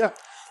rounded up. Yeah.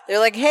 They're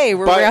like, hey,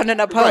 we're rounding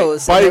up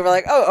hose. And they were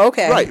like, oh,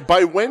 okay. Right.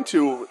 By went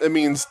to, it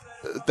means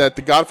that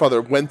the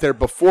Godfather went there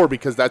before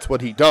because that's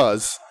what he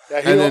does. Yeah,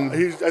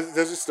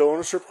 does he still own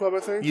a strip club, I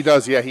think? He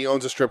does, yeah. He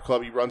owns a strip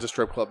club. He runs a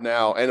strip club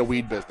now and a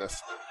weed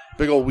business.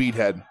 Big old weed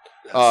head.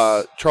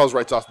 Yes. Charles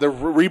writes off. They're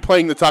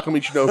replaying the Taka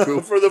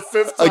Michinoku for the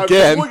 5th time.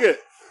 Again. Look at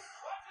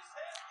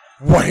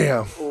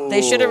Wham!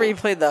 They should have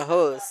replayed the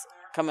hose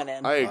coming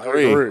in. I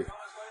agree.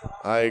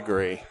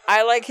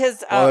 I like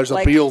his there's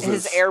like Beals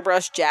his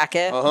airbrush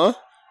jacket. Uh-huh.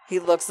 He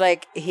looks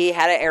like he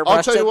had it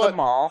airbrushed at the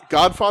mall.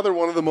 Godfather,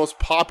 one of the most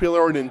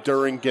popular and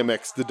enduring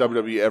gimmicks the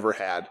WWE ever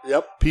had.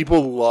 Yep.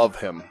 People love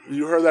him.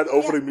 You heard that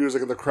opening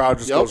music and the crowd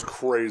just goes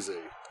crazy.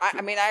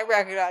 I mean, I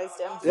recognized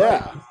him.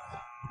 Yeah.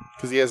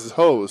 Because he has his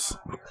hose.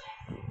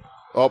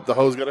 Oh, the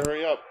hose got to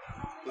hurry up.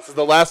 This is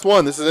the last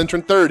one. This is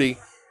entrant 30.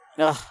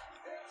 Ugh.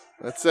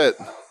 That's it.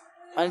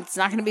 And it's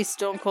not going to be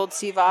Stone Cold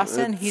Steve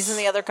Austin? He's in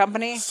the other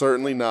company?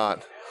 Certainly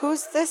not.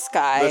 Who's this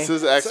guy? This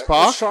is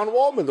X-Pac. Sean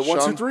Waltman, the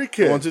 1-2-3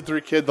 kid.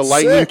 1-2-3 kid, the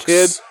Lightning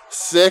Kid,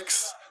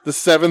 6, the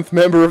 7th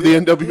member of the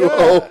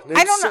NWO. Yeah,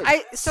 I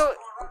don't know.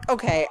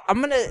 Okay,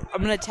 I'm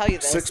gonna tell you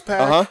this.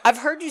 6-pack. Uh-huh. I've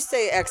heard you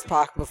say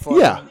X-Pac before.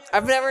 Yeah.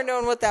 I've never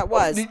known what that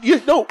was.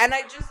 No. And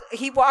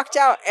he walked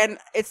out, and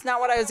it's not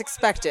what I was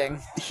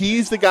expecting.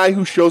 He's the guy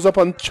who shows up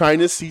on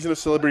China's season of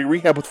Celebrity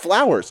Rehab with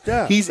flowers.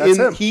 Yeah, he's in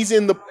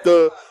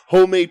the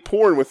homemade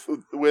porn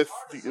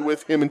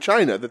with him in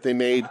China that they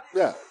made.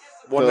 Yeah.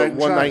 One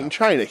night in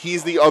China.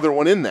 He's the other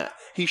one in that.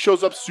 He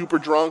shows up super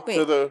drunk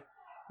to the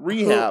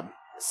rehab.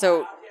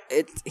 So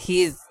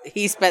he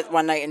spent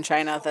one night in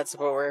China. That's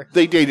what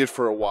they dated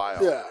for a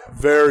while. Yeah,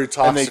 very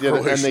toxic.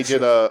 And they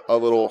did a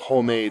little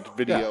homemade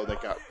video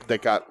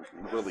that got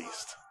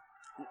released,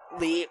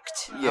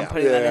 leaked. Yeah. I'm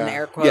putting that in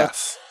air quotes.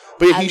 Yes.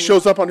 But he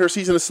shows up on her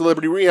season of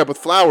Celebrity Rehab with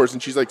flowers,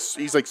 and he's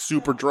like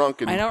super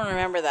drunk and I don't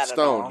remember that stoned.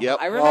 at all. Yep.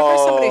 I remember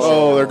somebody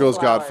showing there goes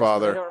flowers.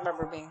 Godfather. I don't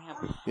remember being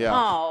him. Yeah.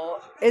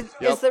 Oh, is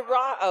The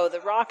Rock? Oh,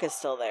 The Rock is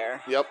still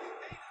there. Yep.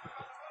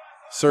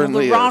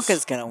 Certainly The Rock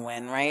is going to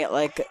win, right?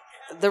 Like,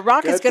 The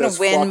Rock is going to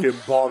win. Fucking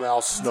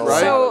ball snow right?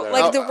 So,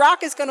 like, The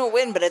Rock is going to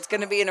win, but it's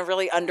going to be in a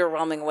really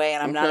underwhelming way,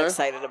 and I'm not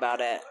excited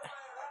about it.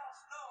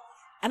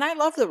 And I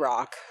love The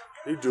Rock.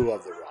 You do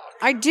love The Rock.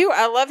 I do.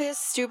 I love his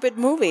stupid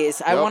movies.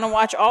 Yep. I want to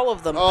watch all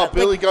of them. Oh,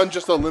 Billy Gunn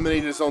just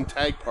eliminated his own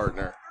tag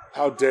partner.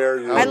 How dare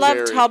you? I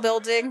love Tall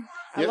Building.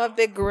 I love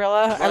Big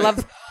Gorilla. Right. I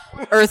love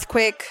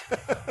Earthquake.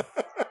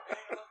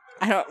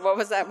 What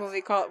was that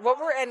movie called? What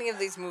were any of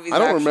these movies? I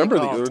don't remember.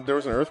 There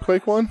was an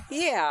Earthquake one.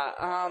 Yeah.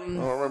 I don't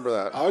remember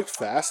that. I liked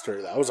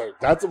Faster. That was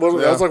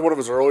like one of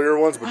his earlier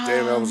ones, but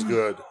damn, that was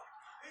good.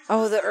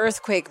 Oh, the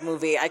Earthquake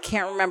movie. I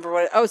can't remember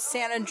what.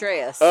 San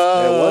Andreas.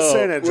 Oh, it was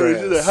San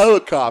Andreas. The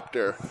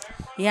helicopter.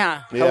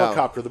 Yeah.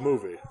 Helicopter, the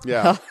movie.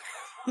 Yeah.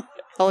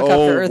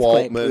 Helicopter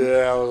Earthquake. Waltman.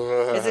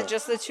 Yeah. Is it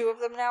just the two of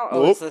them now?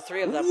 Oh, it's the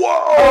three of them. Whoa!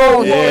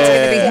 Oh, it's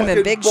going to be him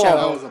and Big Show.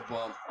 That was a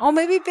bump. Oh,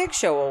 maybe Big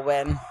Show will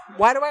win.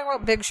 Why do I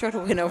want Big Show to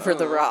win over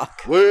The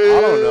Rock? Well,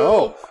 I don't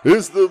know.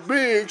 It's the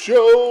Big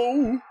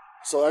Show.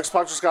 So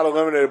X-Pac just got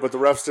eliminated, but the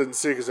refs didn't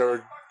see because they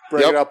were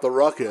bringing up the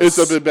ruckus.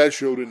 It's a bad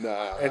show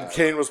tonight. And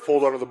Kane was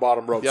pulled under the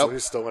bottom rope, so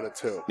he's still in it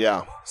too.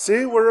 Yeah.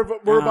 See, we're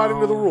abiding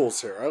to the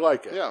rules here. I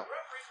like it. Yeah.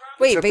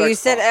 Wait, but you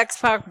said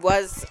X-Pac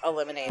was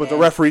eliminated. But the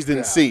referees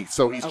didn't see,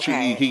 so he's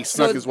cheating. He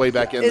snuck his way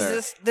back in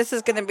there. This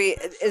is going to be...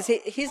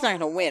 He's not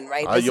going to win,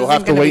 right? You'll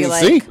have to wait and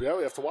see. Yeah,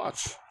 we have to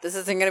watch. This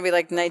isn't going to be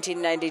like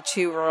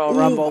 1992 Royal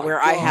Rumble where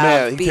I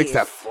have he takes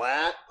that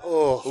flat.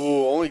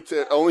 Only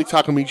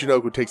Taka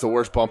Michinoku takes the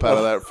worst bump out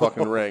of that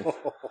fucking ring.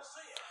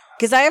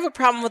 Because I have a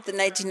problem with the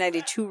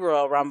 1992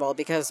 Royal Rumble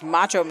because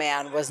Macho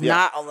Man was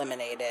not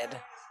eliminated.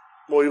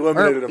 Well, he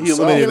eliminated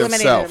himself. He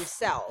eliminated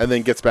himself. And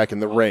then gets back in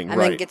the ring, and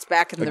then gets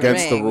back in the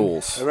against ring. the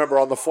rules. I remember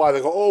on the fly,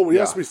 they go, he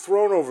has to be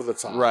thrown over the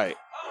top. Right.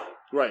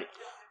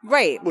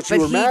 Which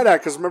you were mad at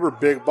because remember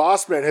Big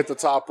Boss Man hit the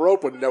top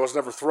rope and that was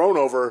never thrown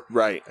over.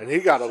 Right. And he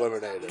got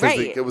eliminated.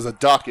 Right. It was a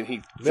duck and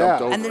he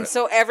jumped over And then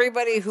so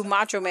everybody who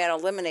Macho Man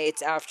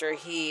eliminates after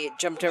he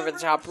jumped over the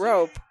top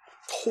rope.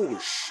 Holy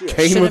shit.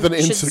 Kane with an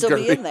should still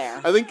be in enziguri.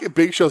 there. I think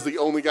Big Show's the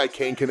only guy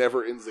Kane can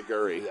ever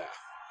enziguri. Yeah.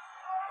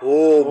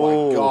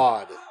 Oh my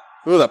God.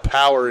 Look at the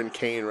power in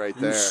Kane right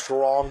there. You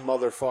strong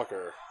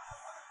motherfucker.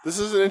 This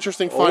is an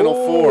interesting Final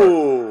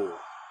Four.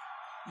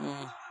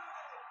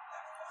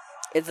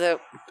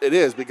 It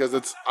is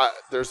because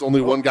there's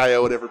only one guy I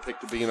would ever pick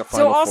to be in a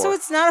Final Four. So also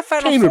it's not a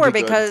Final Four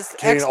because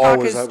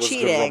X-Pac is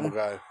cheating.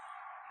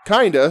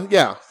 Kinda,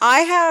 yeah. I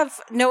have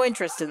no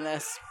interest in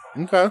this.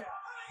 Okay.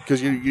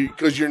 Because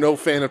you're no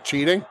fan of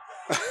cheating?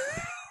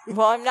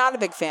 Well, I'm not a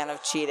big fan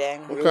of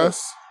cheating. Okay.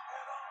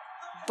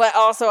 But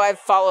also, I've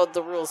followed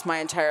the rules my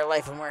entire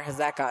life, and where has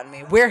that gotten me?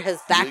 Where has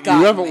that gotten me?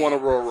 You haven't won a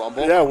Royal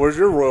Rumble. Yeah, where's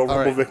your Royal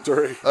Rumble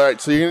victory? All right,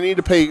 so you're going to need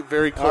to pay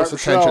very close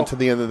attention to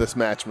the end of this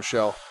match,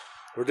 Michelle.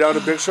 We're down to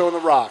Big Show and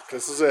The Rock.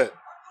 This is it.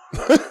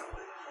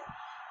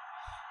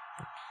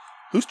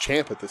 Who's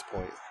champ at this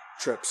point?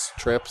 Trips.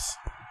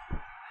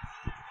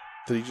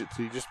 Did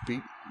he just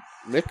beat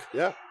Mick?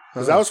 Yeah.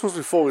 Because that was supposed to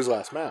be Foley's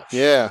last match.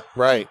 Yeah,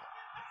 right.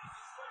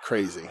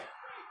 Crazy.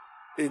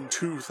 In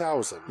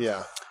 2000.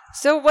 Yeah.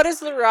 So what is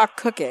The Rock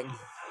cooking?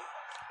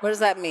 What does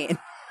that mean?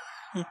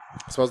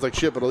 Smells like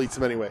shit, but I'll eat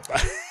some anyway.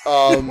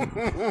 All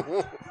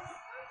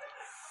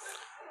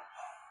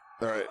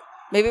right.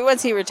 Maybe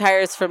once he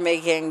retires from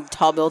making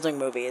tall building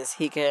movies,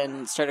 he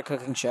can start a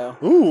cooking show.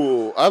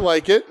 Ooh, I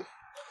like it.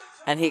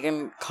 And he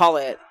can call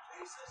it...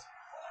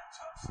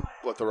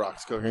 What the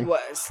Rock's cooking.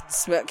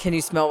 Can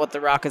you smell what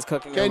the Rock is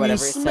cooking or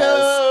whatever he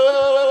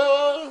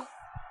says?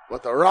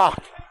 What the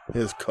Rock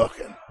is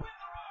cooking.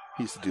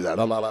 He used to do that.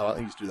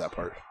 He used to do that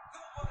part.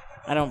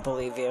 I don't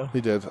believe you.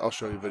 He did. I'll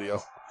show you a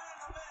video.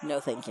 No,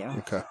 thank you.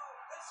 Okay.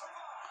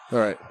 All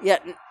right. Yeah,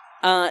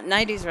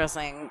 90s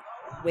wrestling,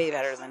 way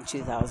better than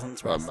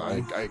 2000s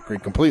wrestling. I agree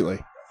completely.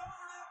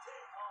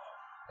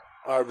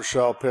 All right,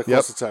 Michelle, pay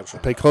close attention.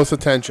 Pay close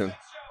attention.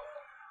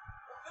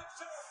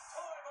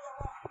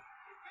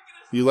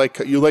 You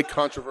like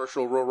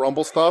controversial Royal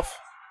Rumble stuff?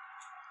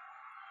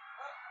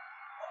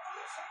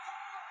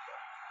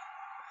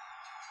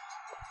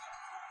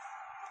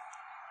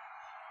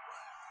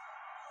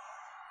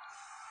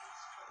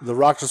 The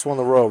Rock just won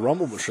the Royal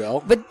Rumble,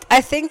 Michelle. But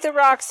I think The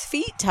Rock's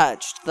feet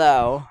touched,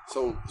 though.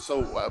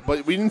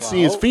 But we didn't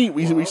see his feet.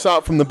 We saw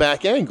it from the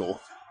back angle.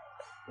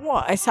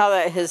 Well, I saw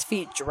that his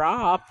feet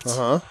dropped.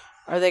 Uh-huh.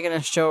 Are they going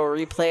to show a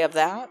replay of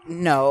that?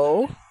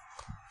 No.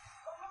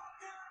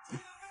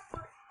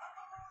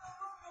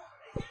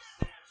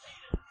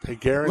 They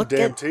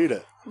guaranteed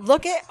it.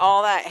 Look at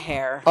all that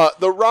hair.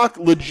 The Rock,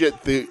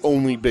 legit, the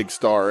only big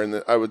star,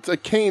 and I would say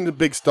Kane, the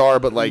big star,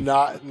 but like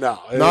not this.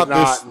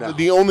 No.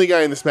 The only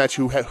guy in this match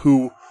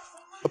who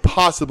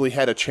possibly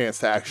had a chance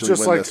to actually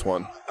just win like this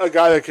one. A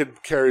guy that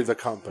could carry the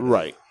company,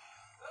 right?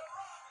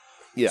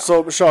 Yeah.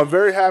 So Michelle, I'm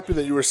very happy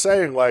that you were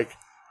saying like,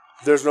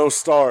 there's no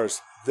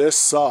stars. This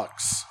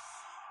sucks.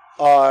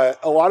 A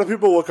lot of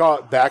people look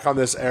back on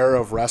this era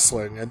of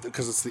wrestling, and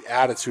because it's the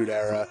Attitude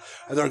Era,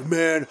 and they're like,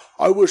 "Man,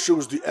 I wish it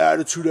was the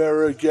Attitude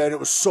Era again. It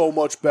was so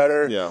much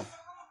better." Yeah.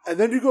 And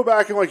then you go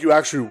back and like you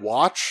actually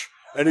watch,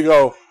 and you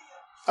go,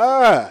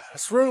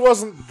 this really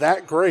wasn't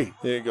that great.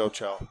 There you go,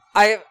 Chow.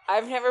 I've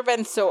never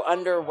been so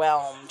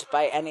underwhelmed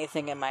by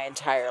anything in my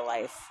entire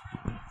life.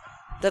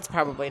 That's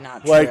probably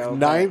not true. Like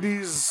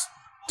 90s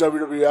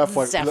WWF,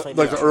 like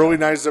the early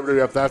 90s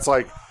WWF. That's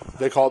like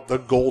they call it the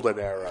golden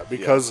era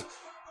because. Yeah.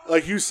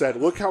 Like you said,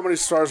 look how many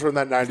stars were in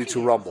that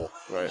 92 Rumble.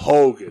 Right.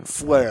 Hogan,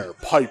 Flair,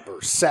 Piper,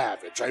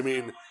 Savage. I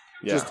mean,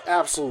 just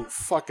absolute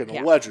fucking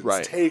legends.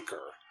 Right.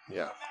 Taker.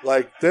 Yeah.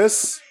 Like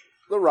this,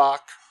 The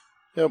Rock.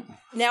 Yep.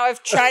 Now,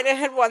 if China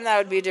had won, that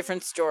would be a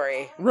different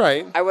story.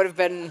 Right. I would have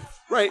been...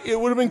 Right. It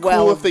would have been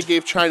cool if they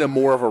gave China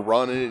more of a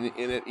run in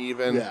it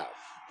even.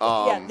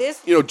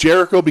 Yeah.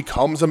 Jericho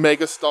becomes a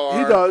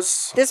megastar. He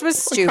does. This was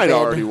stupid. He kind of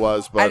already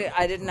was, but...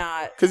 I did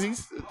not... Because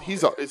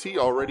is he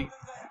already...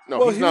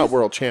 No, he's not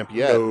world champ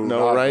yet.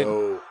 No, right?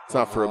 No. It's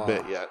not for a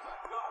bit yet.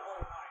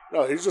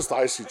 No, he's just the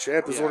IC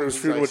champ. This is when he was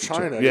feuding with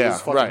China. Yeah, he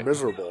was fucking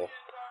miserable.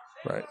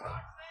 Right.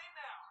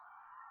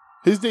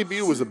 His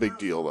debut was a big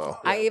deal, though.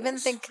 I even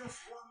think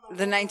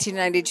the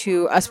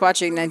 1992, us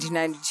watching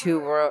 1992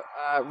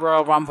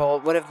 Royal Rumble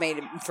would have made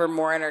it for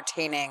more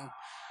entertaining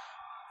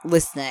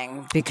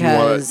listening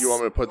because... You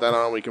want me to put that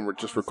on? We can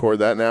just record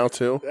that now,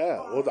 too?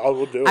 Yeah,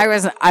 we'll do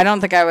it. I don't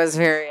think I was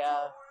very...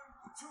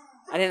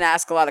 I didn't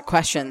ask a lot of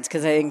questions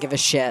because I didn't give a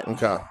shit.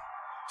 Okay.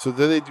 So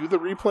did they do the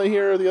replay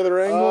here or the other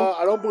angle?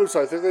 I don't believe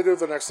so. I think they do it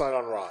the next night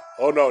on Raw.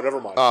 Oh, no,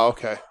 never mind. Oh,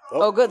 okay.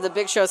 Oh, good. The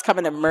Big Show's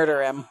coming to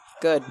murder him.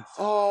 Good.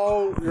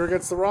 Oh, you're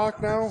against The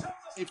Rock now?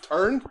 You've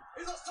turned?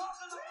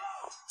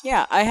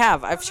 Yeah, I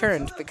have. I've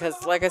turned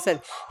because, like I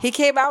said, he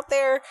came out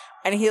there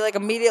and he like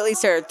immediately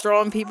started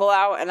throwing people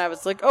out and I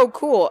was like, oh,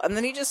 cool. And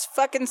then he just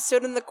fucking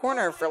stood in the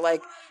corner for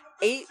like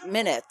 8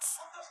 minutes.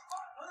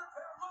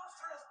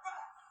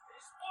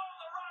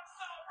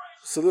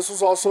 So this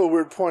was also a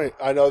weird point.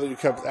 I know that you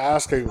kept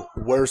asking,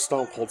 where's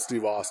Stone Cold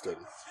Steve Austin?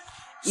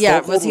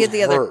 Was he at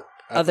the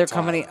other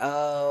company?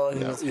 Oh,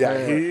 he was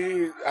hurt.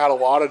 He had a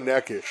lot of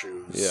neck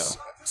issues. Yeah.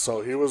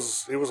 So he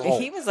was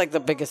home. He was like the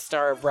biggest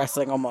star of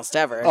wrestling almost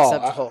ever,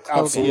 except Hulk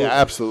Hogan. Absolutely. Yeah,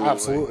 absolutely.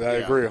 Absolutely. I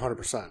agree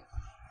 100%.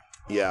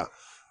 Yeah.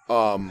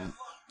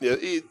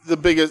 The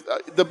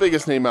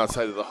biggest name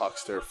outside of the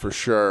Huckster, for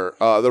sure.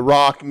 The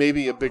Rock,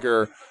 maybe a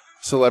bigger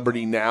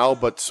celebrity now,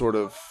 but sort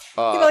of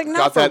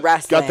got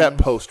that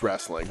post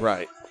wrestling,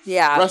 right?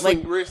 Yeah,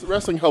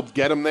 wrestling helped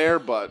get him there,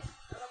 but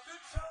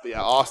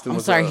yeah, Austin.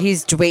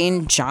 He's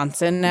Dwayne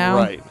Johnson now,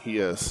 right? He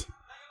is.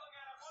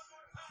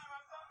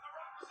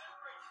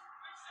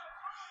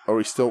 Are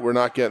we still? We're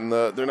not getting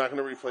the. They're not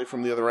going to replay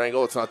from the other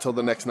angle. It's not till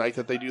the next night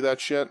that they do that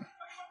shit.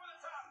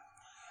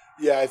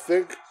 Yeah, I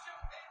think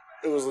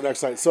it was the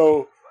next night.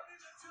 So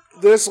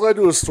this led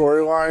to a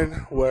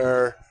storyline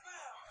where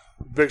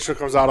Big Show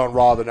comes out on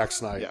Raw the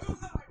next night. Yeah.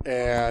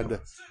 And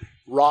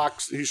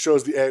he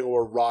shows the angle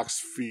where Rock's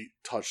feet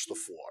touch the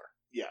floor.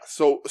 Yeah.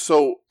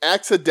 So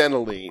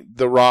accidentally,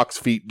 the Rock's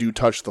feet do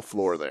touch the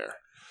floor there.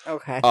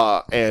 Okay.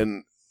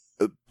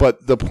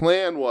 But the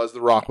plan was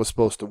the Rock was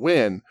supposed to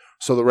win,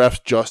 so the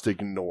refs just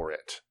ignore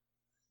it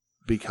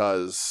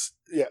because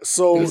it's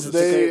a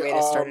great way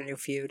to start a new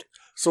feud.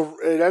 So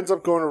it ends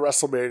up going to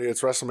WrestleMania.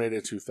 It's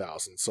WrestleMania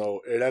 2000. So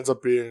it ends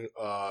up being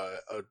a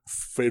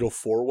fatal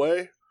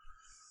 4-way.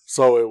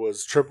 So it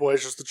was Triple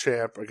H as the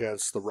champ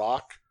against The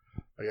Rock,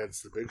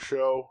 against The Big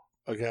Show,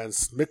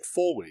 against Mick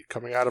Foley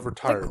coming out of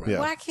retirement. Like,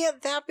 why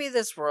can't that be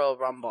this Royal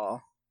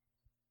Rumble?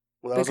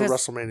 Well, that was a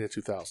WrestleMania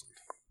 2000.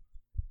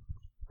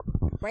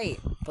 Right,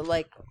 but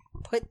like,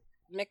 put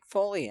Mick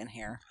Foley in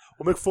here.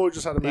 Well, Mick Foley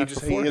just had a match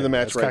before. He had the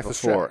match right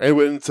before. And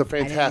it's a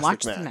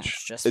fantastic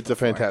match. It's a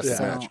fantastic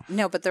match.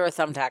 No, but there were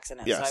thumbtacks in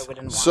it, so I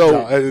wouldn't want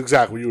no,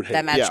 exactly, you would hate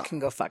that match can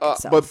go fuck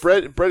itself. But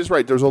Brett is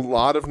right. There's a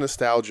lot of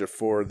nostalgia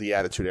for the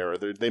Attitude Era.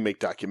 They make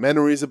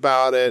documentaries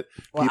about it.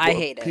 Well, I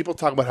hate it. People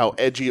talk about how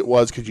edgy it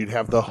was because you'd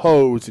have the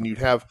hose and you'd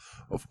have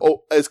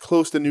as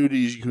close to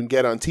nudity as you can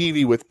get on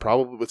TV with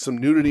some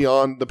nudity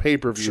on the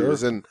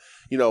pay-per-views and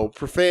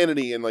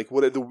profanity and like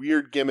what are the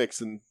weird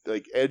gimmicks and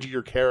like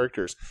edgier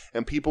characters.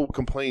 And people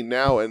complain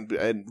now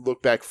and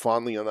look back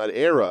fondly on that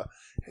era.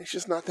 It's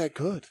just not that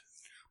good.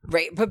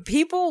 Right, but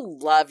people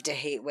love to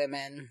hate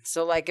women.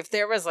 So like if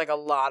there was like a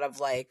lot of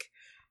like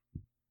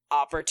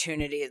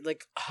opportunity,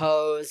 like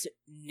hose,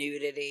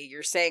 nudity,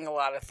 you're saying a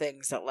lot of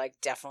things that like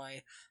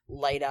definitely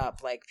light up.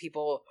 Like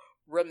people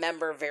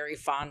remember very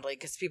fondly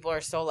because people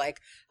are so like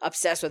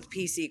obsessed with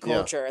PC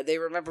culture. Yeah. They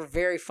remember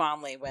very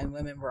fondly when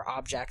women were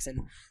objects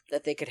and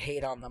that they could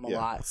hate on them a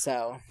lot.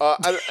 So,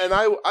 and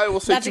I will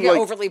say not to get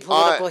overly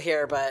political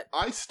here, but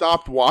I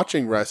stopped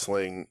watching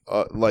wrestling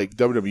like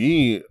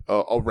WWE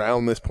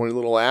around this point, a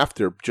little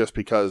after, just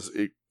because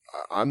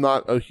I'm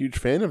not a huge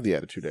fan of the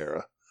Attitude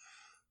Era.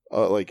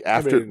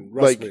 After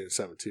WrestleMania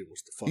 17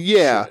 was the fucking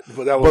shit.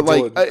 But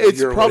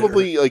it's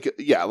probably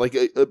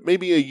later.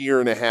 Maybe a year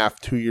and a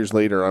half, 2 years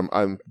later,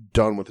 I'm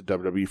done with the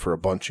WWE for a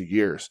bunch of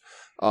years.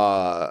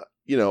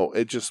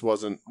 It just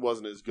wasn't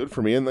as good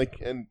for me. And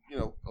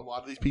a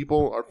lot of these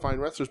people are fine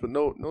wrestlers, but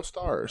no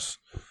stars.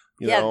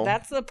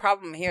 That's the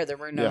problem here. There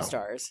were no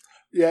stars.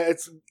 Yeah,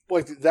 it's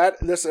like that.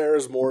 This era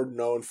is more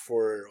known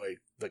for like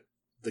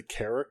the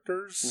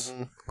characters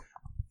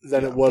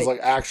than it was like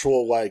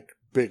actual like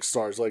big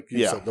stars, like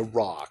you said, The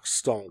Rock,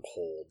 Stone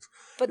Cold.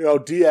 But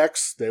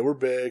DX, they were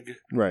big.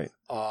 Right.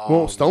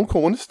 Well, Stone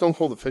Cold, when did Stone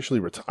Cold officially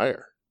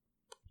retire?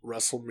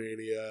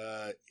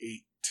 WrestleMania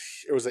 8.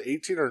 It was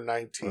 18 or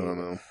 19. I don't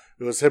know.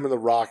 It was him and The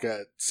Rock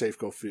at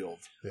Safeco Field.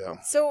 Yeah.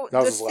 So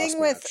the thing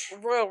with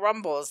Royal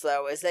Rumbles,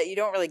 though, is that you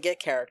don't really get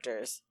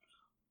characters.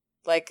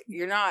 Like,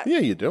 you're not... Yeah,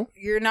 you do.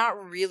 You're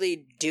not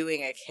really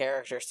doing a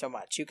character so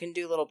much. You can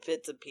do little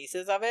bits and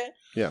pieces of it.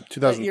 Yeah,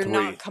 2003. You're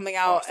not coming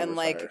out and,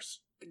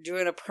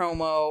 doing a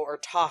promo or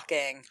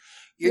talking.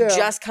 You're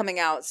just coming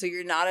out, so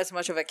you're not as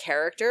much of a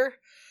character.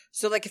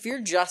 So, like, if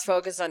you're just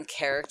focused on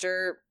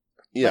character,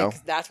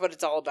 that's what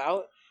it's all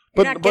about.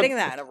 You're not getting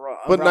that in a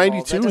Rumble. But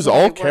 92 is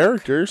all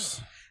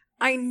characters.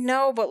 I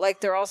know, but,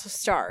 like, they're also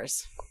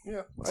stars.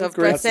 Yeah. So if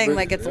Brett's saying,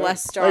 like, it's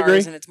less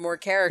stars and it's more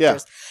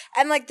characters.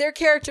 Yeah. And, like, their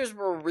characters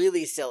were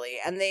really silly.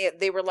 And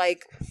they were,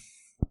 like...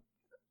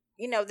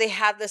 they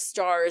had the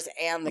stars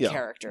and the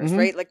characters,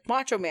 right? Like,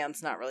 Macho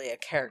Man's not really a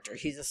character.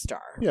 He's a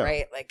star,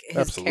 right? Like,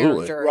 his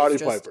character Roddy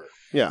is Piper.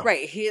 Yeah.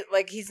 Right.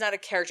 He's not a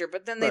character,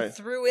 but then they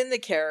threw in the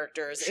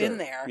characters in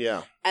there.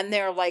 Yeah. And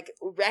they're, like,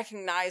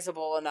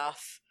 recognizable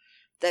enough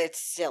that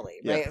it's silly,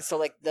 right? Yeah. So,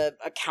 like, the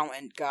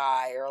accountant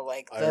guy or,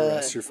 like,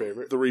 that's your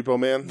favorite. The Repo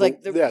Man?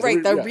 Like, the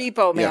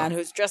Repo Man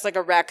who's dressed like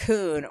a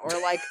raccoon or,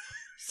 like...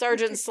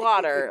 Sergeant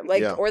Slaughter,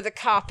 or the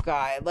cop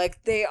guy,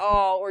 like they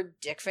all, or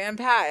Dick Van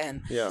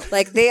Patten,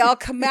 like they all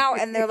come out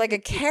and they're like a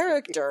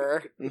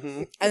character,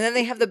 and then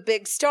they have the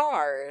big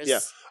stars. Yeah,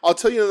 I'll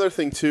tell you another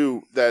thing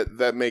too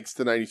that makes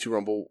the '92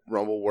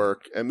 Rumble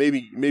work, and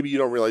maybe you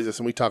don't realize this,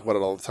 and we talk about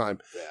it all the time.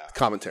 Yeah.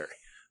 Commentary.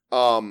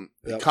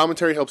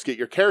 Commentary helps get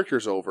your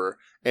characters over,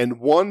 and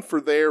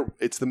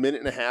it's the minute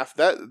and a half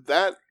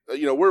that.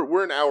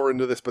 We're an hour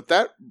into this, but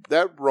that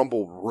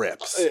Rumble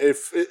rips.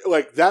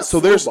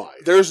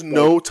 There's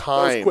no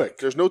time. Quick.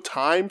 There's no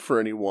time for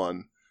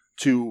anyone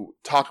to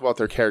talk about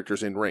their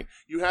characters in ring.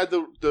 You had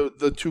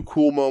the Too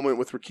Cool moment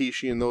with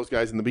Rikishi and those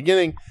guys in the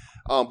beginning,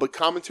 but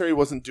commentary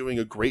wasn't doing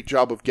a great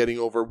job of getting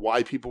over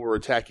why people were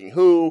attacking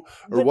who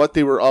or what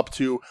they were up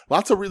to.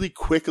 Lots of really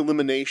quick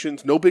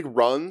eliminations, no big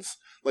runs.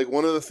 Like,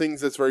 one of the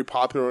things that's very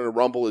popular in a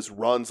Rumble is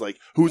runs, like,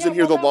 who's in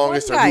here the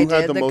longest or who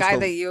had the most... The guy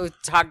that you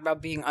talked about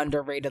being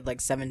underrated,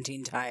 like,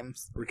 17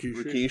 times.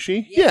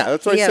 Rikishi? Yeah,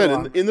 that's what I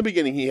said. In the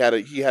beginning, he had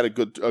a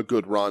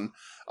good run.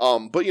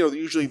 But,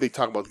 usually they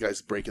talk about the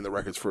guys breaking the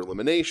records for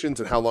eliminations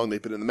and how long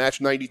they've been in the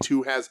match.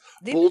 92 has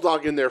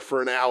Bulldog in there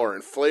for an hour,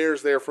 and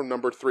Flair's there from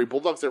number 3.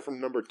 Bulldog's there from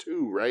number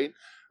 2, right?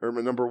 Or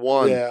number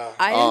 1. Yeah.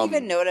 I didn't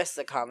even notice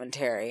the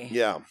commentary.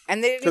 Yeah.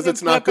 And they didn't even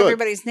put up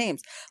everybody's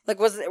names. Like,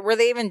 were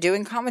they even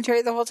doing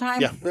commentary the whole time?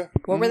 Yeah.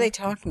 What were they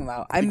talking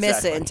about? I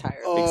miss it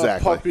entirely.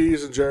 Exactly.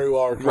 Puppies and Jerry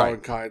Lawler calling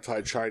Kai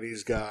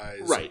Chinese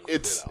guys. Right.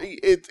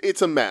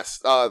 It's a mess.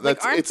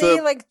 Aren't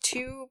they like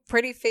two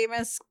pretty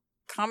famous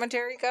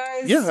commentary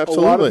guys? Yeah,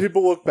 absolutely. A lot of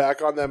people look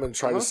back on them and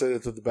try to say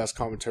that they're the best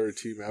commentary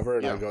team ever,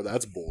 and I go,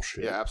 that's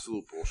bullshit. Yeah,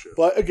 absolute bullshit.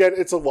 But again,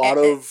 it's a lot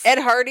of... Ed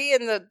Hardy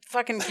and the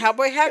fucking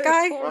cowboy hat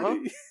guy?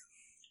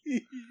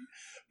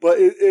 But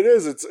it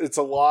is. It's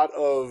a lot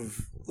of,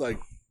 like,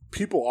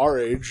 people our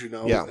age,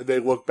 and they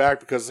look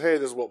back because, hey,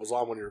 this is what was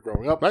on when you were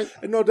growing up. Right.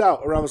 And no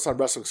doubt, around this time,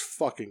 wrestling's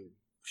fucking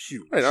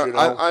huge.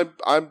 Right.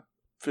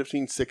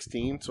 15,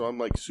 16, so I'm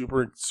like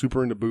super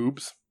into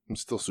boobs. I'm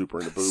still super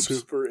into boobs.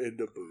 Super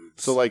into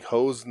boobs. So like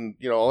hoes and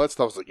all that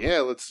stuff. I was like, yeah,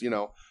 let's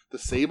the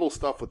Sable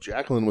stuff with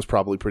Jacqueline was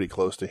probably pretty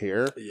close to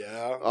here.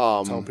 Yeah,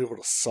 telling people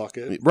to suck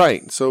it.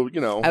 Right. So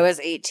I was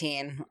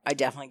 18. I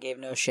definitely gave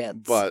no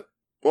shits. But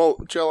well,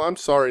 Jill, I'm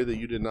sorry that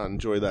you did not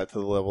enjoy that to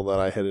the level that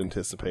I had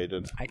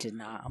anticipated. I did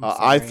not.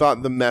 I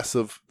thought the mess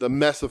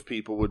of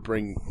people would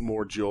bring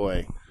more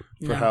joy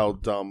for how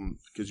dumb,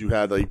 because you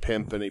had a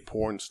pimp and a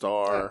porn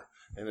star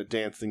and a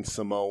dancing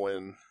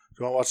Samoan.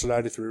 Do you want to watch the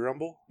 '93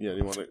 Rumble? Yeah. Do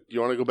you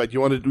want to go back? Do you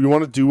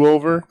want to do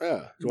over?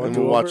 Yeah. Do you want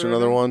to watch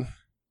another one?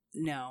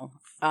 No.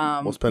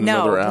 We'll spend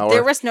another hour.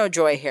 There was no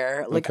joy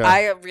here. Like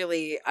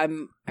okay.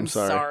 I'm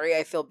sorry.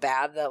 I feel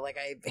bad that like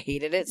I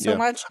hated it so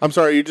much. I'm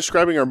sorry. Are you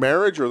describing our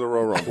marriage or the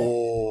Royal Rumble?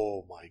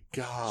 Oh my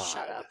god!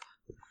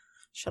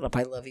 Shut up!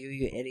 I love you,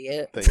 you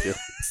idiot. Thank you.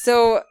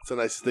 So it's the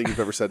nicest thing you've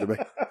ever said to me.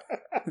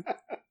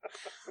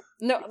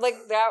 No, like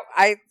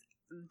that.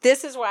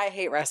 This is why I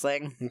hate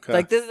wrestling. Okay.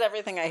 Like this is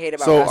everything I hate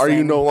about wrestling. So are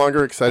you no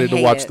longer excited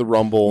to watch the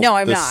Rumble? No,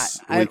 I'm not.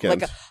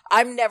 Weekend?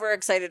 I'm never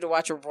excited to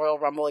watch a Royal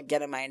Rumble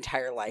again in my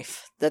entire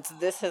life.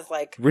 This is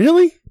like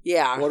really?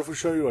 Yeah. What if we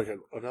show you like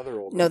another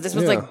old? No, this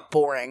was like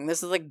boring.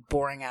 This is like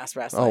boring ass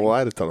wrestling. Oh well, I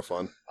had a ton of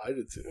fun. I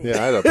did too.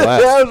 Yeah, I had a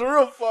blast. That was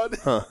real fun.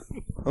 Huh.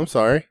 I'm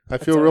sorry. I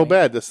feel real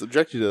bad to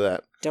subject you to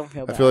that. Don't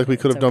feel bad. I feel like we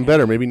could have done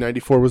better. Maybe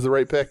 94 was the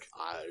right pick.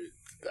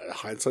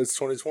 Hindsight's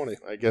 20/20.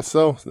 I guess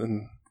so.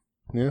 And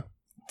yeah.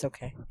 It's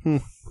okay.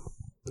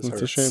 It's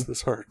a shame.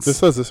 This hurts.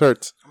 This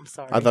hurts. I'm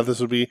sorry.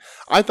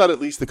 I thought at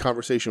least the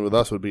conversation with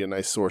us would be a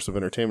nice source of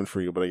entertainment for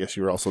you, but I guess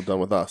you were also done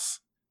with us.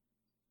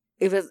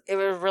 It was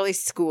really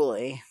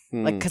schooly.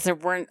 Like, because there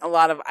weren't a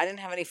lot of, I didn't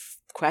have any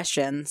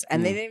questions,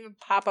 and they didn't even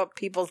pop up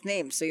people's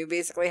names. So you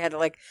basically had to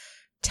like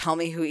tell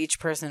me who each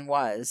person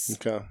was.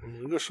 Okay. I'm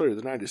going to show you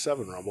the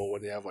 97 Rumble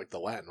when you have like the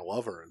Latin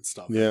Lover and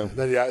stuff. Yeah. And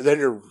then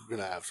you're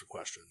going to have some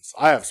questions.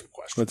 I have some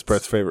questions. What's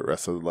Brett's favorite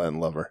wrestler, the Latin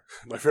Lover?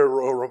 My favorite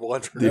Royal Rumble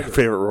entrant. Your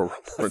favorite Royal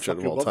Rumble entrant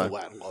of all time. The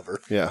Latin Lover.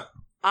 Yeah.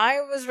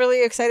 I was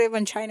really excited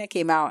when China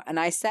came out, and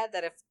I said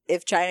that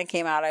if China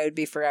came out, I would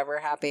be forever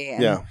happy.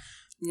 And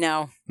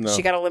no.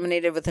 She got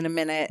eliminated within a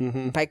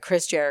minute by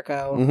Chris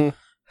Jericho,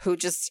 who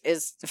just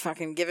is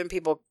fucking giving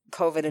people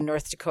COVID in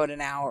North Dakota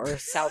now, or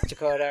South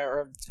Dakota,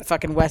 or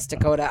fucking West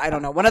Dakota. I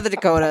don't know. One of the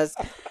Dakotas.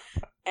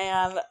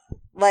 And,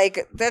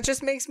 like, that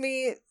just makes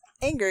me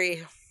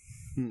angry.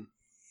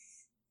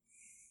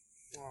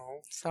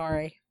 Oh,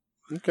 sorry.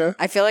 Okay.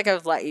 I feel like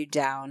I've let you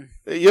down.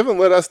 You haven't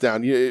let us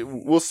down.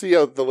 We'll see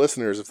how if the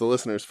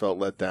listeners felt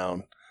let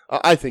down.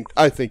 I think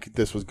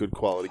this was good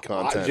quality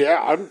content. Yeah,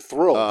 I'm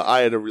thrilled. I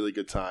had a really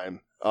good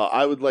time.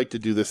 I would like to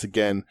do this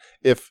again.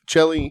 If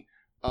Chelly,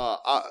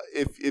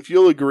 if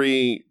you'll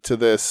agree to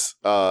this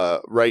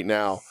right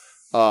now,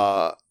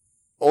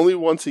 only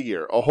once a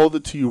year. I'll hold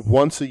it to you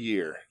once a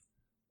year.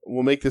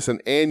 We'll make this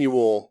an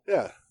annual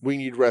We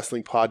Need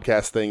Wrestling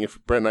podcast thing if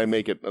Brett and I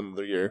make it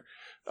another year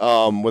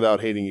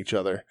without hating each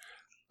other.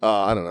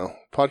 I don't know.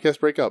 Podcast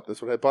break up.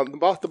 That's what happened.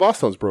 The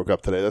Boston's broke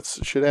up today.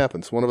 That's shit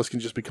happens. One of us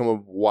can just become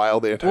a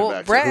wild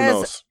anti-vaxxer. Well, who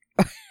knows?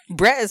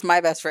 Brett is my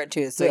best friend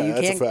too, so you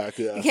can't. That's a fact,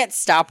 you can't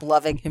stop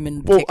loving him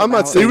and. Well, I'm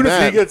not saying even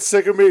that. if he gets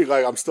sick of me,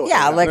 like I'm still.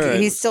 Yeah, like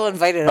he's still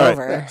invited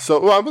over. Right. So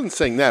I wasn't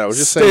saying that. I was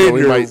just saying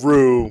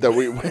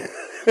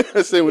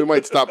saying we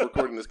might stop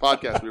recording this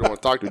podcast. We don't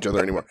want to talk to each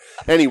other anymore.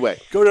 Anyway,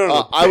 go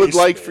down. I would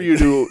like for you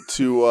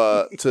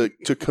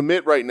to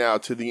commit right now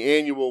to the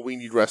annual We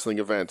Need Wrestling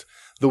event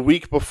the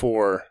week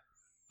before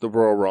the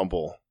Royal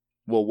Rumble.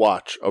 We'll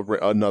watch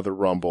another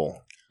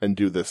Rumble and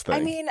do this thing.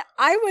 I mean,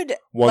 I would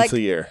once a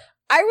year.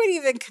 I would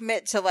even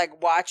commit to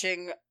like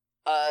watching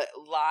a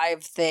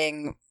live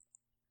thing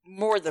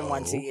more than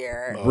once a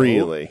year.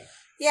 Really?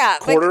 Yeah,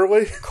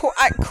 quarterly.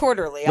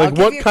 Quarterly. Like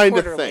what kind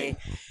of thing?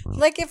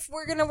 Like if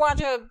we're gonna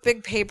watch a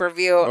big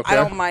pay-per-view, I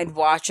don't mind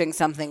watching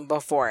something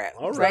before it.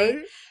 All right.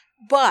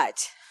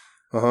 But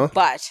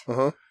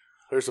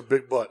there's a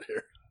big but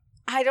here.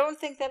 I don't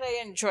think that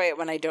I enjoy it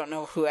when I don't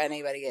know who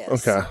anybody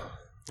is. Okay.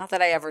 Not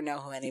that I ever know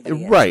who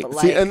anybody is. Right. But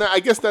see, and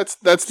I guess that's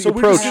the approach. So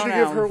we just need to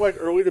give her like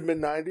early to mid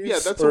 90s? Yeah,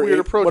 that's a weird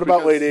approach. What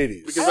about late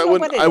 80s? Because I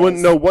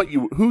wouldn't know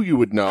who you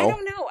would know.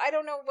 I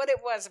don't know what it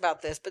was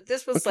about this, but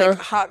this was like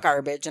hot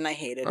garbage and I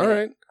hated it. All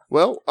right.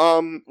 Well,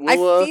 I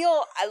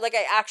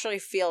actually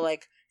feel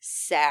like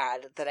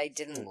sad that I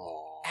didn't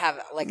have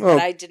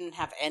that I didn't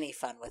have any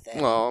fun with it.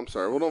 Oh, I'm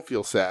sorry. Well, don't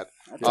feel sad.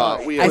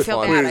 I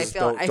feel bad.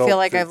 I feel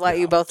like I've let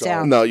you both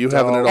down. No, you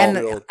haven't at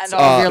all. And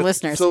all of your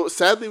listeners. So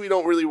sadly, we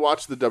don't really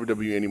watch the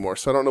WWE anymore.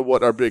 So I don't know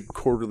what our big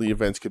quarterly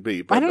events could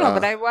be. But, I don't know,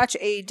 but I watch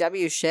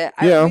AEW shit.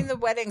 I mean the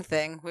wedding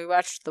thing. We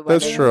watched the wedding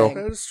thing.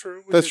 That's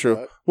true. That's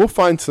true. We'll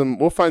find some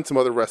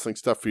other wrestling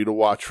stuff for you to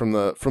watch from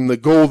the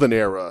golden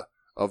era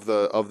of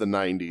the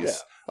 90s. Yeah.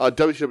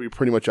 WCW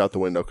pretty much out the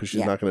window because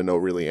she's not going to know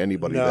really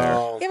anybody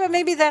there. Yeah, but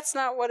maybe that's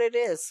not what it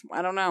is.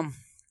 I don't know.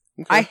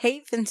 Okay. I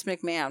hate Vince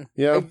McMahon.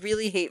 Yeah. I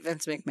really hate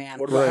Vince McMahon.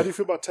 How do you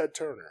feel about Ted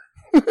Turner?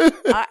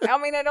 I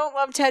mean, I don't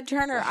love Ted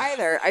Turner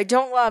either. I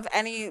don't love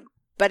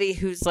anybody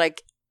who's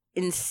like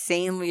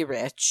insanely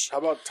rich. How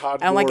about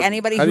Todd I don't Gordon? like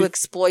anybody who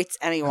exploits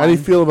anyone. How do you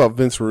feel about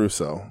Vince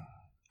Russo?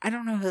 I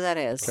don't know who that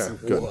is.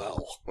 Okay, good.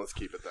 Well, let's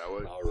keep it that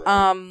way. All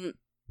right.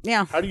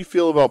 Yeah. How do you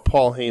feel about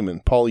Paul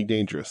Heyman, Paulie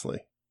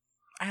Dangerously?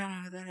 I don't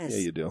know who that is.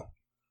 Yeah, you do.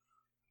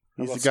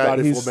 He's the guy.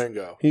 Scotty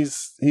Flamingo.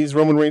 He's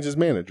Roman Reigns'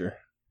 manager.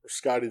 Or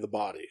Scotty the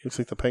Body. Looks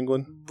like the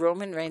Penguin.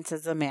 Roman Reigns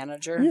is the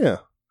manager? Yeah.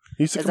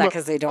 Is that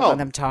because they don't let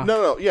him talk?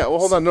 No. Yeah, well,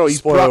 hold on. No,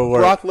 he's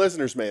Brock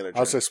Lesnar's manager.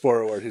 I'll say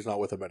spoiler alert, he's not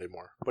with him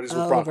anymore. But he's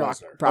with Brock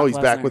Lesnar. He's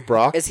back with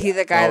Brock? Is he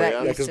the guy that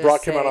Yeah, because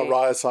Brock came out on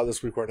Raw. I saw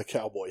this week wearing a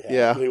cowboy hat.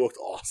 Yeah. And he looked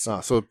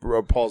awesome. So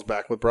Paul's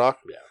back with Brock?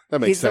 Yeah. That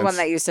makes sense. He's the one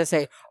that used to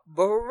say,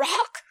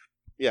 Brock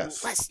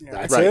Yes. Lesnar.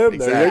 That's him. Exactly.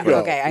 There you go.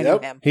 Okay, I know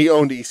him. He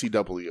owned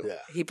ECW. Yeah.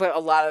 He put a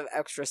lot of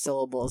extra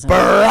syllables in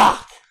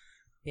Brock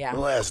Yeah.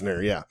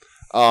 Lesnar, yeah.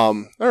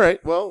 All right,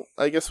 well,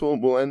 I guess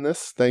we'll end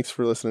this. Thanks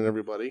for listening,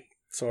 everybody.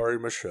 Sorry,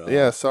 Michelle.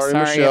 Yeah, sorry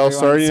Michelle. Everyone.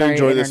 Sorry you didn't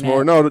enjoy this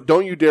more. No,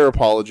 don't you dare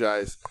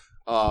apologize.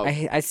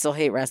 I still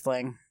hate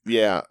wrestling.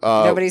 Yeah.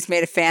 Nobody's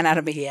made a fan out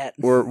of me yet.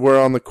 We're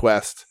on the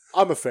quest.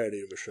 I'm a fan of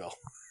you, Michelle.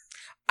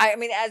 I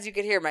mean, as you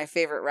could hear, my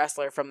favorite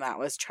wrestler from that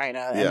was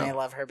Chyna, and I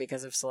love her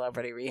because of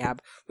Celebrity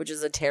Rehab, which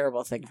is a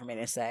terrible thing for me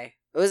to say.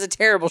 It was a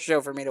terrible show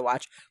for me to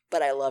watch,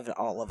 but I loved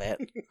all of it.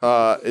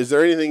 Is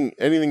there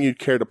anything you'd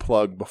care to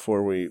plug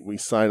before we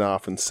sign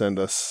off and send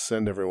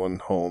everyone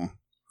home?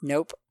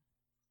 Nope.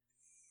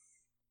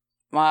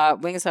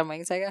 Wings on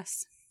Wings, I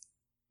guess.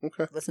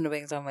 Okay. Listen to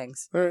Wings on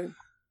Wings. All right.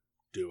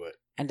 Do it.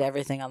 And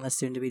everything on the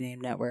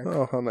soon-to-be-named network.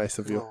 Oh, how nice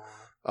of you.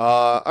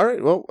 All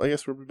right, well, I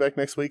guess we'll be back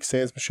next week.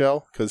 Sans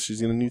Michelle, because she's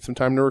going to need some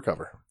time to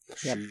recover.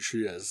 Yep.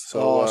 She is.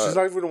 So she's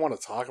not even going to want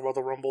to talk about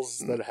the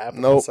Rumbles that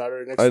happen on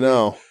Saturday next week. I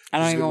know. I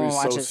don't even want to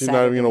watch it. She's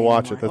not even going to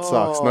watch it. That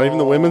sucks. Not even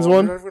the women's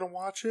one? You're not even going to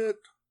watch it?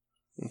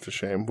 It's a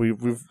shame.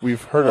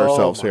 We've hurt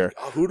ourselves here.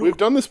 We've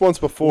done this once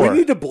before. We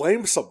need to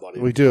blame somebody.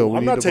 We do.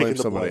 We need to blame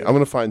somebody. I'm going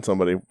to find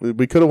somebody.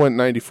 We could have went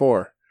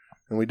 94,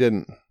 and we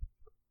didn't.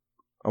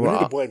 I'm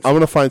going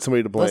to find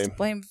somebody to blame. Let's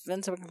blame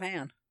Vince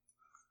McMahon.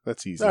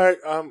 That's easy. All right,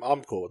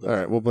 I'm cool with that. All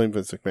right, we'll blame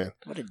Vince McMahon.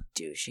 What a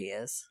douche he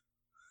is.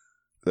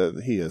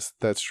 He is.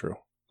 That's true.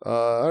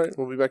 All right,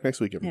 we'll be back next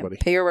week, everybody.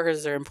 Yeah, pay your workers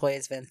as their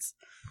employees, Vince.